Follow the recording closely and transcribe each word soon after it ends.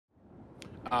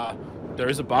There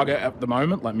is a bug at the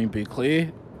moment, let me be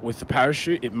clear. With the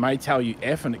parachute, it may tell you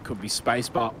F, and it could be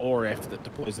spacebar or F that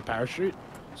deploys the parachute.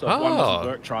 So if one doesn't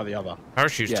work, try the other.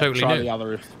 Parachute's totally try new. The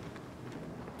other if.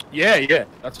 Yeah,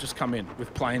 that's just come in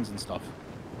with planes and stuff.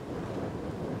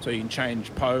 So you can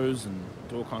change pose and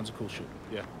do all kinds of cool shit.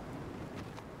 Yeah.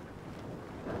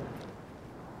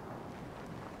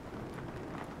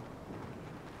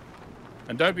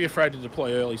 And don't be afraid to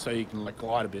deploy early so you can like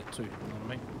glide a bit too. You know what I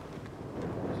mean?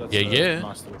 So that's yeah.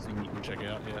 Nice little thing you can check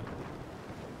out. Yeah.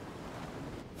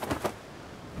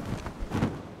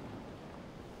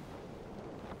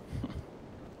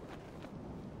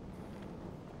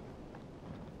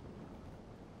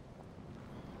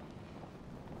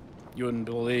 You wouldn't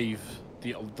believe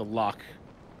the luck,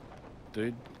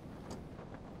 dude.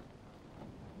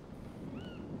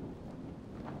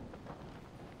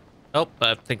 Oh,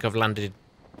 I think I've landed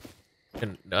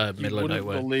in middle of nowhere. You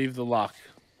wouldn't believe the luck.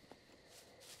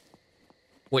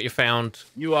 What you found?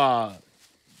 You are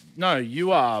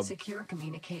secure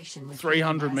communication with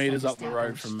 300 meters up the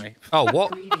road from me. Oh,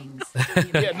 what?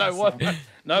 Yeah, no, what?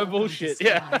 No bullshit.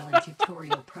 Yeah.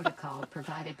 Tutorial protocol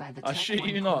provided by the I shit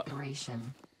you not.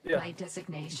 Yeah. My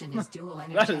designation is dual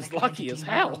That is lucky as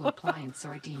hell.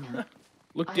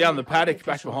 Look down the paddock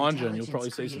back behind you and you'll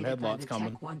probably see some headlights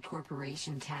coming.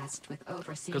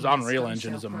 Because Unreal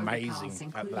Engine is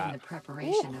amazing at that. The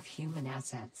preparation of human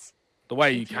assets. The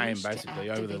way you came, basically,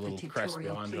 over the little crest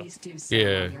behind you.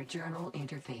 Yeah. Your journal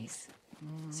interface.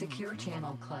 Secure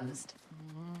channel closed.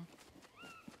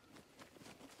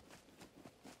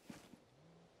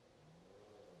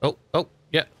 Oh,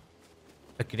 yeah.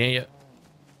 I can hear you.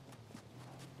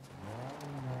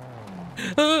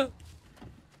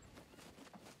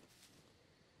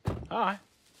 Hi.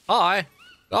 Hi.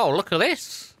 Oh, look at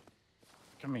this.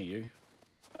 Come here,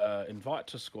 you. Invite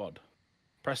to squad.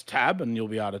 Press tab and you'll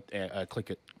be able to click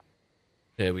it.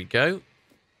 There we go.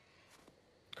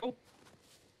 Cool.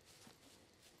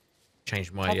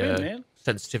 Change my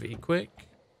sensitivity quick.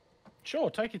 Sure,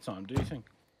 take your time. Do your thing.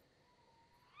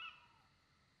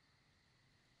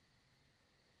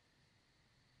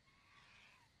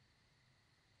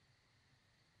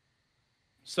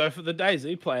 So for the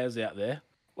DayZ players out there,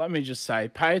 let me just say,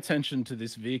 pay attention to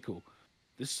this vehicle.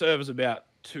 This serves about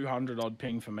 200 odd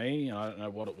ping for me, and I don't know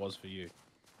what it was for you.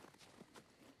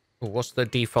 Well, what's the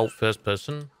default first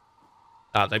person?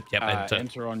 Enter.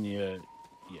 Enter on your...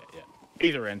 Yeah.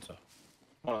 Either enter.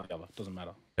 One or the other. Doesn't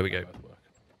matter. There we go. Both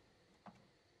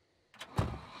work.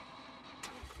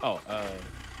 Oh,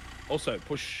 also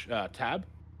push tab.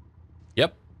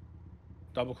 Yep.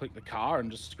 Double click the car and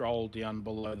just scroll down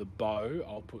below the bow.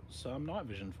 I'll put some night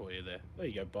vision for you there. There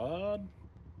you go, bud.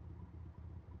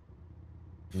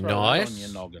 Throw nice. That on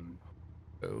your noggin.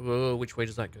 Which way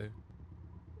does that go?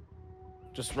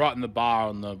 Just right in the bar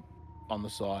on the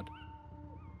side.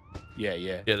 Yeah.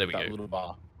 Yeah, there we go. That little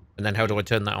bar. And then how do I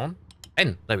turn that on?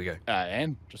 N. There we go.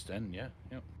 N. Just N. Yeah.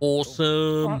 Yep.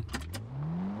 Awesome.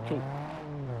 Cool.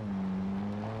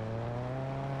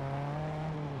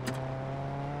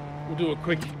 We'll do a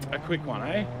quick one,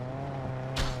 eh?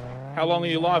 How long are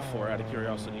you live for, out of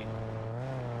curiosity?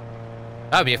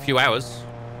 That'll be a few hours.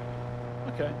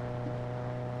 Okay.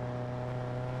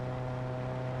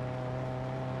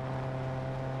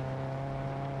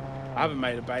 I haven't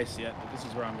made a base yet, but this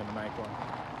is where I'm going to make one.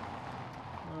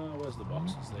 Where's the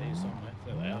boxes? There somewhere.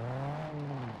 There they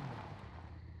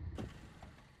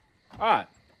are.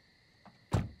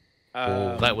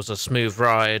 Alright. That was a smooth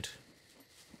ride.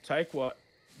 Take what?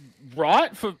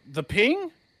 Right? For the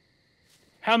ping?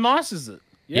 How nice is it?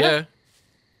 Yeah.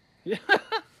 It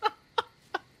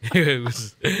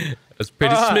was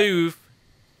pretty smooth.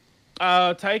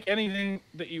 Take anything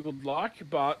that you would like,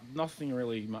 but nothing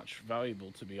really much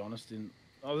valuable, to be honest.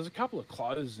 There's a couple of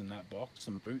clothes in that box,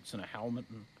 some boots and a helmet.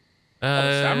 And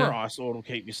a samurai sword will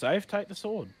keep you safe. Take the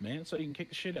sword, man, so you can kick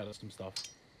the shit out of some stuff.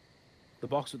 The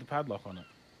box with the padlock on it.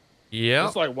 Yeah.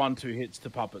 It's like 1-2 hits to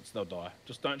puppets, they'll die.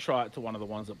 Just don't try it to one of the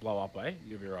ones that blow up, eh?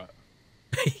 You'll be right.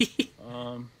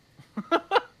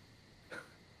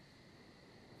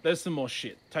 There's some more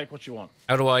shit. Take what you want.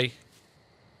 How do I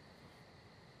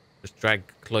just drag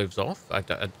clothes off? I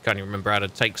can't even remember how to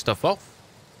take stuff off.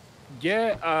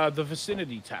 Yeah, the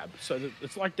vicinity tab. So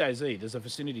it's like DayZ. There's a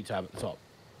vicinity tab at the top.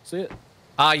 See it?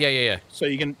 Yeah. So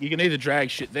you can either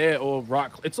drag shit there or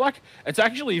right. It's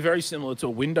actually very similar to a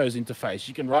Windows interface.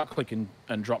 You can right click and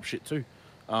drop shit too,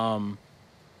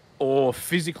 or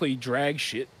physically drag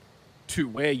shit to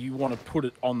where you want to put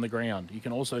it on the ground. You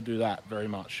can also do that very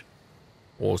much.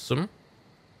 Awesome.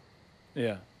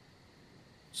 Yeah.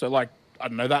 So like, I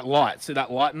don't know, that light. See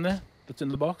that light in there that's in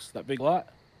the box? That big light?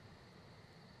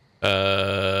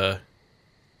 I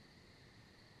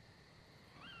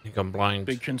think I'm blind.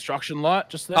 Big construction light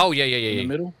just there. Oh, yeah. In the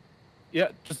middle. Yeah,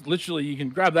 just literally you can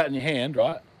grab that in your hand,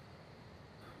 right?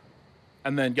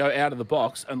 And then go out of the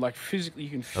box and like physically, you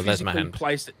can physically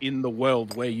place it in the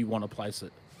world where you want to place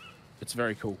it. It's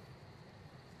very cool.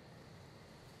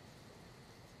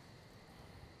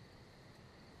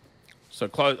 So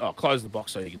close the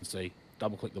box so you can see.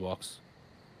 Double click the box.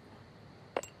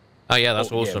 Oh yeah,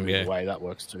 that's awesome. Yeah, the way that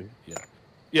works too. Yeah,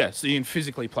 yeah. So you can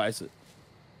physically place it.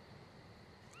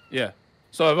 Yeah.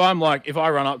 So if I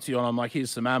run up to you and I'm like,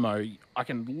 here's some ammo, I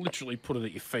can literally put it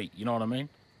at your feet. You know what I mean?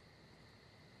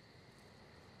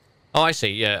 Oh, I see.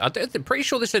 Yeah, I'm pretty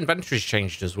sure this inventory's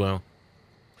changed as well.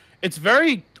 It's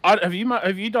very. Have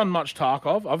you done much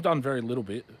Tarkov? I've done very little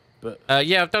bit, but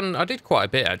yeah, I did quite a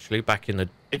bit actually back when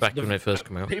it first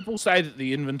came out. People say that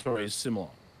the inventory is similar.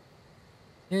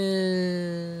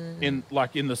 In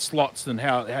the slots and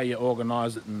how you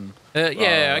organize it and.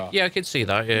 Yeah, I can see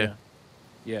that.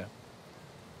 Yeah.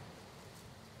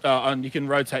 And you can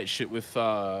rotate shit with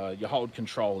you hold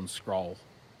control and scroll,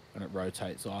 and it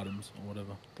rotates items or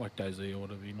whatever, like DayZ or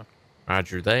whatever, you know.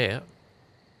 Roger that.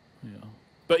 Yeah.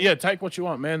 But yeah, take what you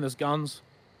want, man. There's guns,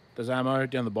 there's ammo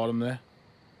down the bottom there.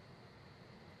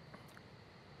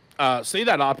 See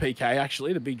that RPK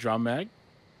actually, the big drum mag?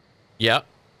 Yeah.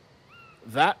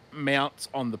 That mounts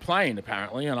on the plane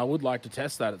apparently, and I would like to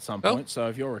test that at some point. So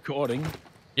if you're recording,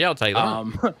 yeah, I'll take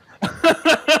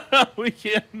that. We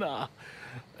can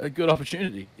a good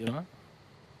opportunity, you know.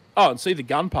 Oh, and see the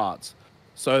gun parts.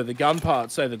 So the gun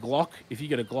parts, say the Glock. If you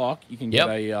get a Glock, you can get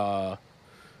a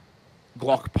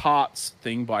Glock parts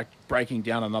thing by breaking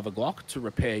down another Glock to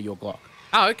repair your Glock.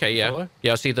 Oh, okay, yeah. Follow?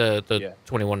 Yeah, I see the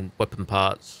 21 weapon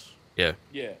parts. Yeah.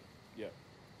 Yeah.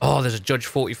 Oh, there's a Judge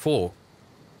 44.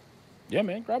 Yeah,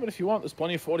 man, grab it if you want. There's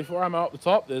plenty of 44 ammo up the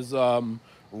top. There's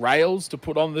rails to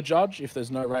put on the Judge if there's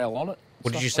no rail on it.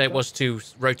 What did you say it was to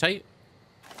rotate?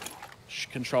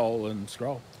 Control and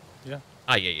scroll. Yeah.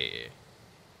 Ah, yeah.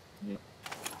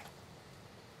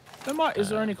 Is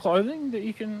there any clothing that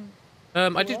you can...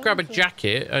 I did grab a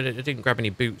jacket. I didn't grab any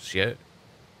boots yet.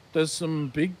 There's some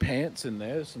big pants in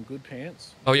there. There's some good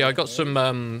pants. Oh, yeah, I got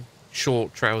some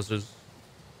short trousers.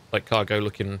 Like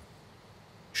cargo-looking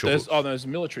shorts. There's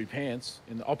military pants.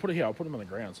 I'll put it here. I'll put them on the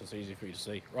ground so it's easy for you to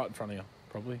see. Right in front of you,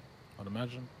 probably, I'd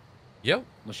imagine. Yep.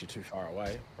 Unless you're too far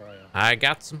away. I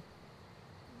got some.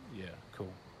 Yeah, cool.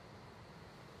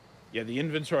 Yeah, the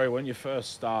inventory when you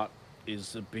first start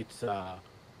is a bit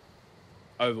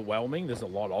overwhelming. There's a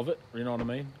lot of it, you know what I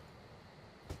mean?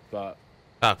 But...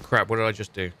 Oh, crap. What did I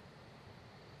just do?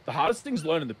 The hardest thing's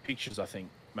learning the pictures, I think,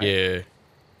 mate. Yeah.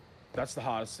 That's the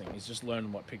hardest thing, is just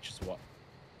learning what pictures are what.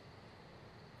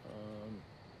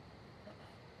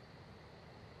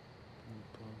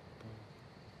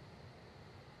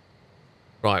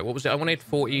 Right, what was it? I wanted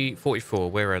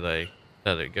 44. Where are they?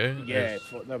 There they go. Yeah,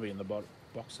 they'll be in the box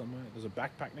somewhere. There's a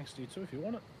backpack next to you too, if you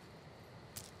want it.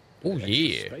 Oh,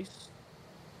 yeah. Space.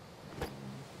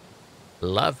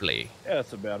 Lovely. Yeah,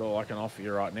 that's about all I can offer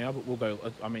you right now, but we'll go...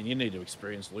 I mean, you need to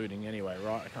experience looting anyway,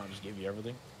 right? I can't just give you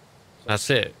everything. So. That's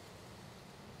it.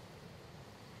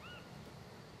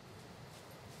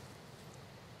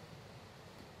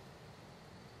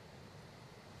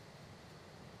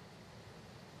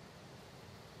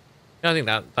 I think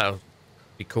that'll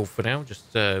be cool for now. Just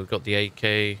we've got the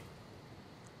AK.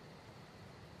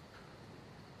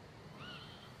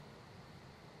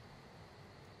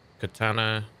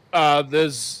 Katana.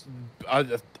 There's... I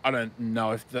don't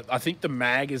know if... I think the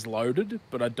mag is loaded,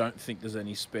 but I don't think there's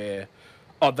any spare...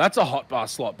 Oh, that's a hotbar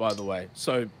slot, by the way.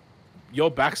 So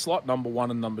your back slot, number 1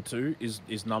 and number 2,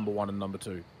 is number 1 and number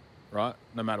 2, right?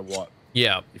 No matter what.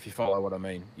 Yeah. If you follow what I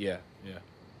mean. Yeah.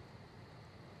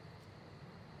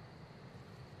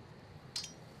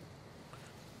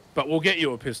 But we'll get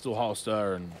you a pistol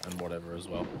holster and whatever as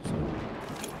well. So.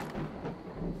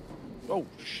 Oh,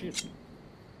 shit.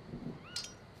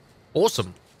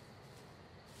 Awesome.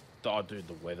 Oh, dude,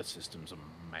 the weather system's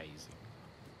amazing.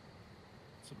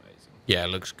 It's amazing. Yeah, it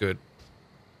looks good.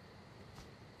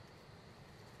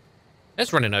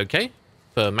 It's running okay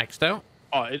for maxed out.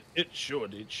 Oh, it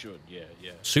should, yeah.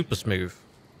 Super smooth.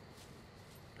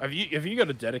 Have you got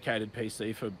a dedicated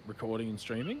PC for recording and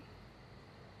streaming?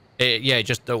 Yeah,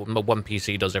 just one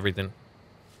PC does everything.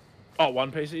 Oh,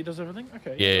 one PC does everything?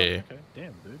 Okay. Yeah. Okay.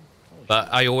 Damn, dude. But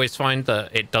I always find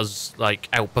that it does like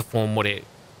outperform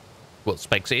what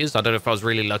specs it is. I don't know if I was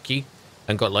really lucky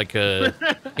and got like a,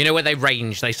 you know, where they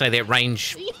say that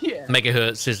range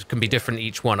megahertz can be different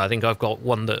each one. I think I've got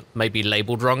one that may be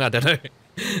labeled wrong. I don't know.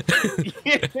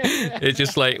 It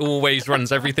just like always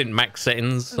runs everything max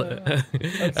settings and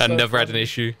so never had an funny.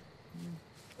 issue.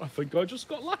 I think I just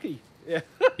got lucky. Yeah.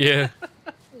 Yeah.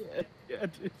 Yeah,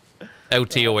 dude.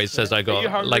 LT always says I Are you got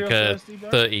hungry like or a thirsty, bro?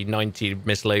 3090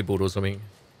 mislabeled or something.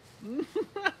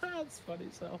 That's funny,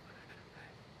 so.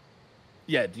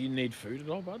 Yeah, do you need food at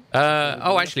all, bud?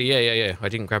 Oh, actually, yeah. I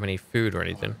didn't grab any food or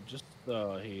anything. Just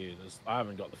here. I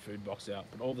haven't got the food box out,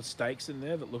 but all the steaks in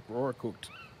there that look raw are cooked.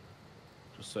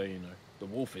 Just so you know, the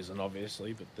wolf isn't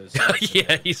obviously, but there's.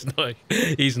 Yeah, he's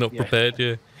not prepared.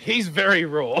 Yeah. He's very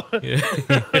raw. Yeah.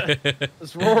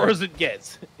 As raw as it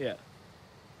gets. Yeah.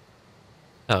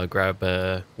 I'll grab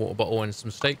a water bottle and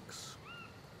some steaks.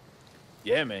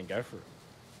 Yeah, man, go for it.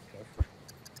 Go for it.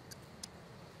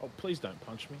 Oh, please don't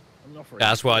punch me. I'm not for it.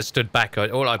 That's why I stood back. I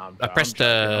pressed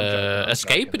I'm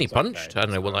escape joking. and he It's punched. okay. I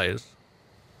don't know what that is.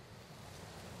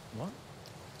 What?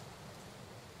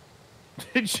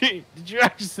 Did you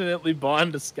accidentally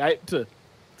bind escape to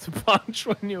punch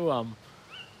when you were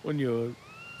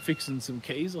fixing some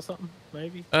keys or something?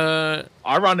 Maybe. I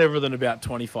run everything about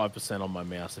 25% on my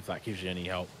mouse. If that gives you any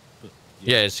help. But,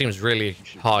 yeah, it seems really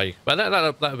high, but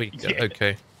that'll be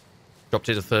okay. Dropped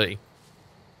it to 30.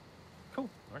 Cool.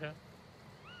 Okay.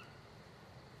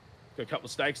 Got a couple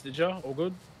of steaks, did you? All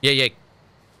good? Yeah.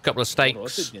 Couple of Alright,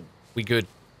 steaks. then. We good.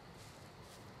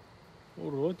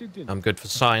 Alright, then. I'm good for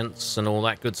science and all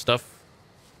that good stuff.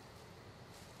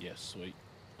 Yeah, sweet.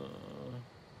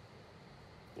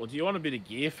 Well, do you want a bit of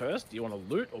gear first? Do you want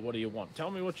to loot, or what do you want?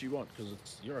 Tell me what you want, because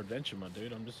it's your adventure, my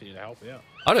dude. I'm just here to help you out.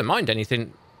 I don't mind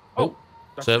anything. Oh,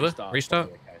 that's server Probably restart.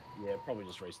 okay. Yeah, probably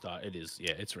just restart. It is.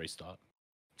 Yeah, it's restart.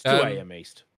 It's 2 a.m.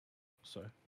 East. So.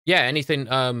 Yeah. Anything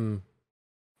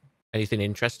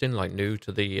interesting, like new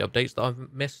to the updates that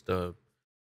I've missed? Or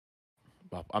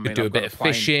Well, I could mean, do I've a got bit of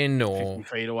plane fishing, or 50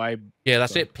 feet away. yeah,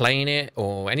 that's so- it. Playing it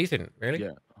or anything really.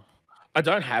 Yeah. I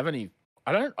don't have any.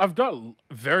 I've got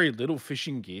very little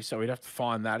fishing gear, so we'd have to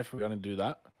find that if we're going to do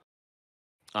that.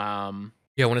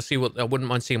 Yeah, I want to see what. I wouldn't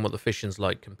mind seeing what the fishing's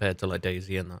like compared to like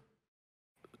Daisy and that.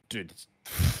 Dude, it's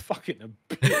fucking a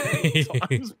billion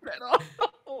times better.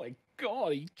 Oh my god,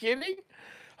 are you kidding?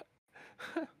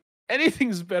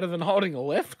 Anything's better than holding a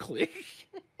left click.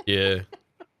 Yeah.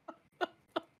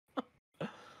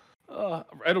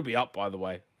 It'll be up, by the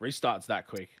way. Restarts that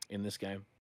quick in this game.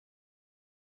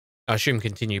 I assume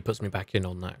continue puts me back in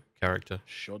on that character.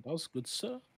 Sure does, good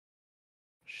sir.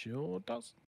 Sure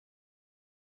does.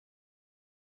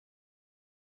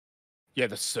 Yeah,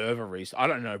 the server restart. I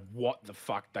don't know what the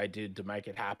fuck they did to make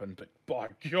it happen, but by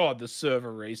God, the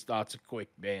server restarts are quick,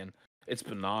 man. It's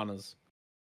bananas.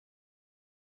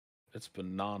 It's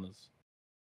bananas.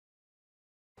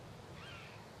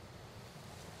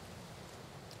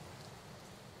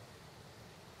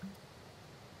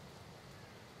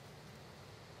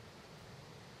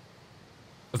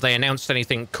 Have they announced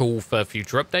anything cool for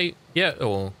future update yet,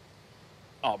 or?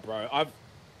 Oh, bro, I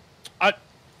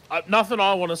nothing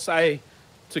I want to say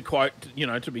to quote,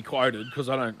 to be quoted, because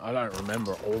I don't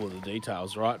remember all of the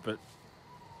details, right? But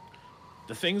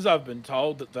the things I've been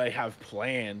told that they have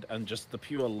planned, and just the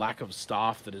pure lack of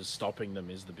staff that is stopping them,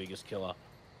 is the biggest killer.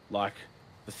 Like,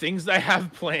 the things they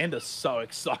have planned are so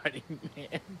exciting,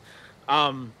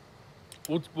 man.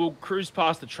 We'll cruise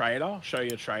past the trader, show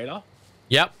you a trader.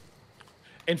 Yep.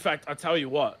 In fact, I tell you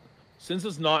what, since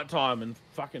it's nighttime and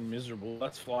fucking miserable,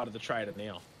 let's fly to the trader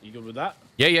now. You good with that?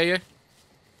 Yeah.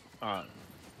 All right.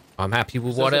 I'm happy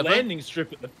with There's whatever. a landing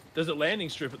strip at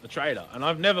the trader, and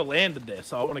I've never landed there,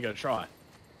 so I want to go try.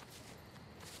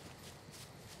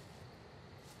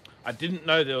 I didn't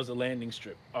know there was a landing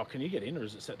strip. Oh, can you get in, or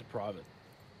is it set to private?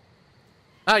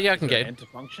 Oh, yeah, I can get in. Enter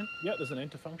function? Yeah, there's an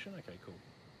enter function. Okay, cool.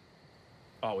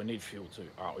 Oh, we need fuel too.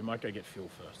 All right, we might go get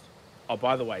fuel first. Oh,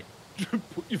 by the way,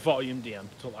 put your volume down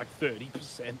to like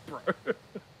 30%, bro.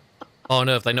 Oh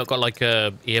no, have they not got like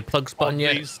a earplugs button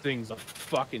yet? These things are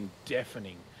fucking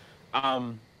deafening.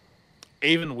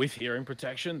 Even with hearing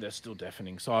protection, they're still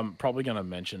deafening. So I'm probably going to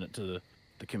mention it to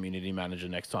the community manager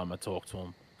next time I talk to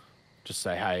him. Just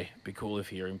say, hey, it'd be cool if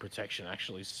hearing protection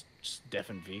actually just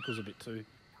deafened vehicles a bit too,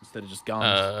 instead of just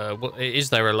guns. Well, is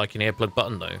there like an earplug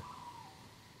button though?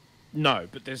 No,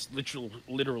 but there's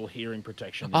literal hearing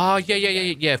protection. Oh,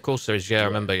 yeah, of course there is. Yeah, I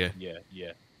remember, yeah.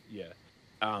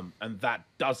 And that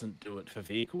doesn't do it for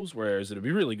vehicles, whereas it'd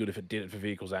be really good if it did it for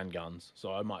vehicles and guns.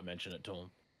 So I might mention it to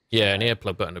them. Yeah, an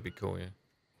earplug button would be cool, yeah.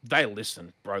 They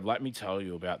listen, bro. Let me tell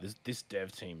you about this. This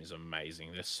dev team is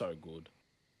amazing. They're so good.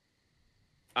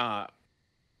 All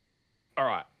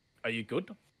right. Are you good?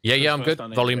 Yeah, I'm good.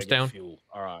 Volume's down. Fuel.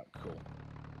 All right, cool.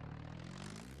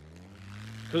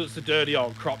 Because it's a dirty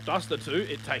old crop duster too,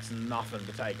 it takes nothing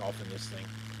to take off in this thing.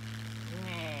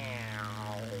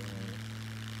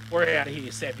 We're out of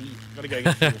here, Seppi. Gotta go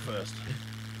get fuel first.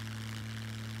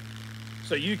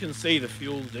 So you can see the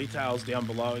fuel details down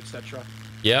below, etc.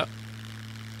 Yeah.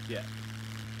 Yeah.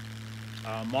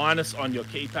 Minus on your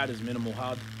keypad is minimal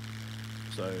HUD.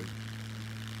 So,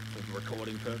 for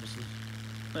recording purposes.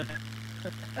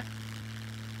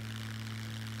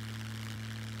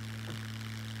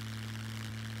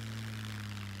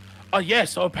 Oh yeah,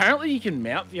 so apparently you can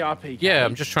mount the RPK. Yeah,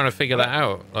 I'm just trying to figure that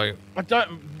out. Like, I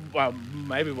don't. Well,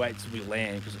 maybe wait till we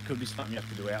land because it could be something you have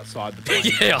to do outside the plane.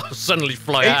 yeah, I'll suddenly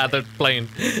fly out of the plane.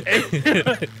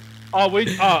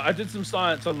 I did some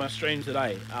science on my stream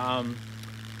today. I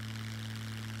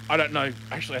don't know.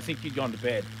 Actually, I think you'd gone to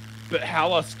bed. But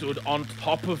Halla stood on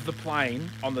top of the plane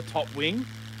on the top wing,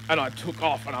 and I took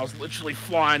off, and I was literally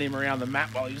flying him around the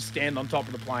map while he was standing on top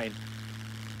of the plane.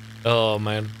 Oh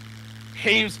man.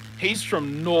 He's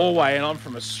from Norway and I'm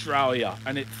from Australia,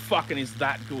 and it fucking is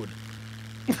that good.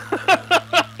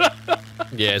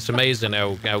 Yeah, it's amazing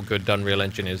how good Unreal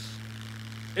Engine is.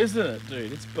 Isn't it,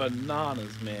 dude? It's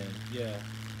bananas, man. Yeah.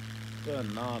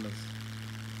 Bananas.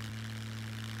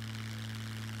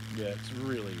 Yeah, it's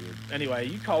really good. Anyway, are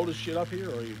you cold as shit up here,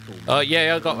 or are you cool?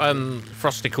 Yeah, I got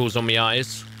frosticles on my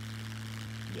eyes.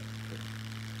 Yeah,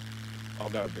 cool. I'll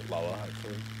go a bit lower,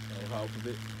 hopefully. That'll help a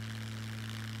bit.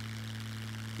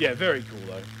 Yeah, very cool,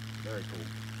 though. Very cool.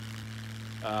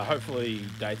 Hopefully,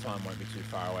 daytime won't be too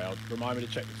far away. Remind me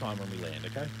to check the time when we land,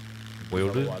 okay?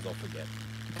 Will do. Otherwise, I'll forget.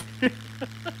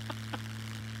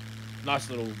 Nice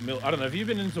little mill. I don't know. Have you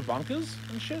been into bunkers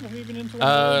and shit? Have you been into one?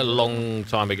 A long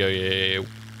time ago, yeah.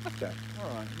 Okay, all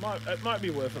right. It might be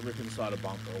worth a rip inside a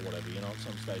bunker or whatever, you know, at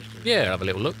some stage too. Yeah, have a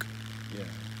little look. Yeah.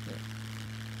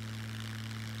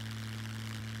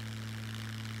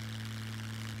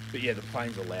 But yeah, the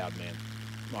planes are loud, man.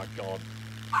 My God.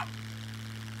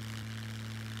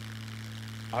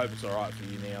 I hope it's all right for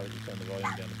you now that you turn the volume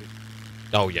down a bit.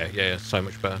 Oh yeah, so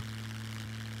much better.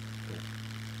 Cool.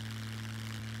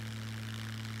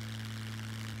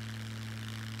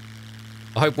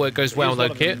 I hope work goes well though,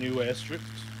 Kit. New airstrips.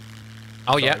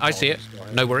 Oh yeah, I see it.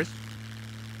 No worries.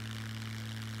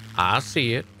 I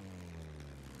see it.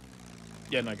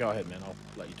 Yeah, no, go ahead, man. I'll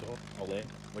let you talk. I'll land.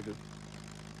 We're good.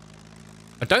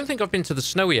 I don't think I've been to the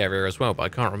snowy area as well, but I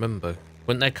can't remember.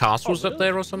 Weren't there castles up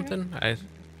there or something? Yeah.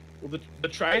 Well, the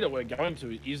trader we're going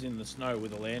to is in the snow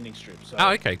with a landing strip. So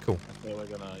oh, okay, cool. That's where we're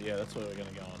gonna. Yeah, that's where we're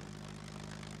gonna go on.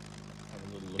 Have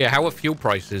a little look. Yeah, how are fuel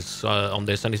prices on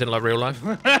this? Anything like real life?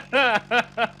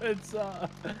 It's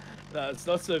no, it's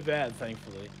not so bad,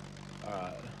 thankfully.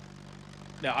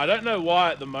 Now I don't know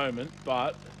why at the moment,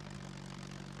 but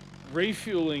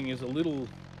refueling is a little.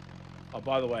 Oh,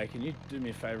 by the way, can you do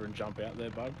me a favor and jump out there,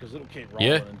 bud? Because it'll keep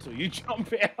rolling until you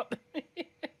jump out.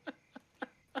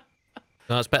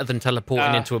 No, it's better than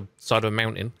teleporting into a side of a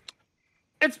mountain.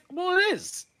 Well, it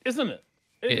is, isn't it?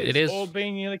 It is. Or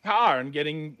being in a car and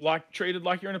getting treated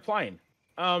like you're in a plane.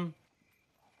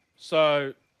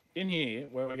 So in here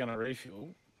where we're gonna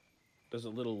refuel, there's a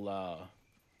little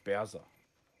Bowser.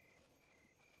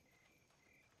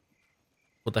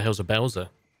 What the hell's a Bowser?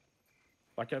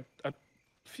 Like a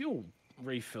fuel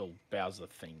refill Bowser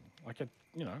thing. Like a,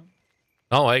 you know.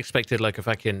 Oh, I expected like a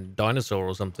fucking dinosaur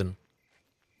or something.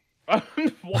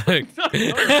 What?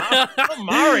 Not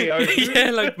Mario.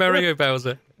 Yeah, like Mario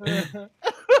Bowser. Yeah,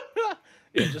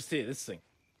 just here, this thing.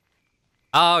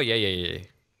 Oh yeah. See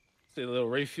the little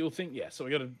refuel thing? Yeah. So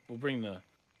we'll bring the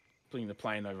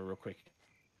plane over real quick.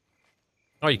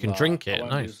 Oh, you can drink it.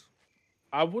 Nice.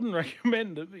 I wouldn't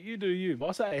recommend it, but you do you,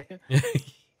 boss. Hey.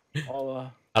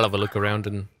 I'll have a look around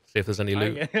and see if there's any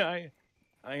loot. I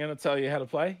ain't gonna tell you how to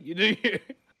play. You do you.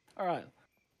 All right.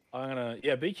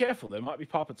 Be careful. There might be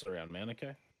puppets around, man.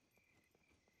 Okay.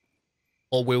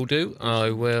 Or will do. I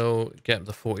will get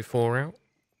the 44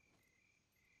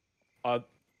 out.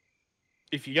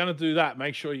 If you're gonna do that,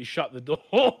 make sure you shut the door.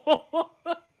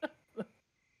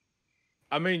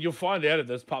 I mean, you'll find out if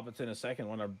there's puppets in a second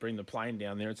when I bring the plane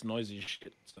down there. It's noisy as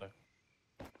shit. So.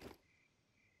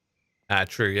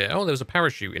 True. Yeah. Oh, there's a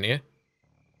parachute in here.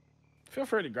 Feel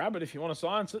free to grab it if you want to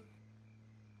science it.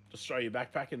 Just throw your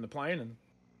backpack in the plane and.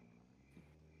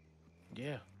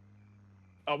 Yeah.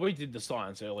 Oh, we did the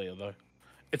science earlier, though.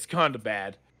 It's kind of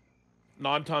bad.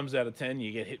 9 times out of 10,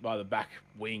 you get hit by the back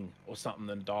wing or something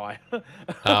and die.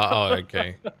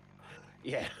 Okay.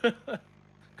 Yeah.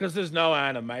 Because there's no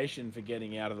animation for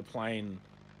getting out of the plane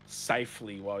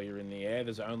safely while you're in the air.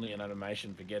 There's only an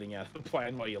animation for getting out of the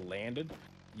plane while you landed.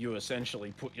 You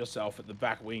essentially put yourself at the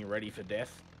back wing ready for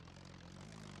death.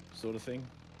 Sort of thing.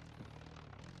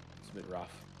 It's a bit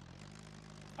rough.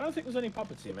 I don't think there's any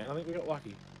puppets here, man. I think we got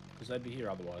lucky, because they'd be here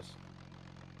otherwise.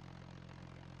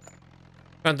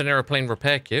 Found an aeroplane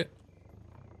repair kit.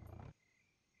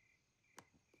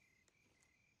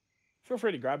 Feel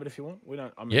free to grab it if you want. We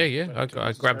don't. I mean, Yeah, we yeah. don't I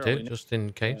have to grabbed it necessarily- just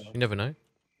in case. Yeah. You never know.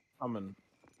 Come and.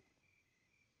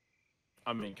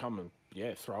 I mean, come and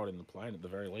throw it in the plane at the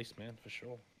very least, man, for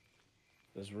sure.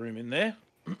 There's room in there.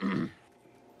 There's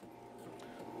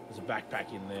a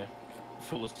backpack in there,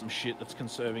 full of some shit that's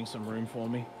conserving some room for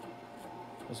me,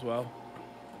 as well.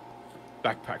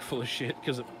 Backpack full of shit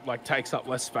because it like takes up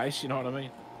less space. You know what I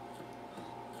mean?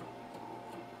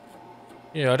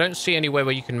 Yeah, I don't see anywhere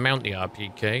where you can mount the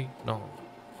RPK. No.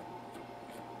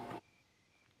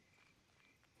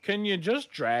 Can you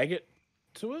just drag it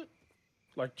to it?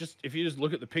 Like, just if you just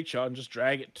look at the picture and just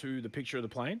drag it to the picture of the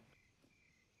plane.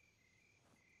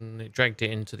 It dragged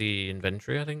it into the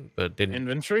inventory, I think, but didn't.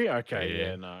 Inventory? Okay,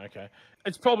 Yeah. no, okay.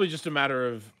 It's probably just a matter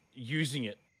of using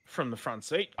it from the front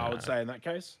seat, I would say, in that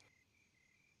case.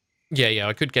 Yeah,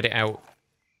 I could get it out.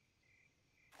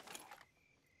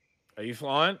 Are you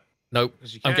flying? Nope.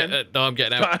 'Cause you I'm can.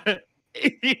 getting out.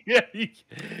 Yeah,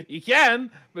 you can,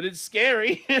 but it's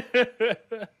scary.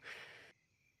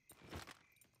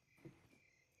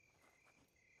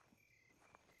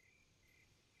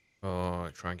 Oh,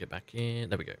 try and get back in.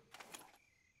 There we go.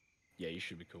 Yeah, you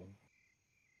should be cool.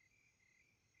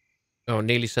 Oh,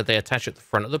 Neely said they attach at the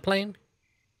front of the plane.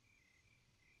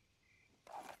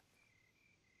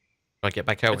 I get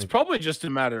back out. It's probably just a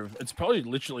matter of. It's probably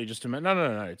literally just a matter.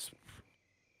 No. It's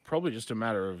probably just a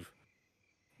matter of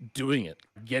doing it,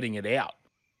 getting it out.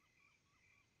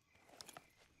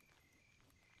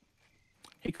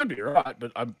 He could be right,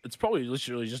 but it's probably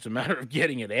literally just a matter of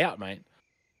getting it out, mate.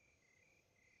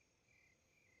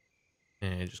 Yeah,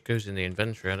 it just goes in the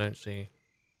inventory. I don't see.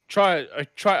 Try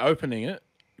opening it,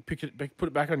 put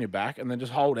it back on your back, and then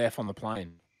just hold F on the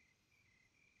plane.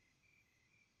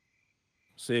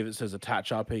 See if it says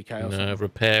attach RPK or something.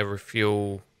 Repair,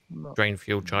 refuel, drain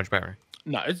fuel, charge battery.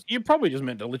 No, you're probably just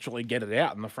meant to literally get it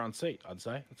out in the front seat, I'd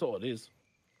say. That's all it is.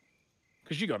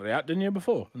 Because you got it out, didn't you,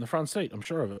 before? In the front seat, I'm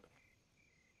sure of it.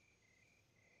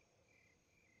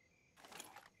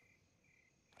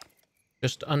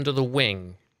 Just under the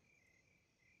wing.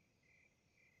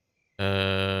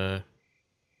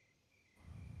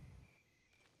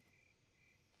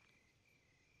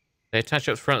 They attach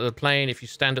at the front of the plane if you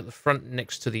stand at the front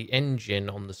next to the engine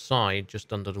on the side,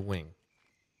 just under the wing.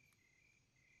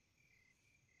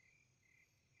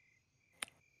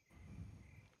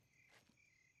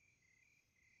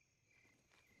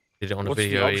 Did it on a What's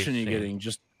video. the option you're getting?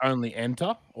 Just only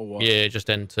enter or what? Yeah, just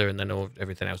enter and then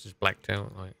everything else is blacked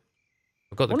out. Like,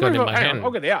 I've got the Wonder gun if in my hang hand. on,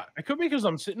 I'll get it out. It could be because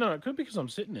I'm sitting. No, it could be because I'm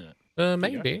sitting in it. There you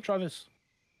Maybe. go. Try this.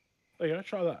 There you go.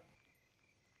 Try that.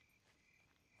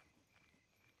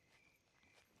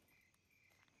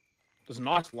 There's a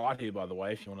nice light here, by the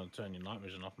way. If you want to turn your night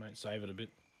vision off, mate, save it a bit.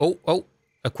 Oh,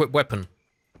 equipped weapon.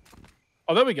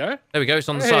 Oh, there we go. There we go. It's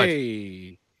on the side.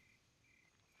 Hey.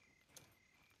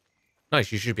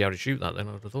 Nice. You should be able to shoot that then,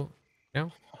 I would have thought. Yeah.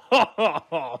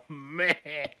 Oh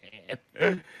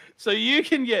man! So you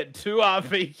can get 2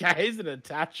 RPKs and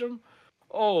attach them.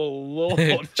 Oh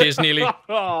Lord! Cheers, Neely.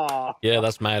 Oh, Yeah,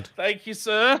 that's mad. thank you,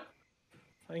 sir.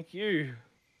 Thank you.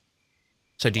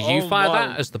 So do you fire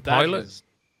that as the pilot?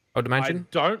 I would imagine.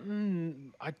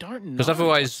 I don't know. Because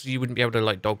otherwise you wouldn't be able to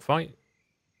like dogfight.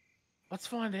 Let's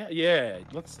find out. Yeah,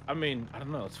 I mean, I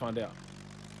don't know. Let's find out.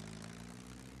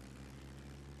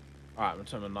 All right, I'm gonna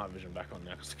turn my night vision back on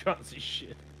now because I can't see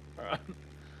shit. All right.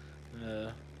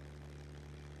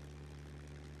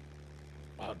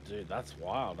 Oh, dude, that's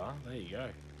wild, huh? There you go.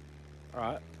 All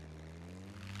right.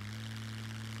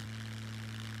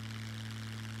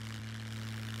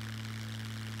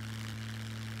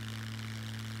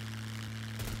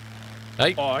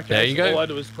 Hey, Oh, okay. there you so go. All I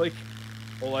do is click.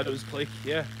 All I do is click.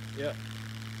 Yeah, yeah.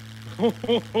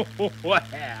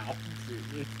 Wow.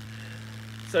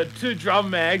 So 2 drum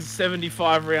mags,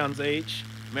 75 rounds each,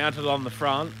 mounted on the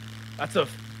front. That's a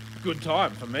good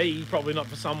time for me, probably not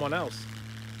for someone else.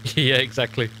 Yeah,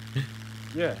 exactly.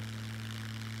 Yeah.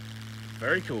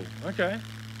 Very cool. Okay.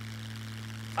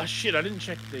 Oh shit! I didn't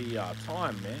check the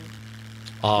time, man.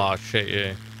 Oh shit,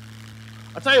 yeah.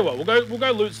 I tell you what, we'll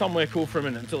go loot somewhere cool for a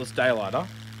minute until it's daylight, huh?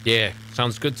 Yeah,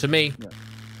 sounds good to me. Yeah.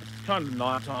 It's kind of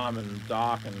nighttime and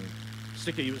dark and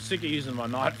sick of using my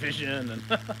night vision and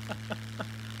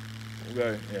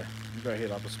we'll go hit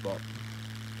up a spot.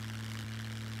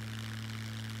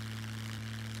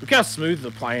 Look how smooth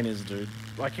the plane is, dude.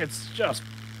 Like it's just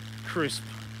crisp.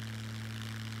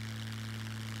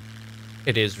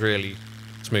 It is really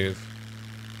smooth.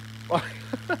 Like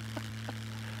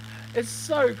it's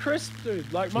so crisp,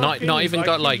 dude. Like my Not opinion, even I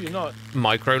got kid like you not,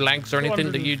 micro lags or anything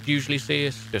that 200 you'd usually see.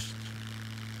 It's just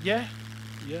Yeah.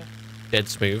 Yeah. Dead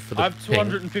smooth for the I have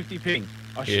 250 ping.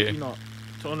 I shit Yeah. you not.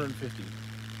 250.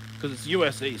 Because it's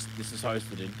US East this is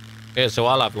hosted in. Yeah, so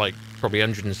I'll have like probably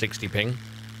 160 ping.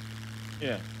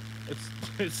 Yeah.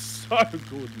 It's so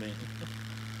good, man.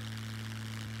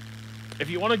 If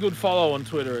you want a good follow on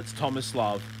Twitter, it's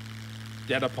Tomislav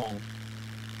Dedapong.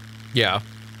 Yeah.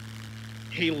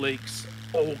 He leaks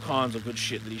all kinds of good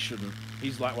shit that he shouldn't.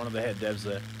 He's like one of the head devs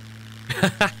there.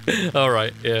 All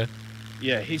right, yeah.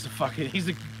 Yeah, he's a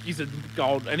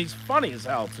gold, and he's funny as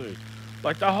hell too.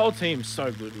 Like the whole team's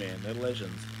so good, man. They're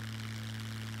legends.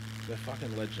 They're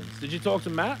fucking legends. Did you talk to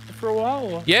Matt for a while?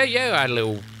 Or? Yeah, I had a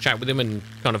little chat with him and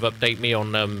kind of update me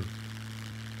on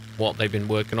what they've been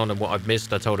working on and what I've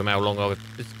missed. I told him how long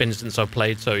it's been since I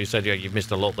played, so he said, yeah, you've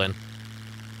missed a lot then.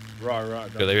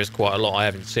 Right. So there is quite a lot I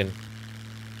haven't seen.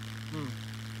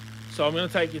 So I'm going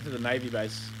to take you to the Navy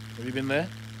base. Have you been there?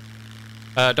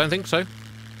 Don't think so.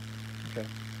 Okay.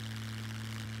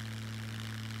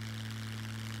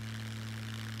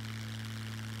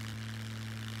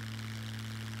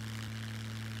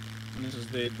 And this is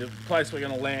the place we're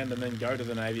going to land and then go to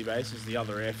the Navy base is the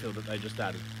other airfield that they just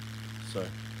added. So.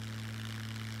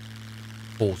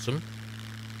 Awesome.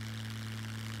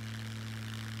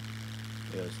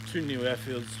 Yeah, there's 2 new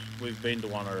airfields. We've been to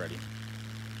one already.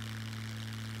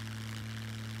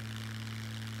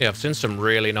 Yeah, I've seen some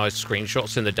really nice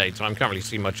screenshots in the daytime. Can't really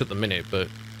see much at the minute, but...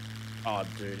 Oh,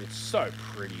 dude, it's so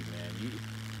pretty, man.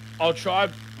 I'll try...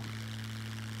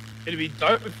 It'd be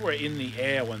dope if we're in the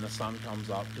air when the sun comes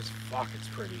up. Just fuck, it's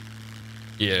pretty.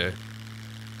 Yeah.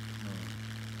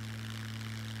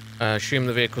 Assume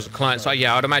the vehicle's a client side.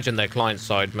 Yeah, I'd imagine they're client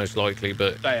side, most likely,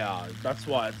 but... They are. That's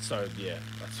why it's so... Yeah.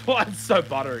 That's why it's so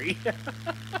buttery.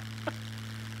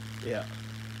 Yeah.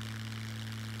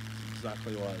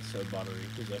 Exactly why it's so buttery,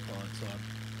 because they're client side.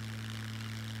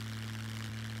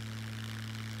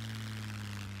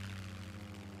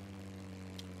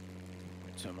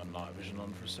 Turn my night vision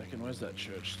on for a second. Where's that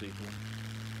church steeple?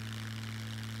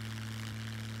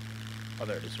 Oh,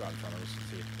 there it is, right in front of us.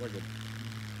 It's here. We're good.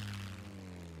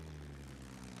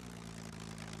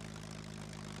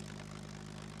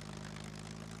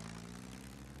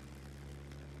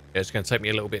 Yeah, it's going to take me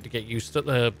a little bit to get used to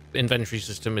the inventory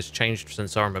system has changed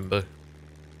since I remember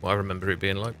what I remember it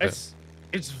being like. But...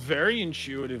 It's very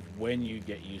intuitive when you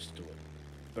get used to it,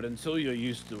 but until you're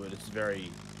used to it, it's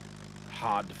very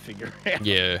hard to figure out.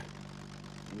 Yeah.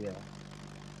 Yeah.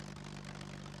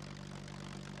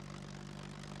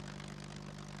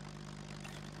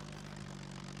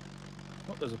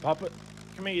 Oh, there's a puppet.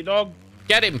 Come here, you dog.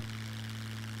 Get him.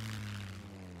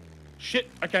 Shit.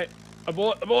 Okay.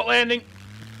 Abort landing.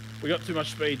 We got too much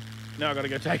speed. Now I gotta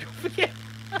go take off again.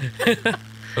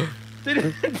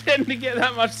 Didn't intend to get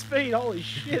that much speed. Holy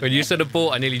shit. When you said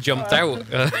abort, I nearly jumped out.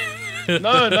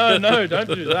 No, don't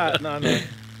do that. No.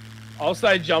 I'll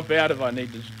say jump out if I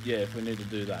need to. Yeah, if we need to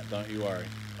do that. Don't you worry.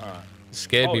 All right.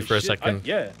 Scared me for a second.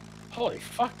 Yeah. Holy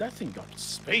fuck, that thing got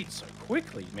speed so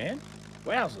quickly, man.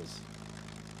 Wowzers.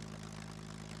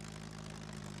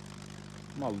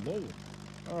 My lord.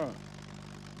 All right.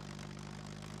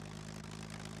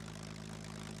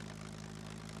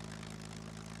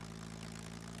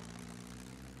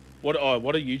 What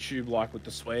are YouTube like with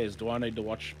the swears? Do I need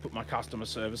to put my customer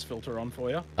service filter on for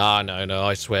you? Ah, no,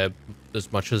 I swear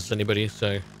as much as anybody,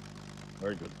 so...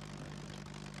 Very good.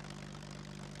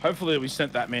 Hopefully we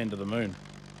sent that man to the moon.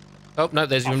 Oh, no,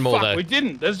 there's even more there. We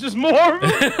didn't. There's just more of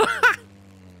them.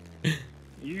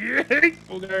 Yeah.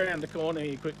 We'll go around the corner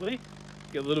here quickly.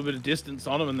 Get a little bit of distance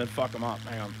on them and then fuck them up.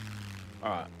 Hang on. All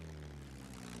right.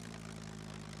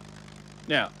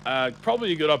 Now,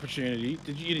 probably a good opportunity.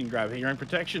 You didn't grab hearing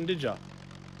protection, did you?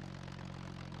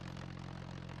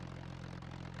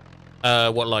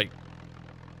 What, like?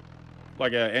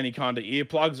 Like any kind of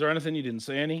earplugs or anything? You didn't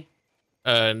see any?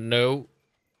 No.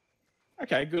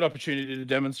 Okay, good opportunity to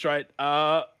demonstrate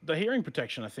the hearing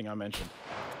protection I think I mentioned.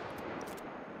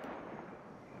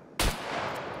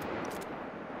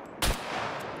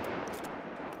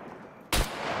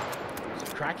 It's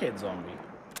a crackhead zombie.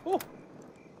 Oh.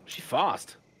 She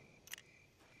fast.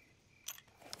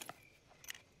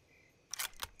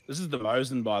 This is the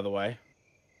Mosin, by the way.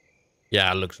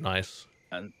 Yeah, it looks nice.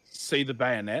 And see the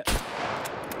bayonet?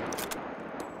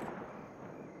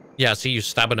 Yeah, I see you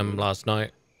stabbing him last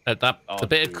night. The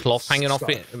bit of cloth hanging off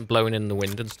it and blowing in the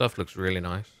wind and stuff looks really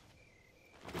nice.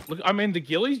 Look, I mean, the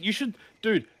ghillies,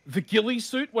 dude, the ghillie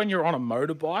suit when you're on a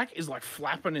motorbike is like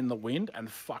flapping in the wind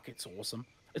and fuck, it's awesome.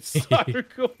 It's so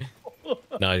cool.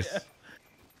 Nice. Yeah.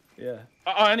 Yeah.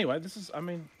 Oh, anyway, this is, I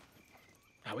mean,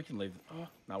 no, we can leave. Oh,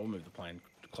 no, we'll move the plane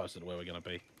closer to where we're going to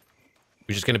be.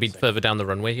 We're just going to be further down the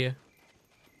runway here?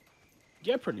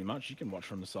 Yeah, pretty much. You can watch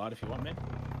from the side if you want, man.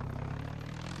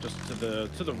 Just to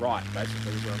the right,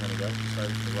 basically, is where I'm gonna go. Just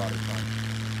over to the right of the plane.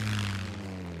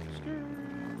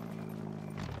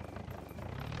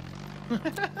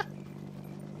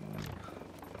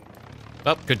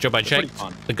 Oh, good job I checked.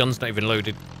 The gun's not even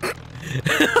loaded.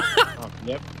 Oh,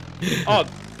 yep. Oh,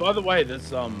 by the way,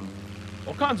 there's all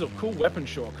kinds of cool weapon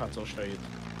shortcuts I'll show you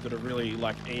that are really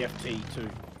like EFT too.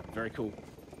 Very cool.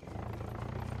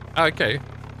 Okay.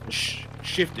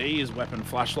 Shift E is weapon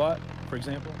flashlight, for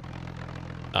example.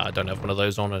 I don't have one of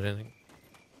those on, I don't think.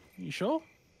 You sure?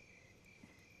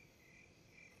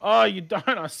 Oh, you don't?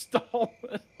 I stole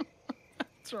it.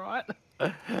 That's right.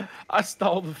 I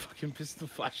stole the fucking pistol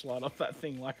flashlight off that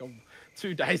thing like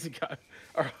 2 days ago.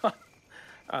 All right.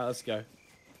 Let's go.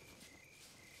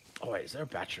 Oh, wait, is there a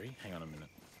battery? Hang on a minute.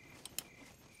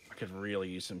 I could really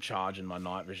use some charge in my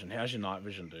night vision. How's your night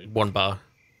vision, dude? 1 bar.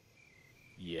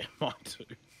 Yeah, mine too.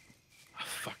 Oh,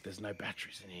 fuck, there's no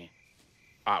batteries in here.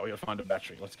 All right, we gotta find a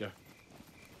battery. Let's go.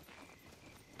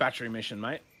 Battery mission,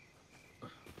 mate.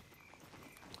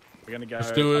 We're gonna go.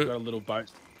 Let's do it. I've got a little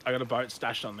boat. I got a boat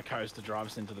stashed on the coast to drive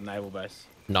us into the naval base.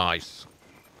 Nice.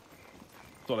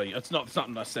 It's not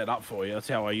something I set up for you. That's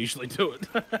how I usually do it.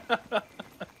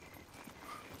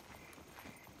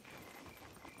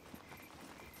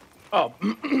 Oh,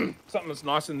 something that's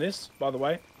nice in this, by the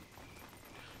way.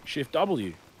 Shift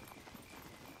W.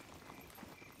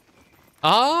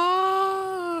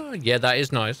 Ah, yeah, that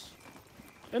is nice.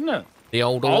 Isn't it? The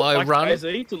old auto run.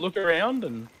 Easy to look around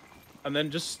and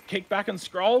then just kick back and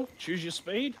scroll. Choose your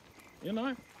speed. You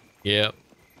know. Yeah.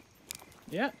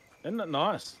 Yeah. Isn't it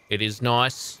nice? It is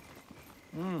nice.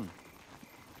 Hmm.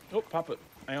 Oh, puppet.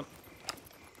 Hang on.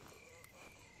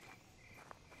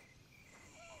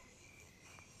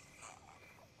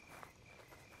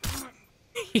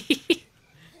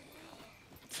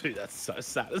 Dude, that's so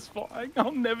satisfying.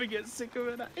 I'll never get sick of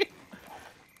it, eh?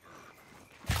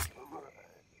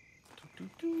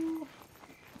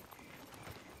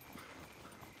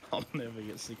 I'll never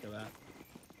get sick of that.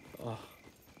 Oh.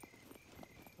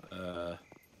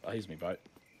 Oh, here's my boat.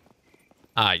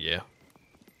 Ah, yeah.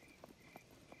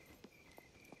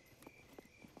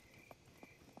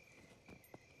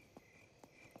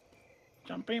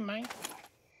 Jump in, mate.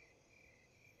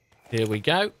 Here we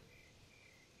go.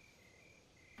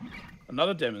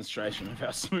 Another demonstration of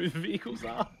how smooth vehicles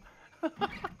are.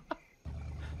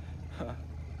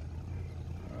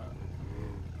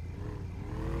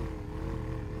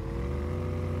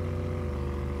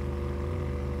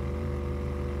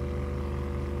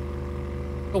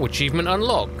 Oh, achievement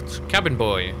unlocked. Cabin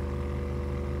boy.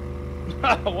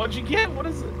 What'd you get? What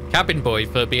is it? Cabin boy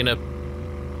for being on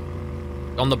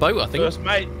the boat, I think. First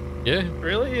mate. Yeah.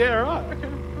 Really? Yeah, right. Okay.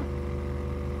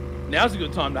 Now's a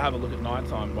good time to have a look at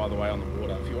nighttime, by the way, on the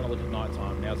water. If you want to look at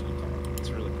nighttime, now's a good time. It's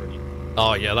really pretty.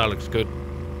 Oh, yeah, that looks good.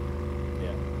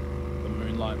 Yeah. The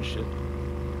moonlight and shit.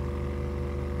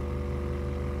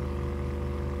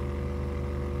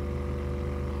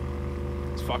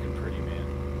 It's fucking pretty, man.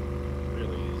 It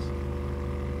really is.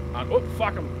 Oh,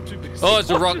 fuck, I'm too busy. Oh, it's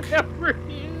a rock. How pretty,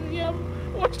 yeah,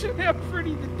 I'm watching how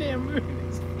pretty the damn moon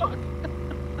is. Fuck.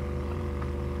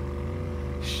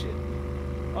 Shit.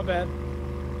 My bad.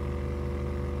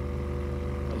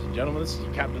 Ladies and gentlemen, this is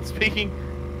your captain speaking.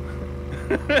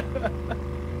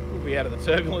 We'll be out of the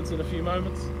turbulence in a few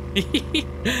moments.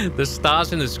 The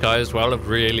stars in the sky as well are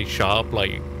really sharp,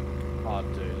 like... Oh,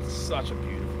 dude, it's such a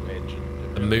beautiful engine.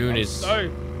 The moon is... So,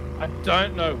 I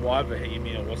don't know why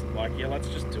Bohemia wasn't like, yeah, let's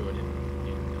just do it in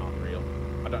Unreal.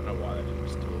 I don't know why they didn't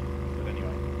just do it. But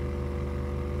anyway.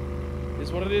 It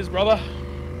is what it is, brother.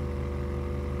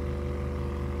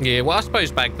 Yeah, well, I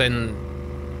suppose back then,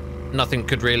 nothing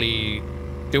could really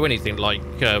do anything like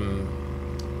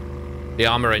the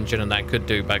armor engine and that could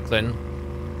do back then.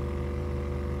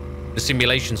 The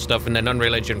simulation stuff, and then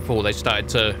Unreal Engine 4, they started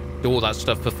to do all that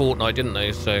stuff for Fortnite, didn't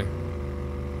they? So,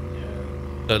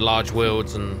 Yeah. the large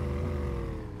worlds and...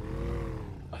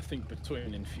 I think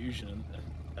between Infusion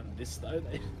and this, though,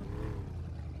 they...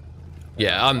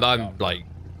 Yeah, I'm like,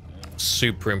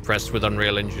 super impressed with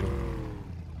Unreal Engine.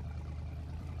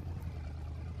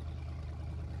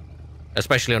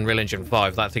 Especially Unreal Engine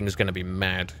 5, that thing is going to be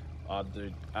mad. Oh,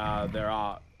 dude, I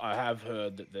have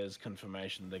heard that there's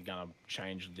confirmation they're going to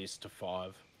change this to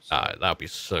 5. So That'll be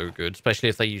so good, especially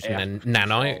if they're using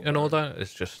nanite and all that.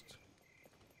 It's just...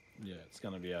 Yeah, it's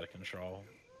going to be out of control.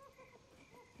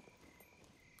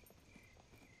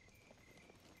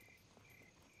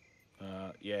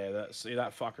 Yeah, see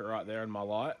that fucker right there in my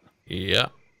light? Yeah.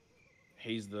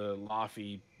 He's the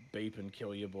laughy beep and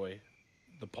kill you boy,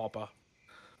 the popper.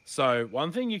 So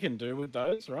one thing you can do with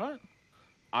those, right,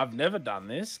 I've never done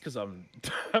this because I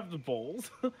have the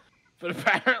balls, but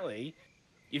apparently,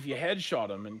 if you headshot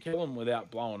them and kill them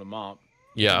without blowing them up,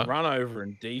 you can run over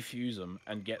and defuse them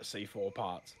and get C4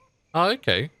 parts. Oh,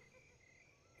 okay.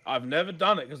 I've never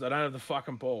done it because I don't have the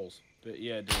fucking balls. But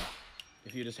yeah, dude,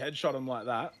 if you just headshot them like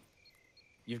that,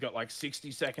 you've got like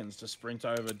 60 seconds to sprint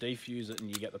over, defuse it, and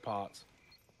you get the parts.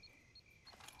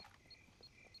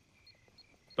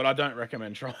 But I don't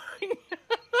recommend trying.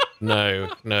 No,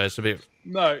 it's a bit...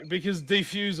 No, because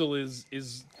defusal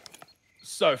is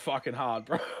so fucking hard,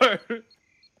 bro.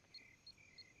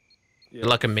 Yeah,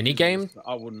 like a mini game?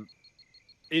 I wouldn't...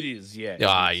 It is, yeah.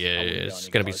 Yeah, it's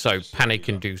going to be so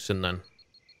panic-inducing then.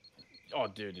 Oh,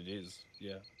 dude, it is.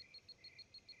 Yeah.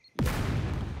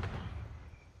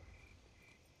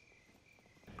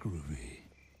 Groovy.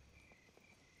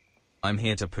 I'm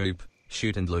here to poop,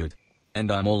 shoot and loot.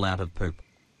 And I'm all out of poop.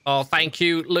 Oh, thank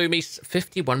you, Loomis.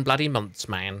 51 bloody months,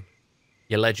 man.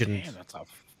 You legend. Damn, that's a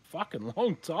fucking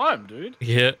long time, dude.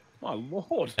 Yeah. My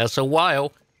lord. That's a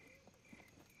while.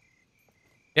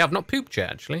 Yeah, I've not pooped yet,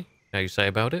 actually. How you say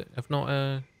about it? I've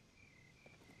not,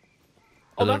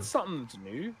 Oh, that's something that's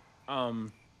new.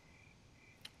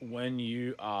 When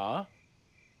you are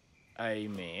a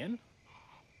man,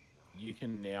 you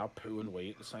can now poo and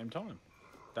wee at the same time.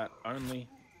 That only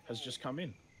has just come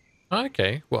in.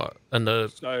 Okay, what? And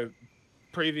So,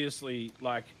 previously,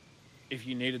 like, if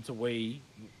you needed to wee,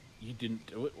 you didn't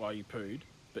do it while you pooed.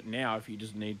 But now, if you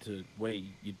just need to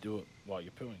wee, you do it while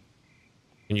you're pooing.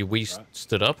 Can you wee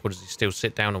stood up, or does he still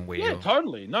sit down and wee? Yeah, or?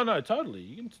 totally. No, totally.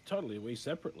 You can totally wee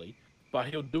separately. But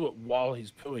he'll do it while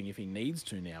he's pooing if he needs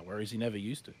to now, whereas he never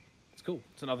used to. It's cool.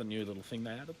 It's another new little thing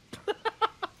they added.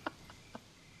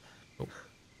 Cool.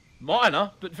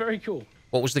 Minor, but very cool.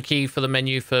 What was the key for the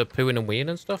menu for pooing and weeing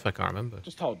and stuff? I can't remember.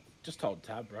 Just hold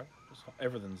tab, bro.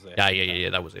 Everything's there. Yeah,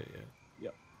 that was it, yeah.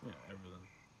 Yep. Yeah, everything.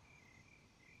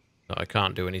 No, I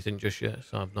can't do anything just yet,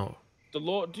 so I've not... Do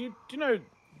you know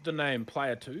the name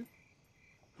Player 2?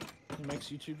 He makes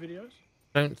YouTube videos?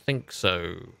 Don't think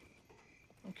so.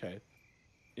 Okay.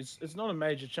 It's not a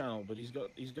major channel, but he's got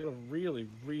a really,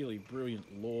 really brilliant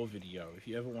lore video if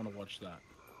you ever want to watch that.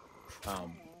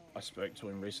 I spoke to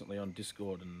him recently on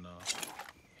Discord, and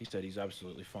he said he's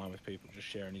absolutely fine with people just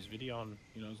sharing his video on,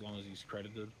 as long as he's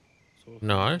credited. Sort of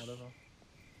nice. Whatever.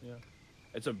 Yeah.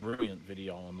 It's a brilliant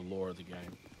video on the lore of the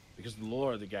game, because the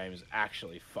lore of the game is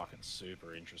actually fucking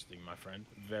super interesting, my friend.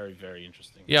 Very, very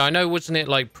interesting. Yeah, I know, wasn't it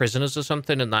like prisoners or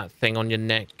something, and that thing on your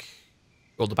neck,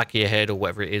 or the back of your head, or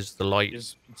whatever it is, the light?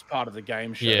 It's part of the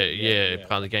game show. Yeah,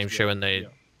 part of the game show, and they...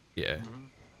 Yeah. Mm-hmm.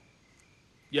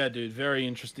 Yeah, dude, very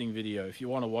interesting video. If you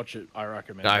want to watch it, I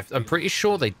recommend it. I'm pretty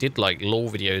sure they did like lore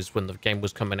videos when the game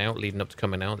was coming out, leading up to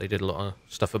coming out. They did a lot of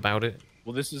stuff about it.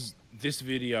 Well, this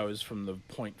video is from the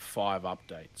 0.5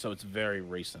 update, so it's very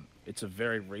recent. It's a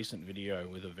very recent video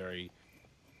with a very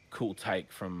cool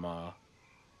take from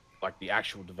like the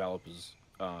actual developers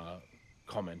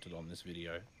commented on this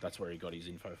video. That's where he got his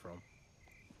info from.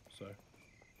 So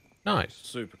nice,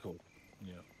 super cool.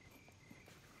 Yeah,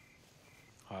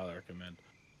 highly recommend.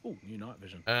 Oh, new night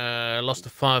vision. Lost a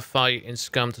firefight in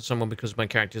SCUM to someone because my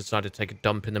character decided to take a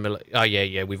dump in the middle. Oh,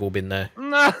 yeah, we've all been there.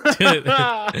 Yeah,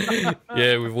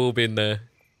 we've all been there.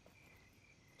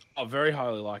 Oh, very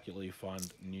highly likely you find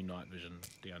new night vision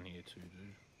down here too,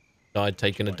 dude. Died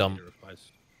taking a dump.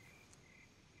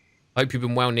 Hope you've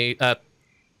been well,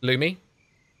 Lumi.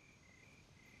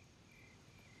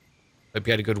 Hope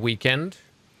you had a good weekend.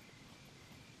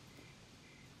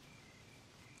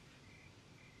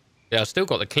 Yeah, I still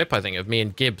got the clip, I think, of me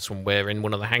and Gibbs when we're in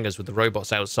one of the hangars with the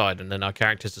robots outside, and then our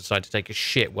characters decide to take a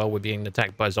shit while we're being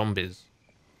attacked by zombies.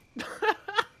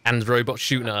 And the robots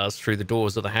shooting at us through the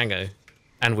doors of the hangar.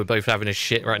 And we're both having a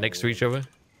shit right next to each other.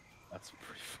 That's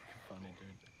pretty fucking funny, dude.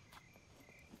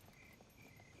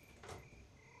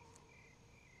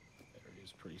 Area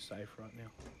is pretty safe right now.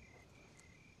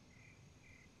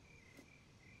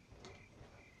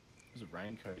 There's a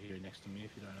raincoat here next to me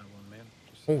if you don't have one, man.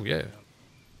 Oh, yeah.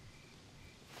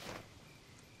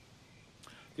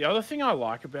 The other thing I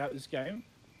like about this game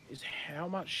is how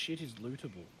much shit is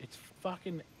lootable. It's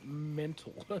fucking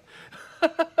mental.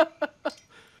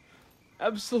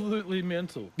 Absolutely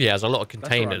mental. Yeah, there's a lot of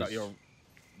containers.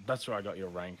 That's where I got your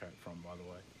raincoat from, by the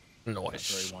way. Nice. That's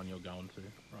the very one you're going to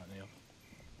right now.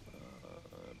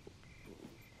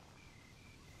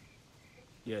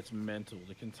 Yeah, it's mental.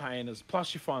 The containers,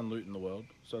 plus you find loot in the world.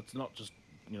 So it's not just,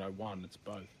 one, it's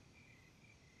both.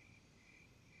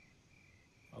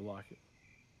 I like it.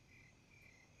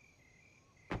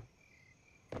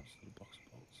 Just a little box of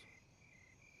bolts.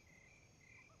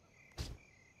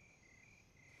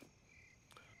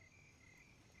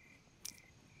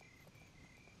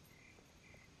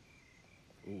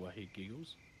 Ooh, I hear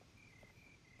giggles.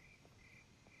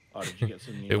 Oh, did you get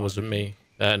some new It wasn't me.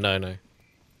 No. There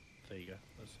you go.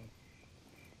 That's some.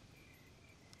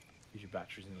 Is your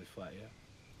battery's nearly flat, yeah?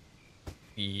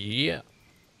 Yeah.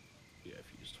 Yeah, if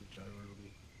you just switch over, it'll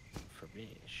be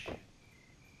fresh.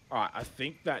 Alright, I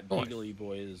think that Nice. giggly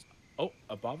boy is... Oh,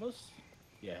 above us?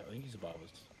 Yeah, I think he's above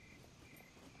us.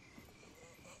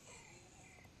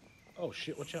 Oh,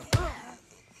 shit, watch out.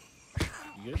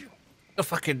 You good? The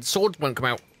fucking sword won't come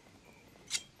out.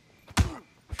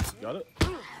 Got it?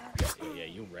 Yeah,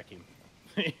 you'll wreck him.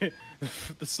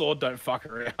 The sword don't fuck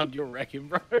around. You'll wreck him,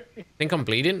 bro. Think I'm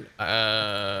bleeding.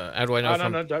 How do I know?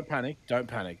 No, don't panic. Don't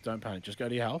panic. Don't panic. Just go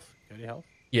to your health. Go to your health.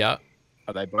 Yeah.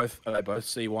 Are they both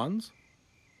C1s?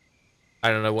 I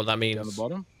don't know what that means. Down the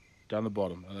bottom? Down the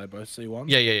bottom. Are they both C1s?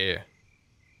 Yeah.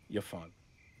 You're fine.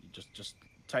 You just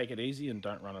take it easy and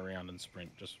don't run around and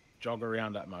sprint. Just jog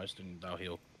around at most and they'll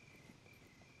heal.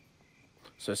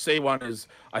 So C1 is...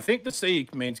 I think the C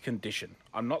means condition.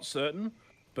 I'm not certain.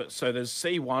 But so there's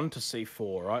C1 to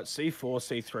C4, right? C4,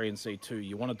 C3, and C2.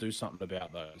 You want to do something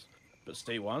about those. But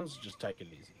C1s, just take it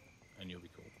easy. And you'll be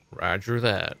cool. Roger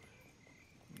that.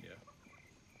 Yeah.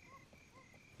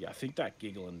 Yeah, I think that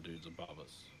giggling dude's above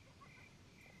us.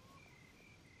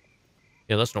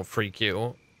 Yeah, that's not free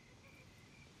kill.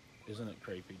 Isn't it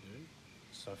creepy, dude?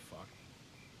 So fucked.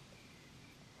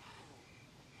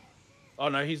 Oh,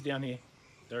 no, he's down here.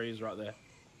 There he is right there.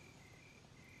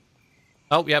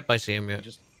 Oh, yep, I see him,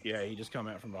 yeah. He just come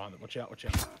out from behind it. Watch out, watch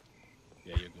out.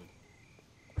 Yeah, you're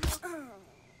good.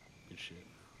 Good shit.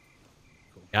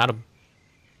 Cool. Got him.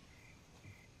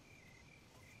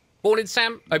 Morning,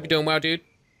 Sam. Hope you're doing well, dude.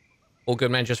 All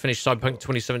good, man. Just finished Cyberpunk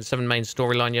 2077 main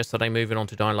storyline yesterday. Moving on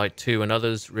to Dying Light 2 and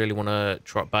others. Really want to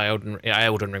try by Elden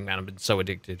Ring, man. I've been so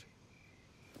addicted.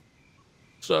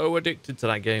 So addicted to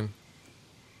that game.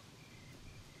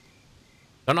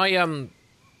 Don't I,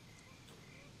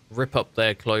 rip up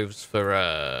their clothes for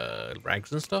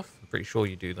rags and stuff? I'm pretty sure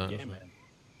you do that. Yeah, man.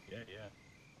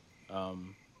 Yeah.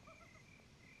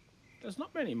 There's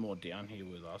not many more down here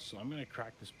with us, so I'm going to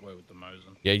crack this boy with the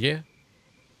Mosin. Yeah.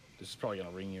 This is probably going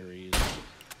to ring your ears.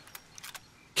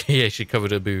 Yeah, she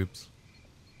covered her boobs.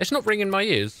 It's not ringing my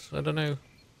ears. I don't know.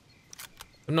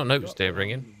 I've not noticed it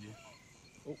ringing.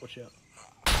 Oh, watch out.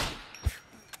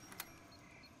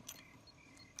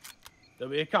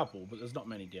 There'll be a couple, but there's not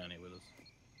many down here with us.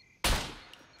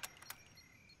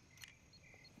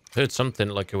 Heard something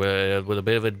like with a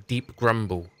bit of a deep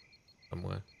grumble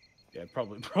somewhere. Yeah,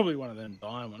 probably one of them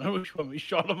dying. I know which one we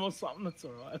shot him or something. That's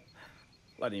all right.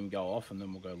 Let him go off, and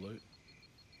then we'll go loot.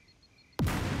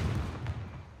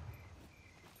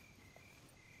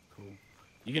 Cool.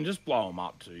 You can just blow them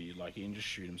up too. You can just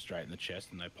shoot them straight in the chest,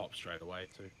 and they pop straight away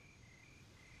too.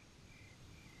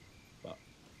 But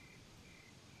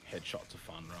headshots are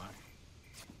fun, right?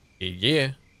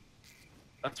 Yeah.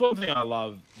 That's one thing I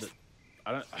love.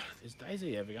 That is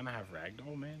DayZ ever gonna have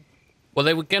ragdoll, man? Well,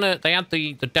 they had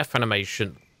the death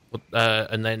animation,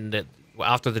 and then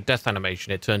after the death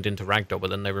animation, it turned into ragdoll,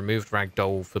 but then they removed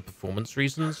ragdoll for performance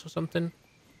reasons or something.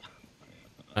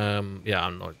 Yeah,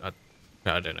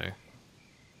 I don't know.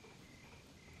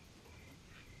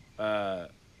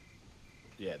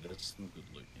 Yeah, there's some good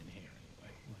loot in here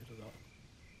anyway. We'll hit it up.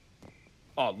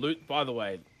 Oh, loot, by the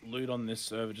way, loot on this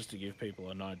server, just to give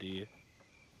people an idea.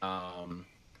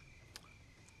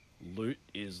 Loot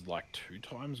is like 2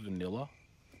 times vanilla.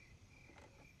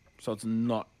 So it's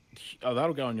not... Oh,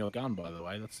 that'll go on your gun, by the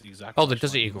way. That's the exact... Oh, the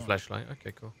Desert Eagle flashlight.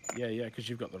 Okay, cool. Yeah, because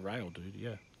you've got the rail, dude.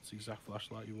 Yeah, it's the exact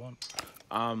flashlight you want.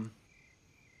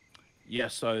 Yeah,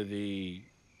 so the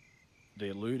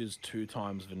loot is 2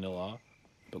 times vanilla.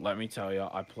 But let me tell you,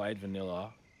 I played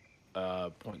vanilla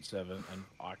 0.7, and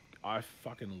I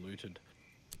fucking looted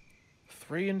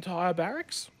 3 entire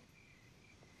barracks.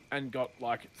 And got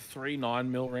like 3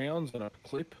 9mm rounds and a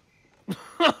clip.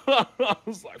 I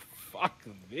was like, fuck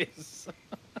this.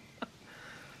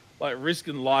 Like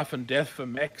risking life and death for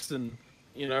mechs and,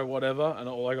 you know, whatever. And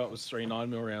all I got was 3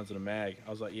 9mm rounds and a mag. I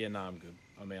was like, yeah, nah, I'm good.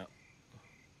 I'm out.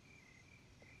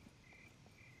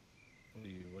 What are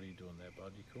you doing there,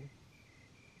 bud? You cool?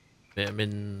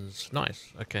 Vitamins.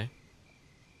 Nice. Okay.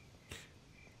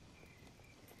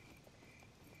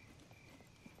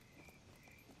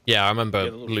 Yeah, I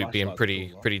remember loot being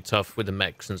pretty tough with the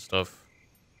mechs and stuff.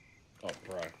 Oh,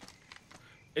 bro.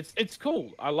 It's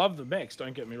cool. I love the mechs,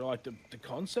 don't get me wrong. Like, the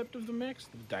concept of the mechs,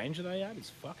 the danger they add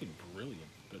is fucking brilliant.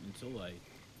 But until they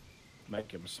make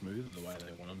them smooth the way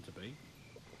they want them to be.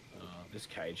 This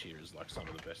cage here is like some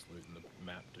of the best loot in the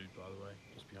map, dude, by the way.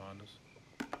 Just behind us.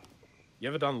 You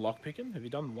ever done lockpicking? Have you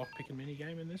done the lockpicking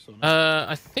minigame in this or not?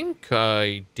 I think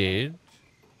I did.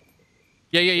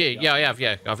 Yeah, I have,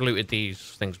 yeah. I've looted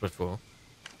these things before.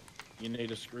 You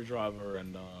need a screwdriver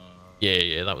and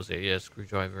Yeah, that was it. Yeah,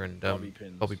 screwdriver and bobby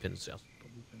pins. Bobby pins, yes.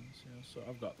 Bobby pins, yeah. So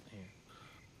I've got here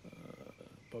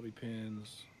bobby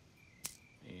pins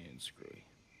and screwy.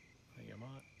 There you go,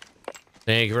 mate.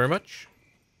 Thank you very much.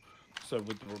 So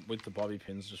with the bobby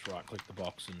pins, just right click the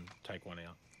box and take one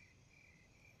out.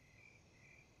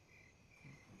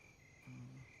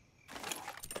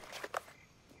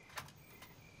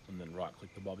 And then right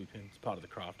click the bobby pin. It's part of the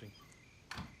crafting.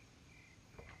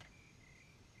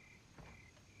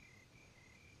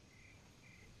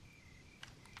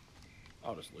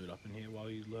 I'll just loot up in here while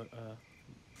you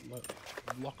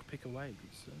lock pick away,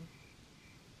 good sir.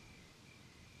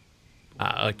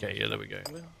 Ah, okay, yeah, there we go.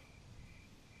 Well,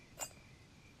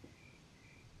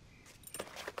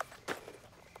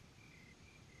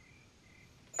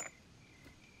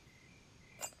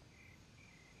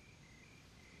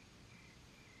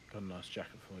 got a nice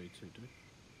jacket for you too, dude.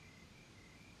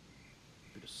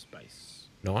 Bit of space.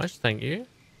 Nice, thank you.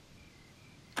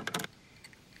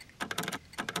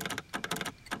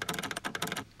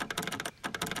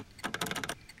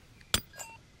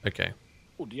 Okay.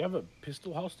 Oh, do you have a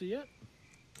pistol holster yet?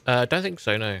 Don't think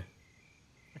so, no.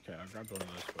 Okay, I grabbed one of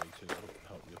those for you too. That'll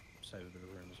help you save a bit of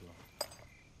room as well.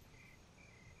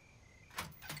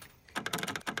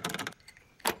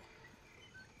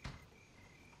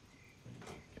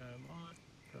 There you go, mate.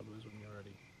 Grab those when you're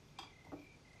ready.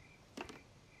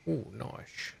 Oh,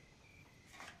 nice.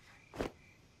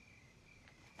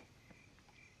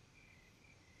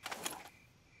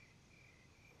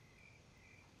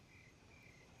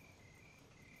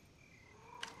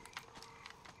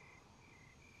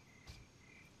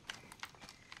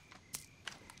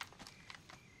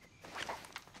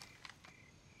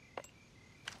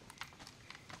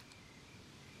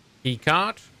 Key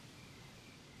card.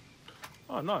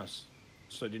 Oh, nice.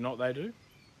 So do you know what they do?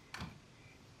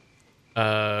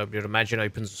 You'd imagine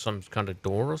opens some kind of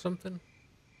door or something.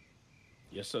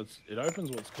 Yeah, so it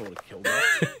opens what's called a kill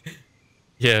box.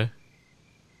 Yeah.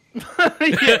 Yeah,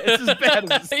 it's as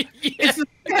bad as it's as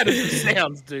bad as it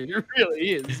sounds, dude. It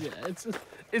really is. Yeah,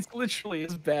 it's literally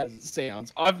as bad as it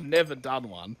sounds. I've never done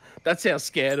one. That's how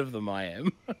scared of them I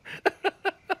am.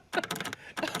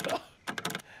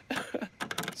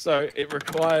 So it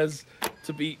requires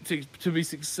to be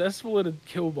successful at a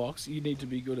kill box. You need to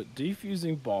be good at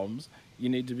defusing bombs. You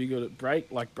need to be good at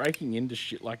breaking into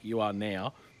shit like you are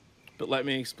now. But let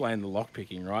me explain the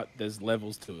lockpicking, right? There's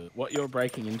levels to it. What you're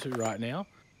breaking into right now,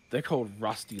 they're called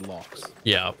rusty locks.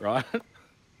 Yeah. Right?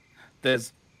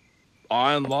 There's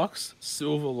iron locks,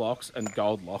 silver locks, and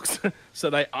gold locks.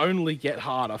 So they only get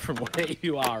harder from where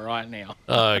you are right now.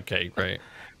 Okay, great.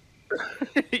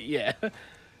 Yeah.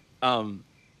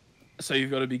 So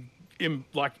you've got to be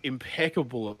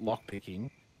impeccable at lockpicking.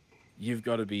 You've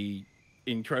got to be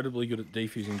incredibly good at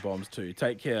defusing bombs too.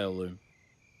 Take care, Loom.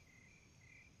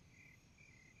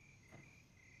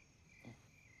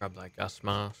 Grab that gas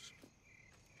mask.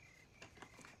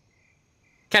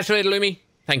 Catch you later, Loomy.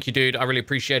 Thank you, dude. I really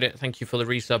appreciate it. Thank you for the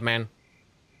resub, man.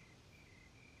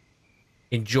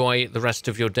 Enjoy the rest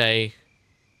of your day.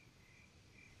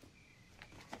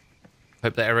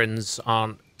 Hope the errands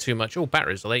aren't too much. Oh,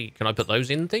 batteries. Can I put those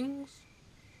in things?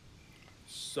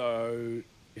 So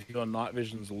if your night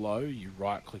vision's low, you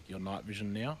right click your night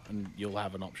vision now and you'll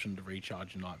have an option to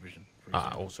recharge your night vision.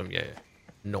 Ah, awesome. Yeah.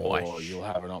 Nice. Or you'll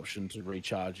have an option to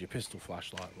recharge your pistol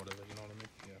flashlight, whatever, you know what I mean?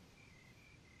 Yeah.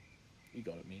 You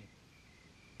got it, me.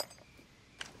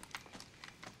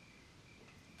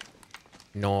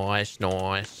 Nice,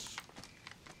 nice.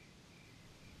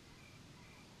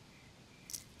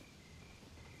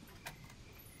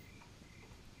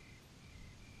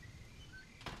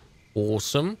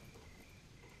 Awesome.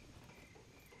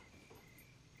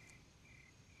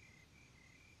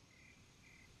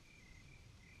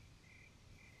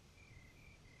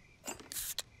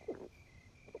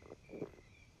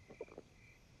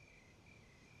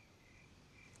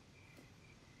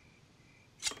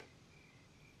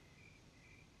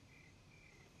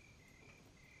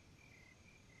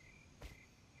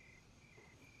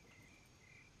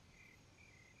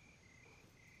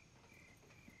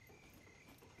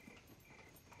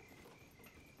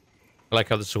 I like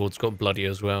how the sword's got bloody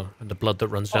as well, and the blood that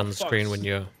runs down the screen when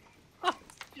you're...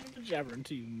 You're jabbering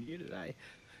to you today.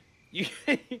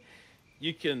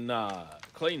 You can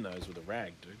clean those with a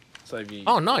rag, dude. Save you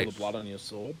Oh, nice. all the blood on your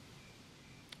sword.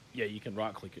 Yeah, you can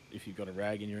right click it if you've got a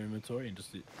rag in your inventory and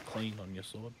just hit clean on your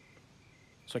sword.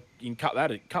 So you can cut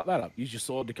that up. Use your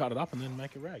sword to cut it up and then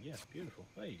make a rag. Yeah, beautiful.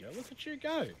 There you go. Look at you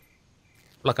go.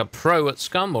 Like a pro at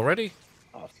SCUM already.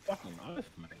 Oh, fucking oath,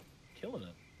 mate. Killing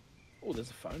it. Oh, Oh, there's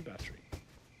a phone battery.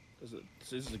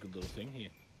 This is a good little thing here.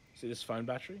 See this phone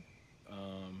battery?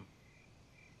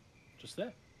 Just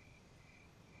there.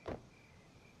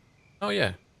 Oh,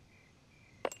 yeah.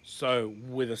 So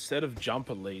with a set of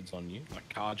jumper leads on you, like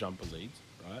car jumper leads,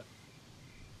 right?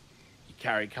 You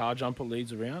carry car jumper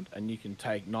leads around, and you can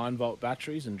take 9-volt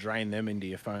batteries and drain them into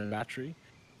your phone battery.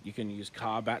 You can use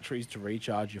car batteries to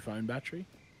recharge your phone battery,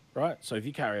 right? So if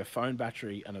you carry a phone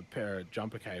battery and a pair of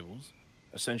jumper cables,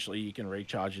 essentially you can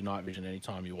recharge your night vision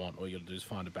anytime you want. All you got to do is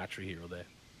find a battery here or there.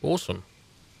 Awesome.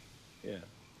 Yeah.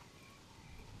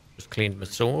 Just cleaned my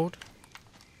sword.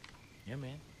 Yeah,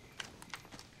 man.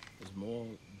 There's more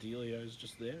dealios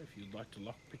just there if you'd like to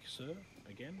lockpick, sir,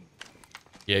 again.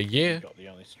 Yeah. You've got the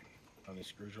only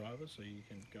screwdriver, so you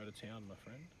can go to town, my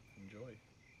friend. Enjoy.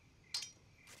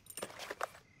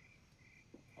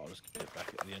 I'll just get it back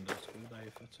at the end of the school day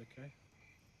if that's okay.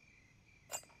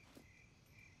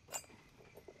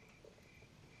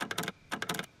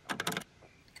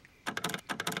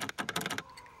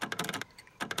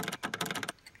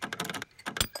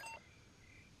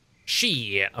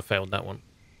 Shit, I failed that one.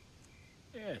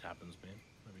 Yeah, it happens, man.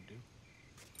 No big deal.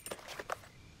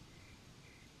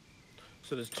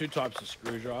 So there's 2 types of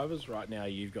screwdrivers. Right now,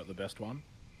 you've got the best one,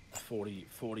 40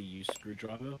 use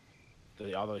screwdriver.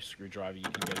 The other screwdriver you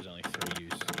can get is only 3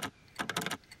 use.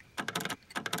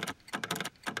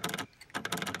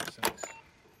 That makes sense.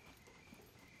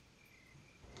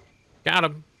 Got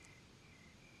him.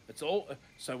 It's all.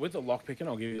 So with the lockpicking,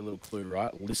 I'll give you a little clue,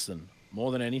 right? Listen.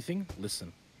 More than anything,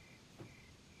 listen.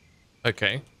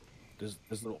 Okay. There's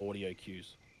little audio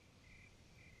cues.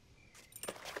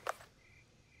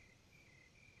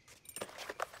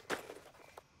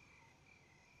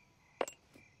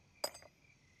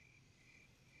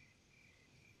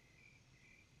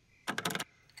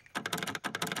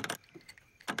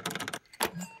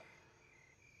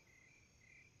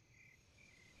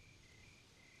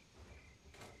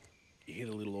 You hear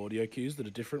the little audio cues that are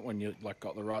different when you like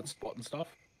got the right spot and stuff.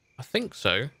 I think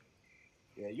so.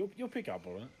 Yeah, you'll pick up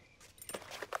on it.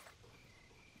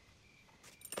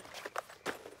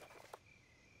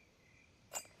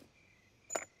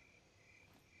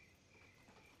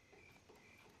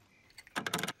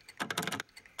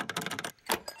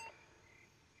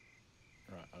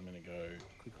 Right, I'm gonna go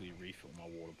quickly refill my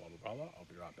water bottle, brother. I'll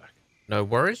be right back. No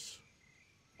worries.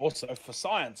 Also, for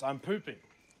science, I'm pooping.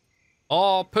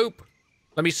 Oh, poop.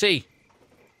 Let me see.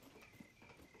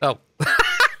 Oh.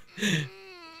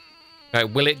 Right,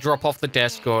 will it drop off the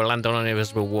desk or land on an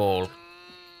invisible wall?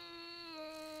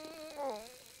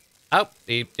 Oh,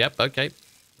 yep, okay.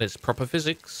 It's proper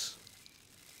physics.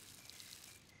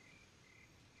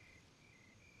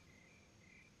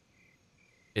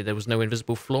 There was no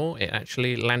invisible floor. It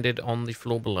actually landed on the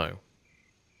floor below.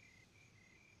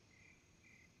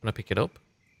 Can I pick it up?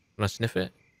 Can I sniff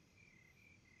it?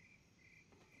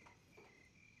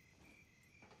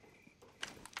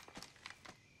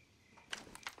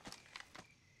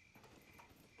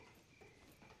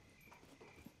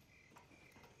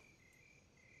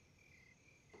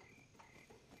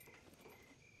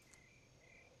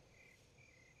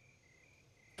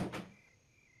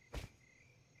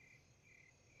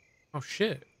 Oh,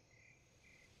 shit.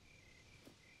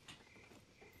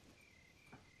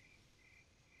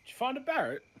 Did you find a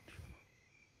Barrett?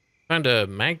 Found a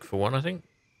mag for one, I think.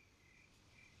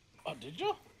 Oh, did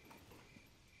you?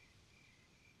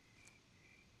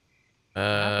 I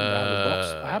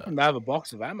I happen to have a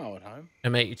box of ammo at home.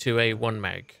 M82A1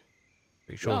 mag.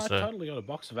 Pretty sure, No, sir. I totally got a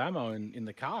box of ammo in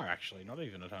the car, actually. Not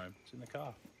even at home. It's in the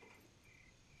car.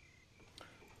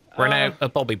 Ran out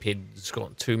of bobby pins.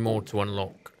 Got 2 more to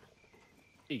unlock.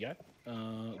 Here you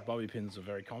go. Bobby pins are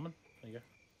very common. There you go.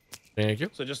 Thank you.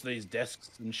 So just these desks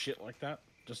and shit like that,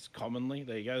 just commonly.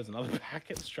 There you go. There's another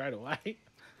packet straight away.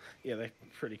 Yeah, they're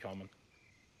pretty common.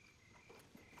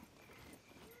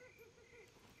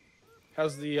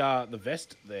 How's the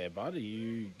vest there, bud? Did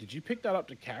you pick that up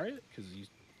to carry it? Because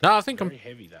No, I think very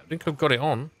heavy. That. I think I've got it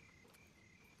on.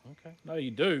 Okay. No,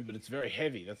 you do, but it's very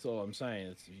heavy. That's all I'm saying.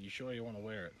 Are you sure you want to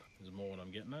wear it? Is more what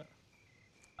I'm getting at.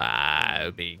 It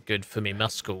would be good for me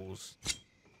muscles.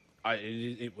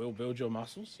 It will build your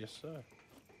muscles, yes, sir.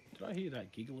 Did I hear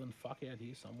that giggling fuck out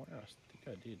here somewhere? I think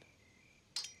I did.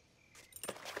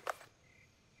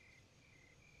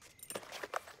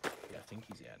 Yeah, I think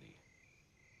he's out here.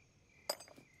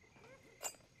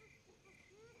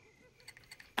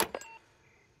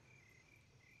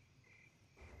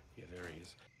 Yeah, there he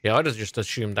is. Yeah, I just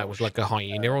assumed that was like a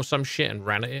hyena or some shit and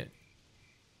ran at it.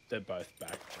 They're both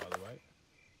back, by the way.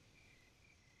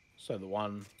 So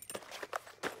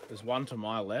there's one to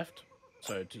my left,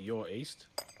 so to your east.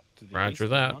 To the Roger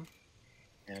east, that. one.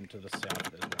 And to the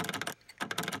south there's one.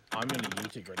 I'm going to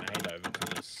yeet a grenade over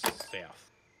to the south.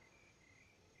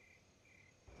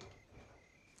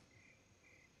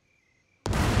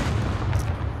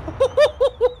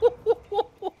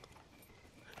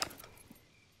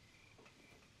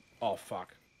 Oh,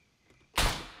 fuck.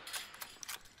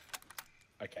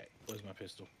 Okay, where's my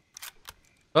pistol?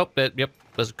 Oh, yep,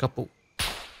 there's a couple.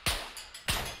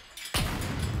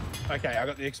 Okay, I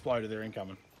got the exploder. They're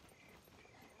incoming.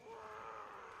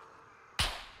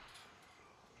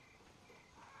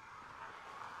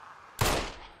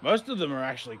 Most of them are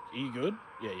actually... Are you good?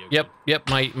 Yeah, you're Yep, good. yep,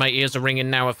 my ears are ringing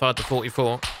now. I fired the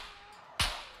 44.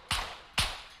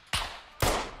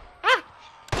 Ah!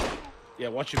 Yeah,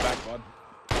 watch your back, bud.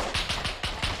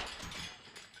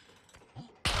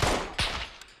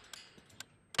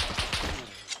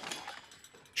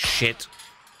 Shit.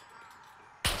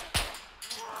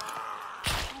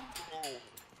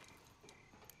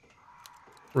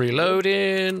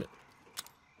 Reloading.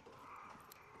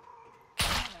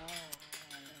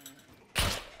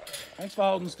 Thanks for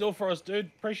holding still for us, dude.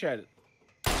 Appreciate it.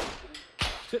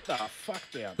 Sit the fuck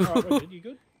down. All right, Richard, you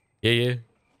good? Yeah, yeah.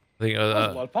 I think That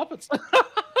was a lot of puppets.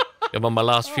 I'm on my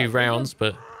last few Alright, rounds,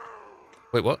 but...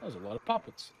 Wait, what? That was a lot of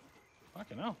puppets.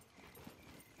 Fucking hell.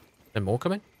 There more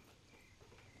coming?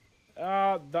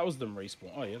 That was them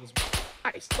respawn. Oh, yeah. There's...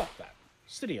 Hey, stop that.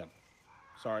 Sit down.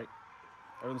 Sorry.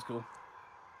 Everything's cool.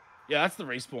 Yeah, that's the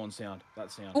respawn sound.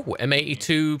 That sound. Oh,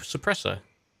 M82 suppressor.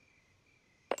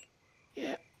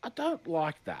 Yeah, I don't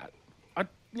like that.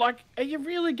 Are you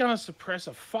really gonna suppress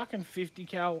a fucking 50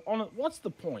 cal on it? What's the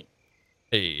point?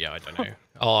 Yeah, I don't know.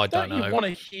 Oh, I don't know. Don't you want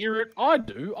to hear it? I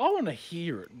do. I want to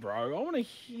hear it, bro. I want to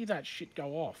hear that shit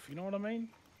go off. You know what I mean?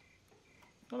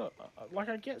 Like,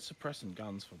 I get suppressing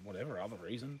guns for whatever other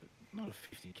reason, but not a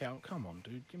 50 cal. Come on,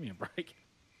 dude. Give me a break.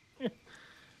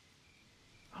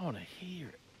 I want to hear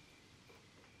it.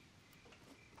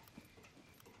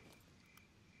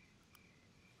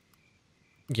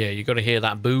 Yeah, you got to hear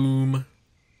that boom.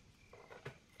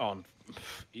 Oh,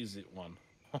 is it one?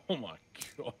 Oh my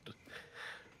god.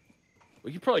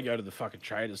 We could probably go to the fucking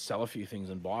traders, sell a few things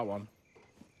and buy one.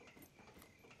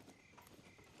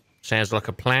 Sounds like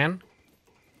a plan.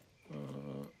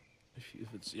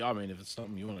 If it's, yeah, I mean, if it's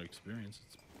something you want to experience,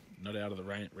 it's not out of the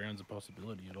rounds of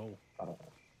possibility at all.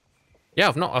 Yeah,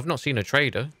 I've not seen a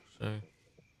trader, so...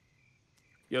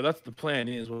 Yeah, that's the plan.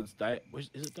 Is when it's day. Is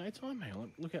it daytime? Hang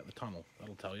on, look out the tunnel.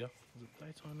 That'll tell you. Is it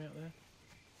daytime out there?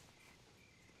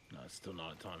 No, it's still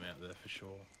nighttime out there for sure.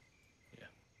 Yeah.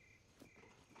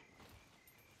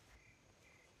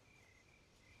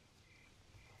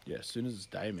 Yeah, as soon as it's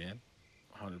day, man,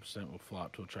 100% we'll fly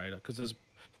up to a trader because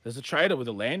there's a trader with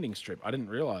a landing strip. I didn't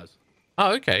realize.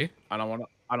 Oh, okay. And I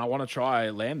want to try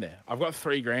land there. I've got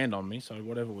 $3,000 on me, so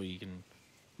whatever we can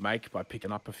make by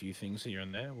picking up a few things here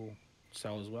and there, we'll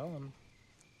sell as well and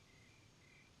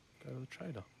go to the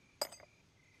trader.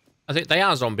 I think they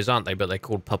are zombies, aren't they? But they're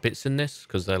called puppets in this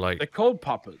because they're like... They're called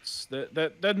puppets.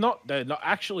 They're not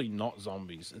actually not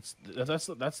zombies. That's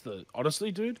the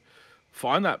honestly, dude.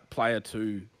 Find that Player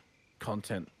 2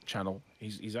 content channel.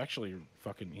 He's actually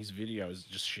fucking, his video is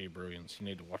just sheer brilliance. You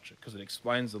need to watch it because it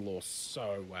explains the lore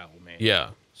so well, man. Yeah.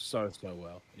 So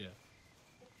well. Yeah.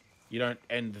 You don't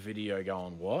end the video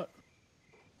going, what?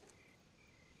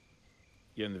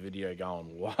 You end the video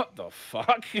going, what the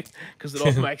fuck? Because it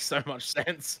all makes so much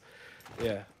sense.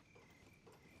 Yeah.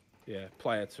 Yeah,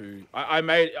 Player 2. I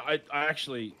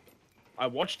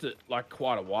watched it like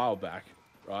quite a while back,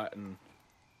 right? And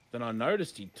then I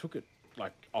noticed he took it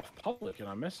like off public, and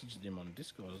I messaged him on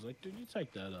Discord. I was like, "Did you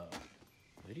take that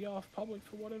video off public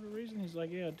for whatever reason?" He's like,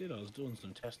 "Yeah, I did. I was doing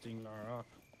some testing." And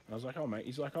I was like, "Oh, mate."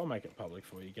 He's like, "I'll make it public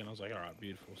for you again." I was like, "All right,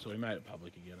 beautiful." So he made it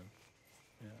public again. And,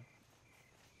 yeah.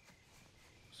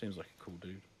 Seems like a cool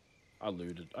dude. I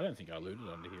looted. I don't think I looted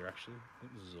under here, actually. I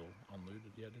think this is all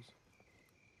unlooted. Yeah, it is.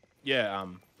 Yeah,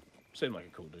 seemed like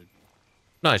a cool dude.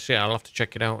 Nice, yeah, I'll have to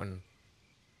check it out. And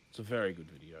it's a very good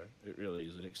video. It really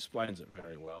is. It explains it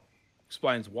very well.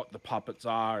 Explains what the puppets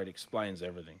are. It explains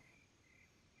everything.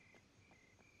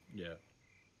 Yeah.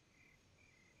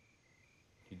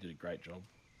 He did a great job.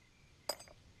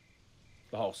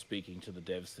 The whole speaking to the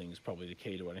devs thing is probably the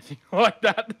key to anything like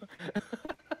that.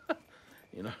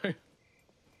 You know? If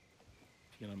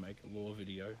you're going to make a lore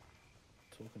video,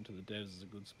 talking to the devs is a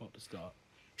good spot to start.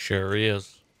 sure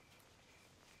is.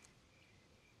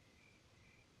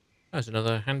 There's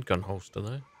another handgun holster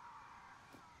there.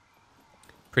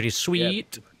 Pretty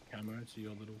sweet. Yeah, camo, so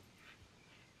your little...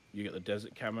 You get the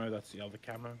desert camo, that's the other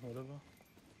camo, whatever.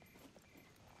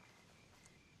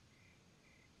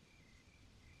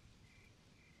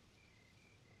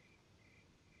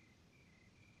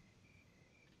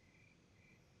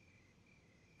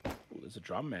 there's a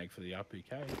drum mag for the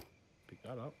RPK. Pick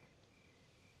that up.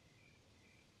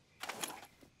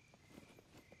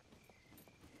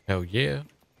 Hell yeah.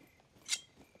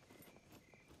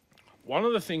 One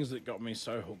of the things that got me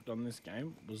so hooked on this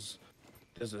game was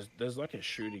there's like a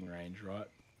shooting range, right?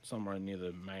 Somewhere near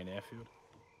the main airfield.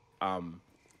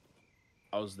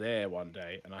 I was there one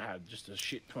day and I had just a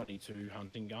shit 22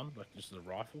 hunting gun, like just a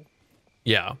rifle.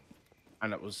 Yeah.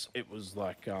 And it was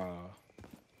like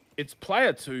it's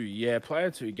player 2. Yeah,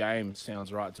 player 2 game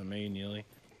sounds right to me, nearly.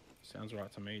 Sounds right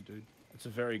to me, dude. It's a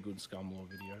very good SCUM lore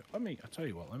video. I tell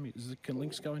you what, can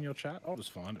links go in your chat? I'll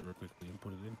just find it real quickly and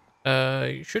put it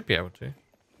in. You should be able to.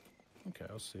 Okay,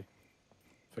 I'll see.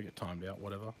 If I get timed out,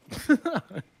 whatever.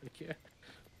 Okay.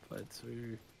 Player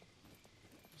 2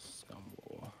 SCUM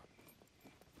lore.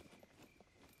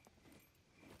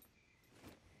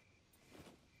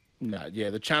 No, yeah,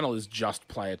 the channel is just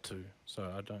player 2,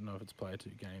 so I don't know if it's player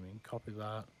 2 gaming. Copy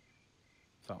that.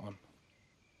 That one.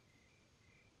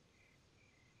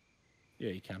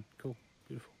 Yeah, you can. Cool.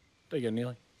 Beautiful. There you go,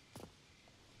 Neely.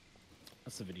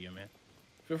 That's the video, man.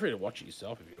 Feel free to watch it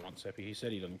yourself if you want, Seppi. He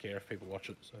said he doesn't care if people watch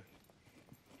it, so...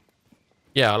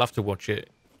 Yeah, I'll have to watch it.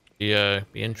 Be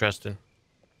interesting.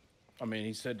 I mean,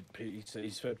 he said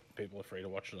people are free to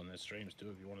watch it on their streams, too,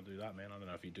 if you want to do that, man. I don't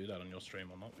know if you do that on your stream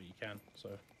or not, but you can, so...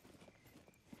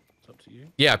 It's up to you.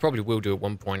 Yeah, I probably will do at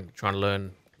one point, trying to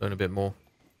learn a bit more.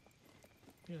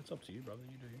 Yeah, it's up to you, brother.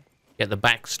 You do you. Get the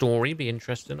backstory, be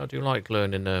interesting. I do like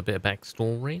learning a bit of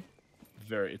backstory.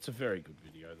 It's a very good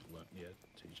video that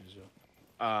teaches you.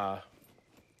 Do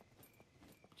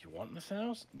you want the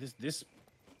house? This.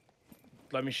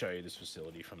 Let me show you this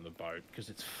facility from the boat because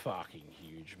it's fucking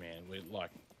huge, man. We're like,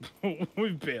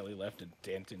 we've barely left a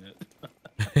dent in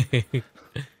it.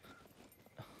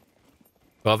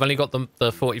 Well, I've only got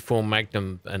the 44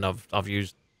 Magnum, and I've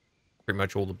used pretty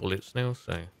much all the bullets now.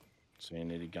 So you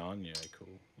need a gun? Yeah, cool.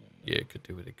 Yeah, could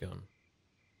do with a gun.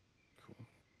 Cool.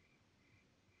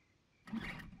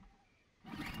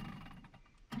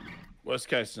 Worst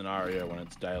case scenario, when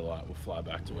it's daylight, we'll fly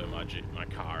back to where my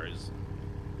car is.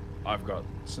 I've got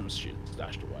some shit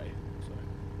stashed away. So,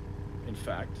 in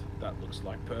fact, that looks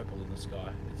like purple in the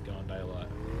sky. It's going daylight.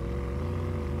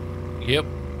 Yep.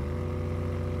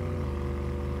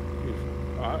 Beautiful.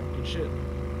 Alright, good shit.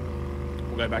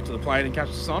 We'll go back to the plane and catch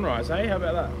the sunrise, hey? How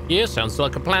about that? Yeah, sounds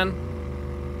like a plan.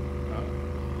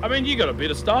 I mean, you got a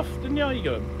bit of stuff, didn't you? You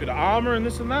got a bit of armor and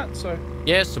this and that, so...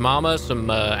 Yeah, some armor, some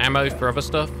ammo for other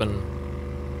stuff, and...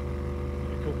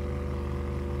 Yeah, cool.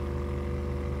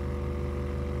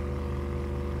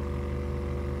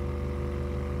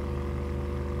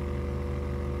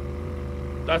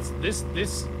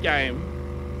 This game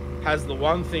has the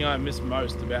one thing I miss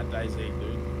most about DayZ,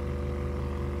 dude.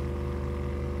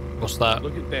 What's that?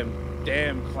 Look at them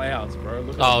damn clouds, bro.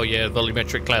 Look at oh, them. yeah,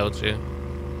 volumetric clouds, yeah.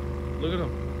 Look at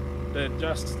them. They're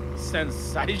just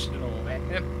sensational,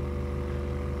 man.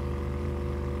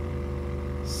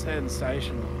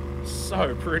 Sensational.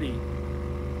 So pretty.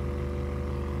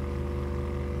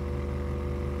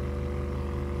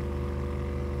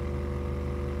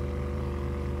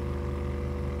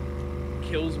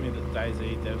 Kills me that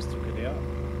DayZ devs took it out.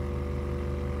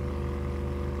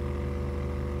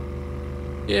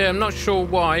 Yeah, I'm not sure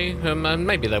why. And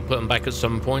maybe they'll put them back at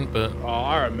some point, but... Oh,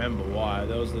 I remember why.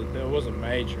 There was a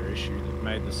major issue that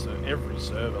made every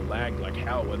server lag like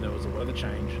hell when there was a weather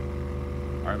change.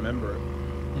 I remember it.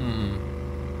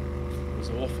 It was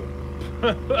awful.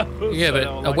 Yeah, So but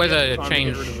like, a weather time to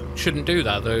change get rid of it. shouldn't do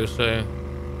that, though, so...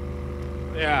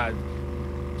 Yeah,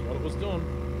 that's what it was doing.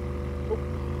 Oh,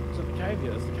 is that the cave?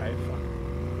 Yeah, that's the cave. Fuck.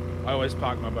 I always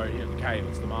park my boat here at the cave.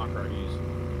 It's the marker I use.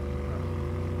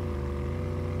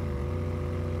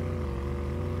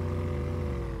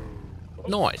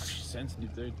 Nice.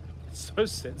 Sensitive, dude. It's so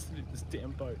sensitive, this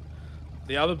damn boat.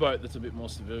 The other boat that's a bit more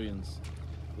civilians,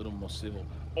 a little more civil.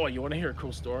 Oh, you want to hear a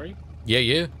cool story? Yeah,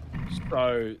 yeah.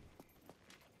 So,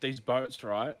 these boats,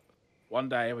 right? One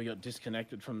day we got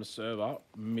disconnected from the server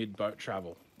mid-boat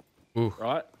travel. Ooh.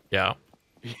 Right? Yeah.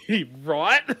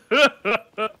 Right?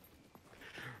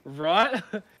 Right?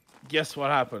 Guess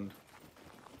what happened?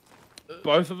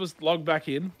 Both of us logged back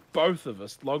in. Both of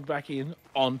us logged back in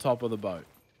on top of the boat.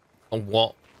 On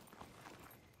what?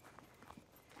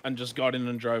 And just got in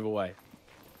and drove away.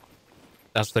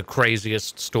 That's the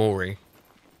craziest story.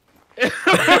 In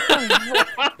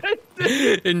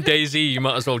DayZ, you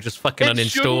might as well just fucking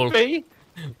uninstall.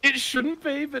 It shouldn't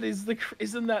be, but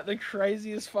isn't that the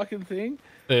craziest fucking thing?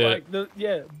 Yeah. Like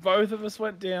both of us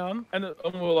went down, and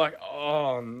we were like,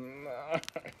 oh no,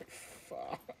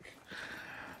 fuck.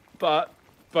 But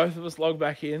both of us logged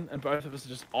back in, and both of us are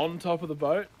just on top of the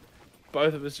boat,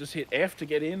 both of us just hit F to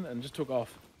get in and just took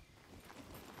off.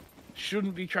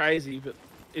 Shouldn't be crazy, but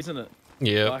isn't it?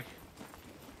 Yeah. Like,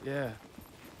 yeah.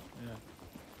 Yeah.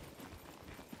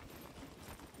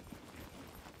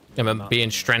 I remember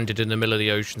being stranded in the middle of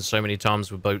the ocean so many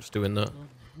times with boats doing that.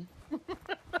 You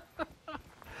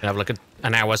have like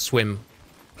an hour swim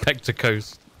back to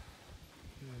coast.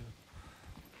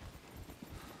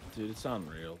 Dude, it's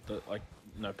unreal. Like,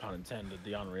 no pun intended,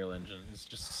 the Unreal Engine is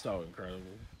just so incredible.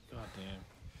 God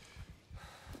damn.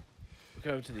 Look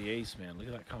over to the east, man. Look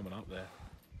at that coming up there.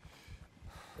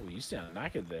 Oh, you sound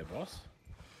knackered there, boss.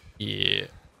 Yeah.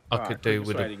 I could do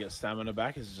with the way to get stamina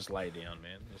back is just lay down,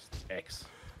 man. Just X.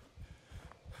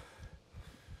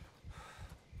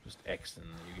 Just X and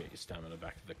you get your stamina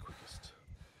back the quickest.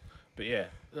 But yeah,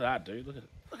 look at that, dude. Look at it.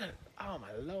 Look at it. Oh,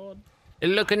 my lord. It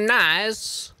looking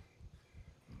nice.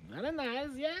 Very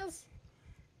nice, yes.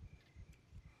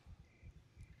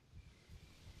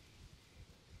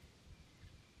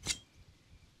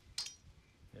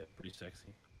 Yeah, pretty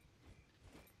sexy.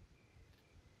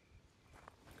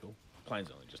 Cool.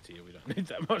 Plane's only just here. We don't need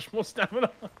that much more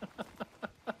stamina.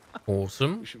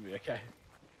 Awesome. We should be okay.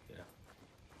 Yeah.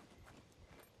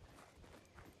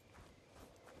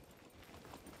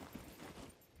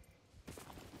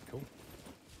 Cool.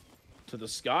 To the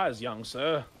skies, young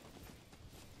sir.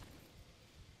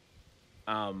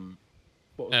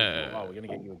 What was it? Oh, we're gonna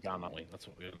get you a gun, aren't we? That's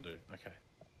what we're gonna do. Okay.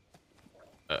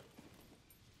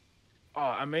 Oh,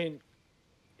 I mean,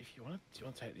 if you want, do you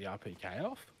want to take the RPK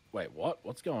off? Wait, what?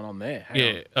 What's going on there?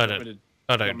 Hang on.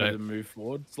 I don't know. To move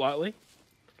forward slightly.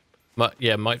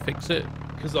 Yeah, might fix it.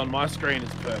 Because on my screen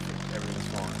it's perfect. Everything's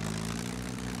fine.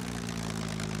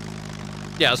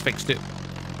 Yeah, I've fixed it.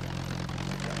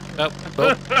 Oh.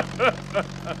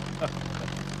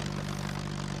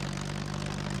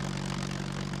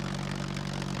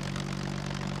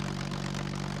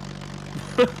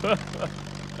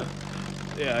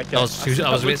 Yeah, okay. I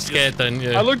was a bit scared then,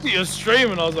 yeah. I looked at your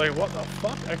stream and I was like, what the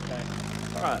fuck? Okay.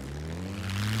 Alright.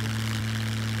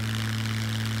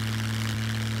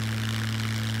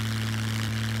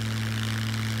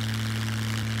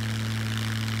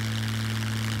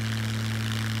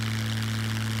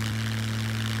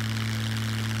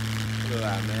 Look at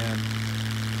that, man.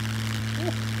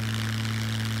 Ooh.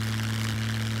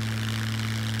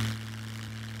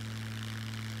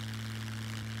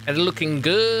 And looking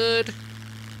good.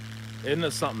 Isn't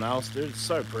it something else, dude? It's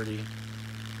so pretty.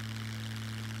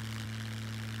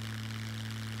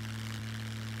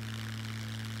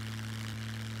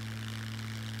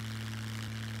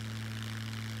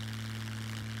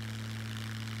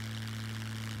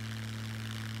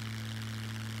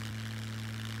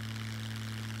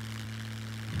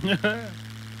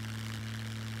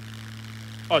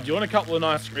 Oh, do you want a couple of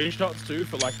nice screenshots too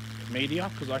for like media?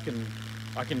 Because I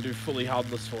can do fully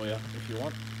HUDless for you if you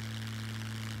want.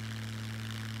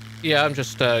 Yeah, I'm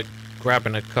just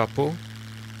grabbing a couple.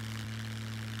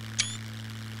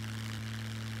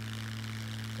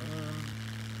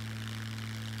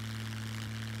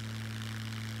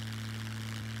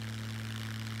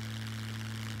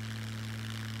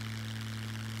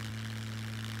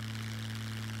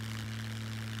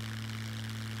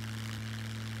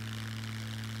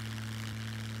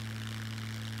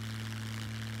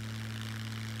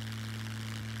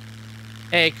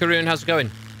 Hey, Karun, how's it going?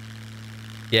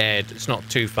 Yeah, it's not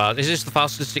too fast. Is this the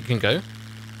fastest it can go?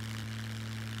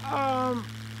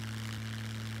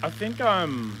 I think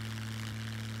I'm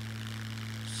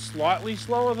slightly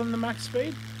slower than the max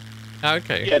speed.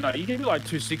 Okay. Yeah, no, you can do like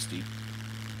 260. You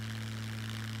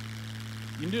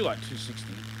can do like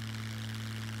 260.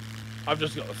 I've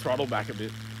just got the throttle back a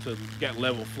bit to get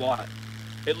level flight.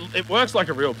 It works like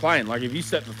a real plane. Like if you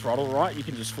set the throttle right, you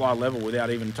can just fly level without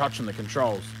even touching the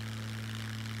controls.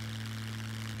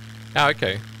 Oh,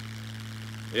 okay.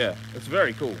 Yeah, it's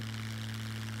very cool.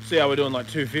 See how we're doing like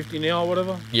 250 now or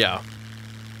whatever? Yeah.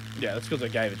 Yeah, that's because I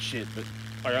gave it shit. But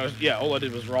yeah, all I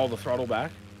did was roll the throttle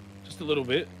back just a little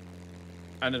bit,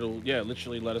 and it'll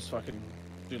literally let us fucking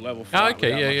do level flight. Oh,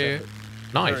 okay, yeah.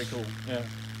 Nice. Very cool. Yeah,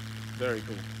 very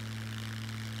cool.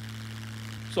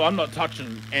 So I'm not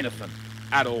touching anything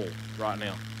at all right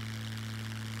now.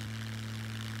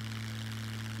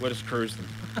 We're just cruising.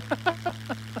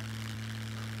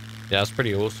 Yeah, that's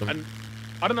pretty awesome. And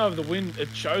I don't know if the wind, it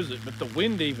shows it, but the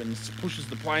wind even pushes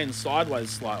the plane sideways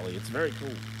slightly. It's very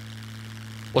cool.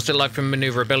 What's it like for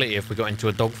maneuverability if we got into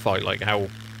a dogfight? Like, how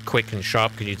quick and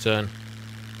sharp can you turn?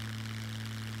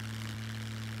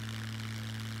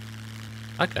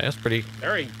 Okay, that's pretty...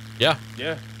 Very. Yeah.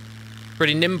 Yeah.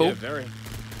 Pretty nimble. Yeah, very.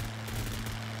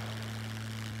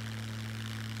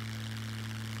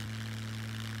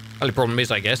 Only problem is,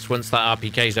 I guess, once that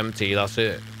RPK's empty, that's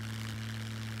it.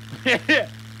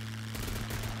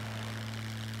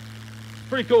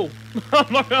 Pretty cool.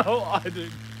 I'm not gonna lie,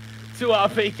 dude. 2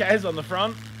 RPKs on the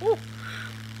front. Woo.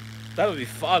 That would be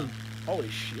fun. Holy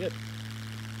shit.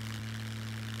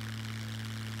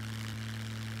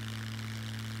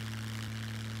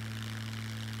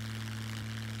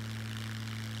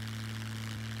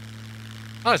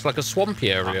 Oh, it's like a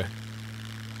swampy area.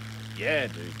 Yeah,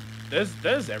 dude.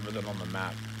 There's everything on the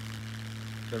map.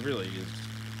 There really is.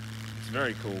 It's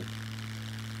very cool.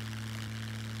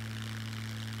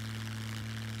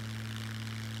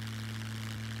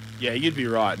 Yeah, you'd be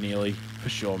right, Neely. For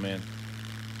sure, man.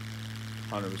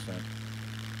 100%.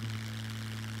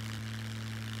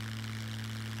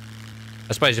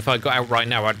 I suppose if I got out right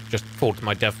now, I'd just fall to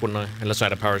my death, wouldn't I? Unless I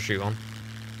had a parachute on.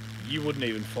 You wouldn't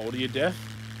even fall to your death.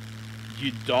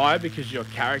 You'd die because your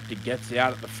character gets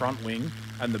out at the front wing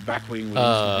and the back wing will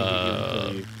instantly hit you and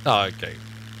kill you. Oh, okay.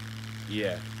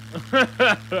 Yeah.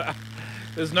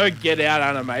 There's no get out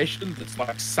animation that's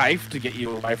like safe to get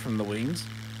you away from the wings.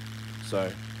 So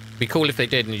it'd be cool if they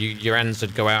did and your hands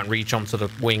would go out and reach onto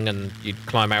the wing and you'd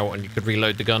climb out and you could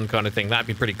reload the gun kind of thing. That'd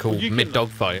be pretty cool. Well, mid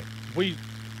dogfight.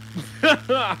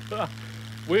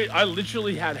 I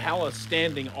literally had Halla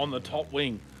standing on the top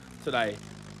wing today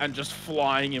and just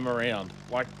flying him around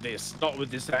like this. Not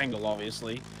with this angle,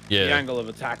 obviously. Yeah. The angle of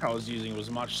attack I was using was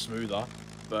much smoother.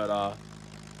 But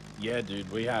yeah,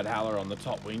 dude, we had Halla on the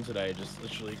top wing today, just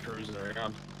literally cruising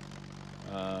around.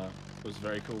 It was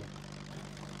very cool.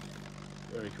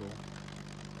 Very cool.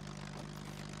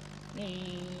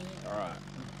 Alright.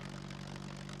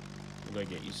 We'll go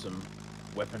get you some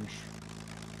weapons.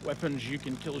 Weapons you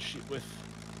can kill shit with.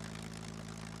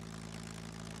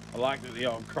 I like that the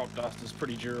old crop dust is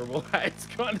pretty durable. It's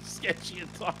kind of sketchy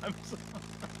at times.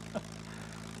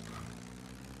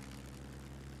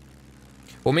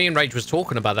 Well, me and Rage was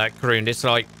talking about that, Karoon. It's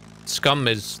like SCUM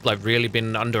has like really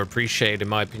been underappreciated in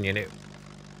my opinion.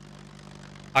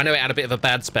 I know it had a bit of a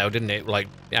bad spell, didn't it? Like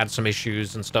it had some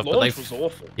issues and stuff. Launch was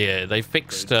awful. Yeah, they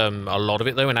fixed a lot of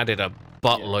it though and added a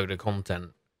buttload of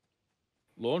content.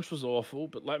 Launch was awful,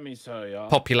 but let me tell you,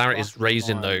 Popularity is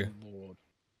raising though. Lord.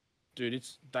 Dude,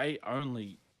 they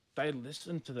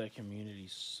listen to their community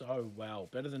so well,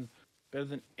 better than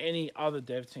any other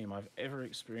dev team I've ever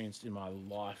experienced in my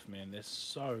life, man. They're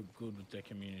so good with their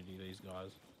community, these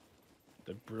guys.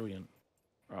 They're brilliant.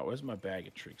 All right, where's my bag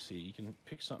of tricks here? You can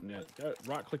pick something out. Go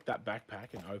right-click that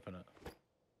backpack and open it.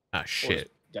 Ah, shit.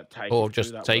 Or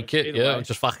just take it. Yeah,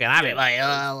 just fucking have it. Like,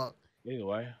 either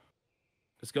way.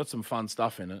 It's got some fun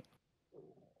stuff in it.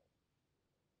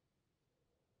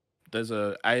 There's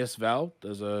a AS Val,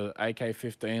 there's a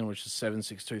AK-15, which is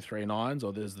 7.6239s,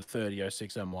 or there's the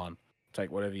 30.06 M1.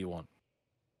 Take whatever you want.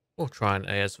 We'll try an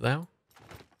AS Val.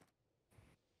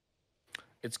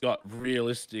 It's got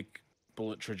realistic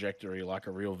bullet trajectory like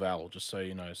a real Val, just so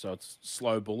you know. So it's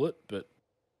slow bullet, but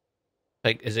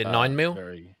like, is it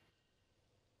 9mm?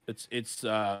 It's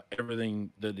everything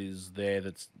that is there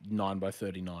that's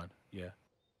 9x39. Yeah,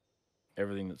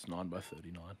 everything that's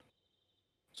 9x39.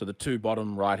 So the 2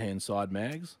 bottom right-hand side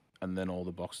mags, and then all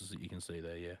the boxes that you can see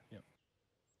there. Yeah, yep.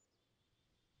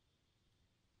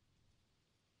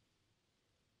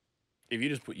 If you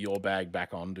just put your bag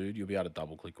back on, dude, you'll be able to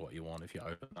double-click what you want if you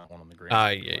open that one on the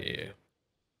ground. Yeah.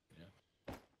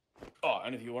 Oh,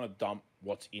 and if you want to dump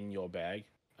what's in your bag,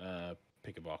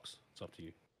 pick a box. It's up to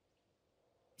you.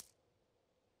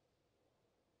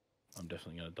 I'm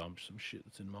definitely going to dump some shit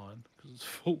that's in mine because it's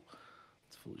full.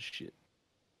 It's full of shit.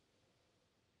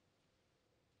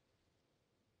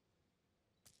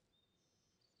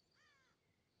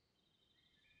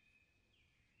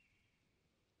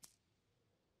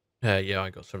 Yeah, I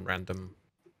got some random.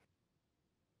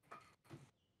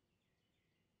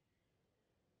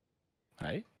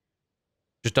 Hey?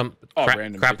 Just dump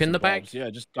crap in the bag?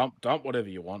 Yeah, just dump whatever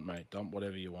you want, mate. Dump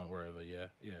whatever you want wherever. Yeah.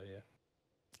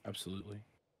 Absolutely.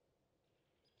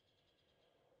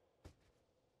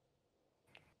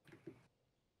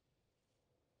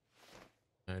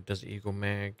 Desert Eagle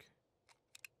mag.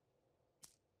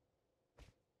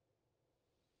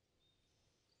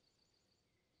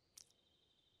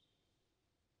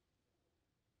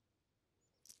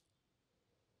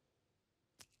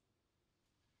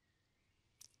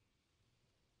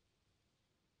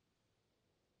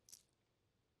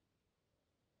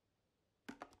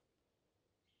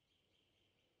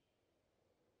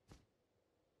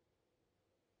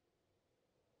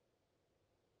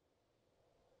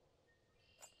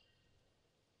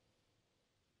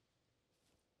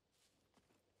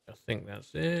 I think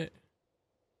that's it.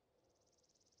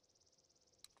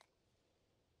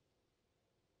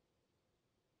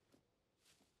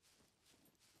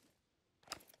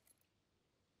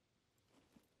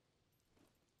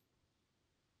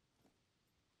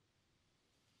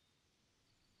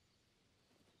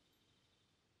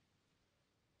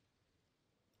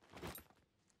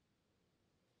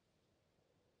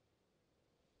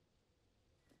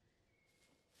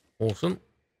 Awesome.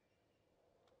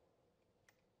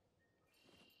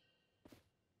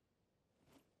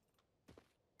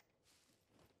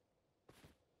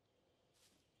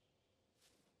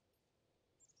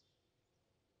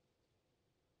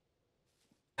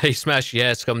 Hey, Smash,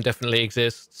 yeah, SCUM definitely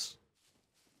exists.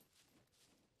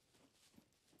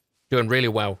 Doing really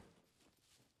well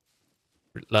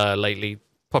lately.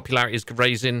 Popularity is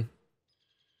raising.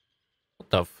 What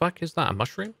the fuck is that? A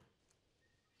mushroom?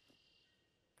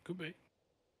 Could be.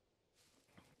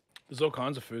 There's all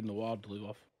kinds of food in the wild to live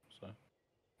off, so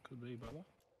could be, brother.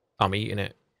 I'm eating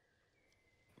it.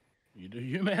 You do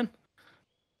you, man.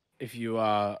 If you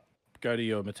go to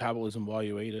your metabolism while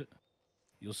you eat it,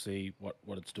 you'll see what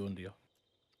it's doing to you.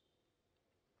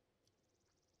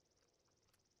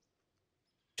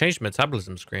 Changed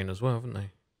metabolism screen as well, haven't they?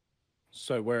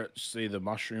 So where it see the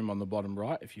mushroom on the bottom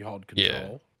right, if you hold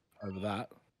control over that,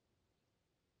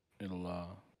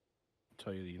 it'll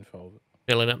tell you the info of it.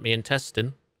 Filling up my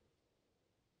intestine.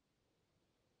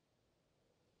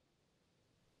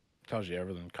 Tells you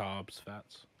everything: carbs,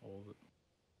 fats, all of it.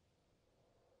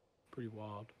 Pretty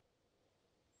wild.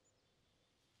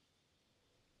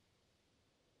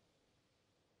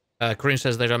 Corinne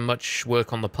says they've done much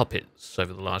work on the puppets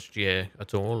over the last year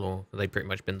at all, or have they pretty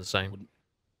much been the same?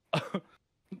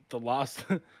 The last,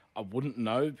 I wouldn't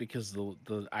know because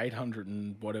the 800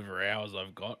 and whatever hours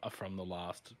I've got are from the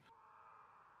last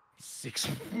 6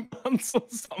 months or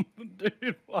something,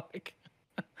 dude. Like,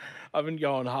 I've been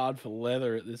going hard for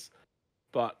leather at this,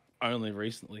 but only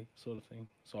recently, sort of thing.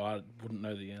 So I wouldn't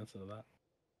know the answer to that.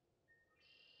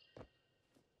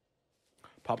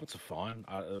 Puppets are fine.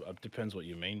 It depends what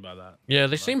you mean by that. Yeah,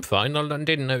 they seem fine. I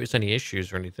didn't notice any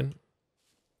issues or anything.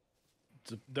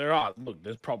 There are. Look,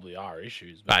 there probably are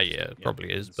issues. But yeah, it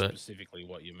probably is. But specifically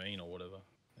what you mean or whatever.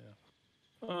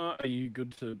 Yeah. Are you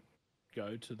good to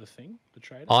go to the thing, the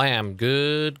trader? I am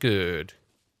good. Good.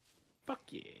 Fuck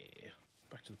yeah!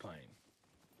 Back to the plane.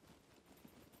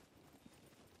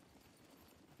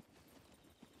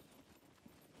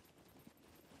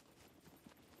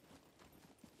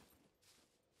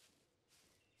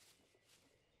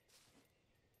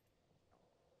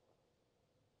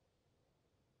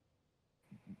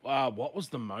 What was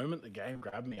the moment the game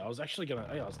grabbed me? I was actually gonna.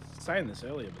 Hey, I was saying this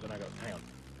earlier, but then I got hang on.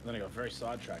 And then I got very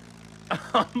sidetracked.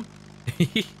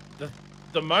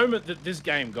 The moment that this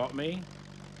game got me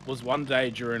was one day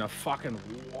during a fucking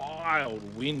wild,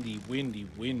 windy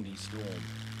storm.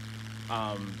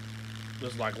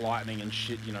 There's like lightning and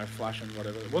shit, you know, flashing,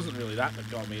 whatever. It wasn't really that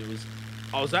got me. It was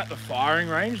I was at the firing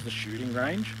range, the shooting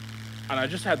range, and I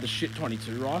just had the shit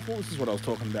 22 rifle. This is what I was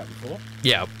talking about before.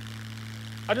 Yeah.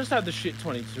 I just had the shit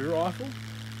 22 rifle,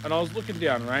 and I was looking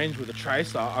down range with a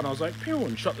tracer, and I was like, pew,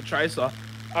 and shot the tracer,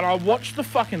 and I watched the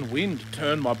fucking wind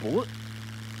turn my bullet,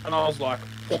 and I was like,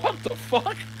 what the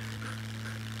fuck?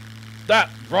 That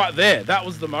right there, that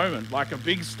was the moment. Like a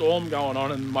big storm going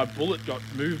on, and my bullet got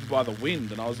moved by the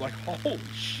wind, and I was like, holy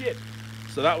shit.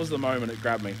 So that was the moment it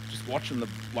grabbed me, just watching the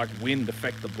like wind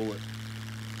affect the bullet.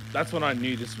 That's when I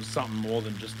knew this was something more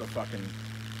than just a fucking,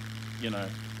 you know,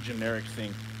 generic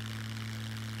thing.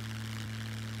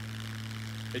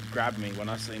 It grabbed me when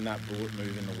I seen that bullet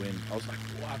move in the wind. I was like,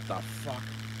 what the fuck?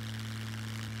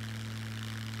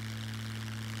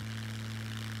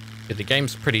 Yeah, the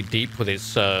game's pretty deep with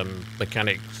its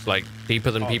mechanics, like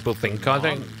deeper than people think, I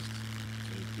think.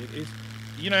 It is.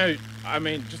 You know, I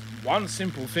mean, just one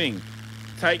simple thing.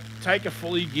 Take a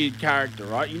fully geared character,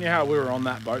 right? You know how we were on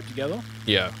that boat together?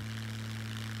 Yeah.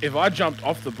 If I jumped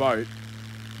off the boat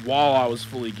while I was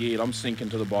fully geared, I'm sinking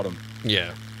to the bottom.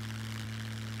 Yeah.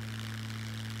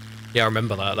 Yeah, I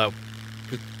remember that.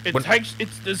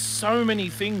 There's so many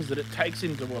things that it takes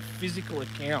into a physical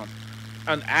account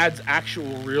and adds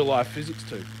actual real life physics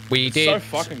to. It's so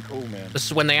fucking cool, man. This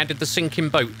is when they added the sinking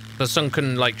boat, the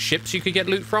sunken like ships you could get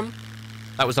loot from.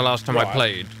 That was the last time I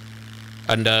played.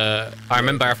 And I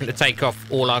remember having to take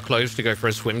off all our clothes to go for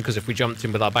a swim because if we jumped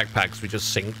in with our backpacks, we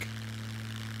just sink.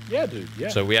 Yeah, dude. Yeah.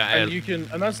 So we and you can,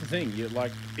 and that's the thing. You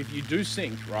like, if you do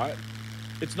sink, right?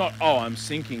 It's not, oh, I'm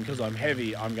sinking because I'm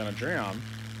heavy, I'm gonna drown.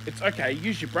 It's okay.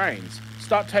 Use your brains.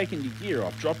 Start taking your gear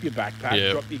off. Drop your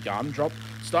backpack. Drop your gun.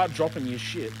 Start dropping your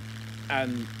shit,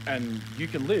 and you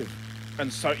can live.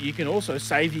 And so you can also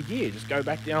save your gear. Just go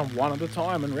back down one at a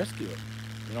time and rescue it.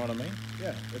 You know what I mean?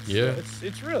 Yeah.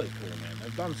 It's really cool, man.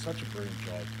 They've done such a brilliant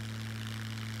job.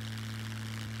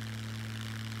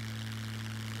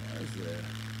 What is there?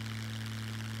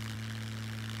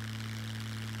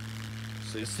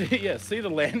 See the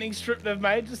landing strip they've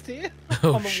made just here?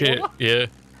 Oh on the shit! water? Yeah.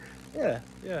 Yeah.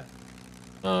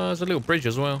 There's a little bridge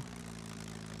as well.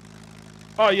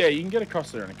 Oh yeah, you can get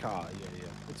across there in a car. Yeah.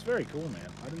 It's very cool,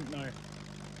 man. I didn't know.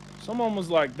 Someone was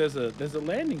like, "There's a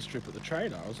landing strip at the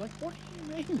trader." I was like, "What do you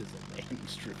mean there's a landing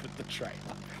strip at the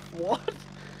trader? What?"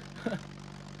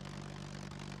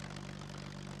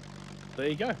 There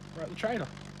you go. We're at the trader.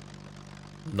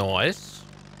 Nice.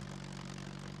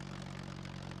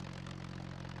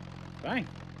 Bang.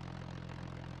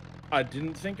 I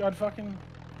didn't think I'd fucking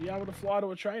be able to fly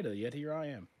to a trader, yet here I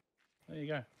am. There you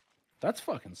go. That's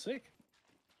fucking sick.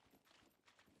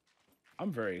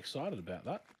 I'm very excited about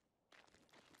that.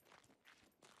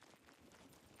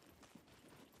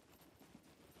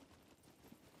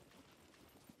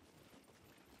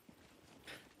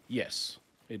 Yes,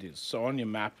 it is. So on your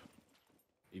map,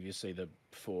 if you see the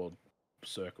 4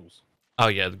 circles. Oh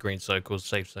yeah, the green circles,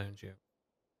 safe zones. Yeah.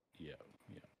 Yeah,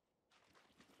 yeah.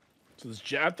 So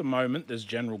there's at the moment there's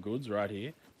general goods right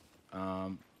here.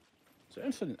 So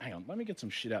infinite. Hang on, let me get some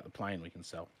shit out the plane we can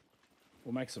sell.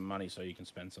 We'll make some money so you can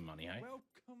spend some money, hey?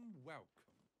 Welcome, welcome.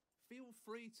 Feel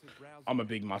free to browse. I'm a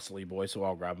big muscly boy, so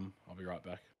I'll grab them. I'll be right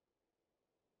back.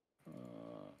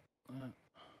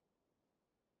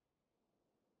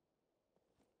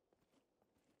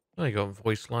 Oh, you got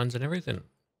voice lines and everything.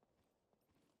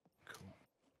 Cool.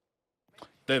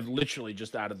 They've literally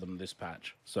just added them this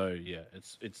patch, so yeah,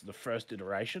 it's the first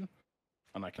iteration,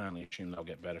 and I can only assume they'll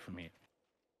get better from here.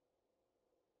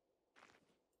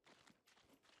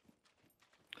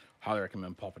 Highly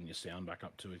recommend popping your sound back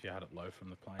up too if you had it low from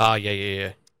the plane. Ah, yeah.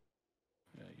 Yeah,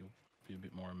 you'll be a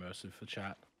bit more immersive for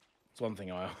chat. It's one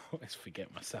thing I always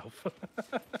forget myself.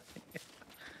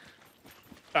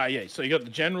 Yeah, so you got the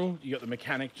general, you got the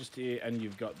mechanic just here, and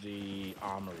you've got the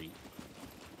armory.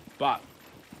 But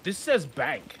this says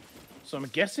bank, so I'm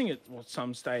guessing at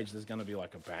some stage there's going to be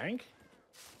like a bank.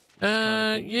 Cool.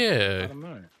 Yeah. I don't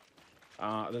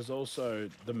know. There's also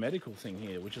the medical thing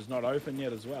here, which is not open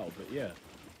yet as well. But yeah,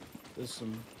 there's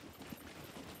some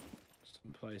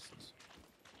places.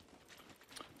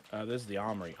 There's the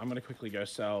armory. I'm going to quickly go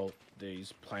sell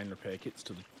these plane repair kits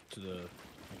to the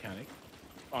mechanic.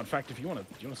 Oh, in fact, if you want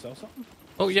to, do you want to sell something?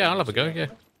 Oh yeah, I'll have a go. Yeah.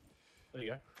 There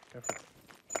you go. Go for it.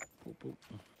 Boop, boop.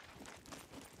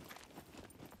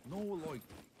 No loyalty.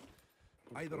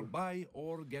 Either buy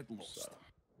or get lost.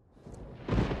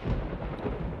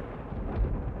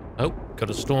 Oh, got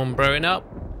a storm brewing up.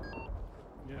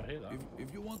 Yeah, I hear that.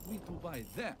 If you want me to buy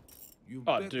that, you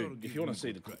Oh, better dude, if give you want me to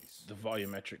see good price. the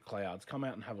volumetric clouds, come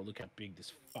out and have a look how big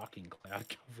this fucking cloud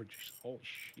coverage is. Holy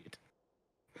shit.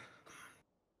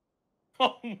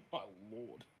 Oh my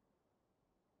lord.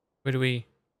 Where do we...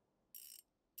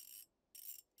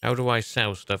 How do I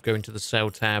sell stuff? Go into the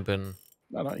sell tab and...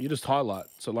 No, you just highlight.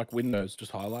 So like Windows,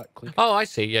 just highlight, click. Oh, I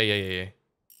see. Yeah.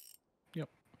 Yep.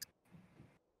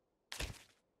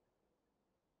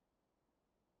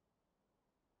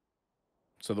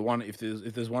 So the one, if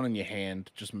there's one in your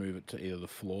hand, just move it to either the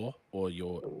floor or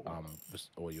your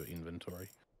inventory,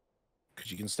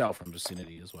 because you can sell from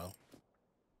vicinity as well.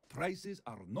 Prices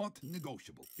are not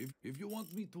negotiable. If you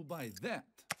want me to buy that,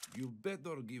 you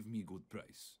better give me good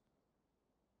price.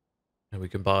 And we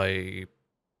can buy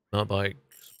motorbikes,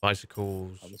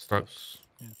 bicycles, trucks.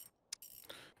 Yeah.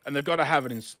 And they've got to have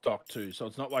it in stock too. So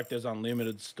it's not like there's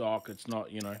unlimited stock. It's not,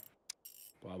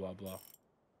 blah, blah, blah.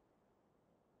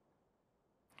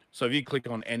 So if you click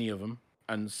on any of them,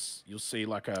 and you'll see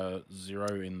like a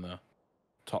 0 in the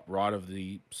top right of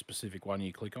the specific one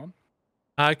you click on.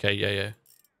 Okay, yeah.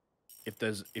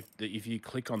 If you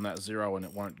click on that 0 and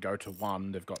it won't go to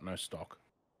 1, they've got no stock.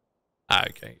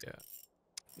 Okay,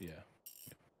 yeah.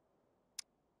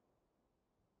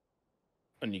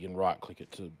 And you can right click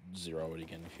it to 0 it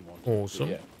again if you want. Awesome.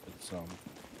 But yeah, it's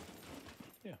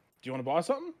yeah. Do you want to buy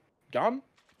something? Gun?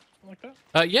 Something like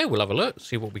that? Yeah, we'll have a look.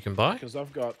 See what we can buy. Because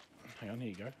I've got. Hang on, here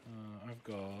you go. I've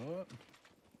got.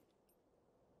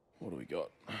 What do we got?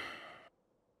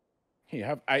 Here,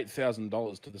 have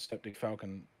 $8,000 to the Septic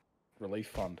Falcon Relief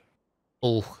Fund.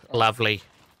 Oh, lovely.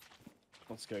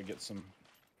 Let's go get some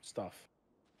stuff.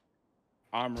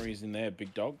 Armory's in there,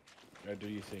 big dog. Go do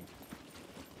your thing.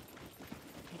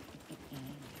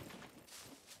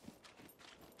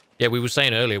 Yeah, we were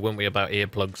saying earlier, weren't we, about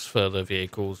earplugs for the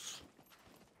vehicles?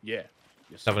 Yeah.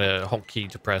 Yes, Having a hotkey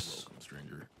to press. Welcome,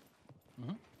 stranger.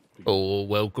 Oh,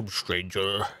 welcome,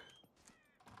 stranger.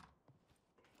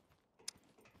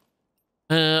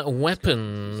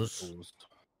 Weapons.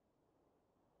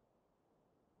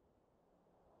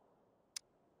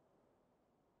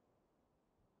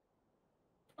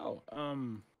 Oh,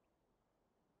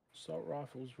 assault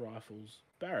rifles.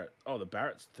 Barrett. Oh, the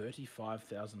Barrett's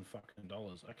 $35,000 fucking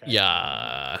dollars. Okay.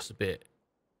 Yeah, that's a bit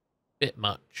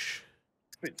much.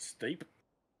 Bit steep.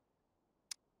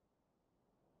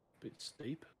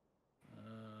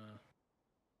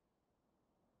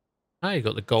 Ah, you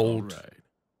got the All gold, right,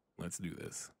 let's do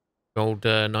this. gold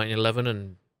 1911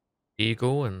 and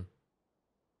Eagle and.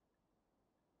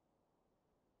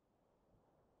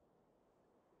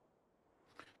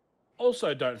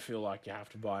 Also, don't feel like you have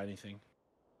to buy anything.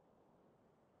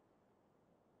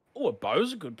 Oh, a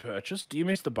bow's a good purchase. Do you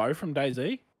miss the bow from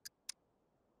DayZ?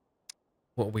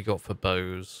 What have we got for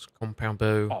bows? Compound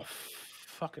bow. Oh,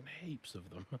 fucking heaps of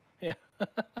them. Yeah.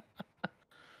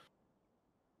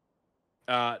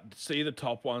 See the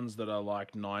top ones that are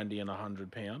like 90 and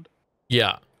 £100,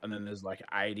 Yeah. and then there's like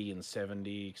 80 and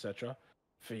 70, etc.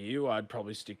 For you, I'd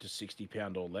probably stick to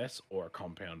 £60 or less, or a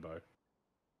compound bow.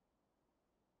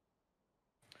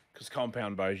 Because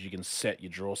compound bows, you can set your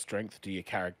draw strength to your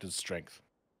character's strength.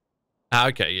 Ah,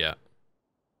 okay, yeah.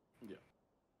 Yeah.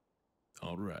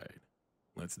 All right,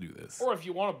 let's do this. Or if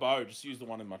you want a bow, just use the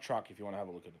one in my truck if you want to have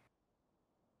a look at it.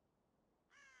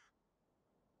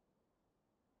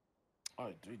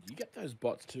 Oh, dude, you get those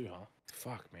bots too, huh?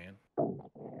 Fuck, man.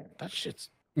 That shit's...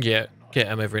 Yeah, annoying. get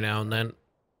them every now and then.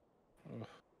 Ugh.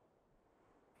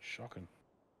 Shocking.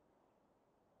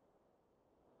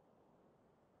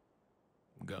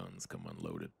 Guns come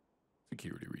unloaded.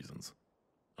 Security reasons,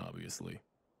 obviously.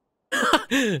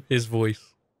 His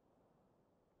voice.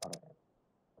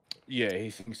 Yeah, he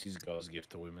thinks he's God's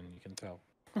gift to women, you can tell.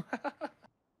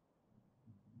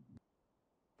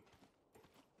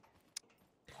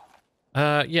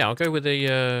 Yeah, I'll go with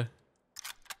the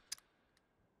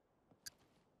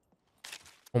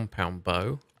compound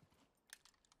bow.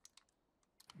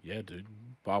 Yeah, dude.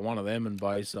 Buy one of them and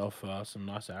buy yourself some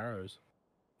nice arrows.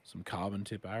 Some carbon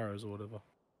tip arrows or whatever.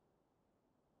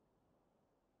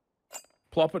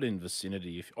 Plop it in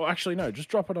vicinity. If... Oh, actually, no. Just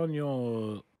drop it on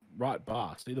your right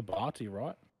bar. See the bar to your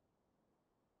right?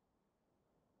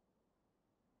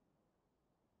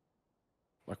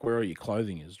 Like where all your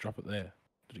clothing is. Drop it there.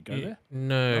 Did it go there?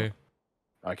 No. No?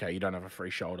 Okay, you don't have a free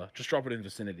shoulder. Just drop it in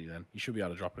vicinity then. You should be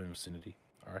able to drop it in vicinity,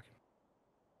 I reckon.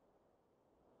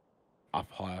 Up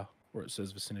higher, where it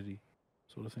says vicinity,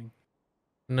 sort of thing.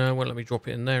 No, won't let me drop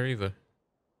it in there either.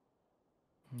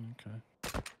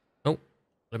 Okay. Oh,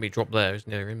 let me drop there. It's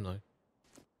near him, though.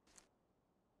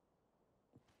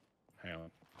 Hang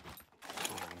on.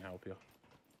 See if I can help you.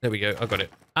 There we go. I got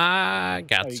it. I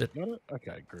got Oh, you it. got it?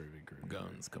 Okay, groovy, groovy.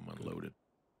 Guns come unloaded.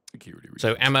 Security reasons.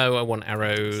 So ammo, I want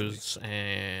arrows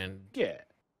and... Yeah.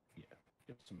 Yeah.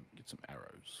 Get some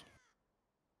arrows.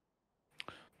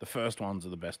 The first ones are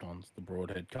the best ones, the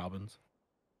broadhead carbons.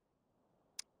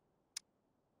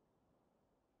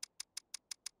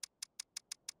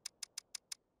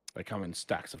 They come in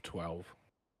stacks of 12.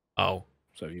 Oh.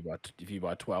 So if you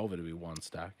buy 12, it'll be one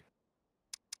stack.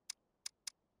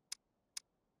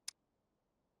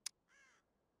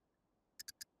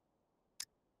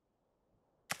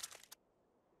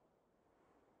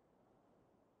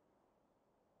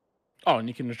 Oh, and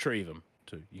you can retrieve them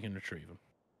too. You can retrieve them.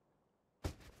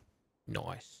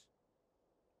 Nice.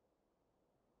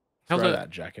 Throw How's that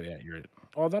jacket out.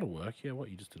 Oh, that'll work. Yeah, what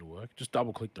you just did will work. Just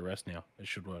double click the rest now. It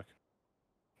should work.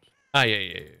 Ah, yeah.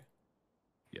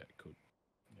 Yeah, cool.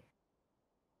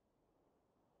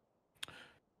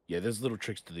 Yeah, there's little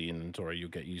tricks to the inventory you'll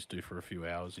get used to for a few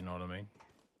hours. You know what I mean?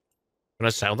 Can I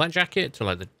sell that jacket to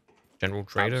like the general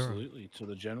trader? Absolutely. To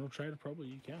the general trader, probably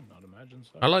you can. I'd imagine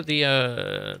so. I like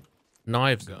the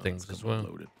knives and Guns things as come well.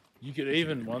 unloaded. You could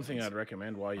even, one thing I'd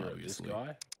recommend while you're Obviously. at this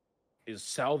guy is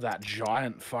sell that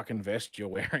giant fucking vest you're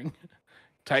wearing.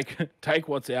 take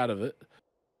what's out of it,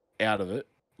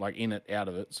 like in it, out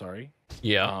of it, sorry.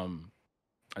 Yeah.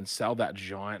 And sell that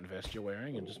giant vest you're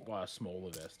wearing and just buy a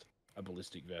smaller vest, a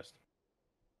ballistic vest.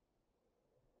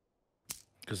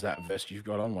 Because that vest you've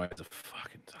got on weighs a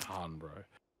fucking ton, bro.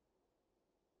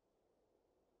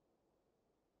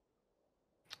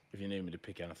 If you need me to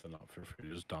pick anything up, feel free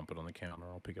to just dump it on the counter.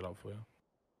 I'll pick it up for you.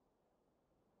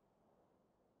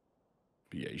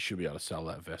 But yeah, you should be able to sell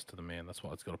that vest to the man. That's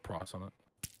why it's got a price on it.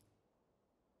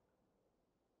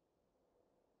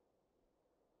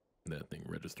 That thing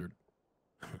registered.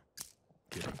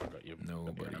 Kidding. I got you.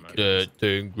 Nobody ammo. cares. The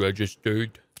thing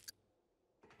registered.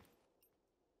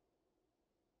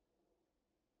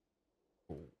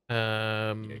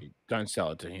 Yeah, don't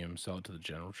sell it to him. Sell it to the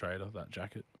general trader, that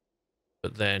jacket.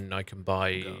 But then I can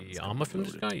buy Guns come armor from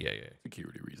this guy? unloaded. Yeah.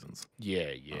 Security reasons,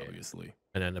 Yeah. obviously.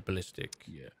 And then a ballistic.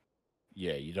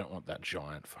 Yeah, you don't want that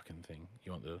giant fucking thing.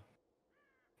 You want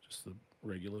just the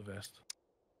regular vest.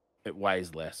 It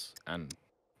weighs less and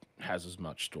has as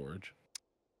much storage.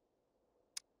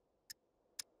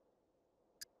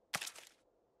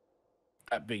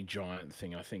 That big giant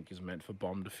thing, I think, is meant for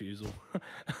bomb defusal.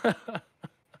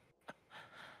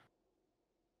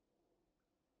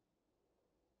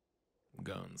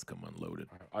 guns come unloaded.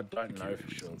 I don't know Security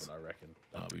for sure, reasons. but I reckon.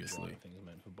 Obviously. Things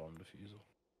meant for bomb defusal.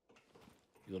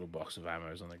 Your little box of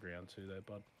ammo's on the ground too, there,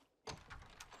 bud.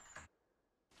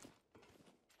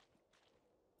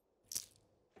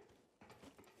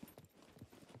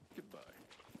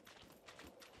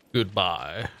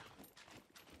 Goodbye.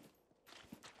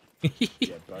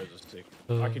 Yeah, bows are sick.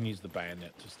 I can use the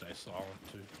bayonet to stay silent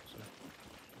too, so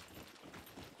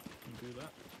can do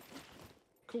that.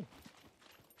 Cool.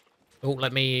 Oh,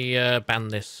 let me ban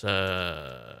this thing.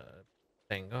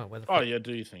 Oh, where the fuck? Oh yeah,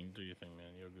 do your thing, man.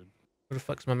 You're good. Where the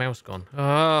fuck's my mouse gone?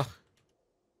 Ah.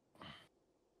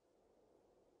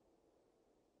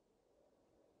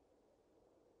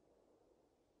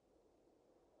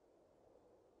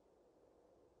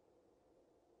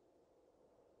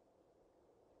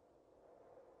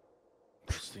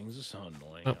 These things are so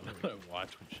annoying. Oh. I don't know why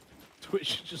Twitch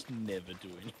should just never do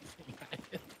anything.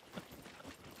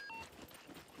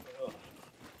 Ugh.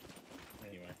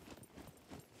 Anyway.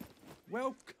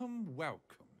 Welcome, welcome.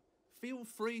 Feel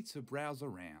free to browse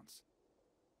around.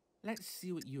 Let's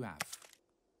see what you have.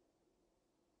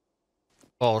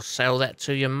 I'll sell that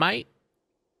to you, mate.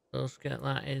 Let's get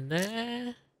that in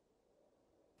there.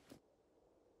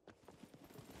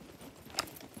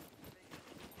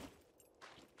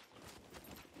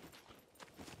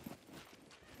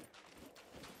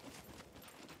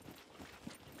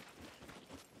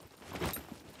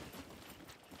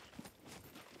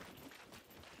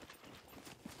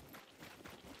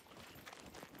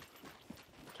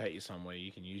 Take you somewhere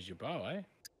you can use your bow, eh?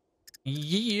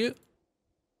 Yeah.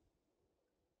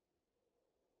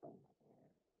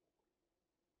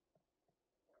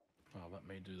 Oh, let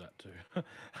me do that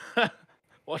too.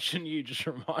 Watching you just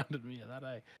reminded me of that,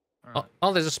 eh? All right.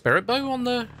 Oh, there's a spirit bow on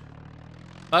the...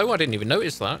 Oh, I didn't even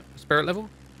notice that. Spirit level?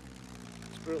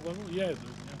 Spirit level? Yeah.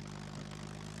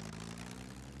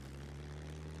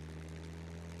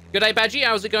 Good day, Badgie.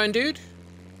 How's it going, dude?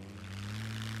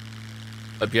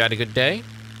 Hope you had a good day.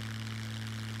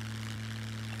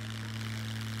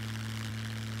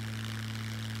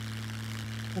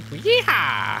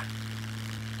 Yeah.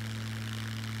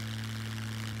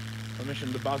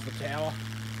 Permission to buzz the tower.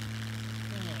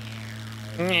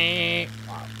 Yeah.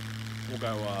 We'll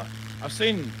go, I've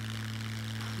seen,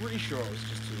 pretty sure it was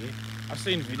just here. I've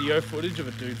seen video footage of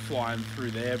a dude flying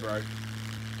through there, bro.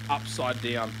 Upside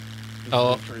down. Just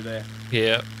Oh. through there.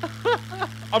 Yeah.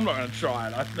 I'm not gonna try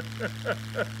it. I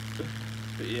know.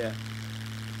 But yeah.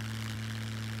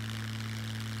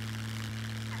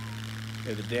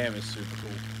 Yeah, the dam is super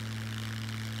cool.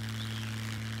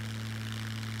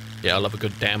 Yeah, I love a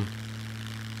good dam.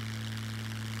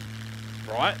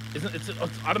 Right? Isn't it?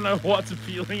 I don't know what's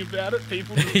appealing about it.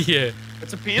 People. Just, Yeah.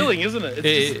 It's appealing, isn't it?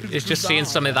 It's just seeing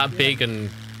bizarre, something that yeah. big and...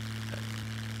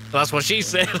 That's what she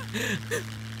said.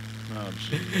 Oh,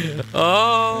 shit.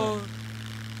 Oh.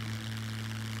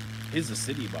 Here's the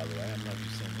city, by the way. I don't know if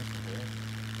you've seen this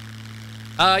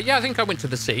before. Yeah, I think I went to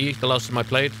the city the last time I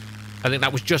played. I think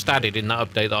that was just added in that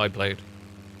update that I played.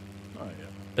 Oh, yeah.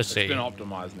 The city. It's been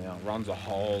optimized now. Runs a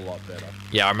whole lot better.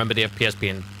 Yeah, I remember the FPS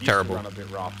being Used to terrible. run a bit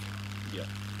rough. Yeah.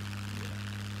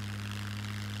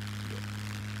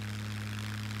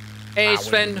 Hey, Ah,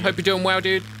 Sven. wait, Hope you're doing well,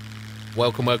 dude.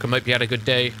 Welcome, welcome. Hope you had a good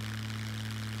day.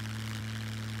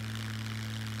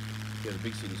 Yeah, the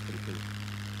big city's pretty cool.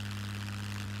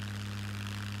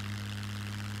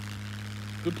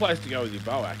 Good place to go with your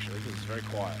bow, actually, because it's very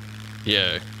quiet.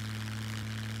 Yeah.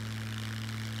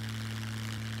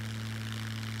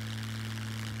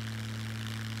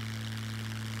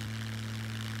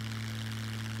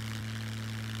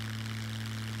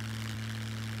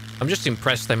 I'm just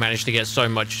impressed they managed to get so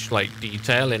much like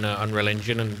detail in Unreal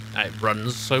Engine and it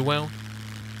runs so well.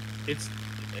 It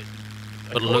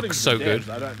It looks so good.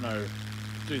 I don't know.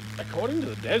 Dude, according to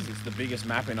the devs, it's the biggest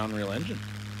map in Unreal Engine.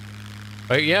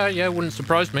 But yeah, wouldn't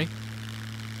surprise me.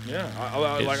 Yeah,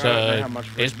 I It's, don't know how much.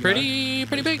 It's pretty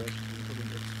big. It's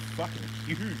fucking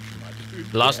huge, my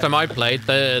dude. Last Yeah. time I played,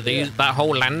 that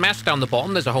whole landmass down the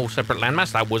bottom, there's a whole separate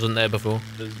landmass that wasn't there before.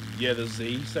 The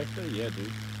Z sector, yeah,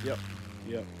 dude. Yep.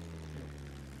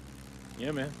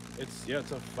 Yeah, man. It's a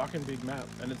fucking big map,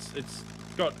 and it's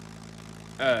got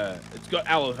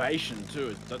elevation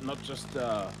too. It's not just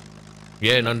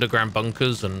Yeah, and underground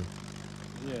bunkers and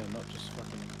not just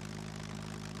fucking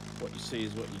what you see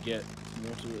is what you get. There's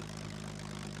more to it.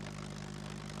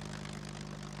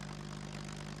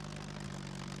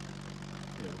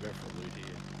 Yeah, we'll go for a loot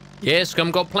here. yeah,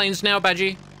 Scum got planes now,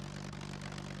 Badgie.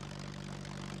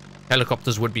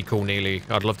 Helicopters would be cool, Neely.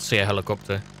 I'd love to see a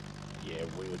helicopter, Yeah,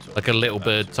 we were talking like a little about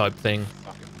bird that too. type thing.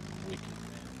 Fucking wicked,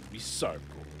 man. It'd be so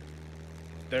cool.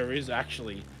 There is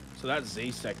actually So that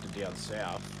Z sector down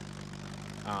south,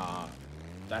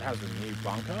 that has a new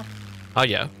bunker. Oh,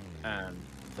 yeah. And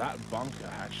that bunker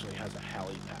actually has a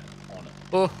helipad on it.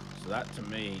 Oh. So that to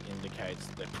me indicates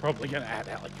they're probably going to add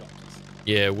helicopters.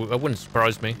 Yeah, it wouldn't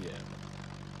surprise me. Yeah.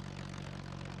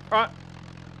 All right.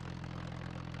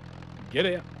 Get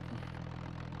out.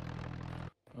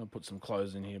 I'll put some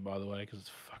clothes in here, by the way, because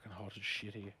it's fucking hot as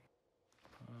shit here.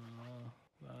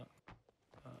 That.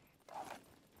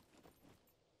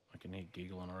 I can hear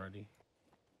giggling already.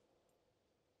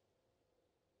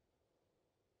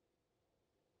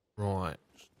 Right.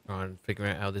 Just try and figure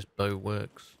out how this bow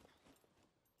works.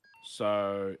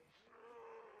 So,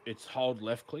 it's hold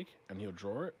left click, and he'll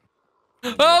draw it.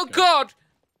 Oh, God!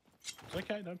 It's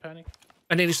okay, don't panic.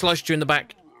 I nearly sliced you in the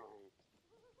back.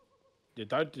 Yeah,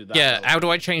 don't do that. Yeah, how do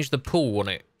I change the pull on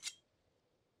it?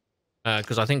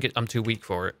 Because I think I'm too weak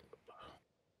for it.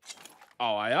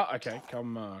 Oh, yeah? Okay,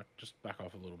 come, just back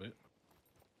off a little bit.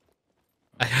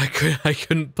 I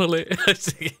couldn't pull it.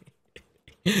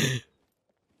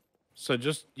 So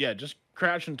just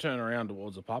crouch and turn around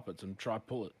towards the puppets and try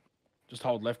pull it. Just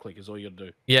hold left click is all you gotta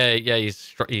do. Yeah,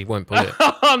 he won't pull it.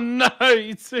 Oh no,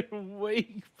 you're too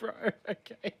weak, bro.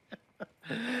 Okay.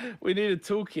 We need a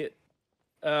toolkit.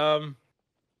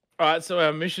 Alright, so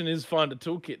our mission is find a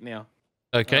toolkit now.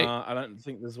 Okay. I don't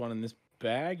think there's one in this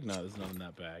bag. No, there's none in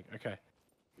that bag. Okay.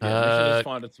 Yeah, mission is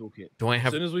find a toolkit. Do I have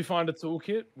as soon as we find a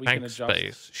toolkit, we can adjust.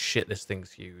 space? Shit, this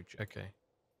thing's huge. Okay.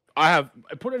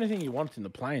 Put anything you want in the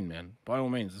plane, man. By all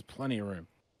means, there's plenty of room.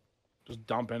 Just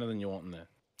dump anything you want in there.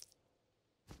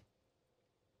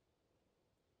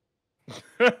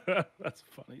 That's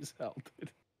funny as hell,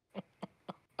 dude.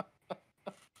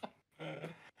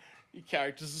 Your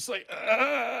character's just like,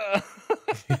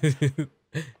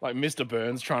 like Mr.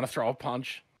 Burns trying to throw a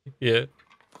punch. Yeah.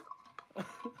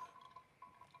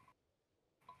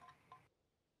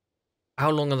 How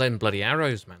long are them bloody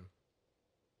arrows, man?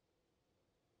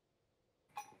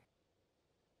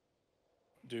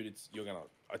 Dude,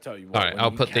 I tell you what. All right,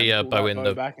 I'll put the bow in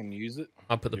the back and use it.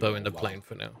 I'll put the bow in the plane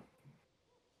for now.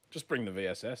 Just bring the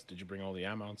VSS. Did you bring all the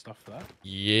ammo and stuff for that?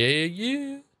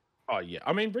 Yeah. Oh yeah.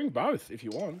 I mean, bring both if you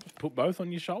want. Just put both on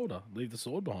your shoulder. Leave the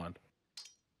sword behind.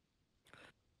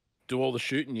 Do all the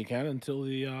shooting you can until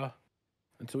we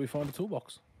find a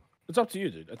toolbox. It's up to you,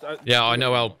 dude. Yeah, I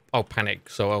know. I'll panic,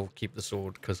 so I'll keep the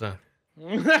sword because. Okay.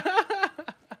 I'm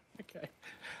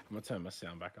gonna turn my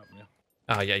sound back up now.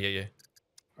 Oh yeah.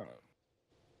 All right.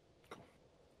 Cool.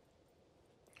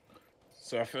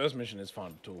 So our first mission is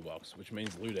find a toolbox, which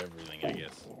means loot everything, I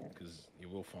guess, because you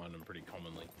will find them pretty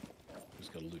commonly.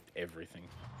 Just gotta loot everything.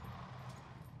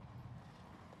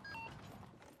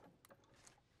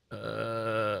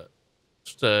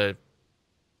 Just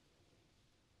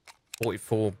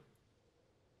 44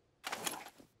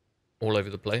 all over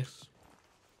the place.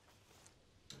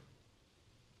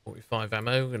 45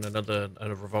 ammo and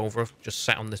a revolver just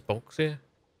sat on this box here.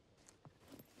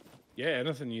 Yeah,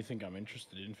 anything you think I'm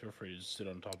interested in, feel free to just sit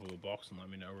on top of a box and let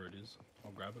me know where it is.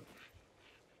 I'll grab it.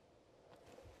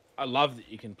 I love that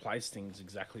you can place things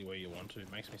exactly where you want to. It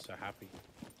makes me so happy.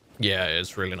 Yeah,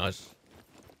 it's really nice.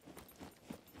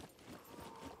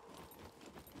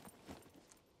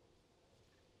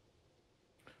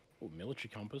 Oh, military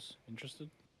compass. Interested?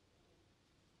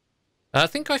 I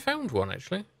think I found one,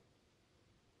 actually.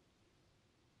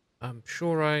 I'm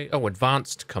sure Oh,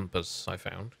 advanced compass I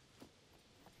found.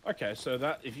 Okay, so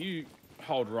that if you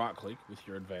hold right click with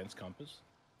your advanced compass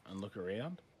and look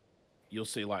around, you'll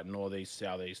see like northeast,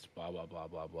 southeast, blah blah blah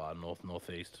blah blah, north,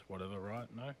 northeast, whatever, right?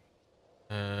 No?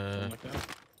 Something like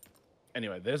that.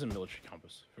 Anyway, there's a military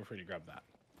compass. Feel free to grab that.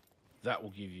 That will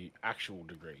give you actual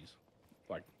degrees,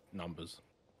 like numbers.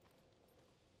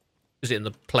 Is it in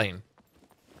the plane?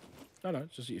 No,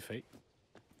 it's just at your feet.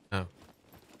 Oh.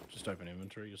 Just open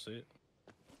inventory, you'll see it.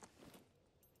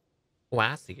 Oh,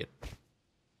 I see it.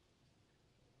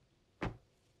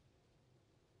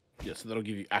 Yeah, so that'll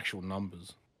give you actual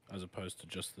numbers as opposed to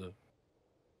just the.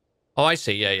 Oh, I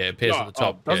see. Yeah, it appears at the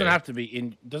top. Doesn't have to be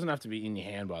in your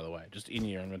hand, by the way. Just in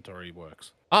your inventory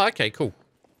works. Oh, okay, cool.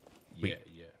 Yeah.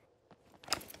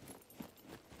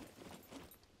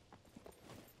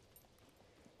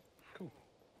 Cool.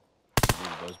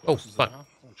 Oh, fuck. Oh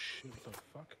shit! What the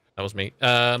fuck? That was me.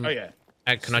 Oh yeah.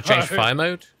 Can I change fire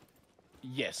mode?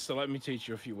 Yes. So let me teach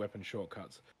you a few weapon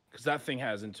shortcuts because that thing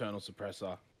has internal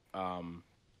suppressor.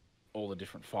 All the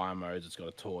different fire modes. It's got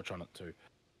a torch on it too.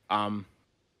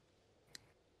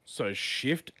 So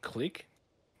shift click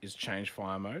is change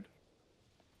fire mode.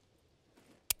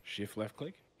 Shift left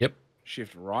click. Yep.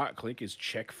 Shift right click is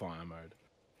check fire mode.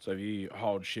 So if you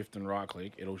hold shift and right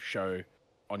click, it'll show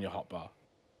on your hotbar.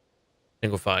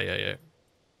 Single fire, yeah.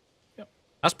 Yep.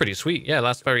 That's pretty sweet. Yeah,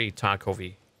 that's very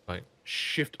Tarkov-y. Like,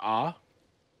 Shift R,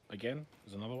 again,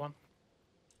 is another one.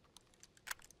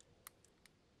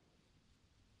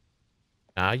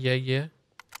 yeah.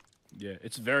 Yeah,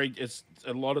 it's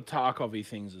a lot of Tarkov-y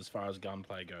things as far as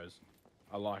gunplay goes.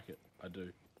 I like it. I do.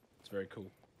 It's very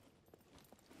cool.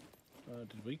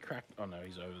 Did we crack? Oh no,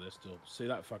 he's over there still. See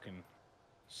that fucking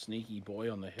sneaky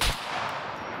boy on the hill?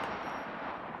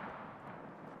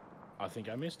 I think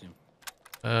I missed him.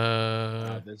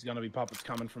 There's gonna be puppets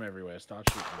coming from everywhere. Start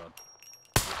shooting, bud.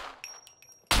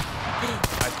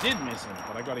 I did miss him,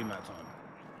 but I got him that time.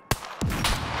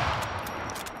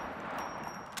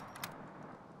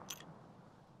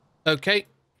 okay.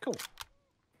 Cool.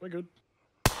 We're good.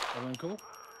 Everyone cool?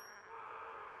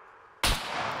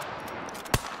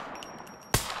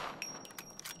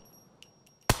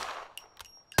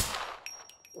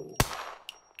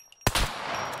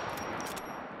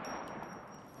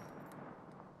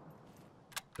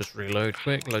 Just reload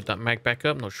quick. Load that mag back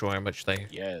up. Not sure how much they...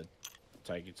 Yeah.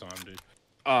 Take your time, dude.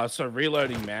 So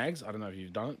reloading mags, I don't know if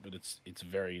you've done it, but it's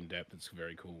very in-depth. It's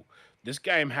very cool. This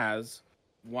game has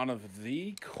one of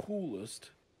the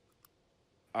coolest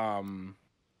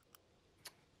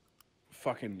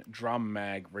fucking drum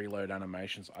mag reload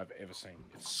animations I've ever seen.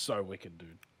 It's so wicked,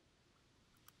 dude.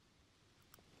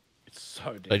 It's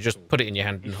so damn They just cool. put it in your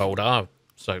hand and hold R.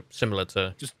 So similar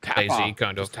to just tap DayZ, R.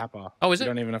 kind of. Just tap R. Oh, is you it? You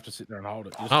don't even have to sit there and hold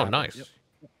it. You just Oh, tap nice. It.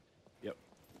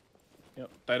 Yep.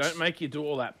 They don't make you do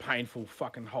all that painful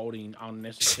fucking holding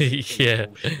unnecessary Yeah.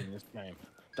 bullshit in this game.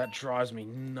 That drives me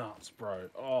nuts, bro.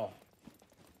 Oh.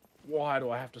 Why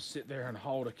do I have to sit there and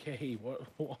hold a key? What?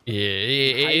 Yeah,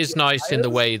 it is nice in the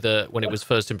way that when it was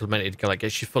first implemented, it like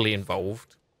gets you fully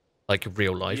involved, like a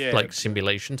real life, Yeah, like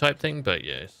simulation type thing. But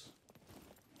yes,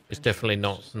 it's definitely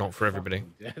not for everybody.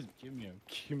 Give me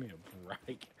a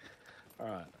break.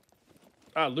 All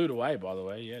right. Loot away, by the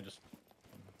way. Yeah, just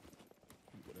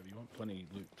whatever you want. Plenty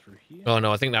of loot through here. Oh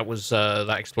no, I think that was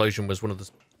that explosion was one of the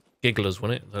gigglers,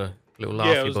 wasn't it? The little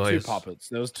laughy yeah, it was boys. two puppets.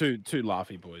 There was two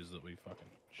laughy boys that we fucking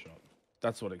shot.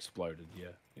 That's what exploded. Yeah.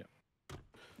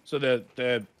 So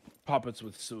they're puppets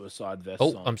with suicide vests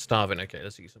Oh, on. I'm starving. Okay,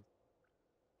 let's eat some.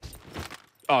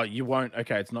 Oh, you won't.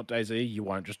 Okay, it's not DayZ. You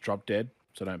won't just drop dead.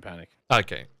 So don't panic.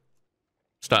 Okay.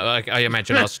 I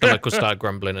imagine our stomach will start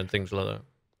grumbling and things like that.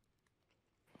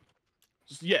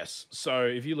 Yes. So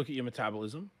if you look at your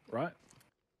metabolism, right,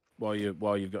 while you've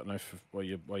got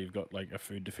like a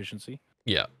food deficiency.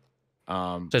 Yeah.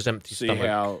 It says empty see stomach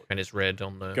how and it's red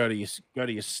on the. go to your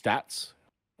stats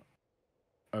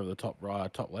over the top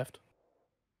right, top left.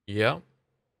 Yeah.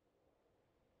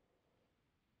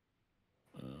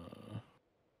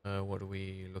 What are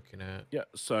we looking at? Yeah.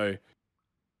 So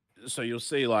you'll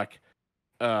see like,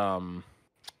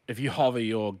 if you hover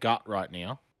your gut right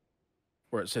now,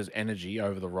 where it says energy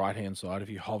over the right hand side, if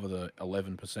you hover the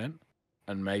 11%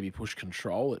 and maybe push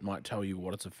control, it might tell you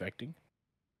what it's affecting.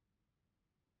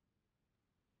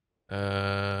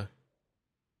 Your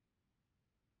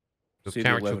See the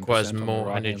character 11% requires on the more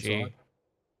right-hand energy. side?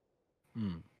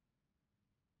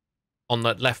 On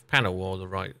the left panel or the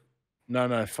right?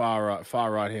 No, far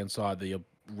right hand side, the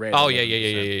red. Oh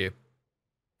 11%. yeah.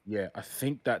 Yeah, I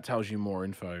think that tells you more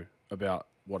info about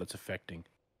what it's affecting.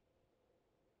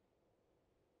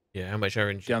 Yeah, how much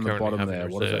energy Down the currently bottom have in there,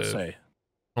 what does that reserve? say?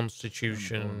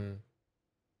 Constitution.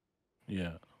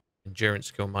 Yeah. Endurance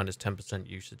skill minus 10%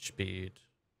 usage speed.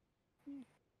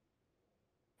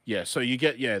 Yeah, so you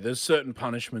get there's certain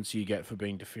punishments you get for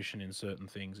being deficient in certain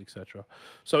things, etc.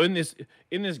 So in this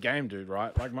game, dude,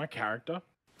 right? Like my character,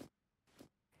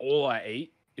 all I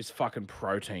eat is fucking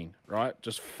protein, right?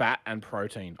 Just fat and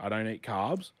protein. I don't eat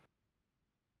carbs.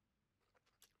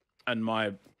 And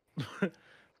my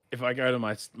if I go to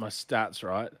my stats,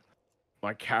 right?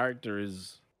 My character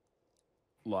is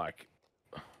like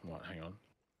what, hang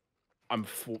on.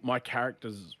 My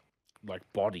character's like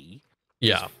body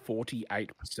is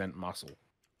 48% muscle.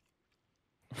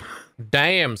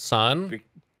 Damn, son.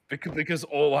 Because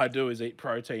all I do is eat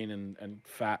protein and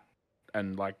fat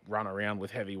and like run around with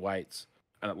heavy weights,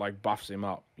 and it like buffs him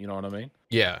up. You know what I mean?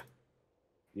 Yeah.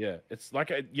 Yeah. It's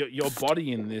like your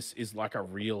body in this is like a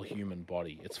real human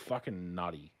body. It's fucking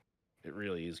nutty. It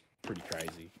really is pretty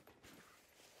crazy.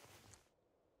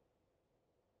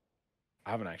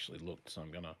 I haven't actually looked, so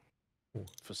I'm gonna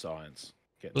for science.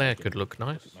 Blair could look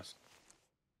nice.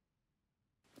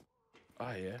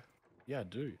 Oh yeah, I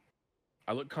do.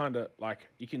 I look kind of like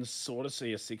you can sort of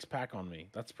see a six-pack on me.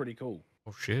 That's pretty cool.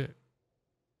 Oh shit.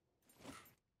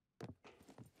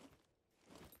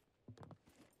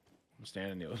 I'm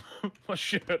standing there with my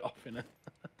shirt off in it.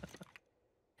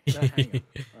 No, hang on.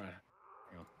 All right.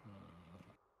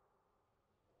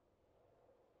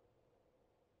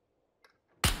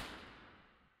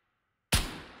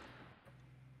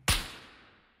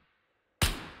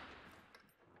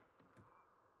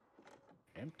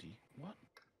 Empty? What?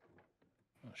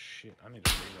 Oh shit, I need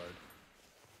to reload.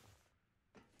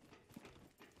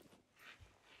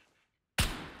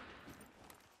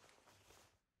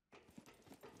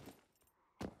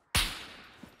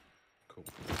 Cool.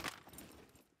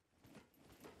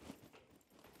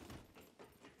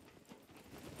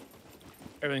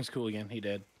 Everything's cool again. He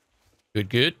dead. Good,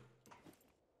 good.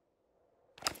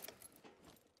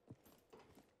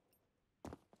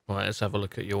 Right, let's have a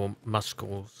look at your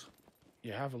muscles.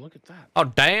 Yeah, have a look at that. Oh,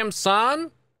 damn, son.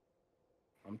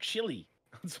 I'm chilly.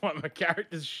 That's why my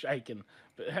character's shaking.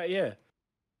 But hey, yeah,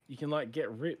 you can like get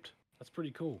ripped. That's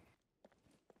pretty cool.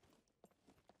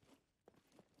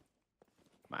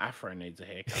 My afro needs a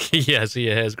haircut. Yes,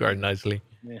 your hair's growing nicely.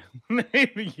 Yeah,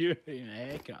 maybe you need a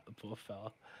haircut, the poor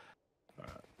fella. All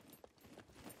right.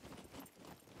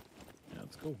 Yeah,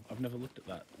 that's cool. I've never looked at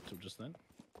that until just then.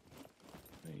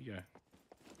 There you go.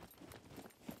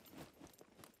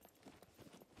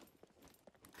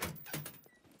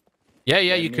 Yeah,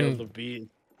 you can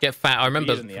get fat. I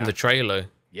remember from the trailer.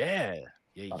 Yeah,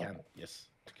 you can. Yes,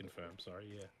 to confirm. Sorry,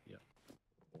 yeah.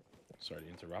 Sorry to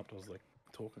interrupt. I was like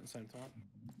talking at the same time.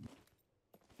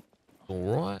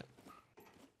 All right.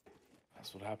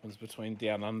 That's what happens between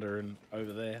down under and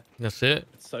over there. That's it.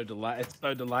 It's so delayed. It's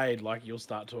so delayed. Like you'll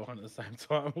start talking at the same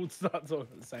time. We'll start talking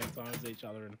at the same time as each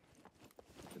other, and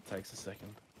it takes a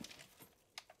second.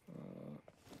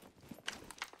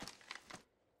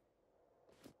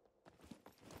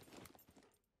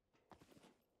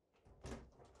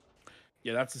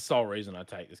 Yeah, that's the sole reason I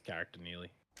take this character nearly.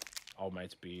 Old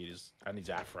mate's beard is, and his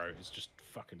afro is just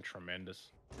fucking tremendous.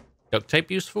 Duct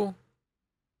tape useful?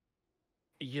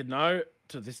 You know,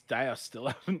 to this day, I still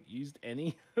haven't used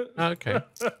any. Okay.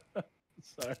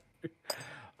 So,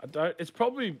 I don't, it's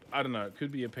probably, I don't know, it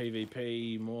could be a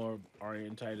PvP more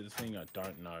orientated thing, I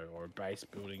don't know, or a base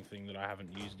building thing that I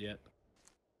haven't used yet.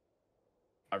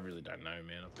 I really don't know,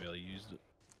 man, I've barely used it,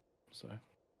 so.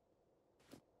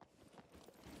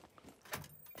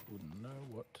 Wouldn't know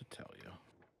what to tell you.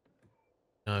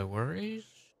 No worries.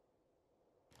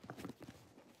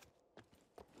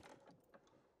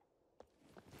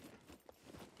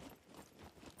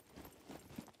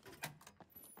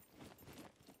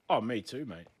 Oh, me too,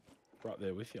 mate. Right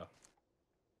there with you.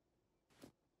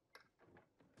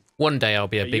 One day I'll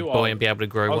be a big boy and be able to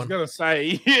grow one. I was going to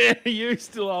say, yeah, you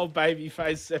still old baby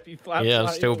face, Seppi Flaps. Yeah,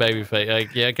 I'm still baby face.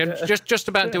 Yeah, just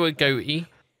about do a goatee.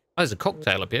 Oh, there's a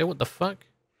cocktail up here. What the fuck?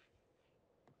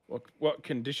 What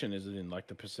condition is it in? Like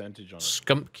the percentage on it?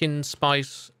 Skumpkin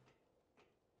spice.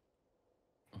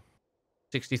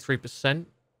 63%.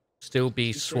 Still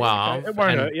be suave. It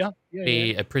won't hurt you.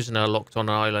 Be a prisoner locked on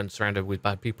an island surrounded with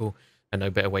bad people, and no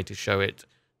better way to show it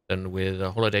than with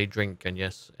a holiday drink. And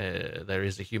yes, there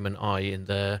is a human eye in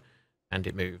there, and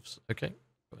it moves. Okay,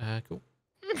 cool.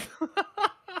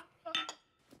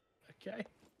 Okay.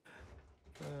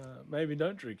 Maybe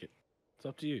don't drink it. It's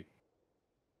up to you.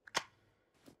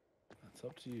 That's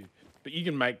up to you. But you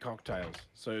can make cocktails.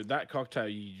 So that cocktail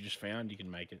you just found, you can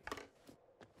make it.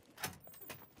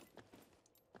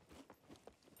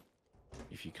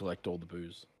 If you collect all the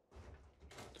booze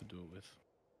to do it with.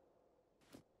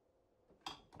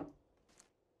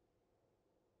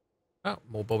 Oh,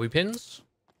 more bobby pins.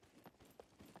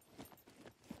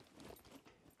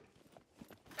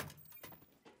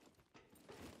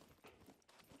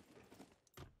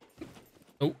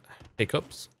 Oh,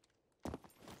 hiccups.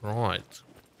 Right.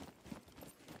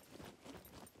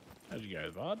 How'd you go,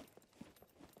 bud?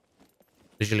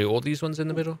 Usually all these ones in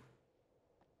the middle?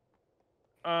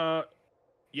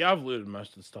 Yeah, I've looted most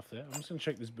of the stuff there. I'm just gonna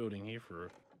check this building here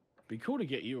for. Be cool to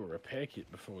get you a repair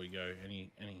kit before we go any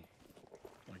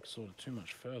like sort of too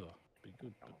much further. Be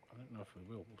good, but I don't know if we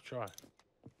will. We'll try.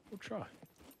 We'll try.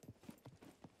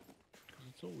 Because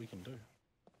it's all we can do.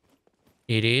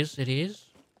 It is. It is.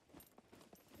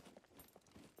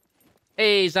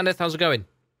 Hey, Xaneth, how's it going?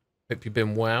 Hope you've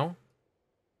been well.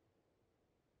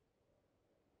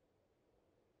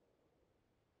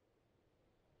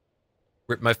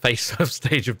 Rip my face off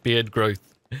stage of beard growth.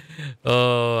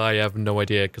 Oh, I have no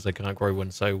idea because I can't grow one.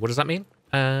 So what does that mean?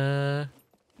 I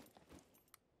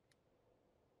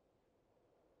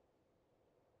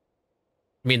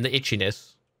mean the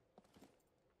itchiness.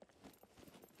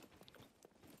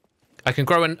 I can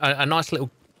grow a nice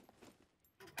little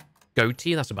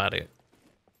goatee. That's about it.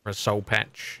 Or a soul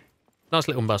patch. Nice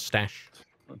little mustache.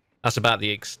 That's about the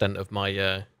extent of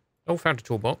my... Oh, found a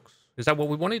toolbox. Is that what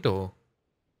we wanted, or...?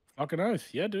 Fucking oath.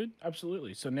 Yeah, dude.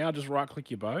 Absolutely. So now just right-click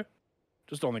your bow.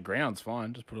 Just on the ground's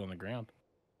fine. Just put it on the ground.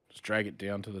 Just drag it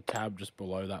down to the tab just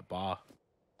below that bar.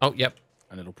 Oh, yep.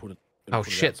 And it'll put it... Oh,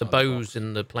 shit. The bow's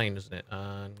in the plane, isn't it?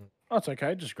 Oh, it's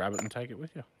okay. Just grab it and take it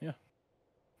with you. Yeah.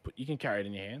 But you can carry it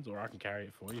in your hands, or I can carry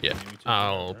it for you. Yeah,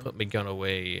 I'll put my gun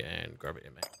away and grab it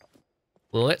in, mate.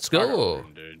 Let's I got go.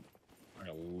 room, dude. I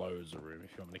got loads of room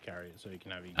if you want me to carry it, so you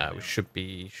can have your. We should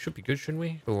be good, shouldn't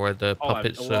we? Or the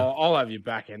puppets? I'll have you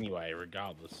back anyway,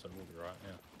 regardless. So we'll be right.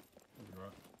 Yeah, we'll be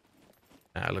right.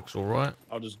 That looks all right.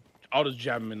 I'll just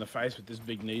jab him in the face with this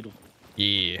big needle.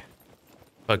 Yeah.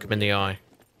 Poke him in the eye.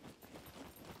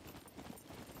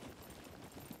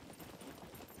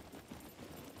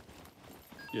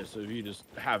 Yeah, so if you just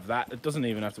have that, it doesn't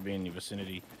even have to be in your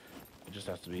vicinity. It just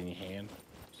has to be in your hand.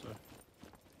 So.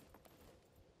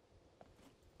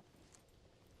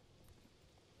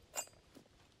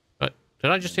 But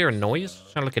did I just hear a noise?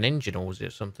 Sound like an engine, or was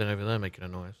it something over there making a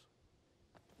noise?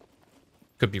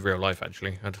 Could be real life,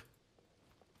 actually.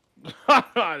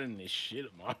 I didn't hear shit.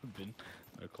 It might have been.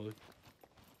 No clue.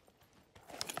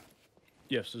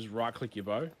 Yes, just right click your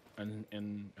bow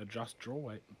and adjust draw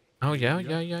weight. Oh yeah.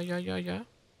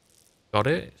 Got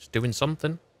it. It's doing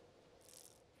something.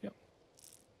 Yep.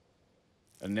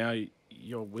 And now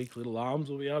your weak little arms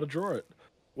will be able to draw it.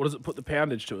 What does it put the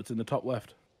poundage to? It's in the top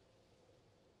left.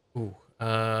 Ooh.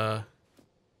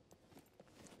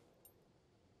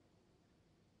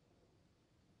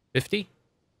 50.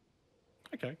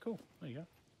 Okay, cool. There you go.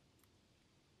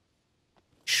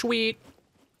 Sweet.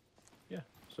 Yeah.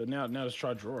 So now just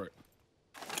try to draw it.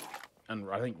 And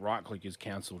I think right click is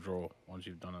cancel draw once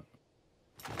you've done it.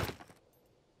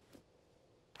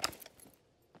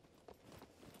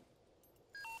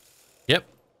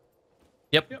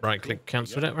 Yep. Right click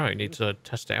cancelled it. Right, need to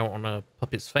test it out on a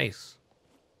puppet's face.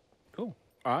 Cool.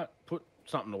 All right, put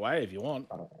something away if you want,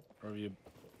 or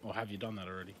have you done that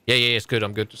already? Yeah, it's good.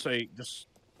 I'm good.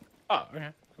 Oh, okay,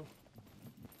 cool.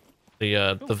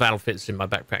 The valve fits in my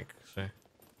backpack. So.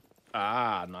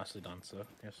 Ah, nicely done, sir.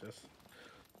 Yes.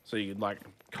 So you could like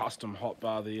custom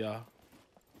hotbar the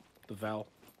valve.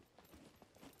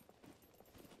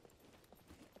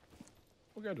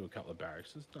 We'll go to a couple of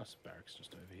barracks. There's nice barracks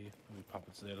just over here. There'll be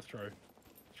puppets there to throw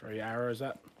your arrows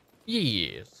at.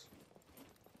 Yes.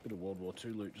 Bit of World War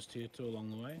II loot just here too along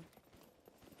the way.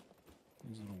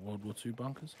 These little World War II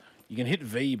bunkers. You can hit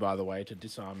V, by the way, to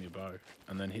disarm your bow,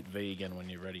 and then hit V again when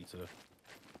you're ready to.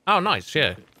 Oh, nice.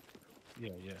 Yeah.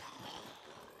 Yeah.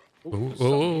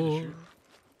 Ooh.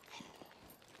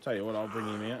 Tell you what, I'll bring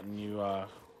him out, and you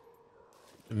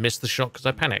missed the shot because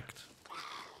I panicked.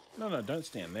 No, don't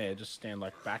stand there. Just stand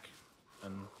like back,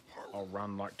 and I'll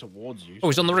run like towards you. Oh,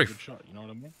 he's on the roof. Good shot, you know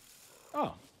what I mean?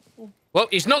 Oh. Well,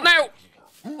 he's not now.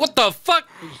 What the fuck?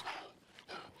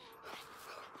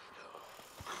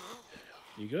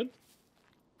 You good?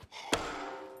 I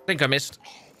think I missed.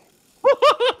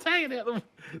 It's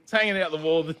hanging out the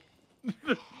wall of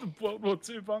the World War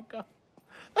II bunker.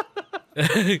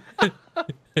 Have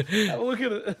a look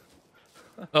at it.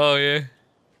 Oh yeah.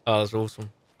 Oh, that's awesome.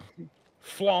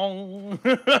 Flong.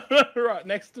 Right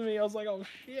next to me. I was like, oh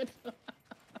shit.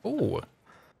 Ooh.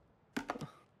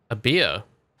 A beer.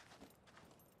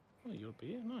 Oh, you got a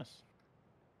beer? Nice.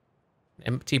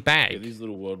 Empty bag. Yeah, these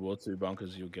little World War II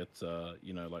bunkers, you'll get,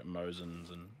 like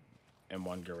Mosins and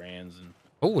M1 Garands and.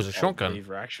 Oh, there's a shotgun.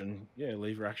 Lever action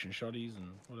shotties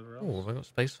and whatever else. Oh, have I got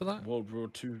space for that? World War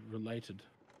II related.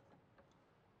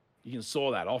 You can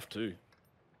saw that off too.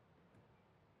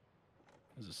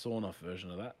 There's a sawn off version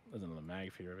of that. There's another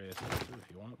mag for your ASS too if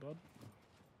you want it, bud.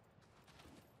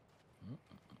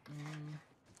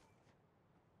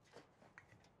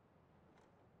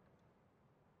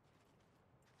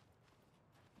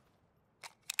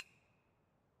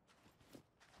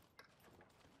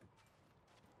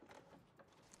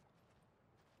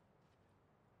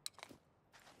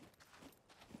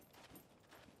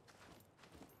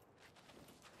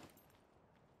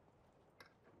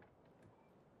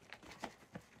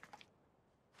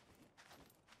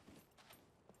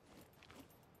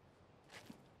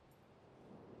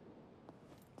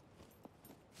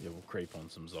 Yeah, we'll creep on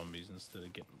some zombies instead of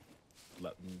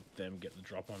letting them get the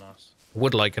drop on us.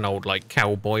 Would like an old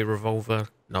cowboy revolver,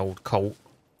 an old Colt.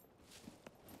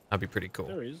 That'd be pretty cool.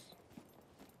 There is.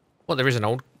 What? There is an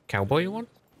old cowboy one?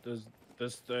 There's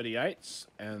 38s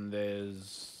and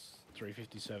there's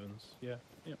 357s. Yeah.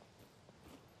 Yep.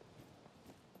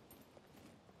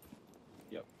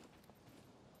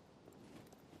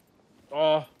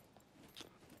 Oh,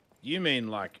 you mean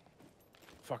like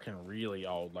fucking really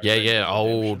old? Like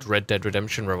old Red Dead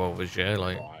Redemption revolvers. Yeah,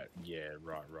 like. Right. Yeah.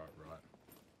 Right.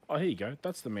 Oh, here you go.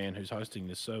 That's the man who's hosting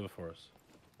this server for us.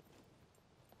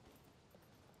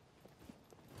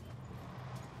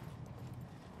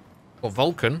 Or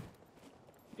Vulcan.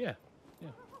 Yeah.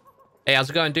 Hey, how's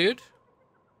it going, dude?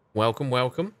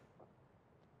 Welcome.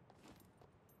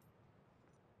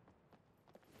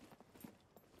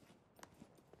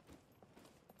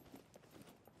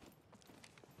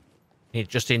 You're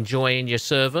just enjoying your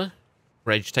server.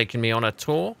 Reg taking me on a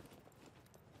tour.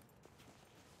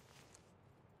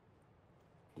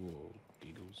 Ooh,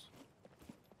 giggles.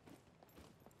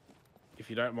 If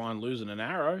you don't mind losing an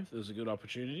arrow, there's a good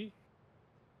opportunity.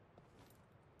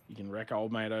 You can wreck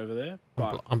old mate over there.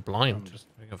 But I'm blind.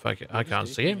 I can't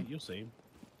see him. You'll see him.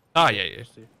 Oh, yeah.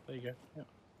 There you go. Yeah.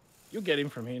 You'll get him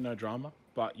from here, no drama.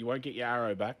 But you won't get your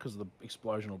arrow back because the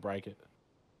explosion will break it.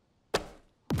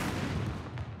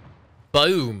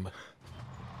 Boom.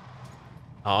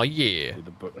 Oh, yeah. Dude,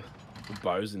 the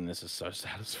bows in this are so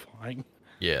satisfying.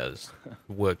 Yes.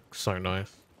 Work so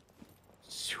nice.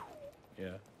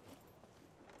 Yeah.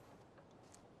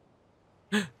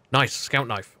 Nice. Scout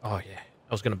knife. Oh, yeah.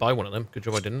 I was going to buy one of them. Good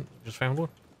job I didn't. Just found one.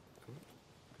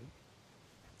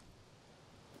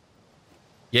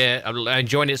 Yeah, I'm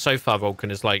enjoying it so far,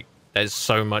 Vulcan. It's like, there's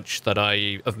so much that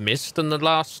I have missed in the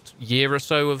last year or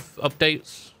so of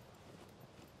updates.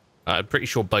 I'm pretty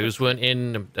sure bows weren't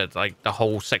in. Like, the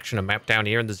whole section of map down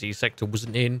here in the Z sector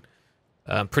wasn't in.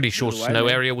 I'm pretty sure snow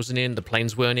area wasn't in. The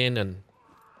planes weren't in, and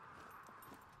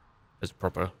there's a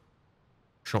proper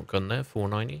shotgun there,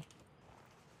 490.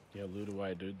 Yeah, loot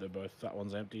away, dude. They're both. That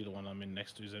one's empty. The one I'm in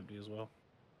next to is empty as well.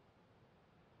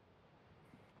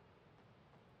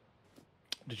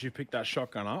 Did you pick that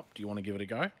shotgun up? Do you want to give it a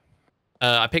go?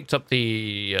 I picked up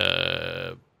the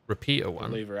repeater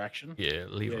one. The lever action? Yeah,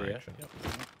 lever action. Yep.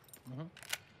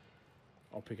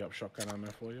 I'll pick up shotgun ammo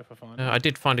for you if I find it. I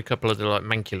did find a couple of the like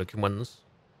manky looking ones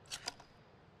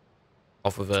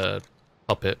off of a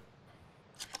puppet.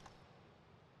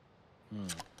 Yeah.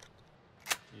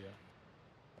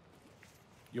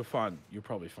 You'll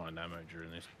probably find ammo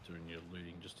during your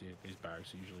looting. Just here. These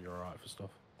barracks are usually alright for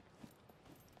stuff.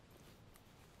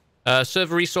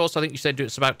 Server resource, I think you said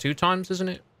it's about 2 times, isn't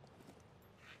it?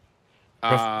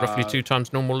 Roughly 2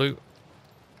 times normal loot.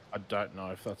 I don't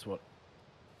know if that's what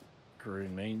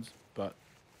Garoon means, but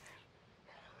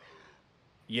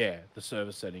yeah, the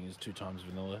server setting is 2 times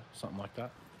vanilla, something like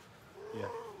that. Yeah.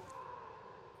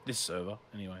 This server,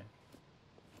 anyway.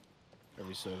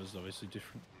 Every server's obviously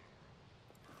different.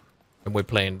 And we're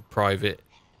playing private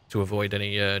to avoid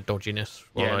any dodginess.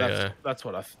 Yeah, that's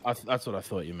what I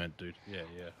thought you meant, dude. Yeah.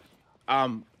 I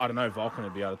don't know. Vulcan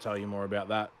would be able to tell you more about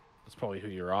that. That's probably who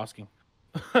you're asking.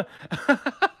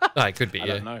 It could be. I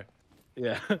don't know.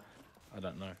 Yeah, I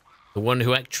don't know. The one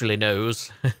who actually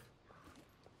knows.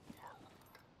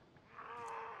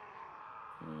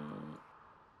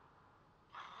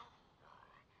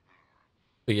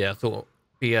 But yeah, I thought it'd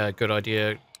be a good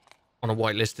idea on a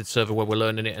whitelisted server where we're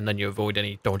learning it, and then you avoid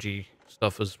any dodgy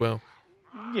stuff as well.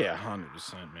 Yeah,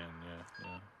 100%, man.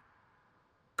 Yeah.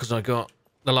 Because I got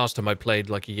the last time I played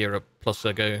like a year plus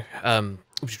ago. I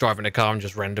was driving a car and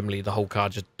just randomly the whole car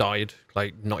just died,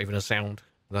 like not even a sound.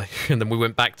 Like, and then we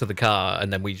went back to the car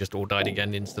and then we just all died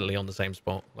again instantly on the same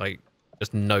spot. Like,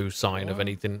 just no sign of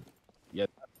anything. Yeah,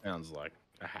 that sounds like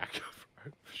a hacker,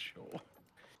 bro, for sure.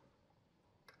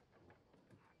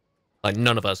 Like,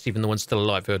 none of us, even the ones still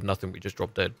alive, heard nothing. We just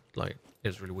dropped dead. Like, it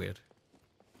was really weird.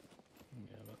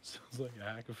 Yeah, that sounds like a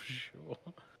hacker for sure.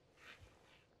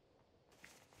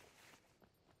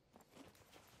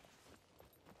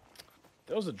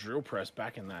 There was a drill press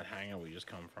back in that hangar we just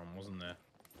come from, wasn't there?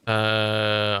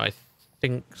 I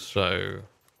think so.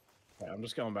 Yeah, I'm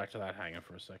just going back to that hangar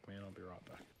for a sec, man. I'll be right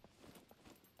back.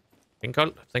 Think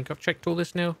I've checked all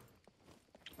this now.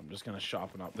 I'm just gonna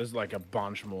sharpen up. There's like a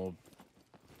bunch more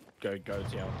go down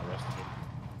the rest of it.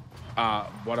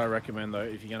 What I recommend though,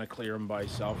 if you're gonna clear them by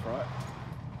yourself, right?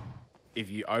 If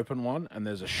you open one and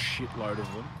there's a shitload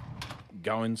of them,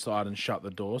 go inside and shut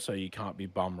the door so you can't be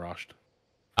bum rushed.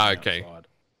 Okay. Outside.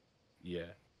 Yeah.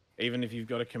 Even if you've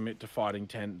got to commit to fighting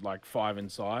 5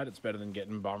 inside, it's better than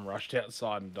getting bum rushed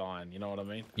outside and dying. You know what I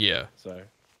mean? Yeah. So,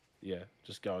 yeah,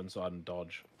 just go inside and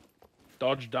dodge.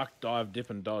 Dodge, duck, dive, dip,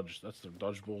 and dodge. That's the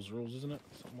dodgeball's rules, isn't it?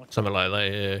 Something like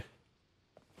that, yeah.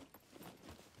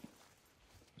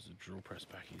 There's a drill press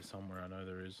back here somewhere. I know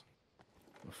there is.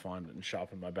 I'll find it and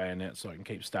sharpen my bayonet so I can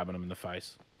keep stabbing them in the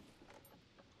face.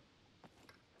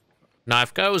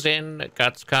 Knife goes in,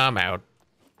 guts come out.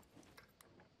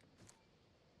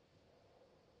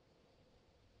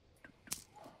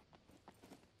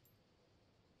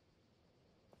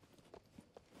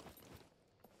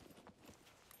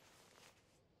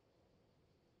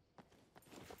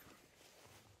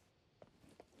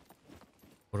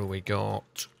 What do we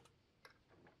got?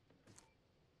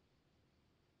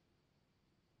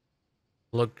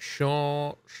 Plug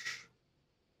shots.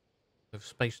 Have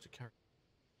space to carry.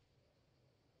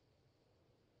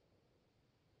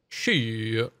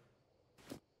 Shit.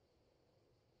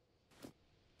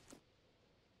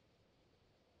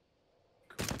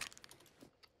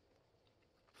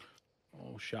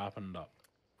 sharpened up.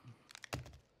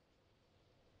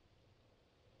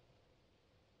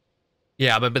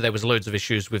 Yeah, I remember there was loads of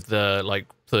issues with the like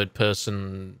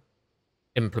third-person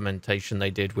implementation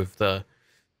they did with the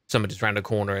somebody's around a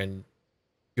corner and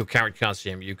your character can't see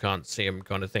him, you can't see him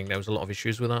kind of thing. There was a lot of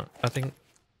issues with that, I think,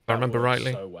 if I remember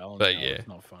rightly. So well, but now yeah, it's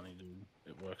not funny, dude.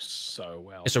 It works so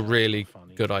well. it's a now, really not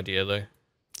funny. good idea though.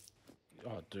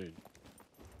 Oh, dude,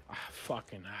 I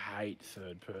fucking hate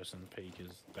third-person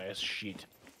peekers. They're shit.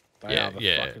 They are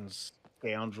the fucking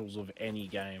scoundrels of any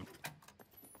game.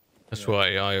 That's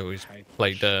why I always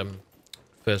played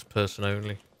first person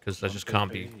only, because I just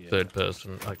can't be third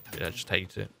person. I just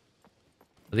hate it.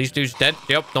 Are these dudes dead?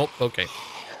 Yep. Nope. Okay.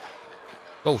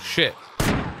 Oh shit.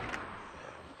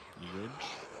 You good?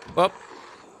 Well,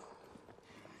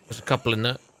 there's a couple in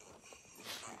there.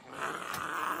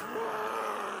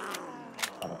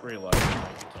 Reload.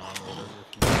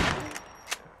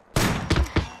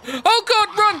 Oh god,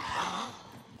 run!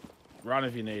 Run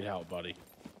if you need help, buddy.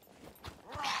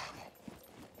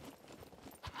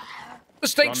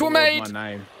 Mistakes were made.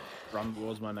 My name. Run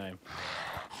towards my name.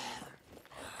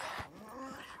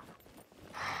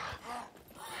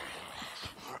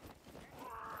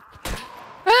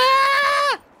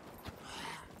 Ah!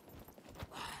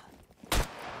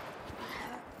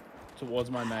 Towards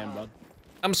my name, bud.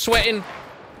 I'm sweating.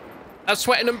 I'm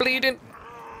sweating and bleeding.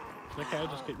 It's okay,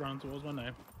 just keep running towards my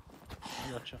name.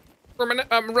 I gotcha.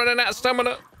 I'm running out of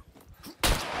stamina.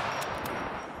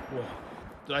 Whoa.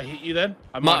 Did I hit you then?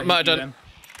 I might have done. Then.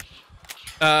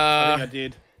 I think I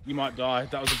did. You might die.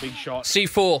 That was a big shot.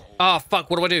 C4. Ah, fuck.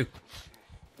 What do I do?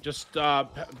 Just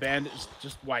bandage.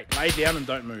 Just wait. Lay down and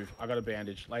don't move. I got a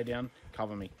bandage. Lay down.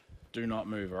 Cover me. Do not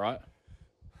move. All right.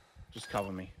 Just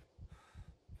cover me.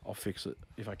 I'll fix it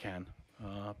if I can.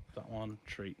 That one.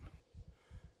 Treat.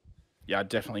 Yeah, I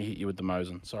definitely hit you with the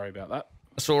Mosin. Sorry about that.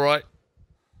 That's all right.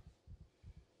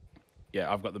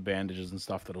 Yeah, I've got the bandages and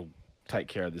stuff that'll take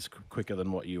care of this quicker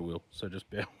than what you will. So just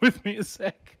bear with me a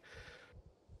sec.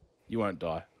 You won't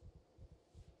die.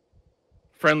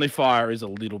 Friendly fire is a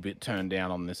little bit turned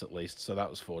down on this at least, so that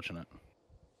was fortunate.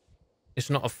 It's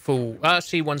not a full...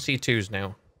 C1, C2s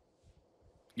now.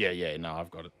 Yeah, no, I've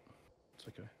got it. It's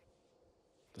okay.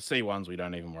 The C1s we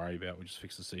don't even worry about. We just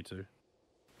fix the C2.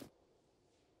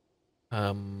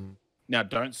 Now,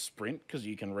 don't sprint, because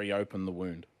you can reopen the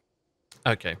wound.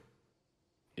 Okay.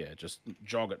 Yeah, just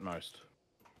jog at most.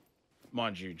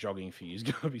 Mind you, jogging for you is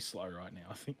going to be slow right now,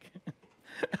 I think.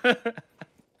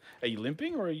 Are you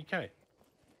limping or are you okay?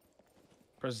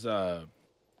 Press V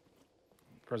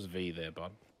there,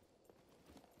 bud.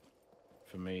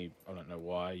 For me, I don't know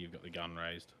why you've got the gun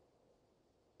raised.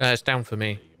 It's down for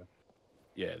me. There you go.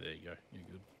 Yeah, there you go. You're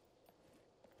good.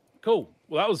 Cool.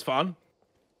 Well, that was fun.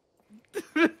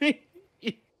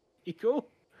 You cool?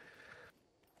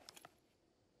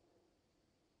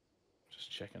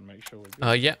 Just check and make sure we're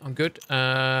good. Yeah, I'm good.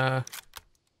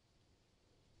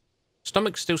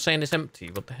 Stomach's still saying it's empty.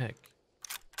 What the heck?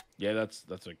 Yeah, that's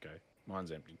okay.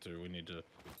 Mine's empty too. We need to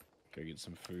go get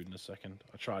some food in a second.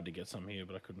 I tried to get some here,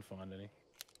 but I couldn't find any.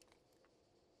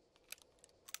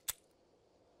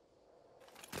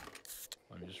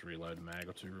 Let me just reload a mag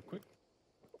or two real quick.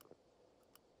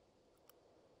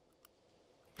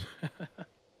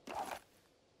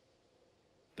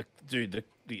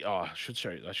 I should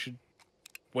show you.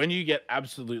 When you get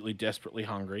absolutely desperately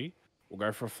hungry, we'll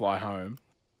go for a fly home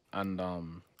and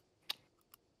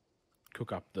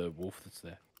cook up the wolf that's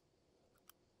there.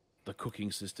 The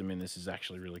cooking system in this is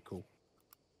actually really cool.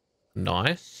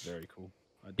 Nice. Very cool.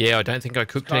 Yeah, I don't think I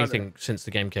cooked anything since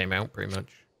the game came out, pretty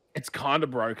much. It's kind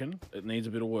of broken. It needs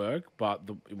a bit of work, but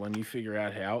when you figure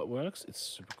out how it works, it's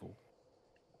super cool.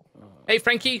 Hey,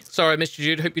 Frankie. Sorry I missed you,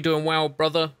 dude. Hope you're doing well,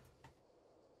 brother.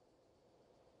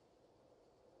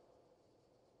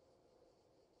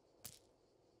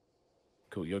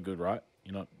 Cool. You're good, right?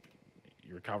 You're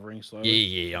recovering slowly?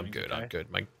 Yeah, I'm good. Okay? I'm good.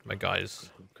 My guys.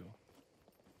 Cool.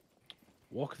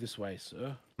 Walk this way,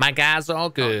 sir. My guys are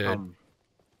good.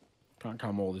 Can't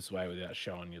come all this way without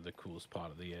showing you the coolest part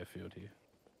of the airfield here.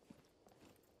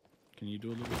 Can you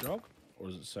do a little jog? Or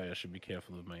does it say I should be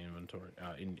careful of my inventory?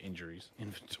 Injuries.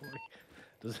 Inventory.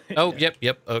 Does it, oh, yeah.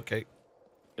 Yep. Okay.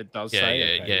 It does say?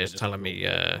 Okay, yeah. It's telling me.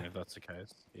 If that's the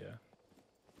case. Yeah.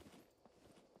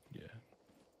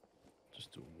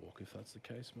 Just do a walk if that's the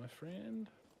case, my friend.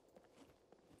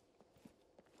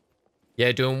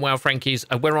 Yeah, doing well, Frankies.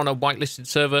 We're on a whitelisted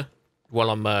server while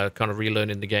I'm kind of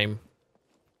relearning the game.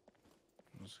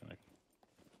 I'm just gonna...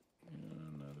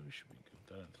 no, we should be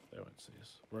good. They won't see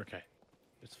us. We're okay.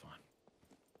 It's fine.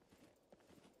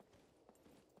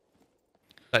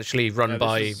 Actually run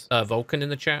by Vulcan in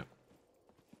the chat.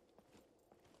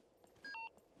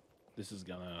 this is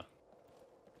gonna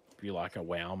be like a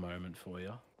wow moment for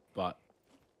you, but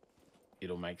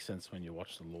it'll make sense when you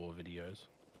watch the lore videos.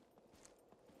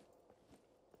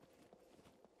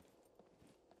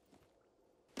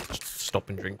 Just stop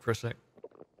and drink for a sec.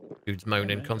 Dude's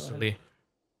moaning man, constantly.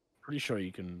 Pretty sure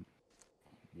you can.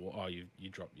 Oh, you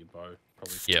dropped your bow.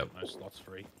 Probably. Yeah. No slots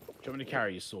free. Do you want me to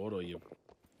carry your sword or your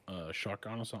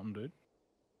shotgun or something, dude?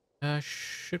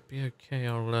 Should be okay.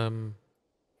 I'll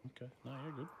Okay. No,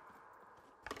 you're good.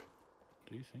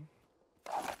 Do you think?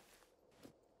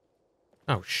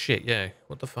 Oh shit! Yeah.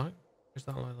 What the fuck? Is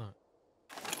that like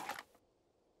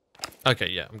that? Okay.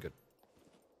 Yeah, I'm good.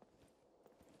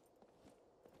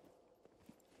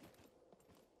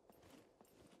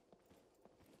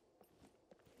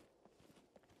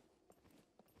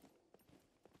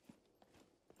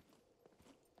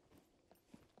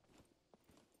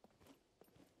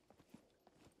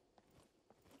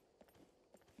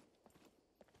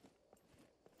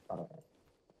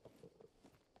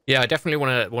 Yeah, I definitely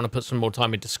want to put some more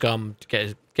time into SCUM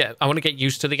to get. I want to get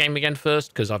used to the game again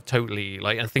first, because I've totally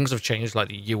and things have changed. Like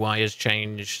the UI has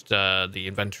changed, the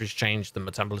inventory's changed, the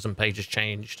metabolism page has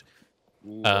changed.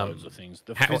 Loads of things.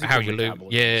 How you loot,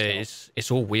 yeah, it's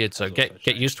all weird. So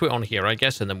get used to it on here, I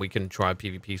guess, and then we can try a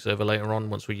PvP server later on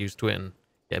once we're used to it and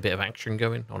get a bit of action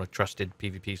going on a trusted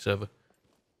PvP server.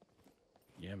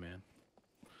 Yeah, man.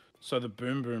 So the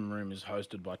Boom Boom Room is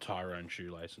hosted by Tyrone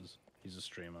Shoelaces. He's a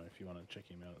streamer if you want to check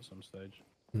him out at some stage.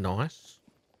 Nice.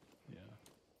 Yeah.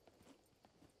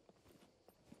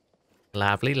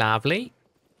 Lovely, lovely.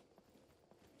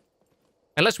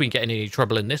 Unless we get in any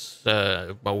trouble in this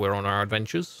while we're on our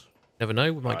adventures. Never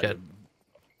know, we might get...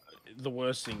 The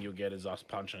worst thing you'll get is us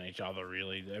punching each other,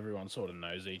 really. Everyone sort of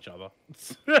knows each other.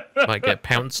 Might get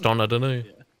pounced on, I don't know.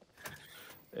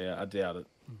 Yeah, I doubt it.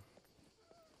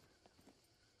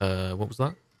 What was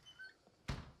that?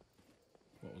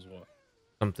 What was what?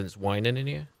 Something's whining in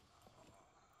here.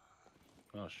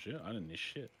 Oh shit, I didn't hear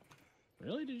shit.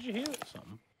 Really? Did you hear it?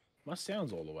 Something? My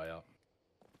sound's all the way up.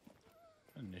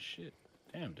 I didn't hear shit.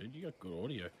 Damn, dude, you got good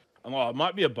audio. Oh, it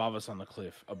might be above us on the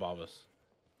cliff. Above us.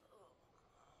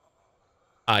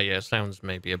 Ah, yeah, sounds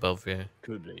maybe above, yeah.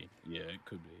 Could be. Yeah, it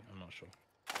could be. I'm not sure.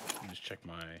 Let me just check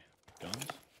my guns.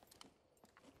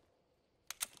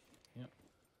 Yep.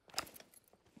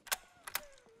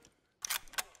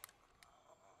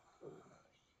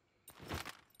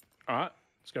 Alright,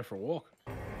 let's go for a walk.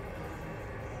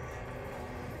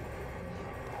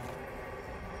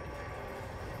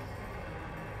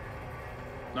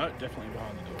 No, definitely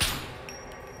behind the door.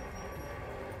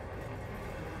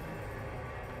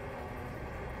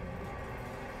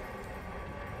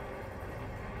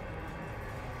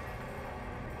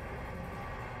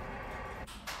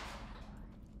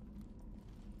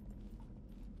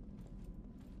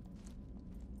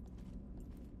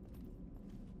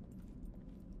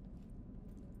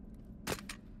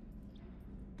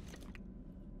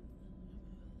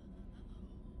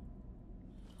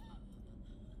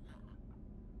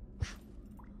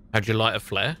 How'd you light a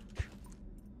flare?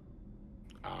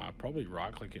 Probably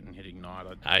right click it and hit ignite.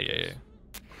 Ah, yeah.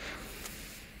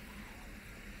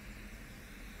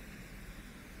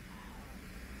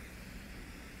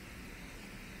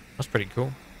 That's pretty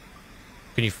cool.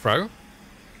 Can you throw?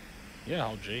 Yeah,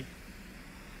 hold G.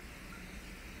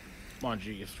 Mind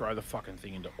you, you throw the fucking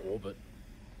thing into orbit.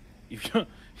 You've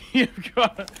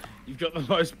got the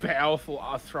most powerful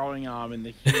throwing arm in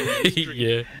the history.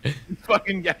 Yeah.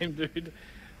 Fucking game, dude.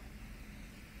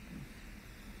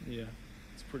 Yeah,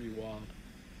 it's pretty wild.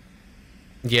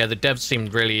 Yeah, the devs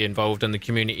seemed really involved in the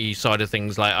community side of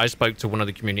things. Like, I spoke to one of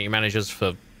the community managers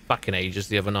for fucking ages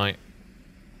the other night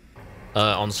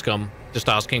on SCUM, just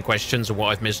asking questions of what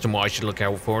I've missed and what I should look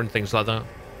out for and things like that.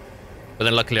 But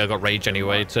then luckily I got Rage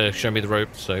anyway to show me the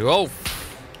ropes, so... Oh!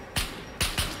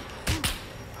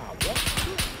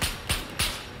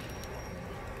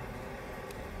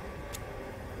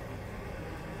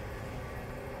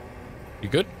 You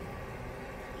good?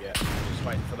 Yeah, just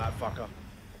waiting for that fucker.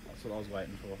 That's what I was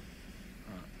waiting for.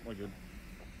 Alright, we're good.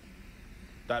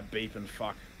 That beeping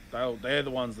fuck. They're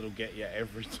the ones that'll get you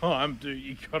every time, dude.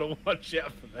 You gotta watch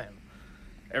out for them.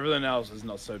 Everything else is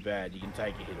not so bad. You can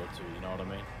take a hit or two, you know what I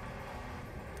mean?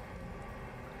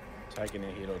 Taking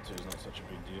a hit or two is not such a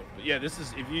big deal. But yeah, this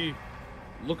is, if you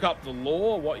look up the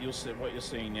lore, what you're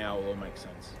seeing now will all make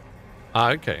sense.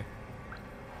 Ah, okay.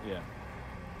 Yeah.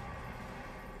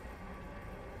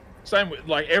 Same with,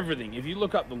 like, everything. If you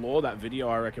look up the lore, that video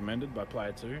I recommended by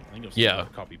Player 2, I think it was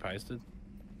copy pasted.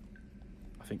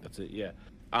 I think that's it, yeah.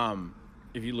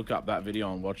 If you look up that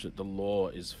video and watch it, the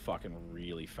lore is fucking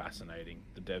really fascinating.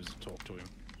 The devs have talked to him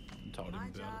and told him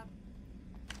about it.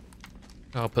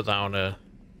 I'll put that on a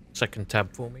second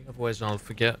tab for me, otherwise I'll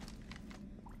forget.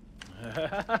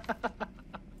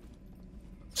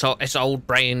 So it's old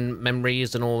brain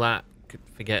memories and all that. Could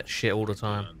forget shit all the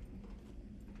time.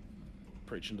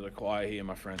 Preaching to the choir here,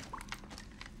 my friend.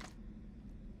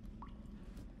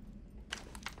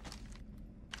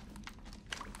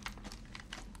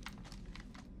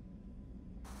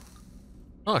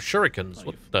 Oh, shurikens.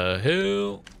 What the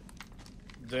hell?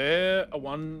 They're a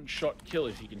one-shot kill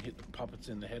if you can hit the puppets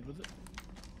in the head with it.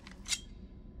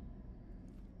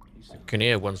 I can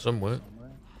hear one somewhere. Yeah,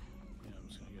 I'm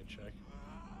just gonna go check.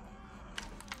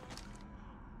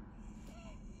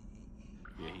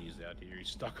 Yeah, he's out here. He's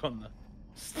stuck on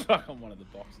one of the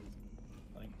boxes.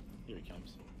 I think here he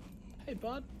comes. Hey,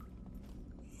 bud.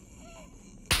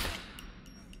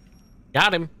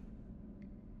 Got him.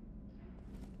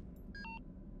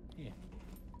 Yeah.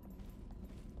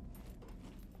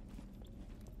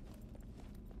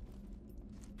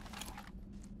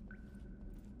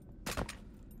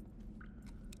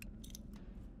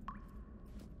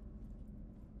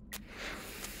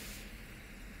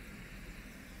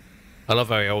 I love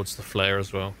how he holds the flare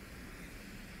as well.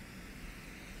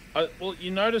 Well,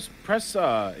 you notice,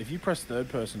 if you press third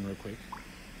person real quick.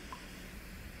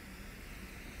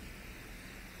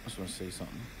 I just want to see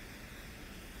something.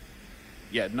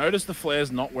 Yeah, notice the flare's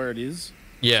not where it is.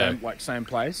 Yeah. Same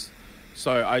place.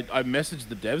 So I messaged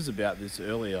the devs about this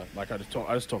earlier. Like I just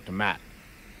talked to Matt.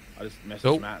 I just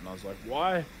messaged Matt and I was like,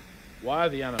 why are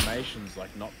the animations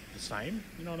like not the same?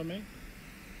 You know what I mean?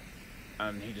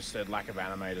 And he just said lack of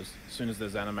animators. As soon as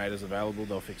there's animators available,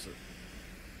 they'll fix it.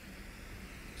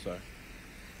 So.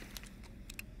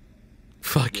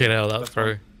 Fucking hell, that's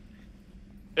through.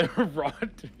 Right.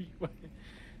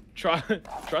 Try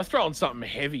throwing something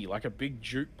heavy like a big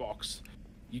jukebox.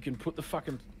 You can put the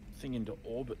fucking thing into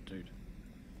orbit, dude.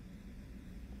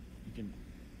 You can.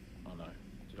 Oh no!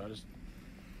 Did I just?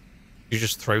 You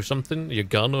just throw something? Your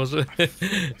gun or something?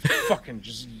 Fucking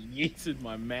just yeeted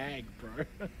my mag, bro.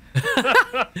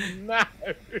 No.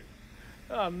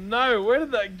 Oh no! Where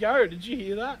did that go? Did you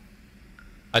hear that?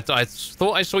 I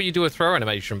thought I saw you do a throw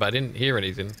animation, but I didn't hear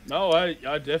anything. No, I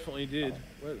definitely did.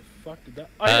 Where the fuck did that?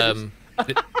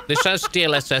 This has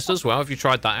DLSS as well. Have you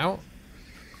tried that out?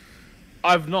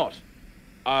 I've not.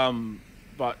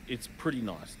 But it's pretty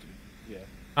nice, dude. Yeah.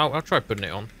 I'll try putting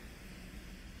it on.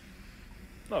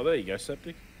 Oh, there you go,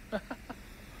 Septic. Look at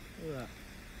that.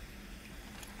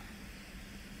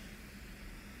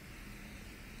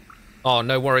 Oh,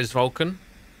 no worries, Vulcan.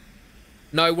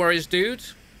 No worries, dude.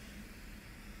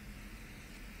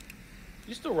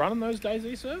 You still running those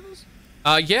DayZ servers?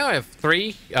 Yeah, I have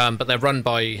 3, but they're run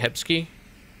by Hepsky.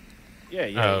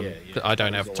 Yeah. I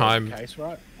don't have time. Case,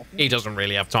 right? He doesn't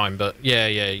really have time, but yeah,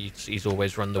 he's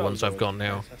always run the ones I've got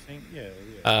now. I think. Yeah.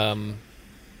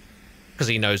 Because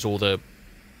he knows all the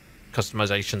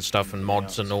customization stuff and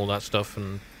mods and all that stuff,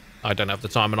 and I don't have the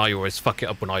time, and I always fuck it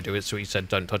up when I do it, so he said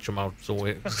don't touch them, I'll sort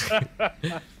it.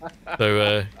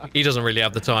 So he doesn't really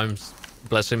have the time,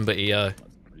 bless him, but he That's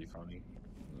pretty funny.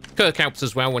 Kirk helps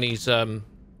as well when he's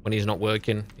not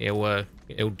working. He'll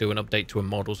do an update to a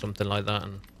mod or something like that,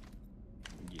 and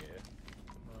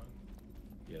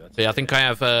yeah, I think I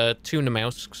have 2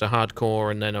 Namasks, a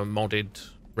hardcore, and then a modded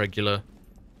regular,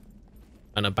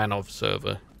 and a Banov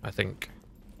server, I think.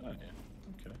 Oh yeah,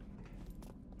 okay.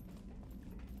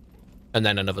 And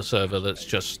then another server that's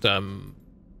just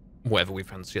whatever we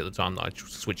fancy at the time that I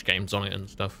switch games on it and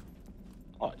stuff.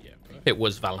 Oh yeah. Perfect. It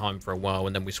was Valheim for a while,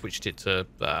 and then we switched it to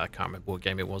I can't remember what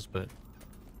game it was, but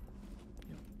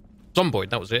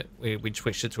Zomboid, that was it. We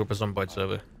switched it to a Zomboid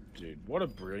server. Dude, what a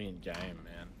brilliant game,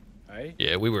 man. Hey?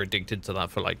 Yeah, we were addicted to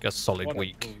that for like a solid What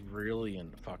week. a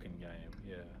brilliant fucking game.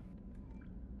 Yeah.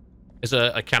 Is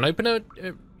a can opener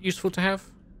useful to have?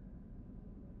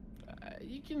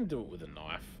 You can do it with a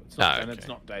knife. It's not, okay. And it's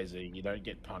not DayZ. You don't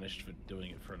get punished for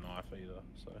doing it for a knife either.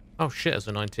 So. Oh shit, it's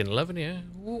a 1911, yeah.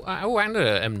 Oh, and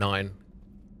a M9.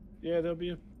 Yeah, there'll be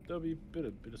a bit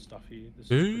of stuff here. This is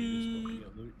pretty good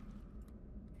spot. Loot.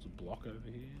 There's a block over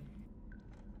here.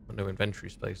 No inventory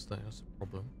space there. That's a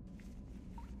problem.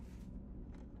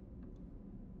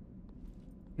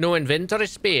 No inventory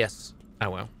space. Oh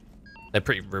well, they're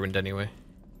pretty ruined anyway.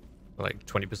 Like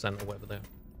 20% or whatever they are.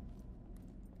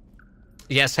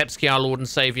 Yes, Hepsky, our Lord and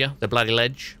Savior, the bloody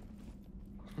ledge.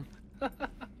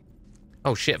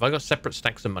 Oh shit, have I got separate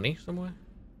stacks of money somewhere?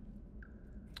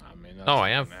 I mean, that's I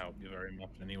have. Not gonna help you very much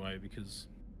anyway because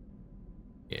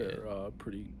Yeah. they're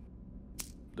pretty.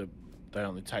 They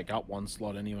only take up 1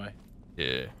 slot anyway.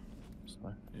 Yeah.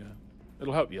 So yeah,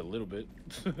 it'll help you a little bit.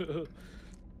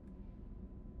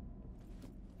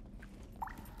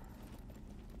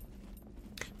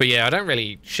 But yeah, I don't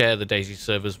really share the DayZ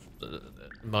servers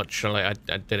much. Like,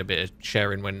 I did a bit of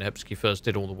sharing when Hepsky first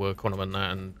did all the work on them and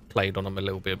that, and played on them a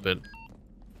little bit. But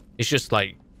it's just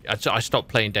like I stopped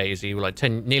playing DayZ. Like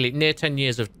near 10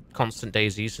 years of constant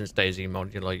DayZ since DayZ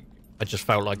mod. Like, I just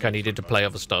felt like I needed to play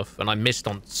other stuff, and I missed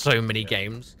on so many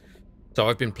games. So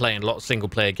I've been playing a lot of single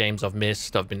player games I've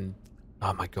missed.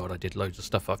 Oh my god, I did loads of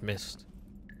stuff I've missed.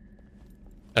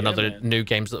 And other new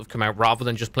games that have come out, rather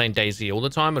than just playing DayZ all the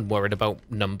time and worried about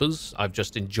numbers, I've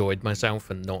just enjoyed myself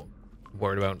and not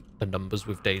worried about the numbers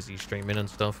with DayZ streaming and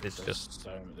stuff. It's just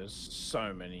there's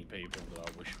so many people that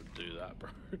I wish would do that, bro.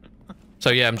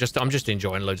 So yeah, I'm just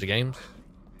enjoying loads of games.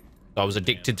 I was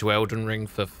addicted to Elden Ring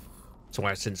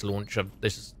since launch.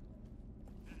 This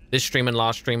stream and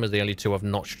last stream are the only two I've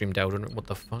not streamed Elden Ring. What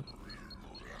the fuck?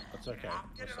 That's okay.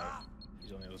 That's okay.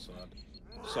 He's on the other side.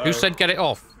 So, who said get it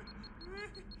off?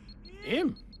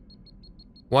 Him.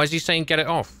 Why is he saying get it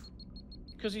off?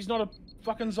 Because he's not a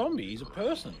fucking zombie. He's a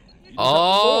person.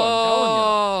 Oh.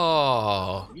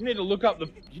 You need to look up the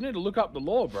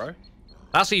lore, bro.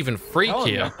 That's even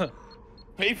freakier.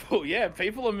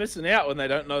 People are missing out when they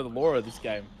don't know the lore of this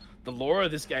game. The lore of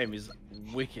this game is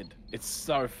wicked. It's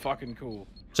so fucking cool.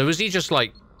 So is he just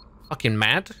like fucking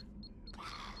mad?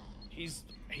 He's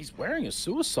wearing a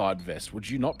suicide vest. Would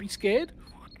you not be scared?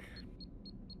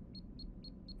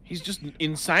 He's just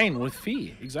insane with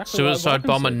fear. Exactly. Suicide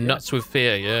bomber nuts with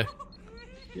fear, yeah.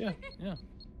 Yeah.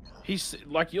 He's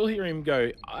like, you'll hear him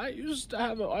go, I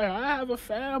have a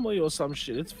family or some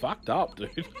shit. It's fucked up,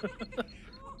 dude.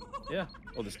 Yeah.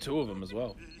 Well, there's two of them as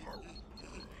well.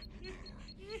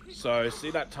 So,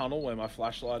 see that tunnel where my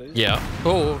flashlight is? Yeah.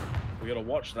 Oh. We gotta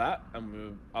watch that,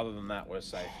 and other than that, we're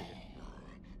safe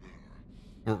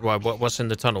here. Right, what's in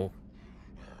the tunnel?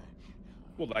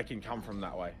 Well, they can come from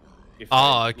that way.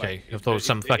 Okay. I thought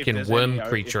some fucking worm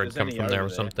creature had come from there or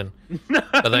something.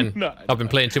 But then, I've been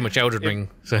playing too much Elden Ring,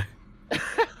 so...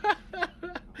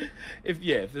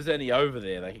 if there's any over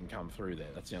there, they can come through there.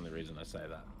 That's the only reason I say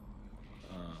that.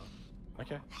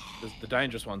 Okay. The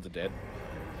dangerous ones are dead.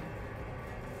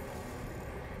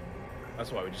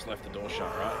 That's why we just left the door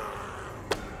shut, right?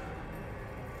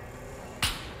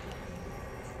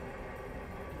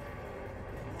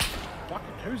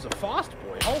 Fucking who's a fast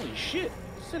boy? Holy shit!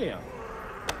 Sit down.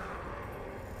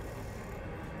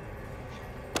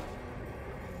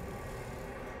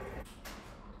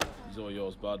 He's all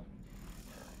yours, bud.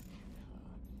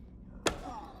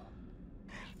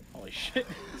 Holy shit!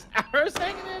 There's arrows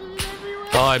hanging out of it everywhere.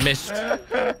 Oh, I missed.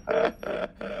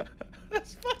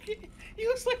 That's fucking. He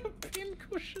looks like a pin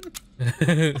cushion.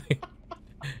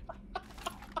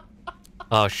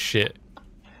 Oh shit.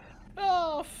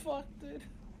 Oh fuck, dude.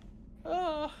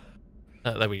 Oh.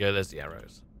 There we go. There's the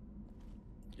arrows.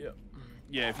 Yep.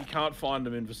 Yeah, if you can't find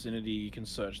them in vicinity, you can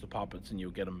search the puppets and you'll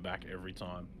get them back every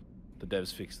time. The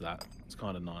devs fixed that. It's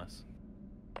kind of nice.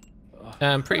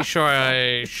 I'm pretty sure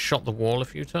I shot the wall a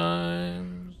few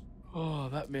times. Oh,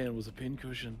 that man was a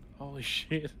pincushion. Holy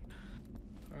shit.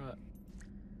 Alright.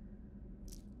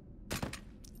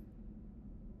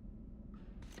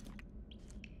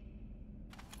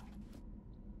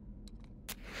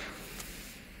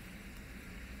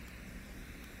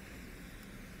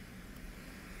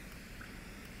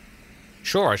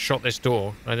 Sure, I shot this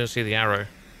door. I didn't see the arrow.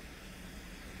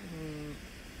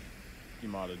 You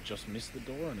might have just missed the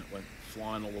door and it went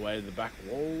flying all the way to the back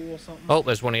wall or something. Oh,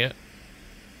 there's one here.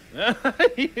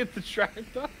 You hit the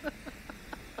tractor.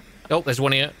 Oh, there's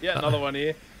one here. Yeah, another one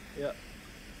here. Yeah.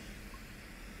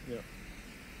 Yeah.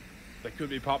 There could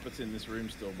be puppets in this room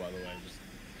still, by the way. Just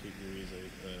keep your ears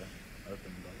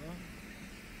open, brother.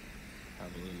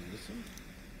 Have a little listen.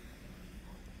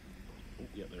 Oh,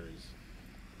 yeah, there is.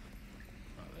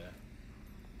 Right there.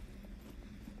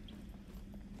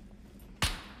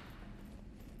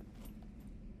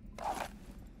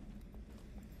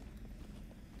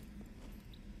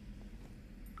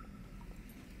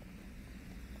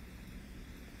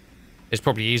 It's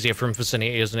probably easier from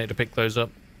vicinity, isn't it, to pick those up?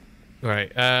 Right,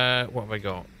 what have I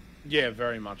got? Yeah,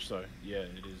 very much so. Yeah,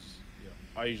 it is.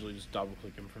 Yeah. I usually just double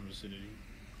click them from vicinity.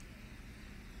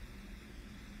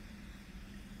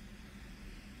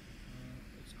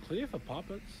 It's clear for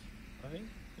puppets, I think.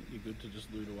 I think you're good to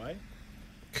just loot away.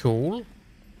 Cool.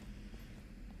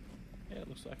 Yeah, it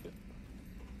looks like it.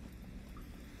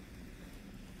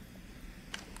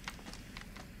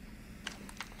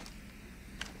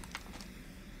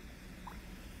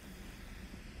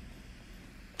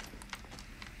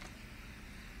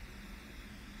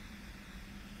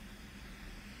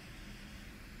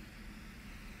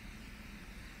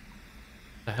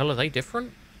 The hell are they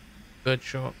different? Bird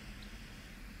shot.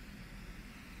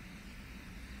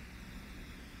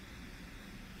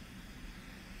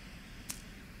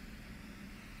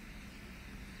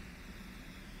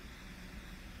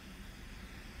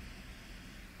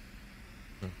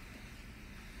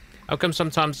 How come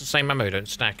sometimes the same ammo don't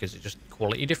stack? Is it just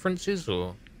quality differences,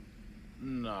 or?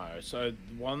 No. So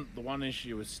the one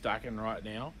issue with stacking right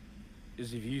now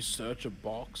is if you search a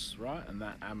box, right, and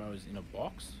that ammo is in a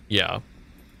box, Yeah.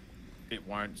 it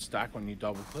won't stack when you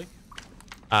double click.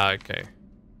 Ah, okay.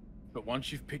 But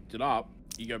once you've picked it up,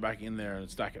 you go back in there and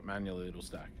stack it manually, it'll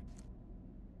stack.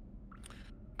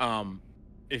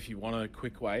 If you want a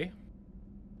quick way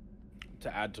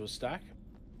to add to a stack,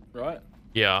 right?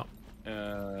 Yeah.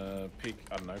 Pick,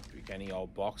 I don't know, pick any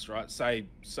old box, right? See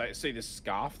this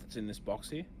scarf that's in this box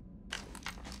here?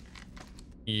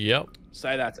 Yep.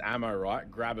 Say that's ammo,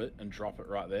 right? Grab it and drop it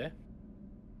right there.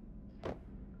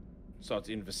 So it's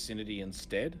in vicinity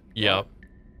instead. Yep. Right?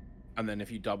 And then if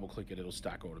you double click it, it'll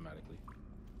stack automatically.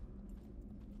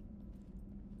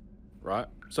 Right?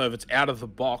 So if it's out of the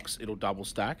box, it'll double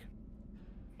stack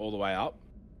all the way up.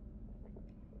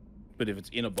 But if it's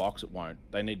in a box, it won't.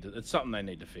 It's something they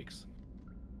need to fix.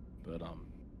 But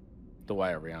the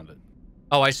way around it.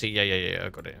 Oh, I see. Yeah. I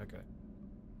got it. Okay.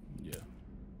 Yeah.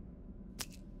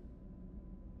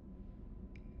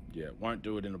 Yeah, it won't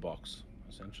do it in a box,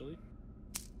 essentially.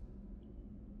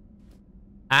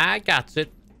 I got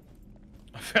it.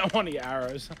 I found one of your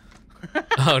arrows.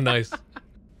 Oh, nice.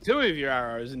 2 of your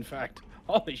arrows, in fact.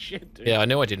 Holy shit, dude. Yeah, I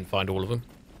know I didn't find all of them.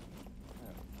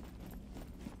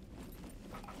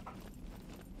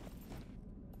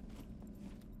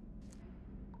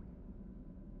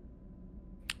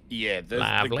 Yeah,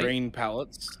 the green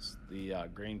pallets. The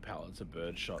green pallets are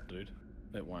birdshot, dude.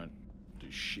 That won't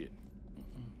do shit.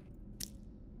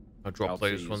 I dropped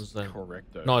those ones then.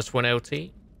 Correcto. Nice one,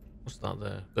 LT. What's that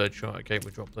there? Birdshot. Okay,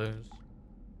 we dropped those.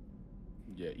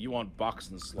 Yeah, you want bucks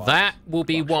and slugs. That will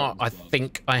be what I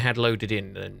think I had loaded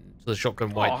in then to the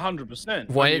shotgun. Why? Oh, 100%.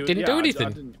 Why it didn't do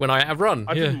anything when I have run?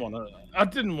 I didn't want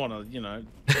to, you know,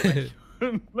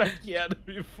 make you out to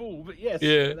be a fool. But yes,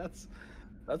 yeah,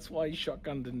 that's why your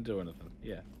shotgun didn't do anything.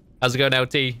 Yeah. How's it going,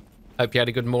 LT? Hope you had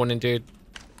a good morning, dude.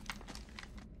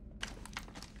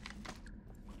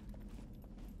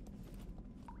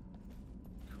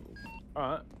 Cool.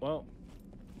 All right. Well,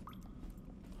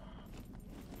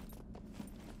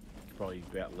 probably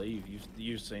about leave.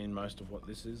 You've seen most of what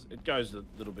this is. It goes a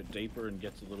little bit deeper and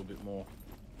gets a little bit more,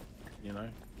 you know,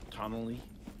 tunnely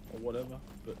or whatever.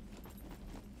 But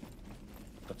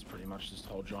that's pretty much this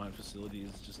whole giant facility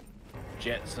is just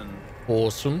jets and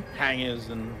awesome hangars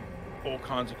and all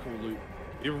kinds of cool loot.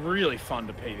 It'd be really fun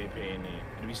to PvP in here.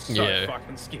 It'd be so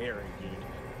fucking scary, dude.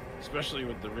 Especially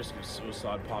with the risk of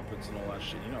suicide puppets and all that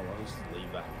shit. You know what? Just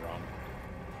leave that and run.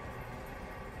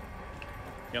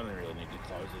 You only really need to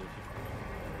close it if you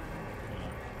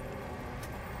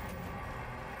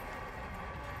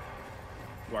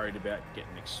know. Worried about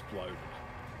getting exploded.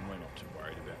 And we're not too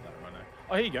worried about that right now.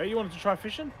 Oh, here you go. You wanted to try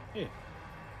fishing? Here.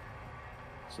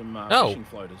 Some fishing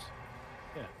floaters.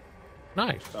 Yeah.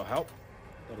 Nice. That'll help.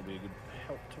 That'll be a good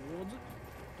help towards it.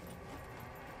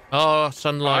 Oh,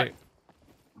 sunlight. Right.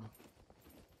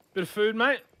 Bit of food,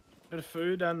 mate. Bit of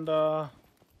food and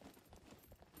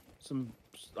some,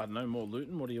 I don't know, more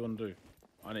looting. What do you want to do?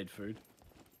 I need food.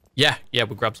 Yeah,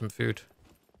 we'll grab some food.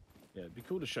 Yeah, it'd be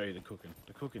cool to show you the cooking.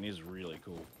 The cooking is really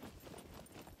cool.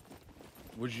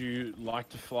 Would you like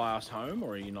to fly us home,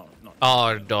 or are you not?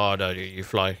 Oh, no, you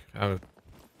fly. Oh. Okay.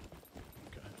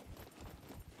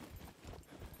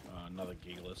 Another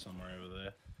giggler somewhere over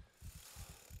there.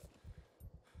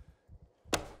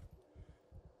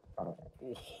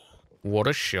 Oh. What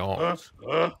a shot.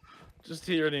 Just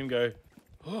hearing him go,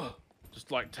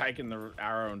 just like taking the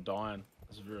arrow and dying.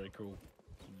 That's very cool.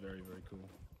 It's very, very cool.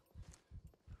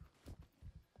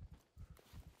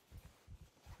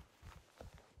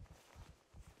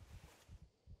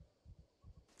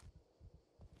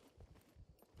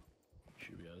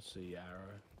 Should be able to see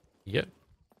arrow. Yep.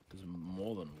 There's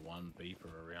more than one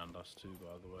beeper around us too,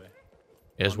 by the way.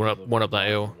 Yeah, there's one up that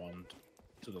hill. One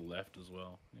to the left as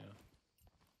well, yeah.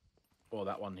 Oh,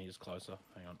 that one here's closer.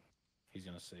 Hang on. He's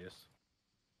going to see us.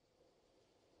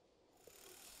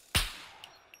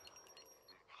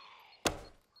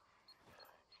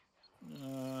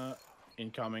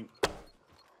 Incoming.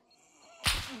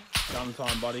 Gun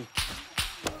time, buddy.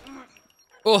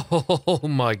 Oh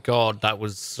my god, that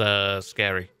was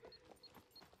scary.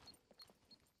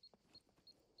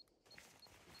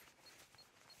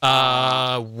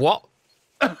 What?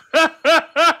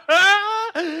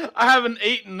 I haven't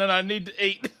eaten and I need to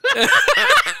eat.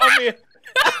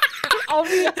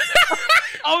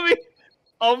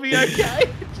 I'll be okay.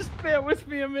 Just bear with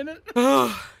me a minute.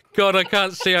 Oh god, I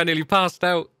can't see. I nearly passed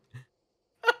out.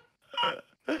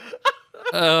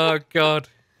 Oh god.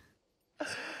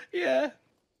 Yeah.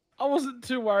 I wasn't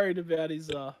too worried about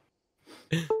his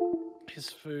His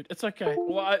food. It's okay.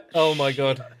 Well, Oh my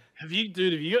god. Have you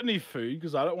got any food?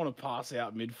 Because I don't want to pass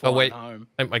out mid-flight Oh wait, home.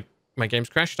 my game's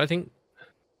crashed. I think.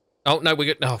 Oh no, we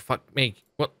got. Oh fuck me.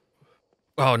 What?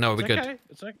 Oh no, we're good.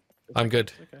 It's okay. I'm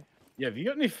good. It's okay. Yeah. Have you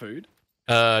got any food?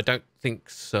 Don't think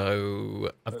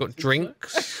so. I've got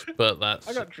drinks, so. but that's.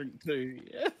 I got drink too.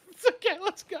 Yeah. It's okay.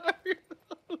 Let's go.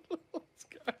 Let's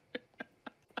go.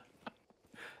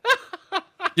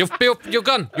 Your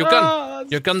gun.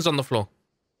 Your gun's on the floor.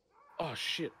 Oh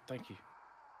shit! Thank you.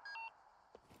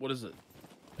 What is it?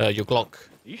 Your Glock.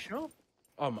 Are you sure?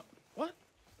 Oh my, what?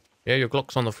 Yeah, your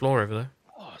Glock's on the floor over there.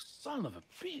 Oh, son of a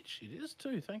bitch! It is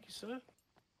too. Thank you, sir.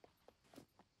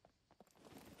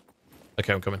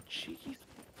 Okay, I'm coming. Cheeky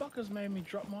fuckers made me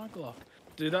drop my Glock.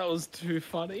 Dude, that was too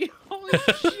funny. Holy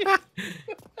shit!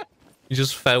 You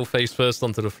just fell face first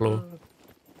onto the floor.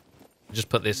 Just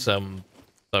put this bow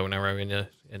and arrow in the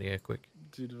air quick.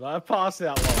 Dude, did I pass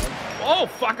out live? Oh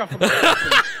fuck! I forgot.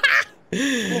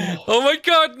 Oh my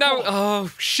god! No!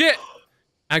 Oh shit!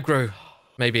 Aggro,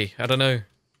 maybe. I don't know.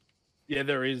 Yeah,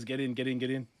 there is. Get in. Get in. Get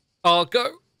in. Oh,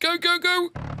 go! Go! Go! Go!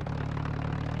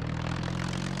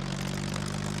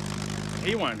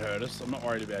 He won't hurt us. I'm not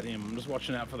worried about him. I'm just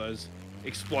watching out for those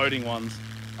exploding ones.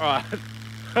 All right.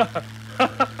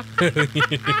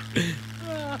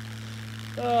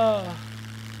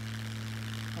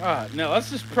 Alright, now let's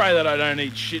just pray that I don't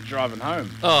eat shit driving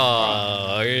home.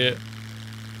 Oh, yeah.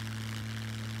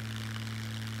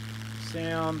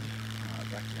 Sound.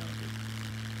 Alright, back down a bit.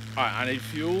 Alright, I need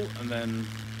fuel, and then...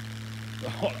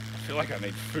 Oh, I feel like I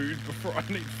need food before I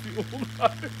need fuel, though.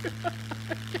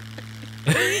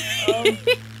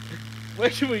 Where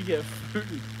can we get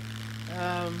food?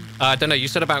 I don't know, you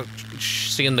said about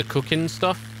seeing the cooking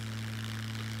stuff?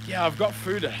 Yeah, I've got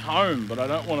food at home, but I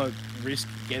don't want to risk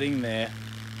getting there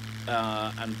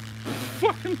and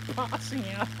fucking passing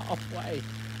out halfway.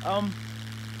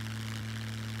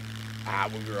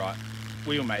 We'll be right.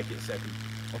 We'll make it, Seppi.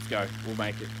 Let's go. We'll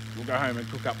make it. We'll go home and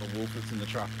cook up the wolf that's in the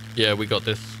truck. Yeah, we got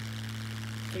this.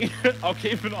 I'll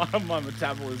keep an eye on my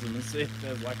metabolism and see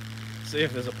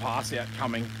if there's a pass out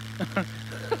coming.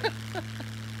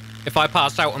 If I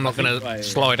pass out, I'm not gonna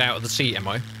slide out of the seat, am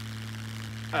I?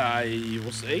 You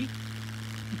will see.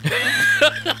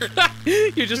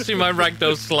 You just see my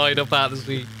ragdoll slide up out of the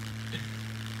seat.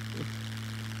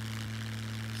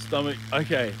 Stomach.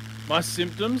 Okay. My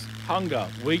symptoms: hunger,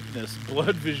 weakness,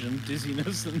 blurred vision,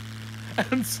 dizziness,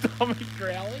 and stomach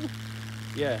growling.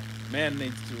 Yeah, man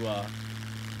needs to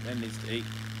eat.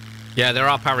 Yeah, there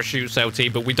are parachutes,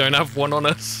 LT, but we don't have one on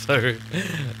us, so it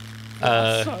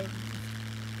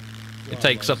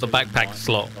takes up the backpack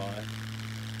slot.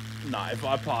 No, if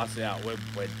I pass out, we're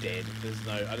dead. There's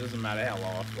no. It doesn't matter how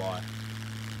low I fly.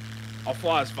 I'll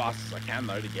fly as fast as I can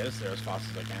though to get us there as fast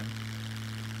as I can.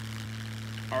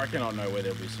 I reckon I'll know where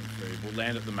there'll be some food. We'll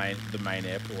land at the main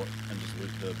airport and just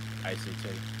loot the ACT.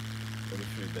 There'll be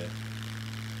food there.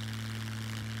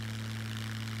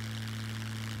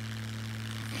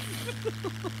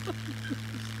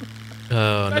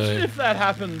 Oh, Imagine no. if that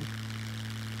happened.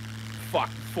 Fuck,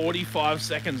 45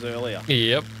 seconds earlier.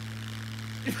 Yep.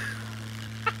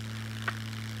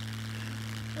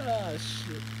 Oh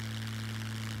shit.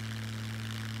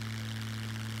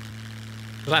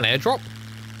 Was that an airdrop?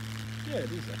 Yeah,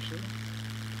 it is actually.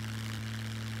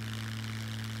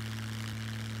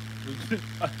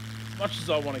 As much as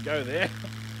I want to go there,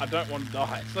 I don't want to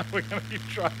die, so we're going to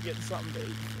try to get something to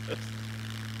eat first.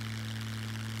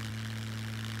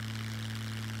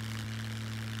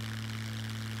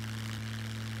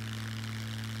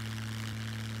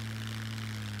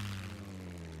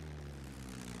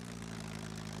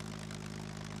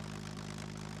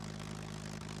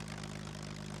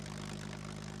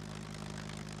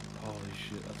 Holy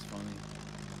shit, that's funny.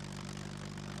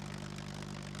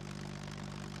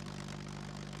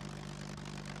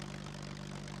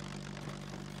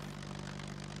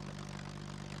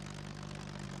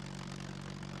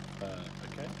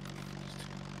 Okay.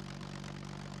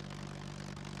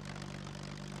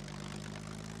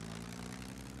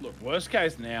 Look, worst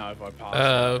case now, if I pass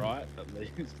out, right, at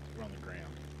least we're on the ground.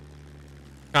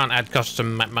 Can't add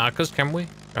custom map markers, can we?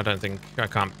 I don't think. I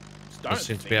can't. I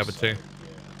seem to be able to. Yeah, I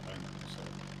don't think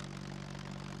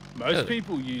so. Most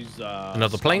people use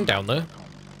Another plane down there.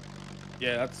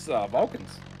 Yeah, that's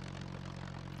Vulcan's.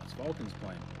 That's Vulcan's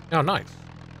plane. Oh, nice.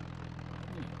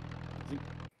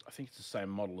 I think it's the same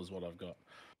model as what I've got.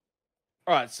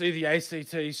 All right, see the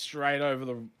ACT straight over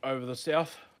the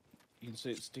south. You can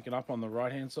see it sticking up on the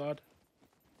right hand side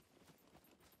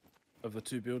of the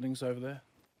two buildings over there.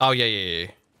 Oh yeah.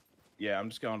 Yeah, I'm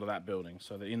just going to that building.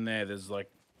 So that in there's like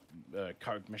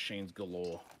Coke machines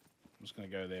galore. I'm just gonna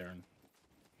go there and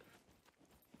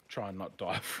try and not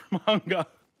die from hunger.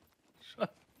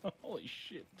 Holy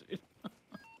shit, dude.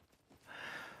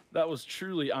 That was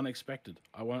truly unexpected.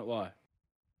 I won't lie.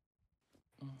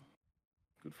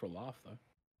 Good for a laugh, though.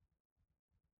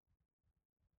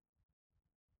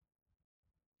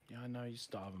 Yeah, I know you're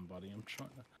starving, buddy. I'm trying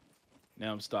to...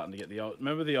 Now I'm starting to get the old...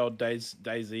 Remember the old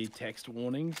DayZ text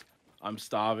warnings? I'm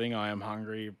starving, I am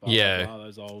hungry, blah, yeah. blah, blah,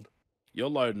 those old... You're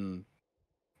loading...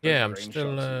 Yeah, I'm green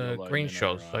still shots that you're green loading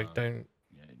shots. are, I don't...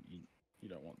 Yeah, you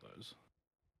don't want those.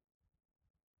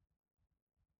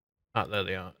 Ah, there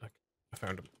they are. I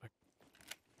found them.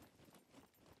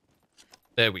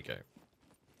 There we go.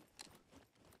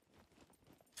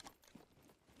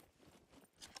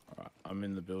 Alright, I'm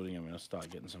in the building. I'm going to start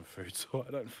getting some food so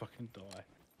I don't fucking die.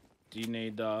 Do you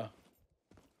need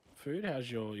food?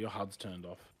 How's your HUD's turned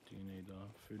off? Do you need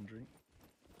food and drink?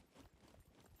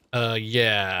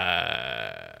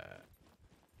 Yeah.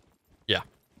 Yeah.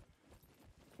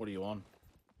 What are you on?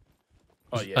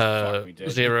 Oh yeah, fuck me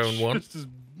dead. 0 and 1. Just as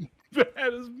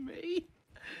bad as me,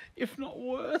 if not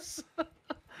worse.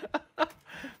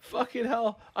 Fucking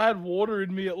hell, I had water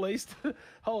in me at least.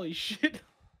 Holy shit.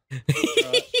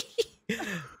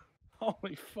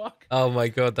 Holy fuck. Oh my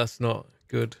god, that's not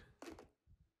good.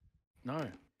 No.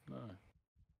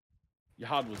 Your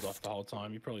HUD was off the whole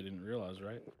time. You probably didn't realize,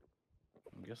 right?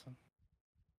 I'm guessing.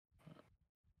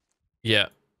 Yeah.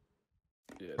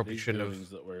 Yeah, Probably these shouldn't buildings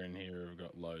that we're in here have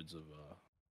got loads of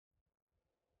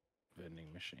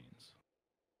vending machines.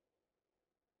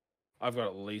 I've got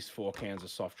at least 4 cans of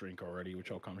soft drink already,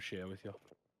 which I'll come share with you.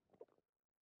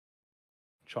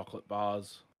 Chocolate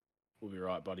bars. We'll be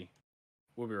right, buddy.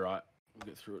 We'll be right. We'll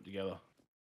get through it together.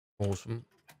 Awesome.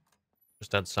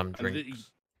 Just add some drinks.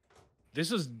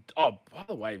 This is... Oh, by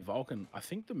the way, Vulcan, I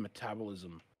think the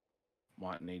metabolism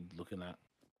might need looking at.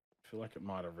 I feel like it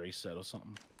might have reset or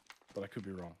something, but I could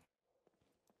be wrong.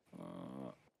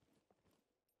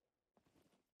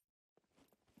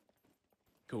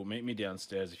 Cool, meet me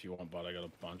downstairs if you want, bud. I got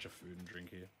a bunch of food and drink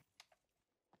here.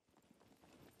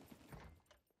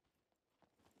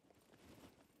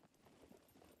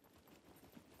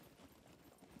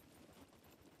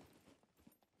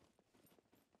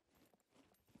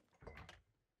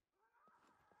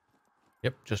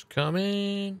 Yep, just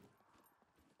coming.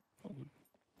 Oh, good.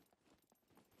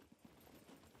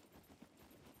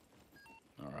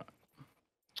 All right.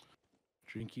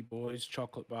 Drinky boys,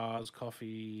 chocolate bars,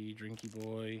 coffee, drinky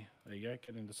boy. There you go.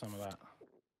 Get into some of that.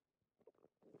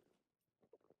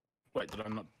 Wait, did I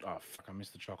not? Oh, fuck, I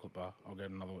missed the chocolate bar. I'll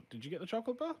get another one. Did you get the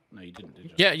chocolate bar? No, you didn't,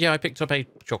 did you? Yeah, I picked up a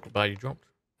chocolate bar you dropped.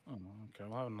 Oh, okay.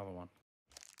 I'll have another one.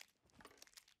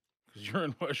 Because you're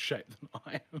in worse shape than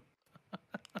I am.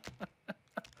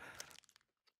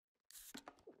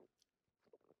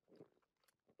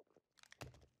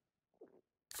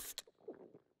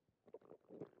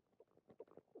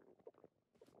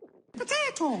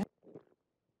 Potato!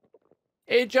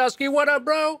 Hey, Josky, what up,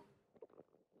 bro?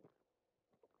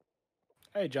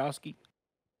 Hey, Josky.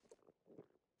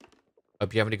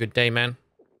 Hope you're having a good day, man.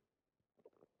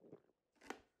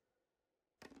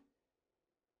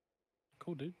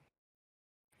 Cool, dude.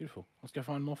 Beautiful. Let's go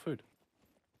find more food.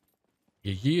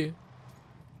 Yeah.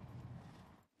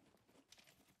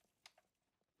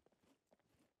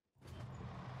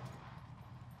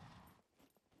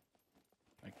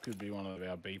 It could be one of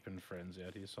our beeping friends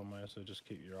out here somewhere, so just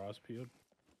keep your eyes peeled.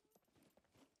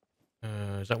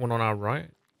 Is that one on our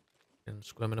right? And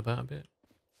squirming about a bit?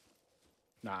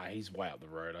 Nah, he's way up the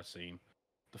road. I see him.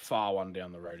 The far one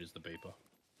down the road is the beeper.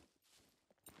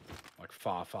 Like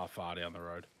far, far, far down the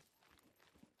road.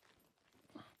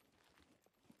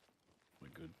 We're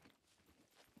good.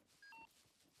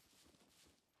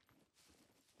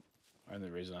 Only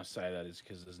reason I say that is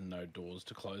because there's no doors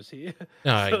to close here.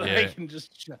 Oh, So yeah. they can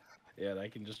just, they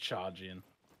can just charge in.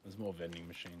 There's more vending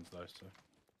machines though, so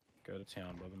go to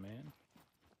town, brother man.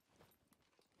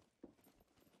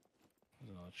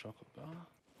 There's another chocolate bar.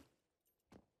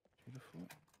 Beautiful.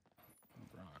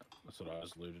 Right, that's what I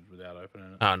was looted without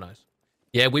opening it. Oh, nice.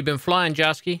 Yeah, we've been flying,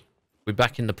 Josky. We're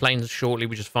back in the planes shortly.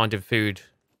 We're just finding food.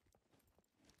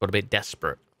 Got a bit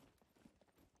desperate.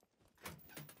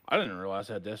 I didn't realize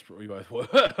how desperate we both were.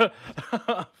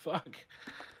 Fuck.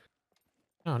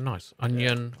 Oh, nice.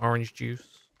 Onion, orange juice.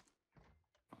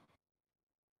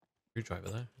 Screwdriver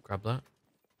there. Grab that.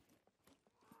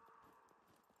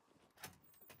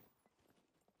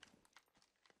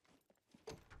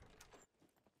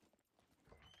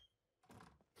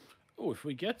 Oh, if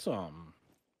we get some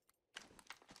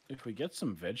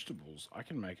vegetables, I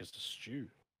can make us a stew.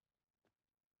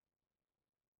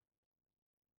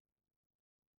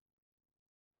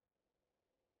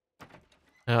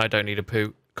 I don't need a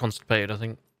poo. Constipated, I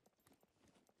think.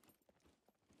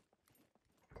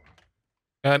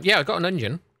 Yeah, I got an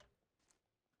onion.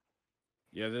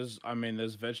 Yeah, there's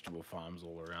vegetable farms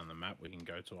all around the map we can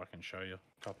go to. I can show you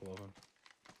a couple of them.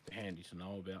 They're handy to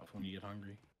know about when you get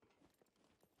hungry.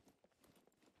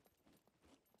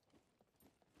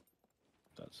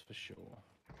 That's for sure.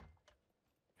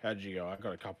 How'd you go? I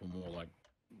got a couple more like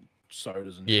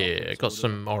sodas and Yeah, got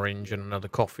some orange and another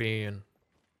coffee and.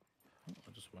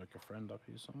 I just woke a friend up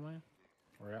here somewhere,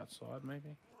 or outside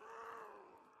maybe.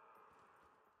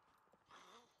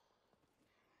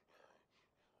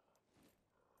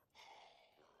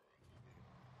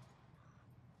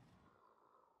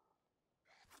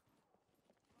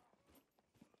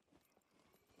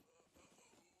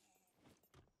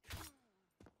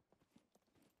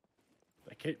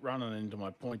 They keep running into my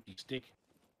pointy stick.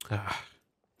 Alright.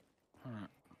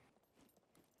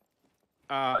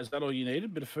 Is that all you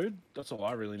needed? Bit of food? That's all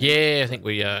I really need. Yeah, I think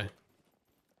we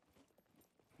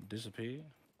disappear.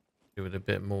 do with a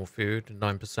bit more food.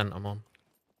 9% I'm on.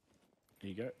 Here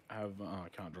you go. Have I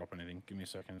can't drop anything. Give me a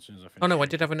second. As soon as I finish. Oh no, I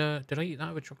did have did I eat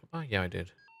that with a chocolate bar? Yeah, I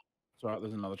did. It's alright.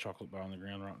 There's another chocolate bar on the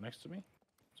ground right next to me.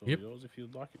 It's all Yep. yours if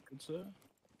you'd like it, good sir.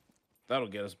 That'll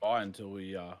get us by until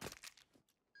we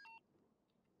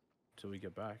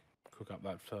get back. Cook up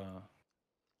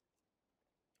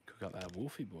that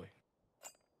wolfie boy.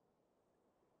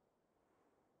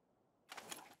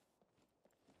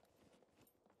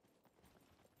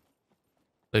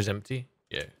 Those empty?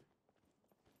 Yeah.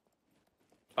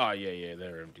 Oh yeah,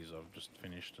 they're empties. I've just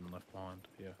finished and left behind.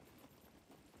 Yeah.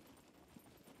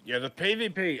 Yeah, the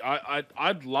PvP.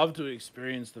 I'd love to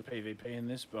experience the PvP in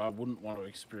this, but I wouldn't want to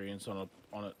experience on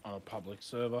a public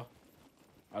server.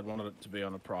 I'd want it to be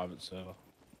on a private server.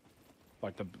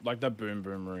 Like the Boom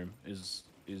Boom Room is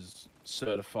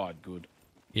certified good.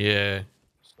 Yeah.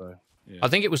 So yeah. I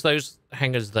think it was those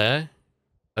hangars there,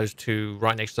 those two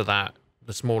right next to that,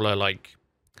 the smaller like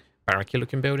barracky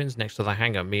looking buildings next to the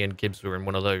hangar. Me and Gibbs were in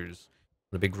one of those.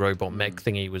 The big robot mech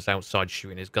thingy was outside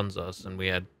shooting his guns at us, and we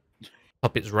had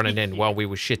puppets running in while we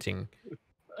were shitting,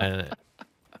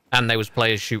 and there was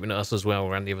players shooting at us as well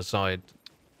around the other side.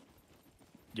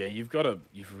 Yeah, you've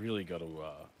really got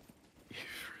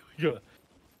to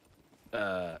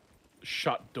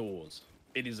shut doors.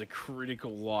 It is a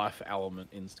critical life element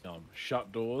in SCUM.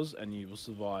 Shut doors and you will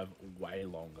survive way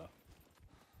longer.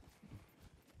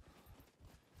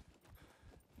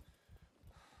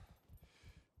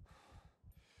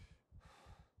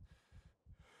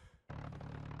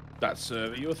 That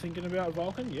server you were thinking about,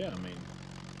 Vulcan? Yeah, I mean,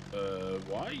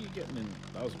 why are you getting in?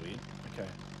 That was weird. Okay.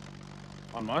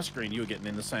 On my screen, you were getting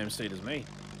in the same seat as me.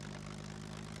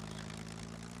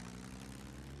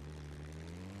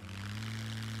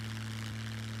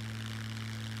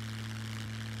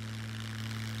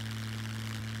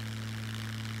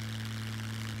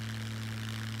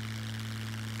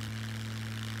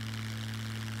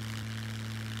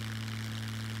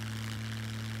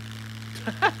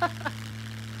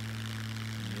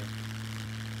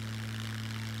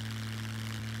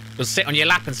 Just sit on your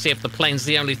lap and see if the plane's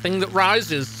the only thing that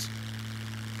rises.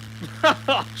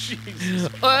 Oh, Jesus.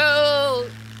 Oh!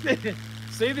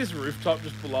 See this rooftop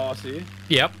just below us here?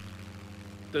 Yep.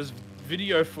 There's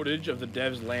video footage of the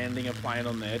devs landing a plane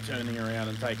on there, turning around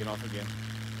and taking off again.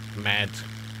 Mad.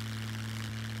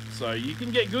 So you can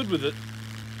get good with it,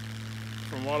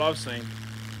 from what I've seen.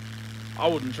 I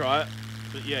wouldn't try it,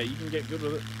 but yeah, you can get good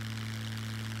with it.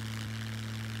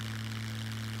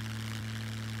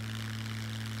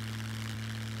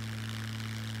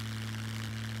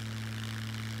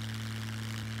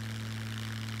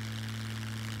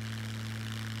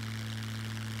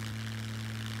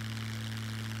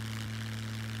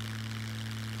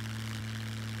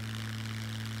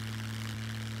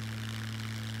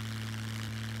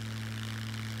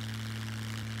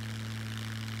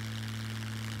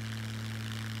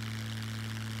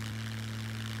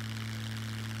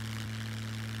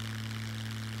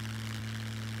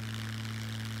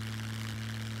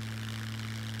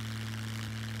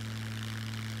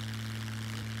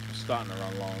 Starting to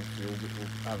run low on fuel, but we'll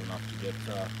have enough to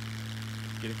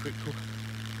get a quick cook,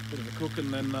 bit of a cook,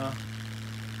 and then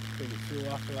get fuel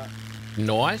after that.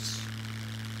 Nice.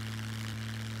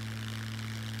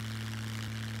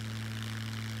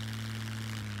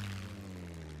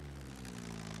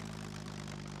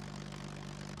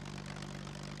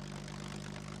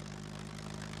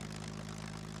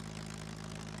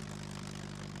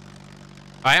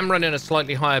 I am running a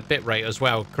slightly higher bit rate as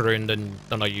well, Karun,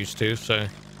 than I used to, so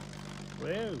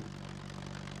Whoa.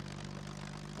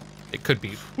 it could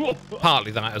be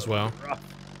partly that as well.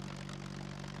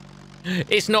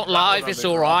 It's not live. It's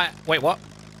all right. Wait, what?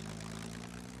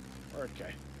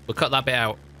 Okay. We'll cut that bit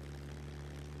out.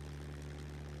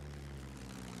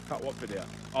 Cut what bit out?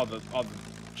 Oh, the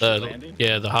landing?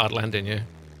 Yeah, the hard landing, yeah.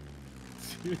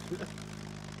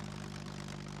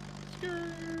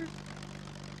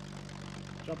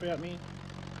 Jump out, me.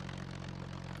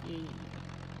 Yeah.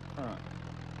 Alright.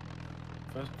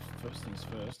 First things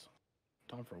first.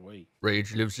 Time for a wee.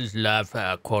 Rage lives his life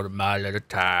a quarter mile at a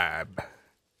time.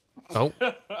 Oh.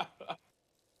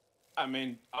 I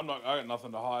mean, I got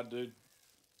nothing to hide, dude.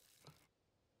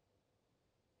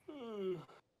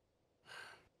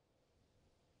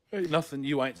 Ain't nothing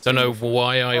you ain't Don't seen know before.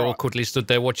 why I awkwardly stood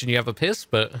there watching you have a piss,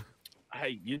 but...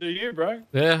 Hey, you do you, bro.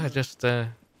 Yeah, I just...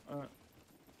 Food.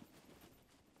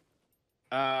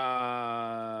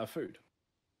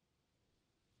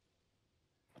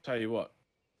 I'll tell you what.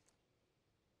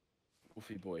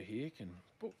 Wolfie boy here can...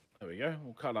 Oh, there we go.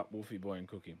 We'll cut up Wolfie boy and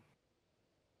cook him.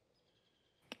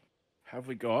 Have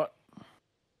we got...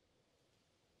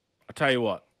 I'll tell you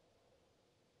what.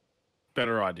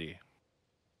 Better idea.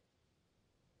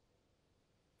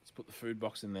 Let's put the food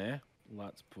box in there.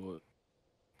 Let's put...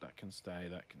 That can stay,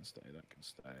 that can stay, that can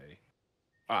stay.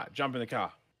 Alright, jump in the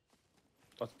car.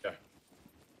 Let's go.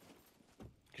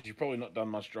 Because you've probably not done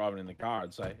much driving in the car,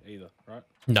 I'd say, either, right?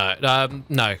 No,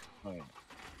 no.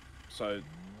 So,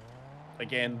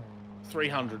 again,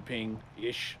 300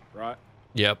 ping-ish, right?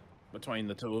 Yep. Between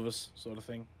the two of us, sort of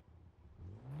thing.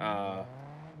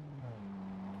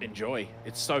 Enjoy.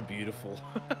 It's so beautiful.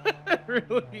 It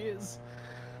really is.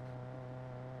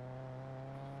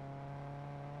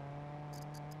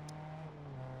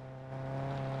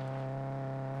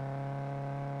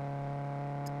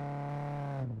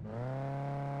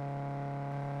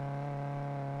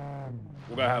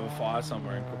 We'll go have a fire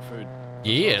somewhere and cook food.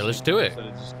 Yeah, let's do it.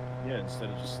 Instead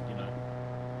of just, you know,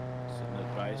 sitting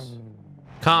at base.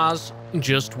 Cars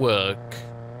just work.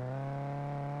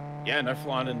 Yeah, no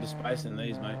flying into space in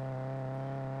these, mate.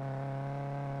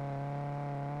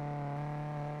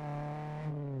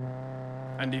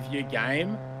 And if you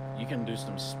game, you can do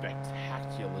some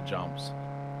spectacular jumps.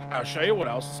 I'll show you what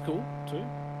else is cool too.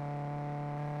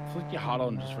 Flick your HUD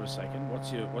on just for a second.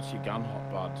 What's your gun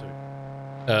hotbar too?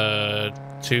 2,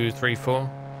 3, 4. 2, 3, 4.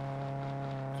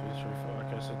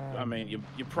 Okay, so I mean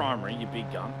your primary, your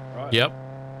big gun, right? Yep.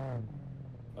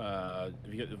 Have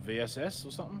you got the VSS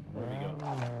or something? What have you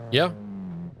got? Yeah.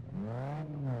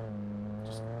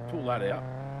 Just pull that out.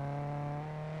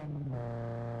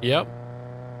 Yep.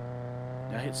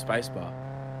 Now hit spacebar.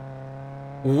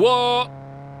 What?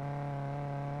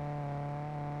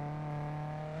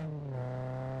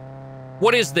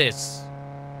 What is this?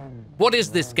 What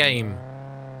is this game?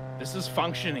 This is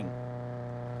functioning.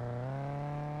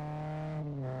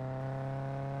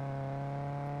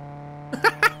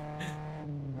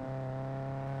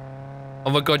 Oh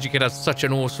my god, you could have such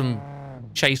an awesome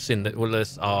chase in that will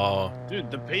this. Oh. Dude,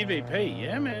 the PvP,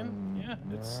 yeah, man. Yeah,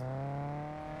 it's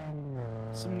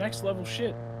some next level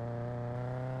shit.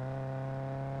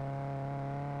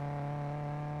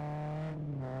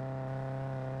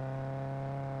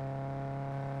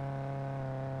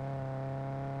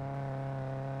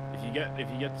 If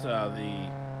you get the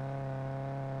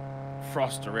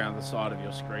frost around the side of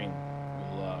your screen,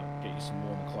 we'll get you some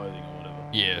warmer clothing or whatever.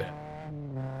 Yeah.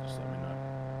 Just let me know.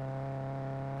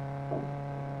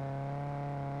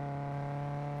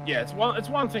 Yeah, it's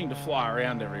one thing to fly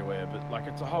around everywhere, but like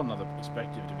it's a whole nother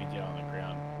perspective to be down on the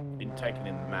ground, in taking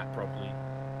in the map properly.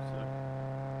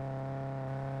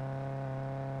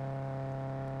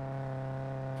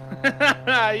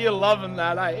 So. You're loving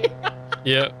that, eh?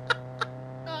 Yeah.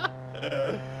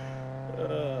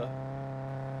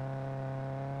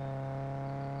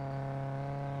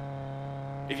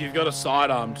 If you've got a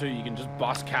sidearm too, you can just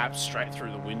bust caps straight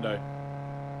through the window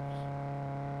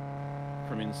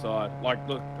from inside. Like,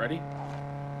 look, ready?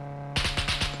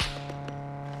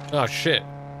 Oh shit.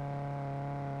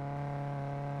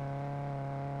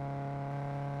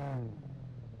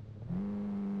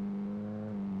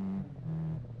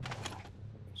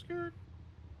 Skirt.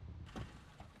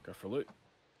 Go for a loot.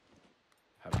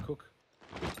 Have a cook.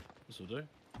 This will do.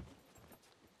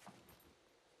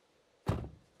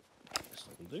 This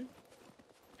will do.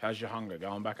 How's your hunger?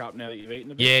 Going back up now that you've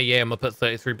eaten a bit? Yeah, I'm up at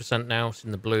 33% now. It's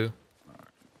in the blue. Alright.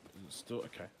 Is it still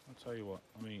okay? I'll tell you what.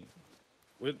 I mean,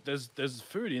 there's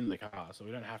food in the car, so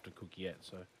we don't have to cook yet.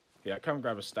 So yeah, come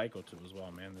grab a steak or two as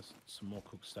well, man. There's some more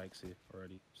cooked steaks here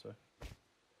already. So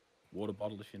water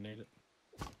bottle if you need it.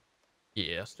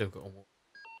 Yeah, I still got one.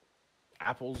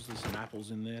 Apples. There's some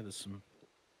apples in there. There's some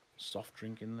soft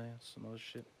drink in there. Some other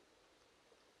shit.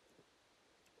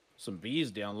 Some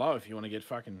beers down low if you want to get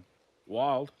fucking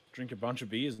wild. Drink a bunch of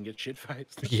beers and get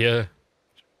shit-faced. Yeah.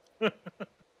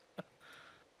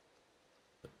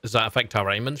 Does that affect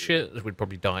our aim and shit? We'd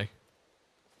probably die.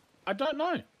 I don't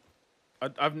know.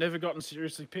 I've never gotten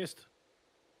seriously pissed.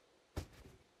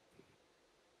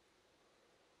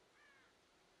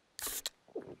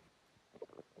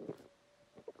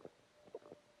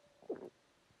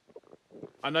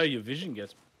 I know your vision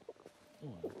gets...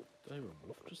 Oh, did I hear a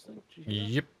wolf just then? Did you hear that?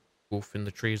 Yep. Wolf in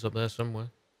the trees up there somewhere.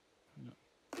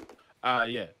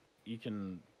 Yeah. You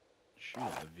can shoot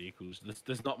at the vehicles.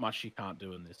 There's not much you can't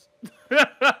do in this. Do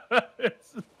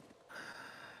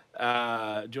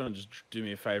you want to just do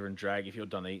me a favor and drag, if you're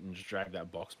done eating, just drag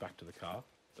that box back to the car,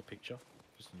 the picture,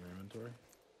 just in your inventory.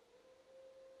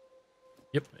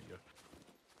 Yep. There you go.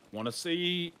 Want to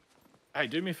see... Hey,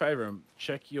 do me a favor and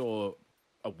check your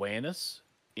awareness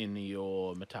in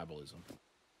your metabolism.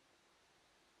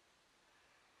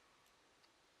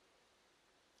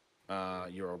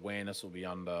 Your awareness will be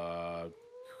under...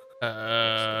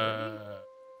 No.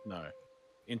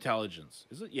 Intelligence.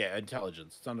 Is it? Yeah,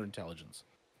 intelligence. It's under intelligence.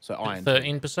 So iron.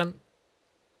 13%?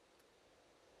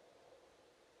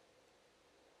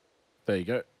 There you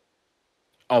go.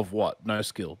 Of what? No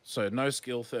skill. So no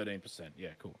skill, 13%. Yeah,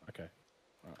 cool. Okay.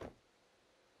 All right.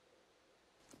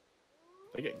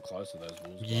 They're getting closer, those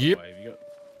wolves. Yep. By the way. Have you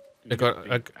I got got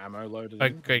big ammo loaded.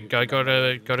 Okay, I got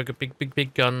a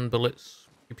big gun, bullets,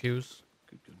 pews.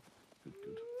 Good.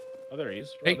 Oh, there he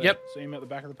is. Hey, Right there. yep. See him at the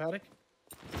back of the paddock?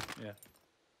 Yeah.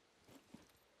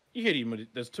 You hit him with...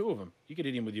 There's two of them. You could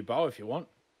hit him with your bow if you want.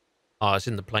 Oh, it's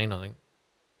in the plane, I think.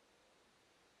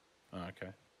 Oh, okay.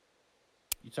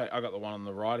 I got the one on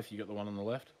the right if you got the one on the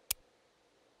left.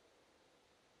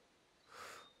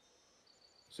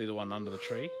 See the one under the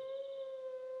tree?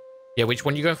 Yeah, which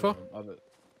one you going for?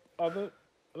 Are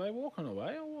they walking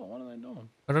away or what? What are they doing?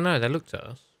 I don't know. They looked at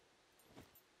us.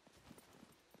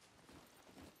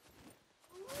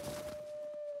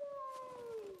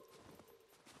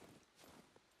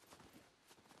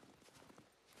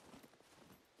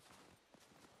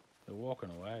 They're walking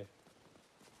away.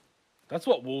 That's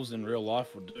what wolves in real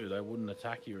life would do. They wouldn't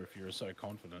attack you if you were so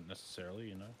confident necessarily,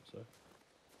 you know, so.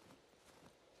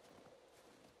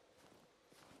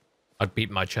 I'd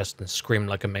beat my chest and scream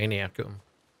like a maniac at them.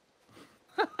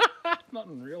 Not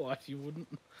in real life, you wouldn't.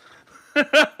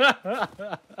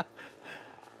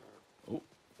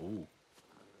 Ooh.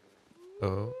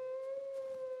 Oh.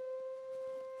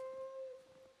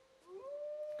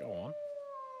 Go on.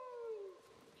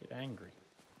 Get angry.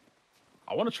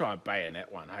 I want to try a bayonet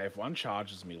one. Hey, if one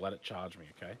charges me, let it charge me,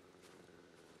 okay?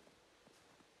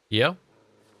 Yeah.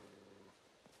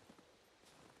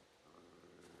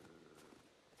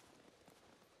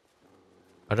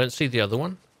 I don't see the other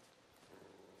one.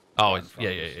 Oh, it's,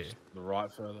 yeah. The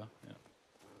right further, yeah.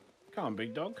 Come on,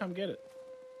 big dog, come get it.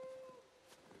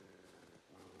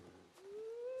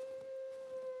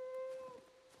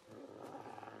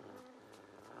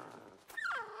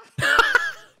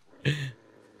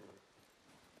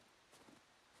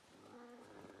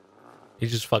 He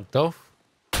just fucked off.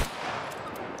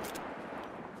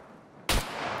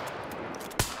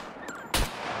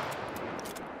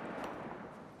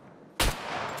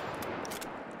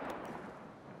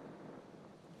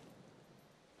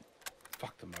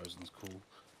 Fuck, the Mosin's cool.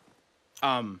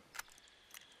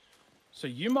 So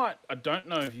you might... I don't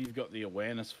know if you've got the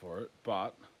awareness for it,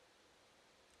 but...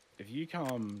 If you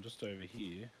come just over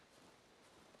here...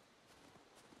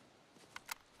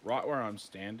 Right where I'm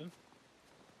standing...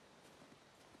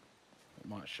 It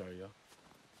might show you.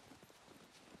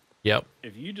 Yep.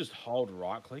 If you just hold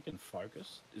right click and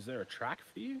focus, is there a track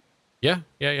for you? Yeah.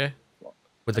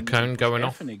 With the cone going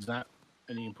off. And you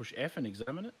can push F and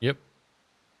examine it? Yep.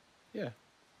 Yeah.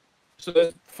 So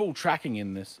there's full tracking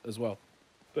in this as well.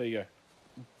 There you go.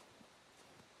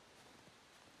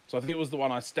 So I think it was the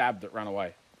one I stabbed that ran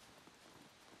away.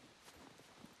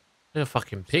 There's a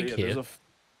fucking pig here.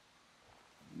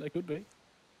 They could be.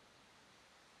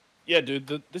 Yeah,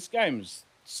 dude, this game's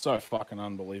so fucking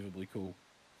unbelievably cool.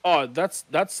 Oh, that's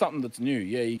something that's new.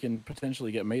 Yeah, you can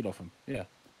potentially get meat off them. Yeah.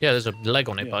 Yeah, there's a leg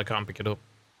on it, but I can't pick it up.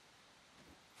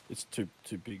 It's too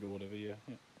big or whatever, yeah.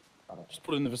 Just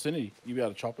put it in the vicinity. You'll be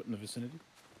able to chop it in the vicinity.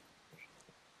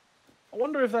 I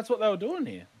wonder if that's what they were doing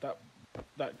here,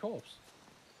 that corpse.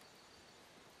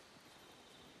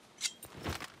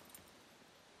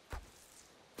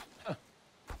 Huh.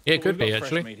 Yeah, it could be, fresh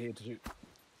actually. Meat here to do.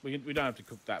 We don't have to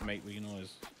cook that meat. We can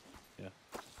always, yeah.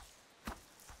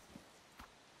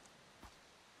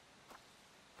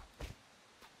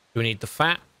 Do we need the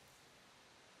fat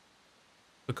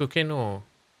for cooking, or?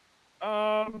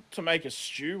 To make a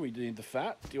stew, we need the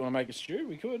fat. Do you want to make a stew?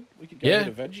 We could. We could go Yeah.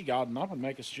 to a veggie garden up and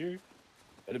make a stew.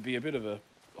 It'd be a bit of a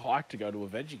hike to go to a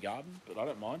veggie garden, but I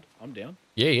don't mind. I'm down.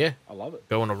 Yeah, yeah. I love it.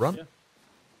 Go on a run. Yeah.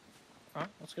 All right,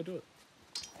 let's go do it.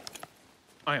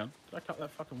 Hang on. Did I cut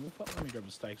that fucking wolf up? Let me grab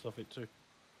the steaks off it too.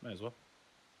 May as well.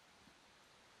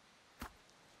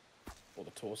 Or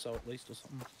the torso at least or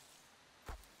something.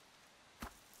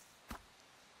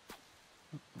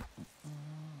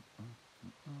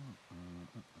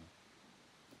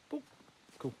 Boop.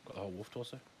 Cool. Got the whole wolf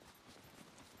torso.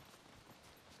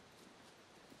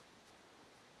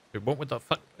 Dude, what would that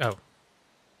fuck? Oh,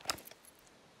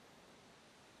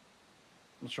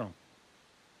 What's wrong?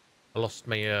 I lost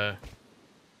my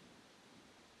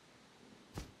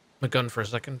my gun for a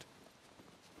second.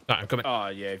 Right, I'm coming. Oh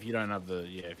yeah, if you don't have the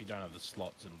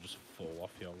slots, it'll just fall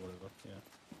off you or whatever. Yeah,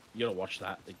 you gotta watch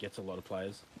that. It gets a lot of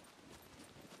players.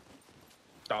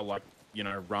 They'll like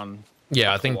run.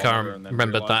 Yeah, I think I and then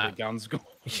remembered realise that. their gun's gone.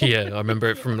 Yeah, I remember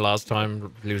it from last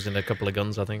time, losing a couple of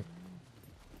guns, I think.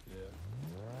 Yeah,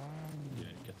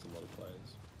 it gets a lot of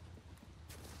players.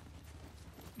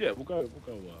 Yeah, we'll go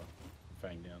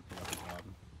Fang down to the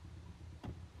garden.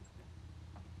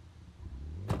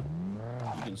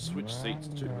 You can switch seats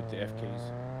too with the F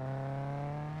keys.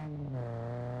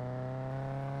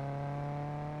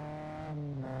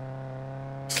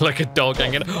 It's like a dog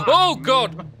hanging. Oh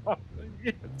God!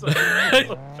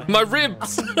 My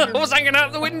ribs! I was hanging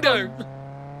out the window.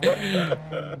 I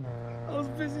was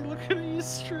busy looking at your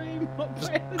stream.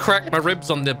 Cracked my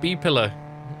ribs on the B pillar.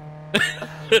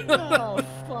 Oh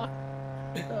fuck!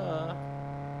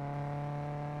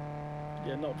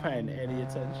 Yeah, not paying any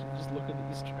attention, just looking at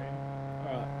your stream.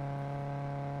 All right,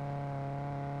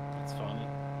 that's funny.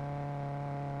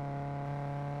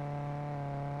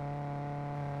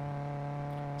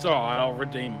 It's alright, I'll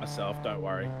redeem myself. Don't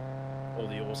worry. All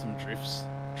the awesome drifts.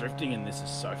 Drifting in this is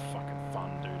so fucking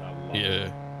fun, dude. I love it. Yeah.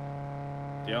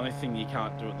 The only thing you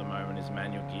can't do at the moment is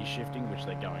manual gear shifting, which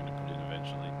they're going to put in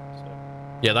eventually. So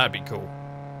Yeah, that'd be cool.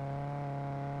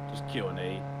 just Q and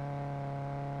E.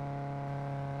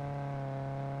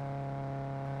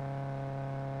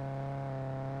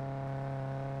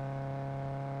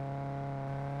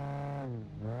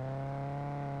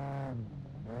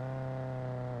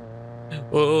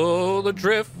 Oh, the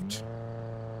drift.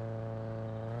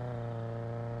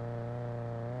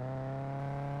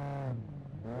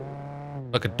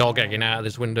 Like a dog hanging out of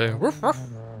this window. Ruff, ruff.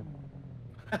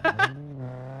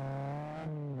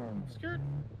 Skirt.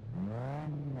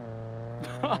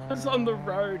 I was on the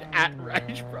road at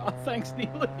Rage, bro. Thanks,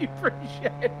 Neil. You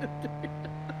appreciate it, dude.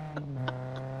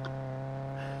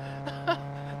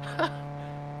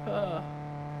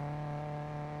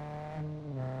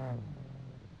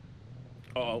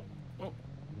 Uh-oh. Oh.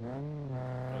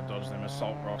 Gotta dodge them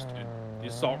assault rocks, dude. The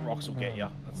assault rocks will get you.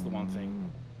 That's the one thing.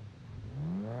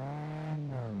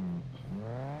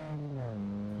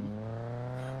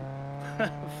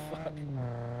 Fuck.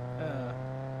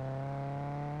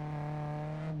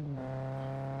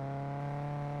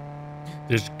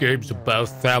 This game's about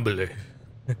family.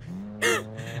 That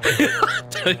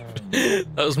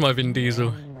was my Vin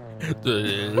Diesel.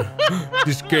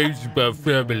 This game's about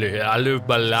family. I live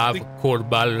my life a quarter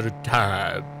mile at a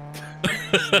time.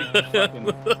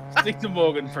 Stick to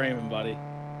Morgan Freeman, buddy.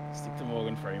 Stick to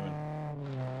Morgan Freeman.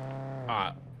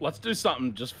 Alright, let's do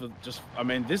something I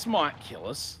mean, this might kill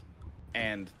us,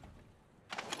 and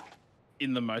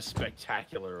in the most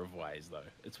spectacular of ways, though.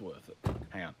 It's worth it.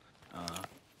 Hang on.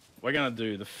 We're gonna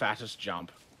do the fattest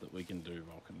jump that we can do,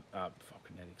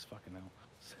 Vulcanetics, fucking hell.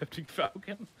 Septic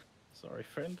Falcon. Sorry,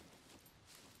 friend.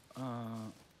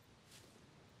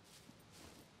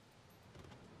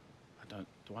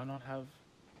 Do I not have...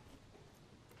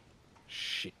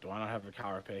 Shit, do I not have a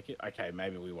car repair kit? Okay,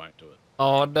 maybe we won't do it.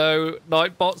 Oh no,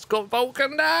 Nightbot's got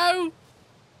Vulcan now.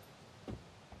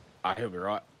 He'll be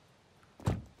right.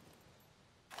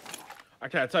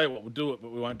 Okay, I'll tell you what, we'll do it,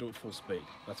 but we won't do it full speed.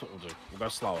 That's what we'll do. We'll go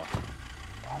slower.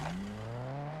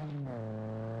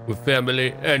 With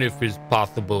family, anything's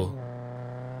possible.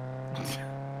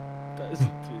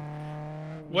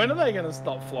 When are they going to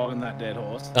stop flogging that dead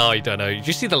horse? Oh, I don't know. Did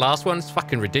you see the last one? It's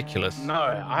fucking ridiculous. No,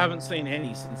 I haven't seen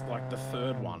any since like the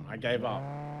third one. I gave up.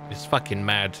 It's fucking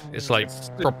mad. It's like,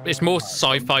 it's more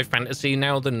sci-fi fantasy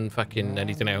now than fucking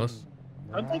anything else.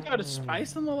 Don't they go to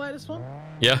space in the latest one?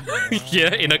 Yeah,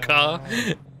 yeah, in a car.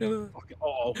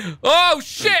 Uh-oh. Oh,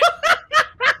 shit!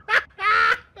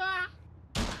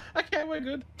 Okay, we're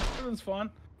good. Everything's fine.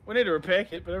 We need a repair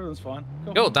kit, but everything's fine.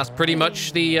 Cool. Oh, that's pretty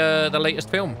much the latest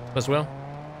film as well.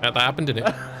 That happened in it.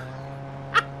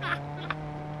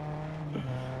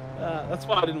 That's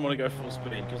why I didn't want to go full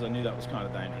speed, because I knew that was kind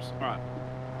of dangerous. All right.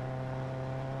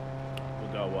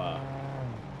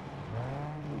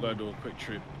 We'll go do a quick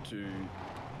trip to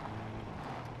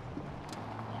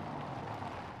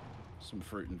some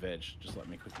fruit and veg. Just let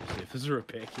me quickly see if there's a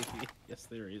repair kit here. Yes,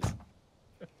 there is.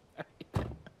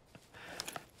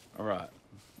 All right.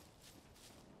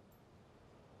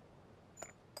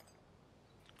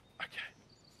 Okay.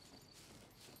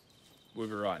 We'll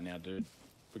be right now, dude.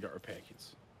 We got repair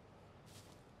kits.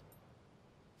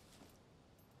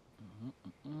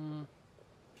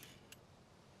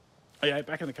 Oh, yeah,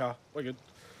 back in the car. We're good.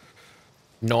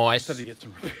 Nice. Just had to get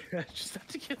some repairs. Just had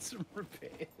to get some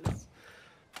repairs.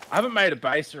 I haven't made a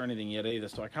base or anything yet either,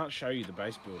 so I can't show you the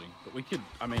base building. But we could,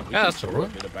 I mean, we could do a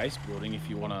bit of base building if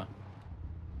you wanna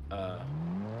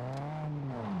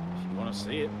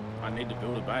see it. I need to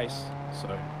build a base,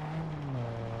 so.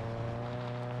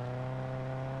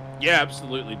 Yeah,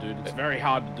 absolutely, dude. It's very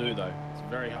hard to do, though. It's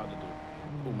very hard to do.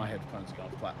 Oh, my headphones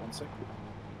got flat. 1 second.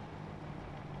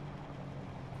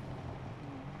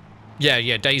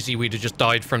 Yeah, Daisy, we'd have just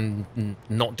died from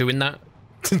not doing that.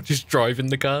 Just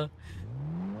driving the car.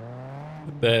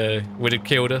 Would have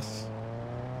killed us.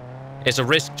 It's a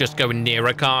risk just going near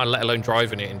a car, let alone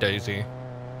driving it in Daisy.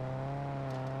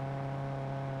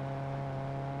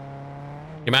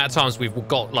 The amount of times we've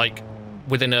got, like,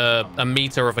 within a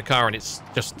meter of a car and it's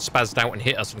just spazzed out and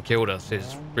hit us and killed us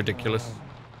is ridiculous.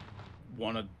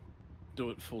 Want to do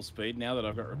it full speed now that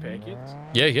I've got repair kits?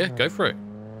 Yeah, go for it.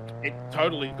 It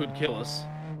totally could kill us,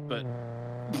 but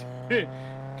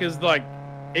because like,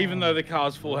 even though the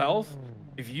car's full health,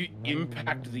 if you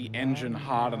impact the engine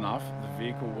hard enough, the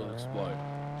vehicle will explode,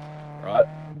 right?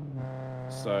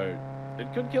 So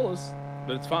it could kill us,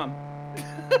 but it's fun.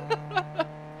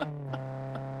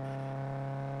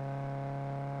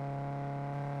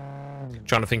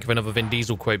 Trying to think of another Vin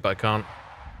Diesel quote, but I can't.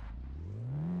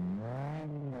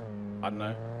 I don't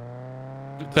know.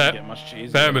 It doesn't get much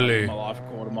cheese. Family. I live my life a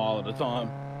quarter mile at a time.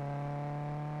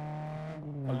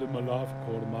 I live my life a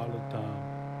quarter mile at a time.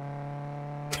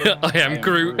 I am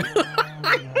Groot.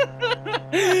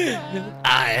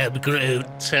 I am Groot.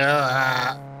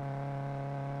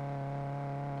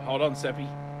 Hold on, Seppi.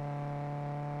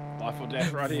 Life or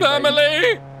death right here.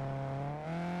 Family.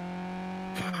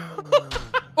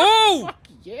 Oh!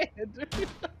 Yeah, dude.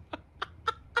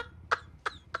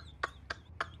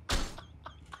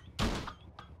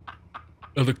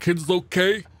 Are the kids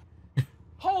okay?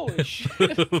 Holy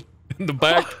shit. In the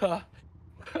back.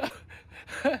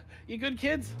 You good,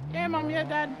 kids? Yeah, Mom, yeah,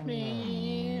 Dad.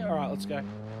 Me. All right, let's go.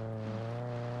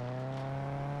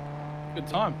 Good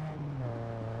time.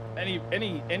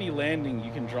 Any landing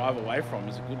you can drive away from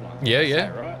is a good one. Yeah. Say,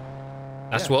 right?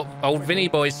 That's what old Vinny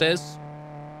boy says.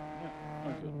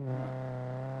 Oh,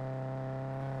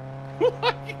 good.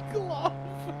 Like a glove.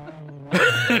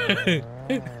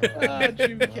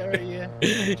 Jim Carrey, yeah.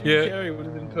 Jim Carrey would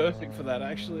have been perfect for that,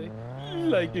 actually.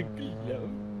 Like a glove.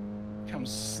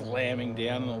 Comes slamming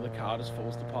down and all the car just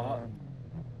falls apart.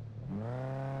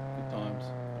 Good times.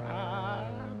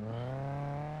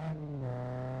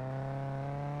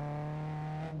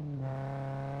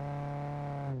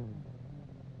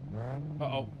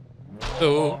 Uh-oh.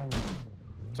 Oh.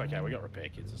 It's okay, we got repair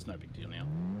kits. It's no big deal now.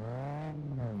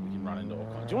 We can run into all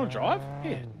kinds. Do you want to drive?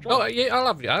 Yeah, drive. Oh, yeah,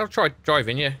 I'll try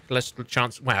driving, yeah. Less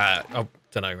chance... Well, I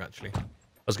don't know, actually. I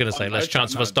was going to say less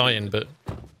chance of us dying, but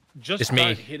just it's me.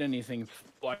 Don't hit anything.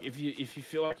 Like, if you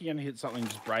feel like you're going to hit something,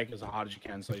 just brake as hard as you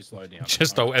can so you slow down.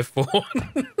 Just alt F4.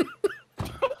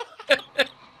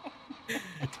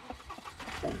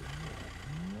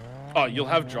 Oh, you'll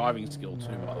have driving skill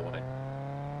too, by the way.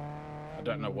 I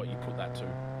don't know what you put that to,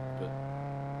 but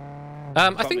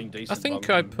I think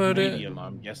I put medium,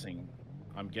 I'm guessing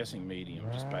medium,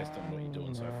 just based on what you're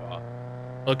doing so far.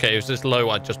 Okay, if it's low,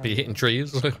 I'd just be hitting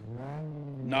trees.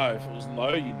 No, if it was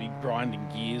low, you'd be grinding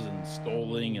gears and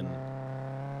stalling and.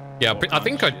 Yeah, I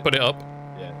think I'd put it up.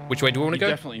 Yeah. Which way do we want to go?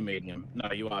 Definitely medium.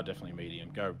 No, you are definitely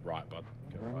medium. Go right, bud.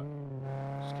 Go right.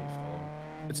 Just keep following.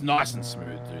 It's nice and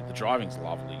smooth, dude. The driving's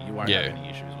lovely. You won't have any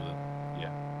issues with it. Yeah.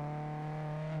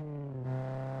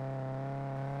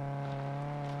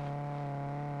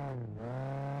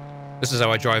 This is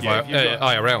how I drive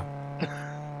IRL.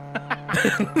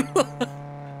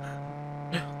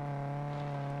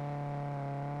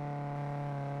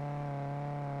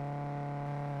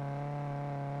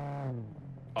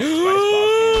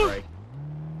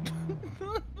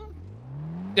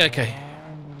 Yeah, okay.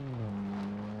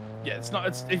 Yeah, it's not.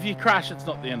 It's if you crash, it's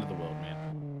not the end of the world, man.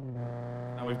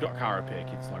 And we've got car repair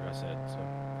kits, like I said. So,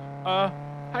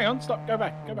 hang on, stop. Go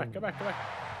back. Go back. Go back. Go back.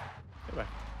 Go back.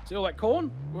 See all that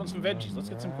corn? We want some veggies. Let's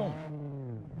get some corn.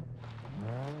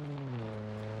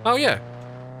 Oh, yeah.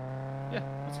 Yeah,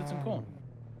 let's get some corn.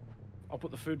 I'll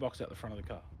put the food box out the front of the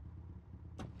car.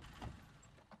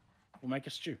 We'll make a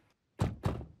stew.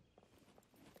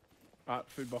 Alright,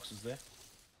 food box is there.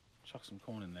 Chuck some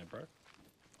corn in there, bro.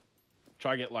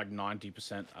 Try to get like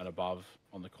 90% and above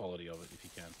on the quality of it if you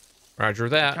can. Roger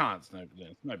If you that. can't, it's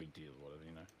no big deal or whatever,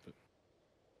 you know. But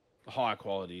the higher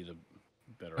quality, the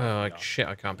better. Oh, shit,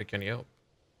 I can't pick any up.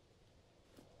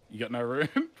 You got no room?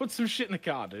 Put some shit in the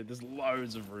car, dude. There's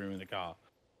loads of room in the car.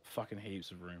 Fucking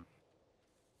heaps of room.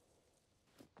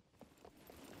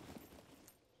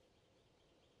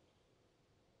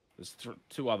 There's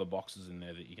 2 other boxes in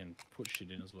there that you can put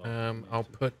shit in as well.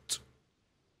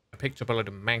 I picked up a load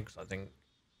of mags, I think.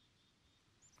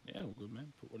 Yeah, all good,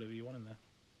 man. Put whatever you want in there.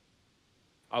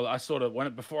 I sort of,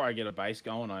 before I get a base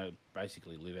going, I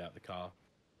basically live out the car.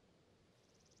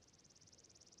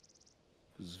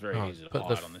 It's very easy to put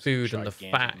hide the on this food and the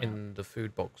gigantic fat map. in the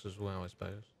food box as well, I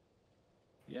suppose.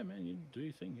 Yeah, man, you do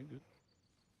your thing. You're good.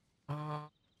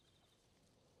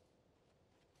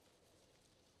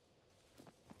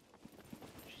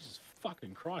 Jesus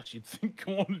fucking Christ! You'd think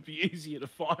corn would be easier to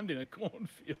find in a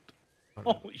cornfield.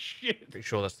 Holy shit! Pretty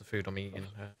sure that's the food I'm eating.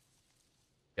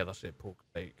 Yeah, that's it. Pork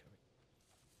steak.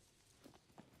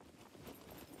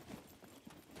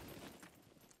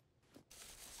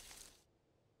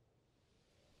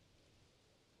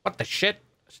 What the shit?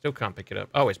 I still can't pick it up.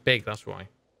 Oh, it's big. That's why.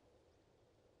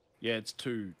 Yeah, it's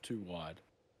too wide.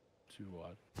 Too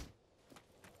wide.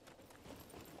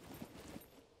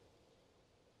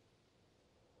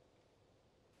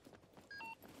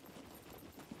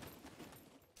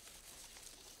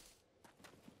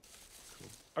 Cool.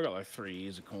 I got like 3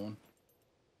 ears of corn.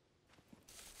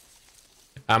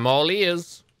 I'm all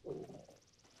ears.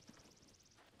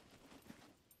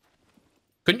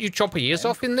 Couldn't you chop ears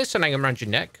off in this and hang them around your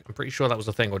neck? I'm pretty sure that was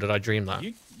a thing, or did I dream that?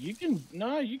 You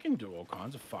can do all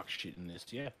kinds of fuck shit in this.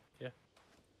 Yeah.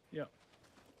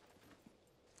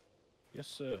 Yes,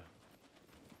 sir.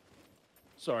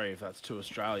 Sorry if that's too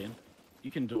Australian. You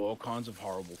can do all kinds of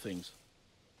horrible things.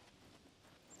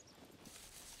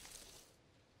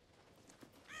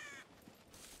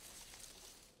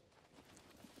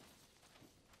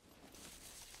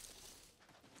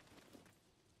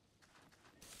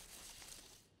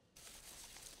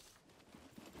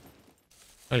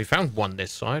 I only found one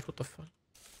this side. What the fuck?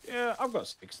 Yeah, I've got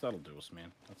 6. That'll do us,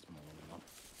 man. That's more than enough.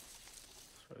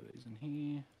 Throw these in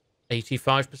here.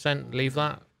 85%. Leave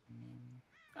that.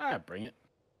 Bring it.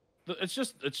 It's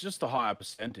just the higher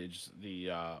percentage, the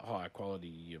higher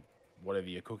quality, whatever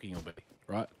you're cooking will be,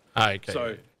 right? Okay.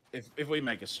 So if we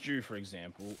make a stew, for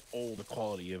example, all the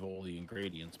quality of all the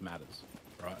ingredients matters,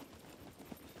 right?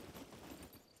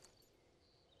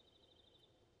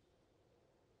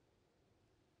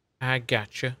 I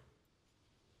gotcha.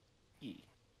 Yeah.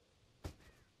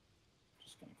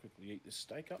 Just gonna quickly eat this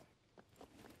steak up.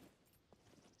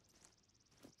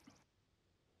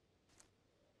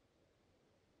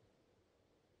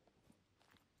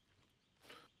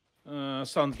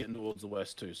 Sun's getting towards the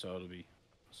west too, so it'll be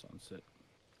sunset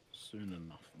soon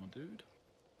enough, my dude.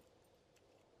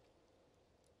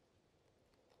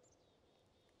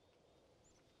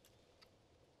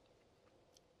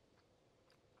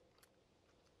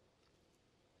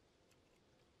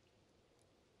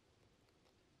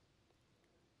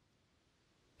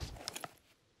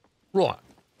 Right.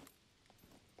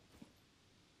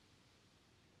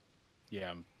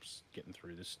 Yeah, I'm just getting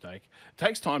through this steak. It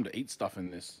takes time to eat stuff in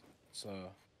this. It's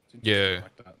Yeah.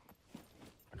 like that.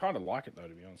 I kind of like it though,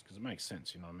 to be honest, because it makes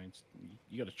sense. You know what I mean?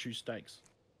 You got to chew steaks.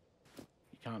 You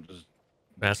can't just.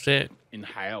 That's it.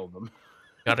 Inhale them.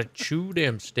 Gotta chew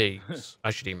them steaks.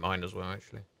 I should eat mine as well,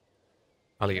 actually.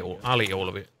 I'll eat all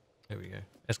of it. There we go.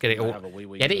 Let's get it all.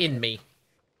 Get it in me.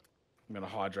 I'm gonna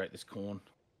hydrate this corn.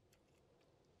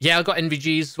 Yeah, I got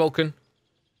NVGs, Vulcan.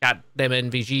 Got them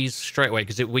NVGs straight away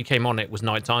because we came on, it was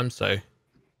nighttime, so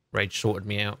Rage sorted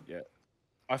me out. Yeah.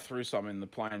 I threw some in the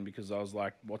plane because I was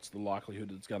like, what's the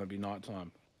likelihood it's going to be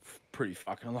nighttime? Pretty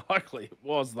fucking likely. It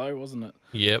was, though, wasn't it?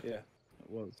 Yep. Yeah, it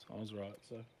was. I was right,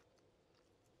 so.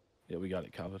 Yeah, we got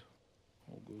it covered.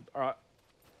 All good. All right.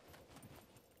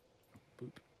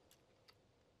 Boop.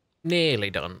 Nearly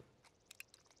done.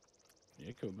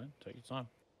 Yeah, cool, man. Take your time.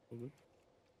 All good.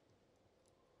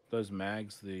 Those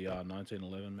mags, the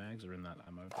 1911 mags, are in that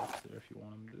ammo box there if you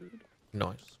want them, dude.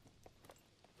 Nice.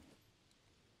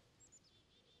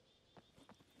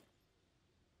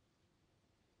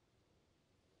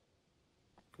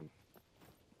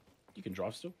 You can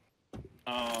drive still.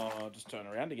 Just turn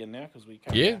around again now because we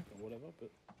came back or whatever.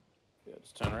 But yeah,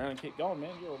 just turn around and keep going,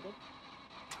 man. You're all good.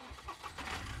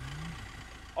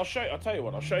 I'll show you. I'll tell you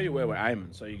what. I'll show you where we're aiming,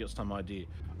 so you get some idea.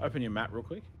 Open your map real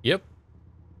quick. Yep.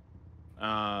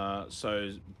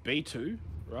 So B2,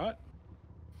 right?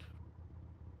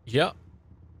 Yep.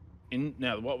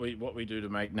 Now, what we do to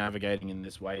make navigating in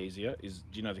this way easier is,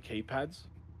 do you know the keypads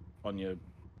on your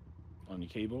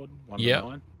keyboard? 1 to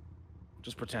 9.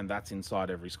 Just pretend that's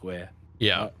inside every square.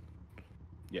 Yeah. Right?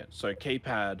 Yeah. So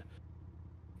keypad,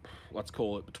 let's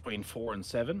call it between 4 and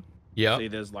 7. Yeah. See,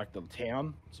 there's like the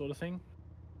town sort of thing.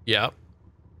 Yeah.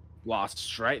 Blast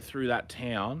straight through that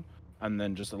town, and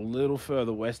then just a little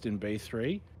further west in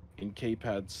B3, in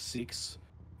keypad 6,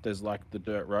 there's like the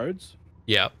dirt roads.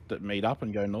 Yeah. That meet up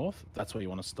and go north. That's where you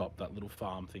want to stop, that little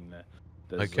farm thing there.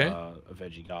 There's a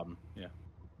veggie garden. Yeah.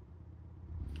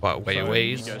 What, way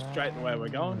ways? You go straight the way we're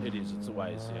going. It is. It's a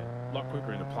ways. Yeah. A lot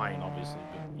quicker in a plane, obviously,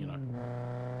 but you know.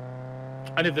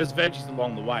 And if there's veggies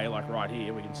along the way, like right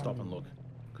here, we can stop and look,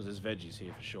 because there's veggies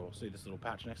here for sure. See this little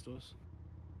patch next to us?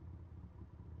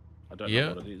 I don't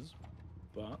know what it is,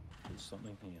 but there's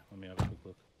something here. Let me have a quick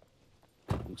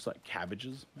look. Looks like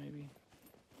cabbages, maybe.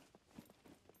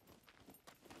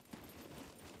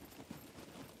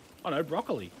 Oh no,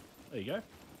 broccoli. There you go.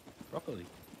 Broccoli.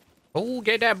 Oh,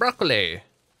 get that broccoli.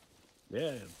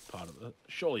 Yeah, part of it.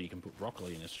 Surely you can put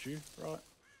broccoli in a stew, right?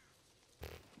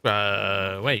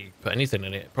 Wait, you put anything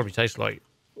in it. Probably tastes like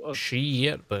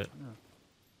shit, but...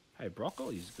 Hey,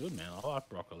 broccoli's good, man. I like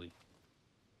broccoli.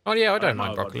 Oh, yeah, I don't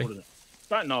mind broccoli.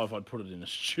 Don't know if I'd put it in a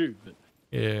stew, but...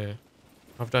 Yeah.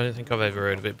 I don't think I've ever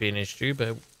heard of it being in a stew, but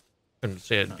I couldn't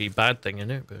see it'd be a bad thing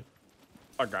in it, but...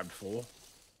 I grabbed 4.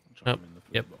 Oh,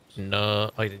 yep. Box.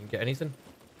 No, I didn't get anything.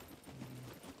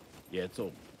 Yeah, it's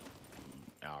all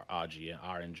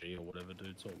RNG or whatever, dude.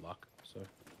 It's all luck, so...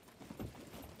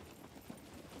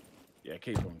 Yeah,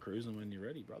 keep on cruising when you're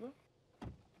ready, brother.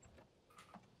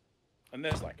 And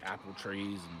there's like apple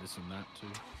trees and this and that too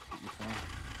that you find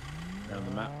around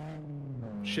the map.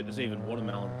 Shit, there's even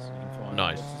watermelons you can find.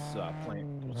 Nice. What's this plant?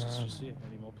 What's this just here?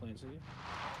 Any more plants here?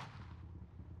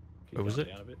 What was it?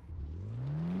 Down a bit.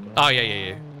 Oh, yeah. Yeah.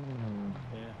 Is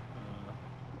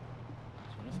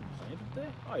there anything planted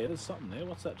there? Oh yeah, there's something there.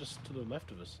 What's that just to the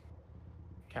left of us?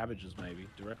 Cabbages maybe,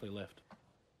 directly left.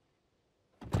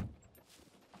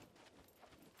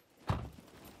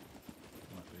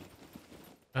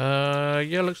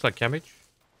 Yeah, looks like cabbage.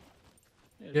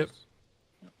 Yeah, yep.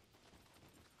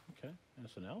 Okay,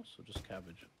 anything else or just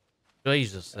cabbage?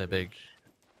 Jesus, they're big.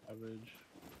 Cabbage.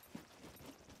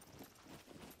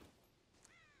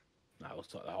 Nah,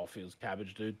 looks like the whole field's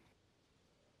cabbage, dude.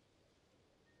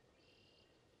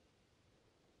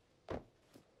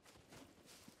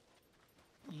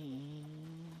 Yeah,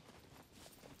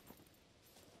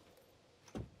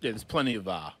 there's plenty of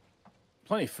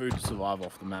food to survive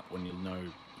off the map when you know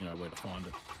where to find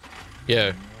it.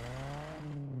 Yeah.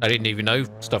 I didn't even know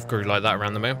stuff grew like that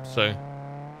around the map, so.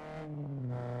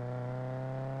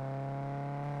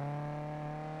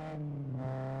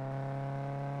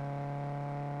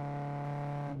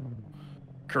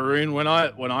 Karoon, when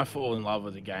I fall in love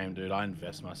with a game, dude, I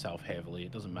invest myself heavily.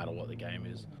 It doesn't matter what the game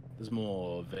is. There's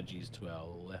more veggies to our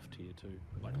left here too,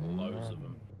 like loads of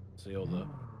them. See all the.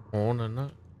 Oh, no.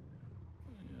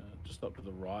 Just up to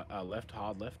the right, left,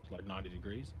 hard left, like 90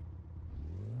 degrees.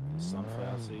 There's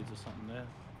sunflower seeds or something there.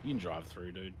 You can drive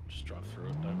through, dude. Just drive through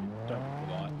it. Don't be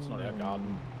polite. It's not our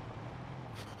garden.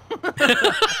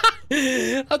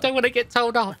 I don't want to get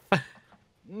told off.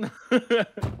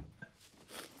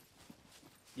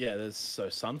 Yeah, there's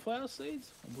sunflower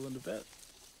seeds. I'm willing to bet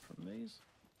from these.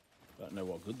 Don't know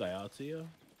what good they are to you.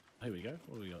 Here we go.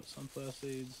 What do we got? Sunflower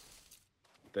seeds.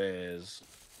 There's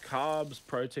carbs,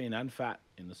 protein, and fat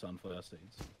in the sunflower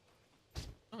seeds.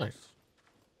 Nice.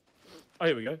 Oh,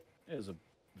 here we go. There's a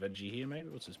veggie here, maybe.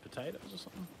 What's this? Potatoes or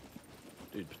something?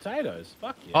 Dude, potatoes.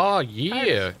 Fuck yeah. Oh, yeah.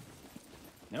 Potatoes.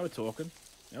 Now we're talking.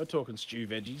 Now we're talking stew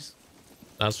veggies.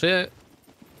 That's it.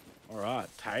 All right.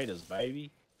 Taters,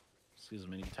 baby. Let's get as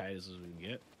many potatoes as we can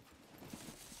get.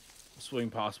 I'll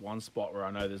swing past one spot where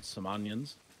I know there's some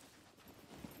onions.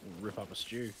 We'll rip up a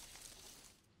stew.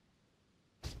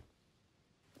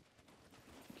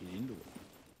 Get into it.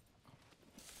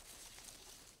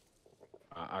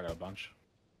 I got a bunch.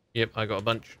 Yep, I got a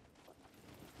bunch.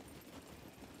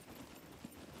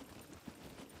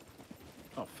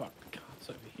 Oh, fuck. The car's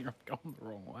over here. I'm going the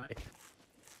wrong way.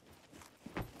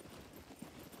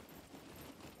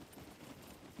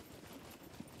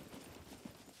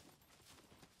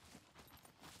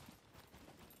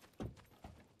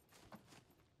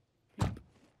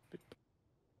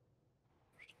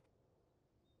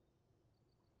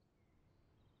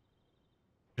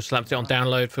 Just slapped it on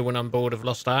download for when I'm bored of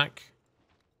Lost Ark.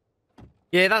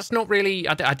 Yeah, that's not really...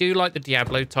 I do like the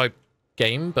Diablo type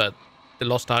game, but the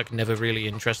Lost Ark never really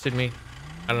interested me.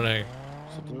 I don't know.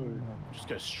 So dude, just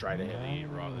go straight ahead of you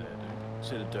right there, dude.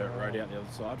 See the dirt road out the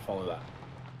other side? Follow that.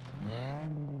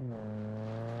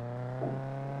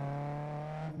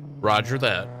 Roger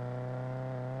that.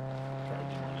 Probably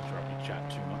didn't want to interrupt your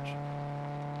chat too much.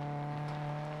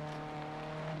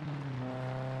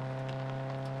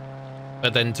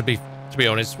 But then to be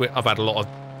honest, I've had a lot of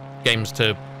games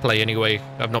to play anyway.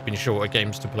 I've not been short of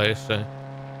games to play, so...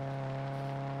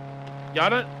 Yeah,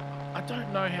 I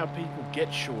don't know how people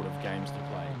get short of games to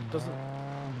play. It doesn't...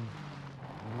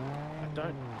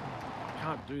 I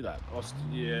can't do that.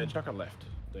 Yeah, chuck a left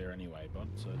there anyway, bud.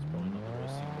 So it's probably not the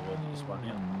worst thing in the world that you spun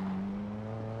out.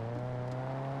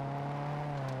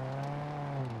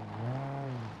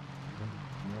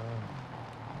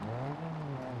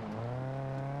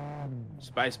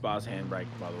 Spacebar's handbrake,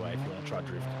 by the way, if you want to try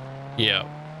drift. Yeah.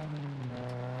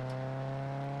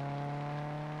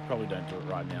 Probably don't do it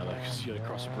right now though, because you got to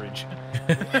cross a bridge.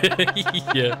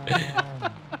 Yeah.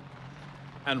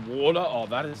 And water, oh,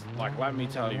 that is, like, let me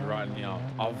tell you right now,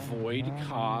 avoid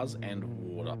cars and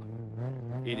water.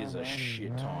 It is a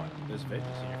shit time. There's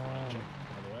veggies here if you want to check,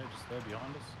 by the way, just there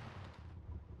behind us.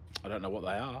 I don't know what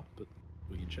they are, but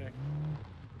we can check.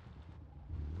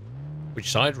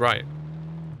 Which side? Right.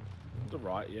 The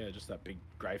right, yeah, just that big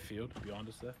grey field behind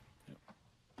us there. Yep.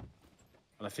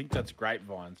 And I think that's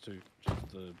grapevines too. Just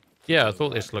the, yeah, I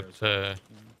thought this looked... Yeah.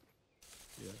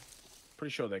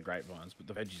 Pretty sure they're grapevines, but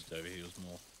the veggies over here was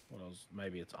more what else?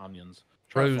 Maybe it's onions.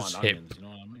 Try to Rose find hip. onions, you know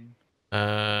what I mean?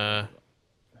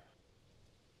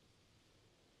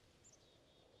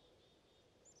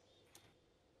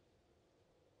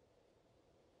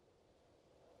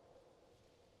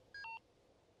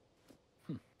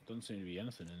 Doesn't seem to be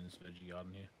anything in this veggie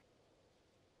garden here.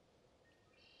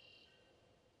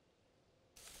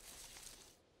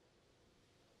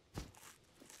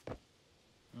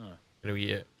 Oh. Gonna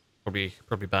be it.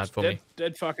 Probably bad for dead, me.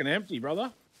 Dead fucking empty,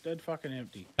 brother. Dead fucking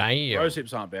empty. Damn. Rose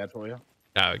hips aren't bad for you.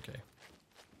 Oh, okay.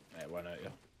 Yeah, it won't hurt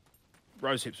you.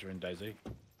 Rose hips are in DayZ.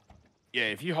 Yeah,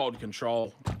 if you hold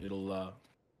control, it'll,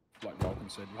 like Vulcan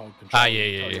said, you hold control. Ah,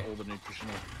 yeah. All the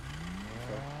nutritional.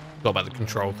 What about the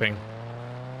control thing?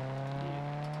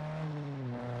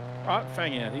 Alright,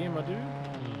 fang out here, my dude.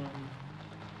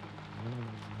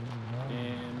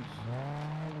 And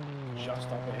just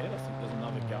up ahead, I think there's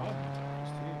another garden.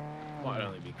 Just here. Might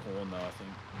only be corn though, I think.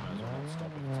 Might as well not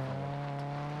stop if it's corn.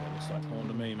 Yeah, looks like corn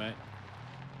to me, mate.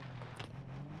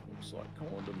 Looks like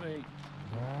corn to me.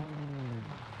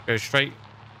 Go straight.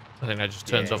 I think that just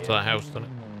turns off to that house, doesn't it?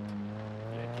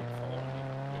 Yeah, keep following me.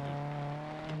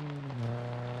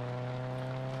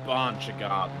 You're good. Bunch of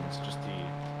gardens just here.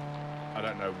 I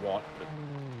don't know what, but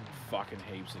fucking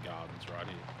heaps of gardens right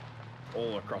here.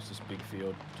 All across this big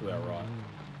field to our right.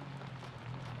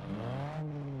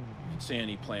 If you see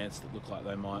any plants that look like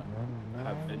they might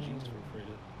have veggies, feel free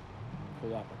to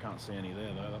pull up. I can't see any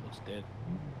there though, that looks dead.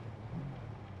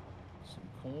 Some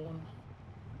corn.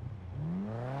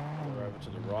 We're over to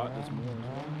the right, there's more as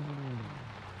well.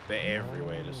 They're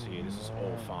everywhere just here. This is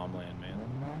all farmland, man.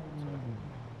 So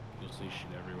you'll see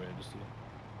shit everywhere just here.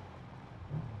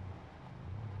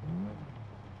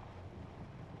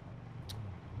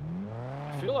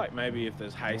 I feel like maybe if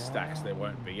there's haystacks, there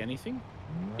won't be anything.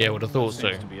 Yeah, would have thought so.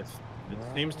 It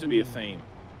seems to be a theme.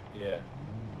 Yeah.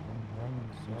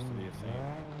 Seems to be a theme.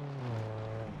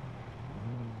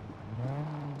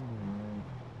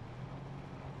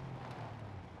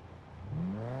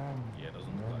 Yeah, it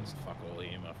doesn't look like there's fuck all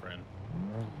here, my friend.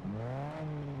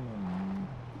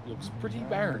 Looks pretty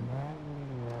barren.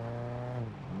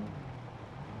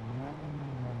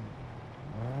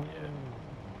 Yeah.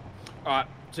 Alright,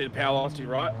 see the power lines to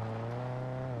your right?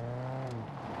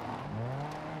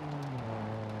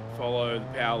 Follow the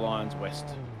power lines west,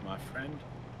 my friend.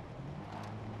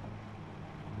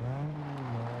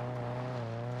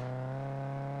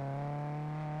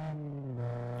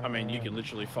 I mean, you can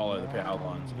literally follow the power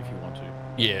lines if you want to.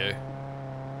 Yeah.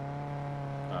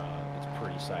 It's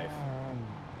pretty safe.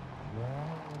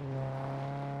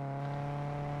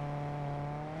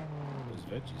 There's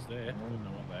veggies there. I don't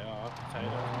know what they are.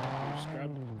 Potatoes. We just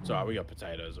grabbed. Sorry, we got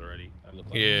potatoes already. They look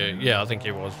like potatoes. Yeah, I think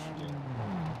it was.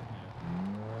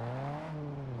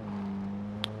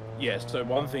 Yes, so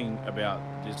one thing about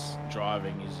this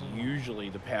driving is usually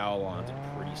the power lines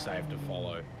are pretty safe to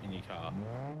follow in your car.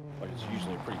 Like, it's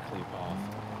usually a pretty clear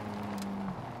path.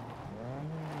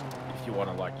 If you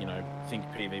want to, like, you know, think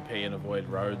PvP and avoid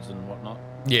roads and whatnot.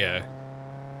 Yeah.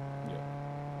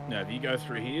 Yeah. Now, if you go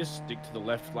through here, stick to the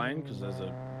left lane because there's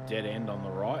a dead end on the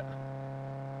right.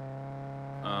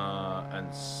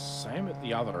 And same at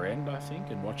the other end, I think.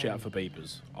 And watch out for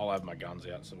beepers. I'll have my guns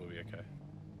out, so we'll be okay.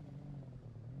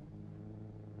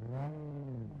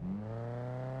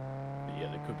 But yeah,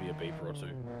 there could be a beeper or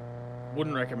two.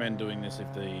 Wouldn't recommend doing this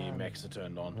if the mechs are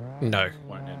turned on. No.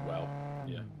 Won't end well.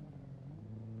 Yeah.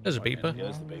 There's a beeper. Yeah,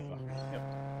 there's the beeper. Yep.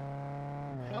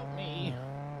 Help me.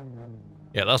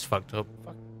 Yeah, that's fucked up.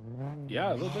 Fuck.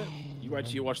 Yeah, a little bit. You wait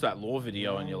till you watch that lore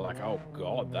video and you're like, oh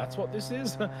god, that's what this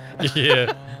is?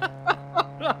 Yeah.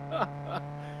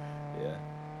 Yeah.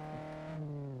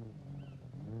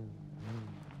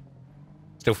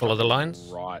 Still follow the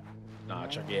lines? Right. Nah,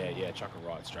 chuck a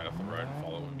right straight up the road and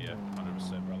follow him. Yeah,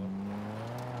 100%, brother.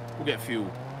 We'll get fuel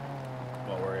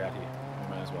while we're out here. We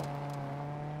may as well.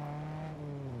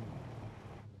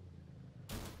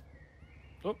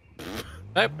 Oh.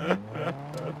 Nope.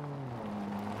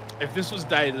 If this was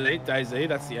DayZ,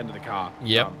 that's the end of the car.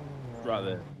 Yep. Right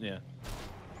there, yeah.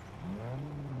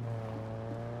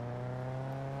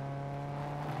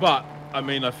 But, I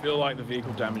mean, I feel like the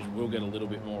vehicle damage will get a little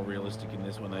bit more realistic in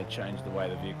this when they change the way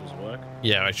the vehicles work.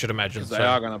 Yeah, I should imagine so. They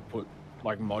are going to put,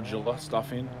 like, modular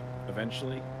stuff in,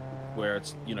 eventually, where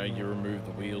it's, you know, you remove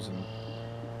the wheels and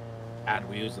add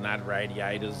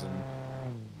radiators and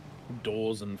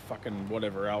doors and fucking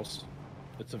whatever else.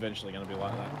 It's eventually going to be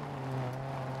like that.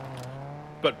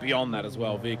 But beyond that as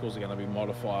well, vehicles are going to be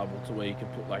modifiable to where you can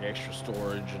put like extra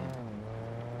storage and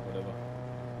whatever.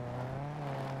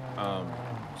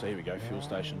 So here we go, fuel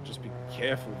station. Just be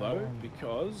careful though,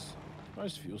 because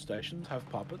most fuel stations have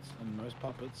puppets, and most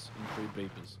puppets include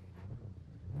beepers.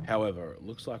 However, it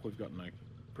looks like we've gotten like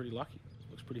pretty lucky.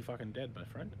 Looks pretty fucking dead, my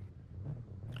friend.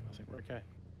 I think we're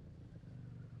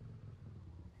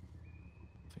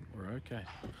okay.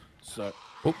 So,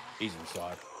 he's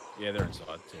inside. Yeah, they're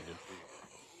inside. It's all good.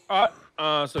 Alright,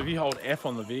 so if you hold F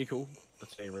on the vehicle,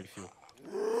 that's how you refuel.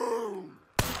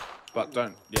 But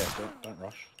don't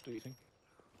rush, do you think?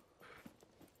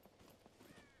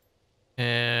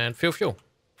 And fuel.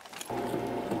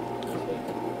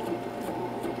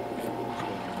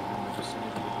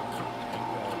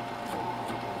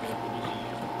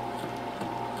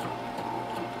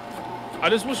 I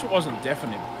just wish it wasn't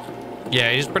deafening.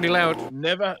 Yeah, he's pretty loud.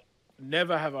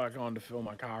 Never have I gone to fill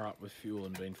my car up with fuel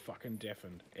and been fucking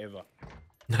deafened, ever.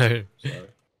 No. So,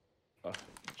 it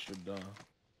should,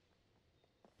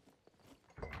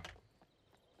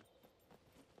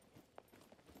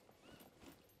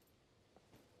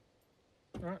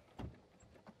 Alright.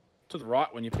 To the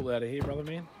right when you pull out of here, brother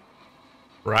man.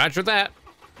 Roger that.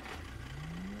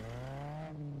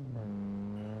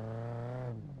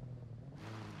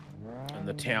 And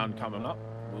the town coming up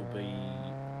will be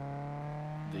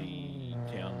the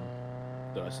town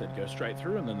that I said go straight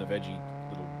through, and then the little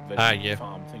veggie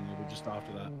farm thing will be just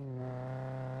after that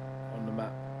on the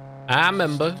map. I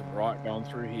remember. To the right, going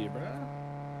through here, bro.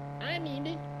 I mean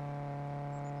it.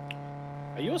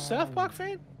 Are you a South Park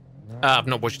fan? I've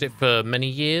not watched it for many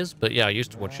years, but yeah, I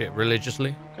used to watch it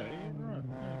religiously. Okay, right.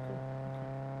 Yeah, cool.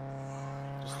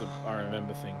 Okay. Just the I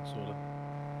remember thing, sort of.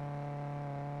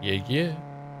 Yeah.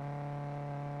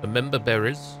 Remember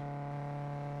berries.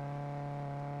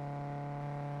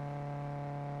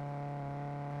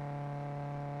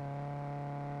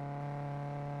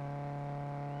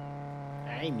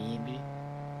 Hey, Mandy.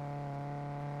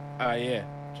 Yeah,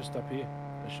 just up here.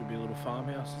 There should be a little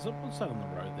farmhouse. What's that on the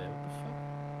road there? What the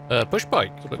fuck? Push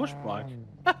bike. It's a push bike.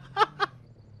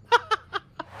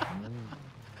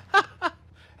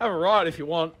 Have a ride if you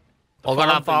want. I'm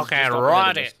gonna fucking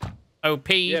ride it. OP.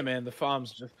 Yeah, man, the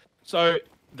farm's just... So,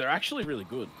 they're actually really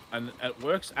good. And it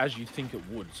works as you think it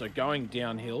would. So, going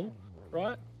downhill,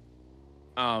 right?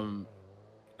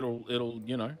 It'll,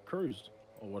 you know, cruise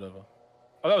or whatever.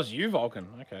 Oh, that was you, Vulcan.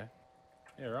 Okay.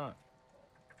 Yeah, right.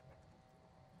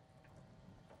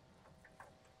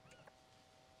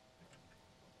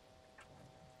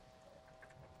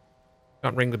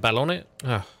 Can't ring the bell on it.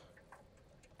 Oh.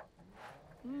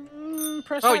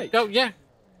 Press H. Oh, yeah.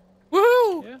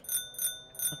 Woohoo! Yeah.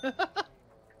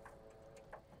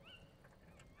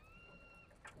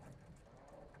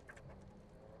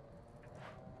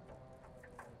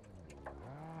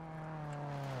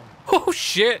 Oh,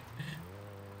 shit.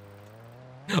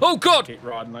 Oh, God. Keep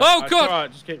riding, mate. Oh, God.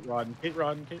 Right, just keep riding. Keep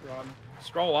riding.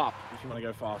 Scroll up if you want to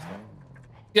go faster.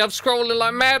 Yeah, I'm scrolling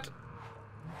like mad.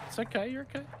 It's okay. You're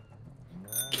okay.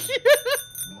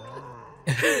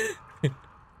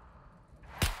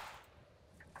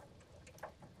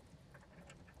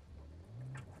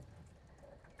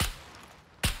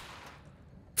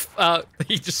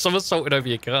 He just somersaulted over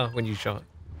your car when you shot.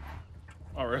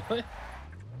 Oh, really?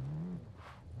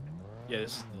 Yeah,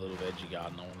 this is the little veggie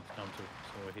garden I wanted to come to.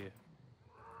 So we're here.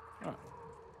 Right.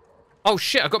 Oh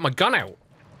shit! I got my gun out.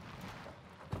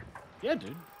 Yeah,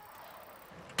 dude.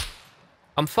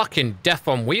 I'm fucking death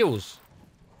on wheels.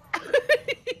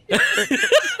 Yeah,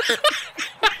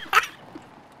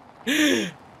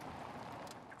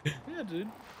 dude.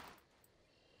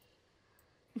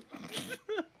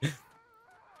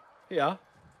 Yeah.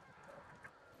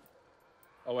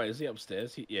 Oh wait, is he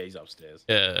upstairs? Yeah, he's upstairs.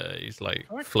 Yeah, he's like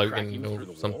Can I crack floating him or through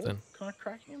the something. wall? Can I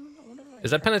crack him? I wonder if I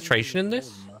Is there crack him through penetration the in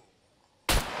wall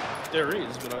this? There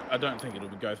is, but I don't think it'll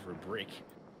go through a brick.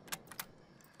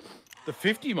 The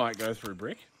 50 might go through a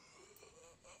brick.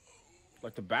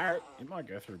 Like the Barrett, it might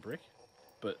go through a brick.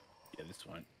 But yeah, this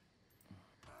won't.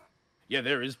 Yeah,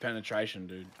 there is penetration,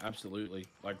 dude. Absolutely.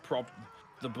 Like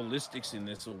the ballistics in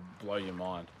this will blow your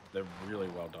mind. They're really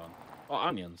well done. Oh,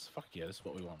 onions. Fuck yeah, this is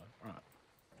what we wanted. All right.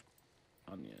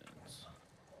 Onions.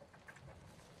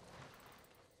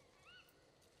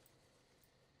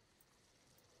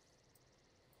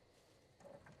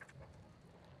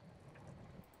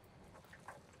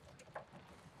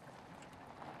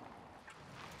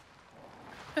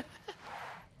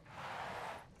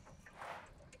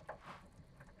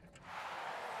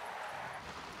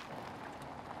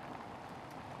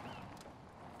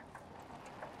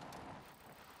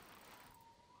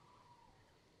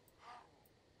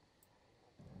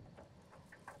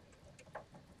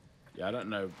 Yeah, I don't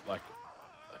know, like,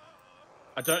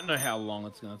 I don't know how long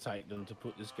it's going to take them to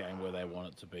put this game where they want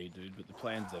it to be, dude, but the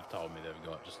plans they've told me they've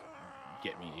got just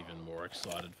get me even more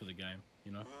excited for the game,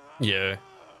 you know? Yeah.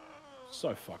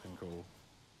 So fucking cool.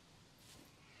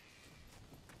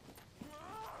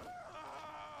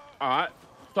 Alright,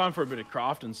 time for a bit of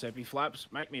crafting, Seppi Flaps.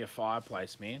 Make me a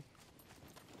fireplace, man.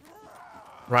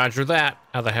 Roger that.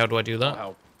 How the hell do I do I'll that?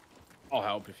 help. I'll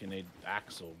help if you need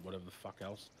axe or whatever the fuck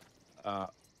else.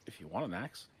 If you want an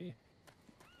axe, here.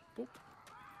 Boop.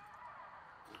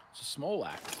 It's a small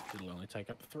axe. It'll only take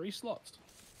up 3 slots.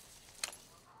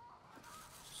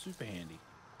 Super handy.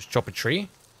 Just chop a tree?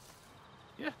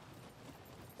 Yeah.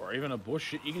 Or even a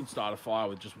bush. You can start a fire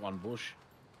with just one bush.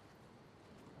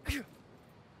 Cucumber.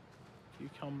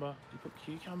 Do you put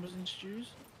cucumbers in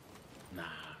stews? Nah.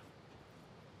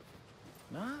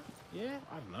 Nah? Yeah?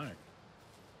 I don't know.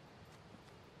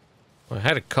 Well, I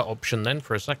had a cut option then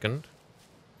for a second.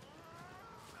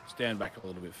 Stand back a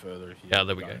little bit further if you... Yeah,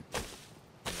 there we go. Yeah,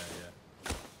 yeah.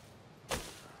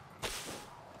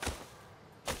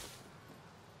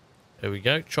 There we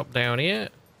go. Chop down here.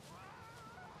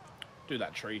 Do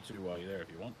that tree too while you're there if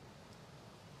you want.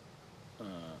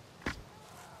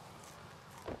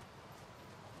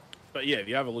 But yeah, if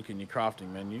you have a look in your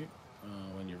crafting menu,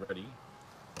 when you're ready...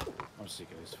 I'm sick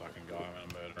of this fucking guy. I'm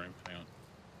gonna murder him. Hang on.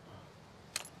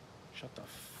 Shut the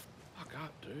fuck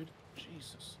up, dude.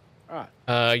 Jesus. Alright.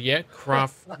 Yeah,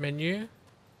 craft menu.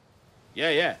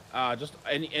 Yeah. Just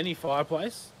any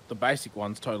fireplace. The basic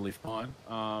one's totally fine.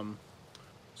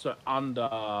 So under...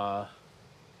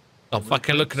 I'm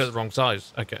fucking looking at the wrong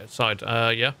size. Okay, side.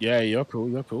 Yeah. Yeah, you're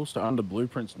cool. So under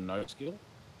blueprints and no skill,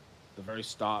 the very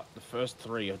start, the first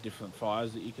 3 are different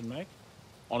fires that you can make.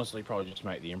 Honestly, probably just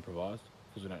make the improvised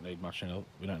because we don't need much else.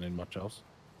 We don't need much else.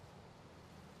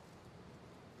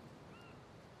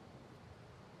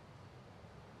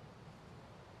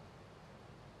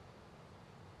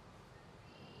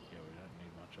 Yeah, we don't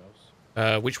need much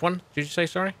else. Which one did you say?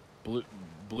 Sorry.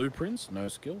 Blueprints, no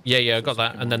skill. Yeah, I got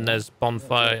that. And then there's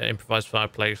bonfire, improvised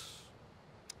fireplace.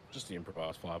 Just the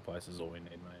improvised fireplace is all we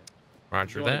need, mate. Roger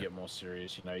If you want that. to get more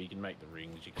serious, you know, you can make the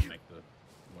rings, you can make the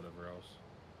whatever else.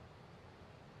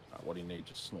 What do you need?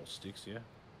 Just small sticks, yeah?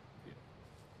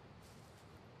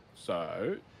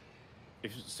 So,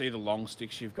 if you see the long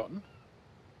sticks you've gotten,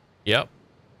 Yep.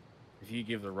 if you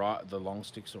give the long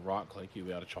sticks a right click, you'll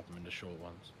be able to chop them into short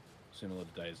ones, similar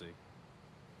to DayZ.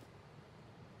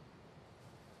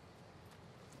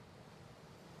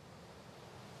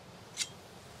 I'll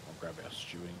grab our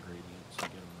stew ingredients and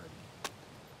get them ready.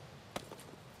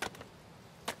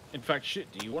 In fact,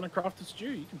 shit, do you want to craft the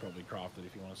stew? You can probably craft it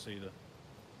if you want to see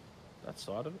that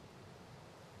side of it.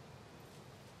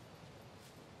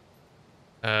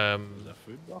 Is that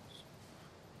food box?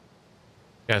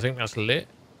 Yeah, I think that's lit.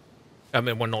 I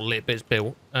mean, well, not lit, but it's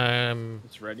built.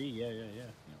 It's ready? Yeah.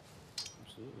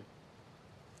 Absolutely.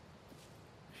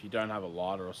 If you don't have a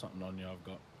lighter or something on you, I've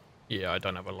got Yeah, I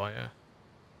don't have a lighter.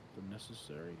 the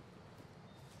necessary.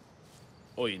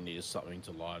 All you need is something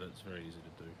to light it. It's very easy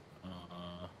to do.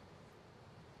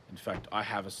 In fact, I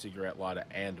have a cigarette lighter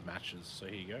and matches, so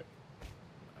here you go.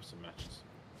 I have some matches.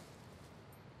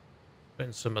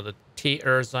 Putting some of the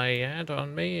teeters I had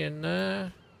on me and Yeah,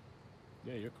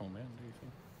 you're cool, man. Do you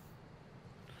think?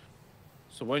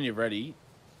 So when you're ready,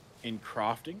 in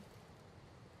crafting,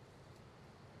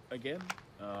 again.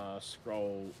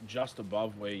 Scroll just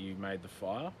above where you made the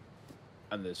fire,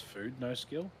 and there's food, no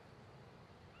skill.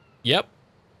 Yep.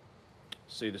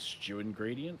 See the stew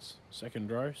ingredients,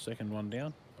 second row, second one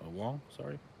down, or long,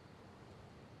 sorry.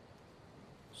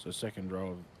 So second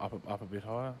row up a bit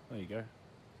higher. There you go.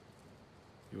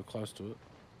 You were close to it.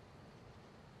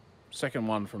 Second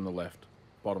one from the left,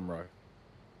 bottom row.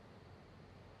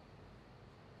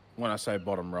 When I say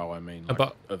bottom row, I mean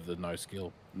like of the no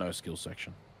skill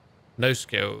section. No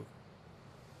skill.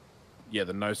 Yeah,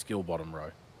 the no skill bottom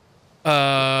row.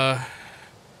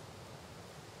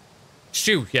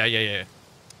 Stew. Yeah.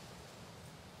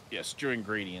 Yeah, stew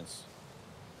ingredients.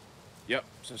 Yep,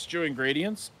 so stew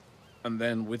ingredients, and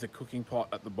then with a cooking pot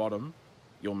at the bottom,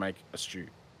 you'll make a stew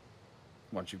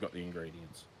once you've got the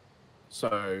ingredients.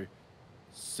 So,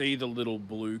 see the little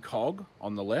blue cog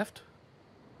on the left?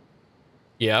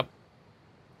 Yep.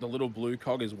 The little blue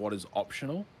cog is what is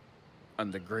optional,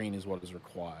 and the green is what is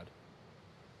required.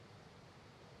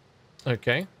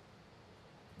 Okay.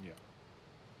 Yeah.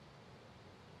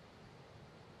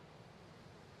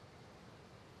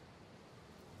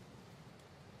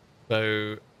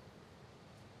 So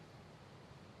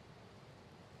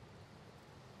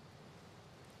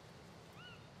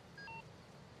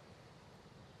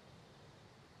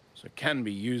it can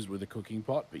be used with a cooking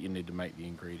pot, but you need to make the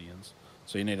ingredients.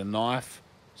 So you need a knife,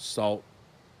 salt,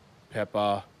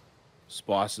 pepper,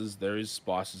 spices. There is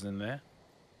spices in there.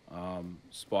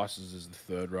 Spices is the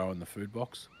third row in the food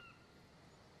box.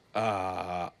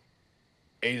 Either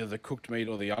the cooked meat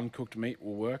or the uncooked meat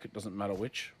will work. It doesn't matter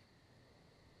which.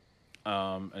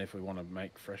 And if we want to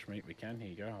make fresh meat, we can. Here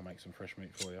you go. I'll make some fresh meat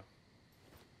for you.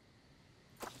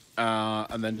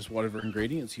 And then just whatever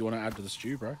ingredients you want to add to the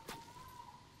stew, bro.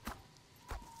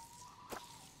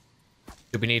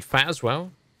 Do we need fat as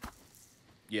well?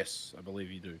 Yes, I believe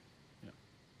you do. Yeah.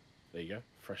 There you go.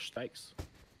 Fresh steaks.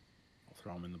 I'll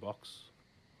throw them in the box.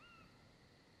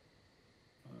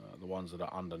 The ones that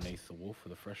are underneath the wolf are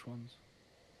the fresh ones.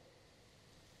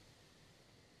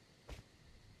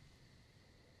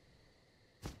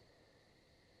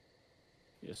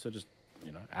 Yeah, so just,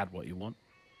 add what you want.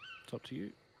 It's up to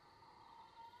you.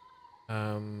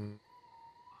 But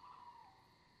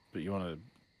you want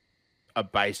a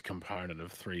base component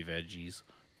of 3 veggies,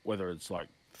 whether it's like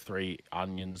 3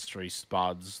 onions, 3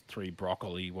 spuds, 3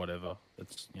 broccoli, whatever.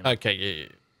 It's Okay,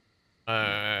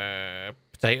 yeah.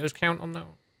 Potatoes count on that?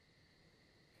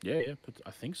 Yeah, but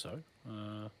I think so.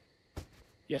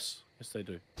 Yes, they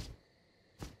do.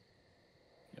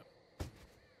 Yep.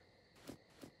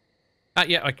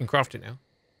 Yeah, I can craft it now.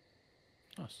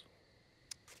 Nice.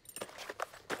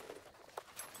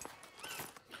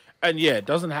 And yeah, it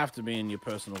doesn't have to be in your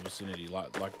personal vicinity,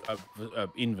 like a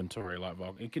inventory, like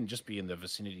it can just be in the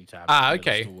vicinity tab.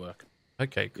 Okay. Still work.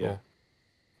 Okay, cool. Yeah.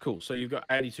 Cool. So you've got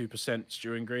 82%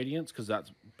 stew ingredients because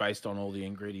that's based on all the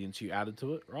ingredients you added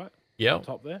to it, right? Yeah. On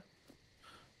top there.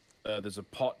 There's a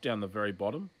pot down the very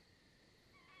bottom.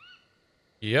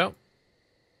 Yep.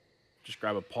 Just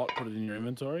grab a pot, put it in your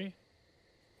inventory.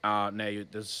 Now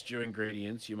there's stew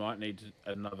ingredients. You might need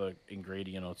another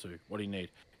ingredient or two. What do you need?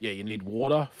 Yeah, you need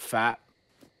water, fat,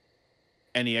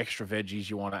 any extra veggies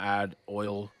you want to add,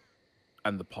 oil,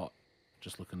 and the pot.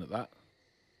 Just looking at that.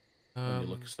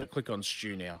 So click on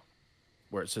stew now,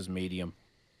 where it says medium.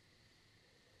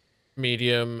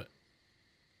 Medium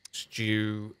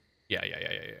stew. Yeah.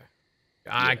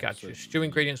 I got you. Stew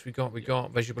ingredients we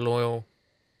got vegetable oil.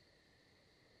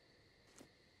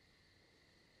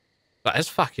 But that's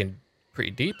fucking pretty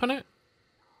deep on it.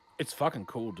 It's fucking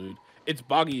cool, dude. It's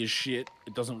buggy as shit.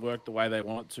 It doesn't work the way they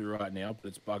want it to right now, but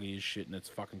it's buggy as shit and it's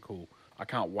fucking cool. I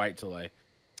can't wait till they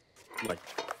make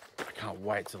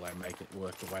it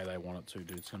work the way they want it to,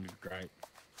 dude. It's gonna be great.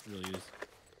 It really is.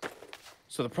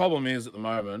 So the problem is at the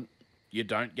moment, you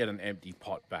don't get an empty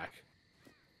pot back.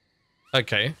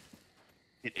 Okay.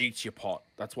 It eats your pot.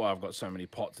 That's why I've got so many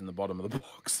pots in the bottom of the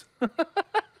box.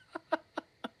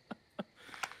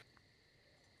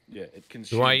 Yeah, it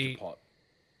consumes the pot.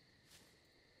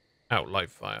 Oh,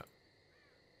 live fire.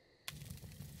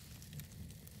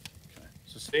 Okay.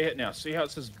 So see how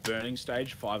it says burning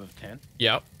stage 5 of 10?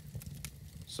 Yep.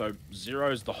 So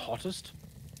 0 is the hottest.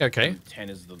 Okay. And 10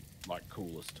 is the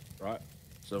coolest, right?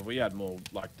 So if we add more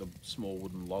like the small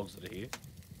wooden logs that are here,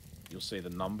 you'll see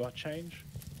the number change.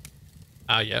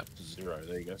 Yeah. To 0.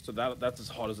 There you go. So that's as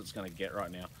hot as it's going to get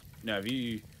right now. Now, if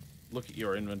you look at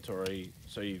your inventory,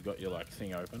 so you've got your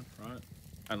thing open, right?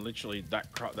 And literally the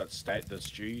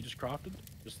stew you just crafted,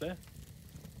 just there.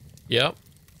 Yep.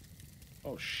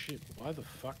 Oh shit! Why the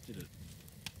fuck did it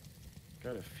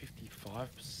go to 55%? What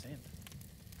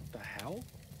the hell?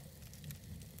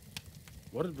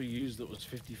 What did we use that was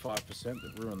 55%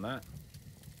 that ruined that?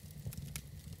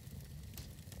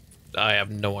 I have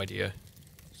no idea.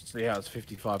 See how it's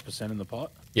 55% in the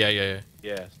pot? Yeah.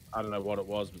 Yeah, I don't know what it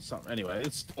was, but something. Anyway,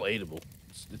 it's still eatable.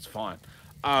 It's fine.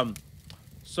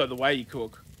 So the way you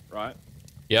cook, right?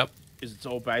 Yep. Is it's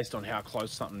all based on how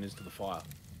close something is to the fire.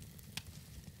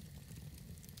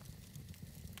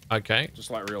 Okay.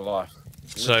 Just like real life.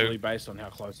 So Literally based on how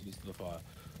close it is to the fire.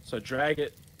 So drag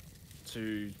it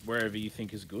to wherever you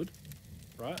think is good,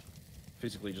 right?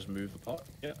 Physically just move the pot.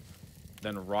 Yeah.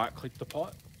 Then right click the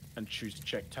pot and choose to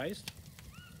check taste.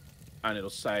 And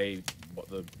it'll say what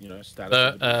the, status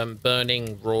of it is.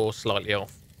 Burning, raw, slightly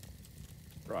off.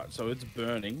 Right, so it's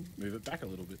burning. Move it back a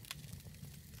little bit.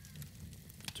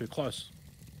 Too close.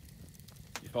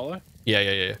 You follow?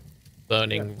 Yeah.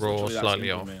 Burning, Yeah, raw, literally that slightly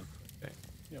simple, off. man. Okay.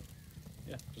 Yep.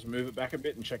 Yeah, just move it back a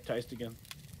bit and check taste again.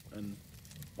 And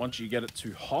once you get it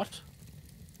to hot,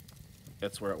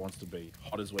 that's where it wants to be.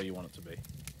 Hot is where you want it to be.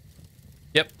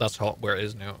 Yep, that's hot where it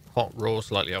is now. Hot, raw,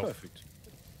 slightly off. Perfect.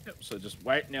 Yep, so just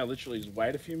wait now, literally just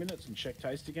wait a few minutes and check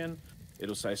taste again.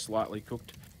 It'll say slightly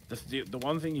cooked. The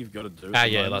one thing you've got to do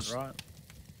at the moment, right?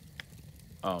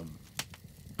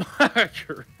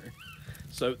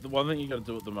 So the one thing you got to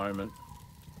do at the moment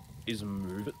is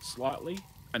move it slightly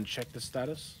and check the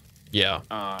status. Yeah.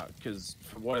 Because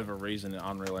for whatever reason, the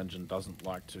Unreal Engine doesn't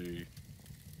like to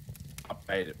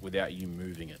update it without you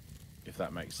moving it, if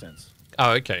that makes sense.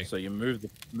 Oh, okay. So you move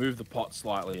the pot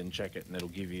slightly and check it, and it'll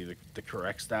give you the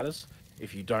correct status.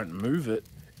 If you don't move it,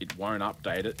 it won't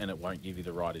update it, and it won't give you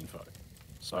the right info.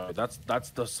 So that's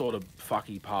the sort of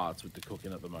fucky parts with the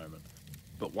cooking at the moment.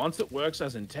 But once it works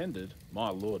as intended, my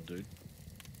lord, dude.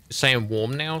 It's saying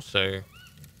warm now, so...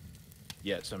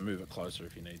 Yeah, so move it closer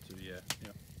if you need to, yeah.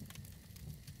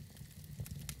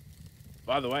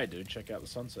 By the way, dude, check out the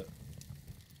sunset.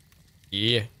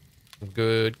 Yeah.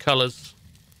 Good colors.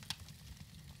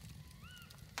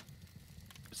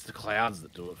 It's the clouds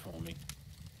that do it for me.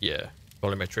 Yeah.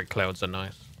 Volumetric clouds are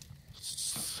nice.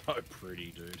 So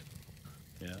pretty, dude.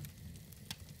 Yeah.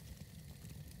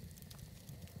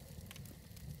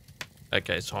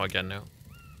 Okay, it's hot again now.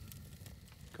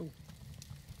 Cool.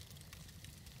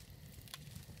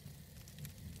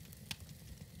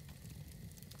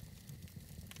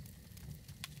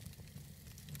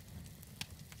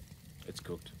 It's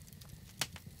cooked.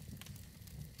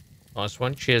 Nice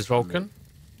one. Cheers, Vulcan.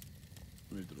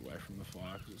 Moved it away from the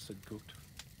fire because it said cooked.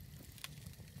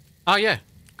 Oh, yeah.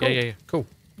 Cool. Yeah. Cool.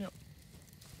 Yep.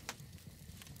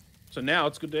 So now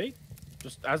it's good to eat,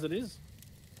 just as it is.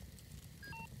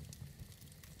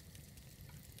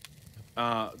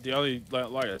 The only,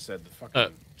 like I said, the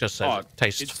fucking... just says it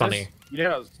tastes funny.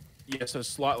 Yeah, so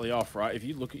slightly off, right? If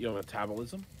you look at your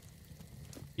metabolism...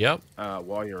 Yep.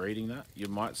 While you're eating that, you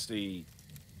might see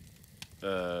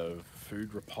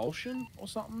food repulsion or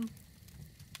something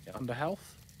under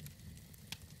health.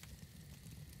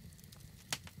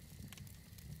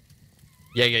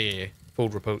 Yeah. Full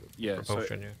repulsion. So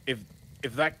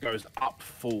if that goes up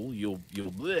full, you'll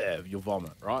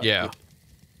vomit, right? Yeah.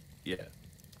 Yeah.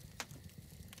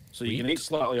 So you can eat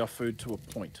slightly off food to a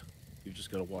point. You've just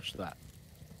got to watch that.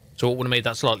 So what would have made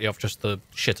that slightly off? Just the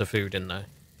shitter food in there,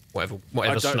 whatever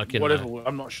snuck in there.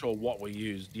 I'm not sure what we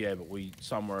used. Yeah, but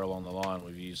somewhere along the line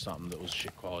we've used something that was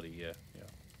shit quality. Yeah.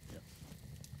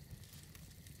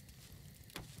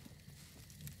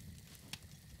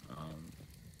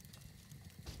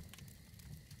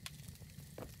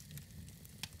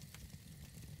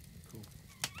 Cool.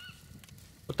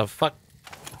 What the fuck?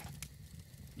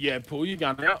 Yeah, pull your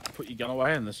gun out, put your gun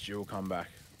away, and the stew will come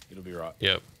back. It'll be right.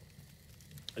 Yep.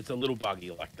 It's a little buggy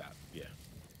like that. Yeah.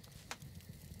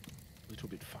 A little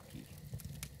bit fucky.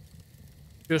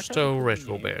 Just a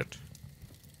little bit.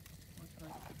 Why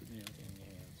can't I put it in your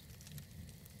hands?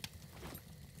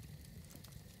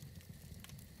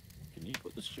 Can you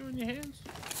put the stew in your hands?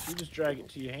 You just drag it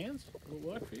to your hands? Will it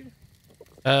work for you?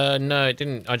 No, it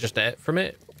didn't. I just ate from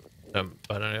it. I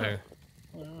don't know.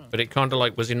 But it kind of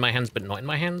like was in my hands, but not in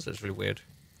my hands. It's really weird.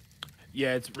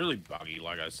 Yeah, it's really buggy,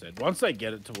 like I said. Once they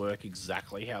get it to work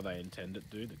exactly how they intend it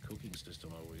to, the cooking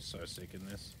system are always so sick in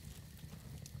this.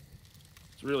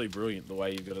 It's really brilliant the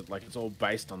way you've got it. Like, it's all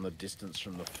based on the distance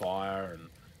from the fire and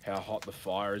how hot the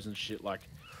fire is and shit. Like,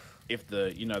 if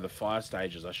the fire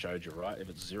stages I showed you, right? If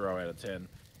it's 0 out of 10,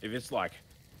 if it's like,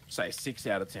 say, 6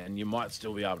 out of 10, you might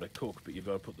still be able to cook, but you've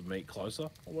got to put the meat closer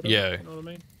or whatever. Yeah. You know what I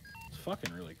mean? It's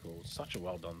fucking really cool. It's such a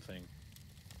well done thing.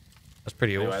 That's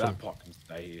pretty anyway, awesome. That pot can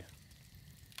stay here.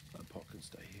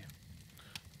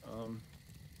 I'll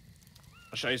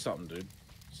show you something, dude.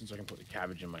 Since I can put the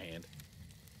cabbage in my hand.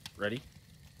 Ready?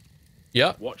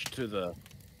 Yeah. Watch to the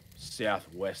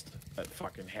southwest at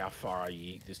fucking how far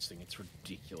you eat this thing. It's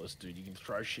ridiculous, dude. You can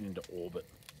throw shit into orbit.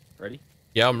 Ready?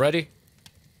 Yeah, I'm ready.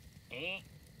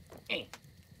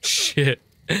 Shit.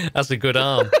 That's a good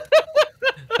arm.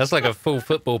 That's like a full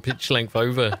football pitch length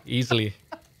over, easily.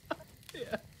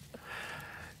 Yeah.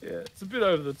 Yeah, it's a bit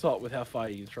over the top with how far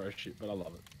you can throw shit, but I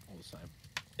love it all the same.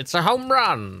 It's a home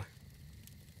run.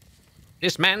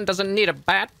 This man doesn't need a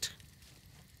bat.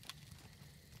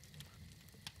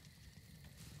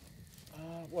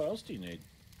 What else do you need?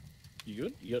 You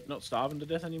good? You're not starving to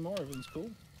death anymore? Everything's cool?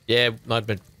 Yeah, my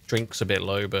drink's a bit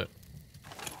low, but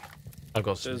I've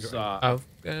got some. I've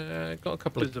got a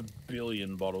couple There's a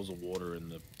billion bottles of water in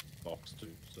the box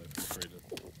too, so feel free to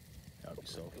help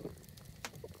yourself.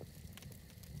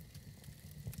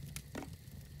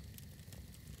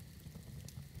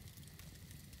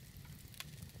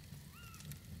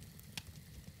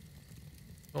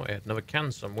 Oh, I had another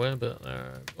can somewhere, but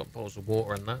I've got bottles of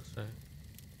water and that, so.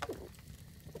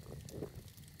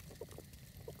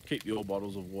 Keep your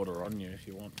bottles of water on you if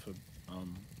you want for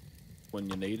when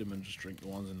you need them, and just drink the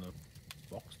ones in the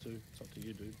box too. It's up to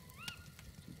you, dude.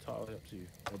 It's entirely up to you.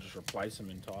 Or just replace them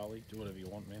entirely. Do whatever you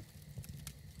want, man.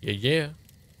 Yeah.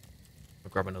 I'll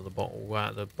grab another bottle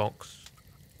out of the box.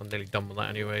 I'm nearly done with that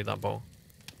anyway, that bottle.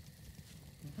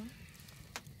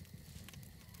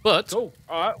 But cool.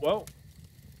 All right. Well,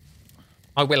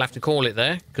 I will have to call it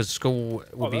there because school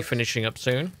will be finishing up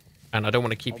soon, and I don't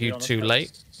want to keep you too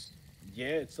late. Yeah,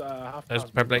 it's half That's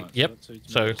past probably midnight, yep.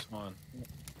 So it's fine.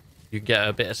 you get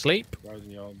a bit of sleep. Old,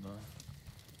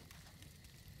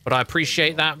 But I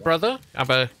appreciate that, brother. Have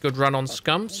a good run on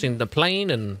SCUM, seen the plane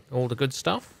and all the good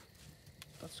stuff.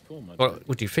 That's cool, man. Well,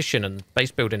 we'll do fishing and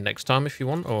base building next time if you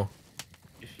want, or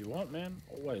if you want, man,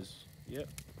 always. Yep.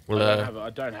 Well, I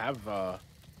don't have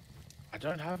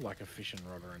like a fishing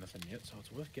rod or anything yet, so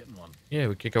it's worth getting one. Yeah,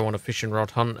 we could go on a fishing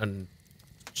rod hunt and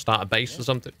start a base or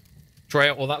something. Try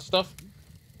out all that stuff.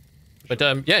 But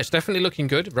yeah, it's definitely looking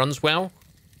good. It runs well.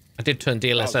 I did turn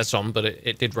DLSS on, but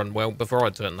it did run well before I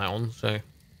turned that on, so.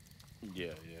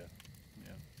 Yeah.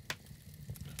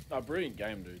 No, brilliant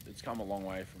game, dude. It's come a long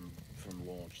way from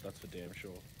launch, that's for damn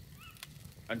sure.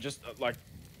 And just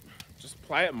just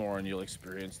play it more and you'll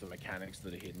experience the mechanics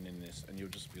that are hidden in this, and you'll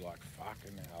just be like,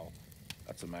 fucking hell,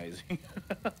 that's amazing.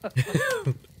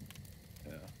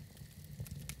 Yeah.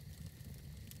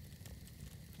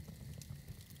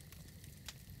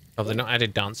 Have they not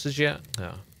added dances yet?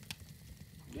 No.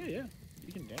 Yeah.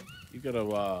 You can dance. You got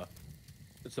to,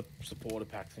 it's a supporter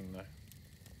pack thing though.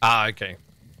 Ah, okay.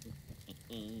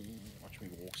 Watch me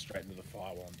walk straight into the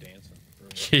fire while I'm dancing.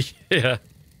 Yeah.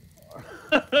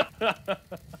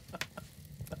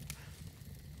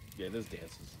 Yeah, there's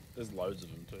dances. There's loads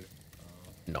of them too.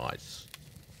 Nice.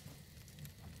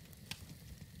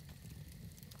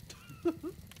 There's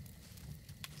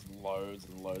loads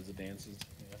and loads of dances.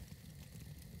 Yeah.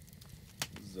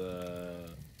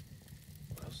 There's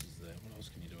what else is there? What else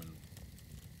can you do in?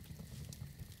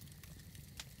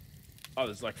 Oh,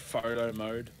 there's like photo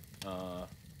mode.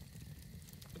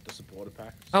 With the supporter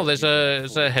pack. Oh, there's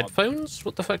a headphones.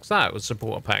 What the fuck's that? With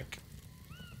supporter pack.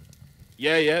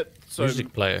 Yeah. So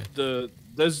music player. Have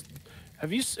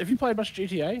you played much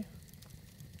GTA?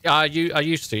 Yeah, I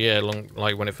used to, yeah,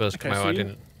 like when it first came out, I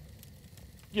didn't.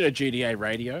 You know GTA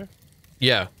radio?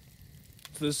 Yeah.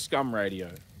 So there's SCUM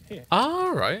radio. Here.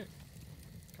 All right.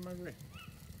 Come over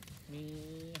here.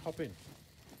 Hop in.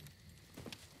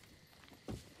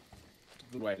 It's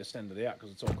a good way to send it out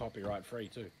because it's all copyright free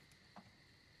too.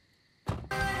 There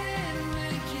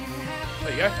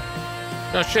you go.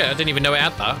 Oh shit! I didn't even know it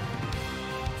had that.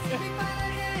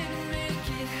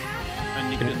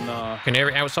 And you can hear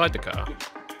it outside the car.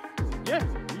 Yeah,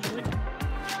 usually.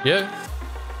 Yeah.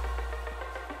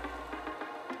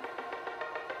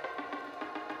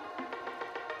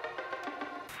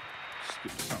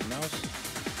 Skip to something else.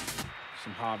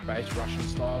 Some hard bass Russian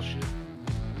style shit.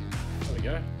 There we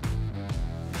go.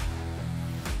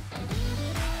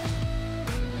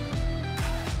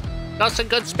 Got some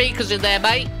good speakers in there,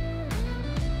 mate.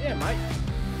 Yeah, mate.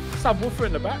 Subwoofer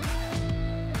in the back.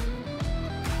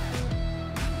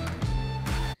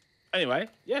 Anyway,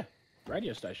 yeah,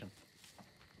 radio station.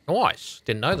 Nice.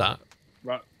 Didn't know that.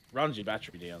 Runs your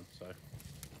battery down, so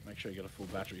make sure you got a full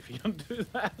battery if you don't do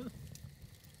that.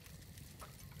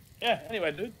 Yeah,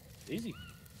 anyway, dude, easy.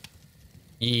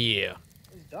 Yeah.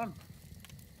 He's done.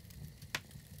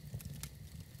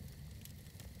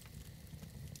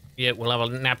 Yeah, we'll have a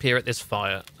nap here at this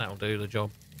fire. That'll do the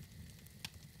job.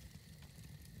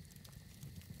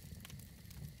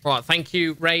 Right, thank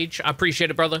you, Rage. I appreciate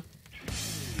it, brother.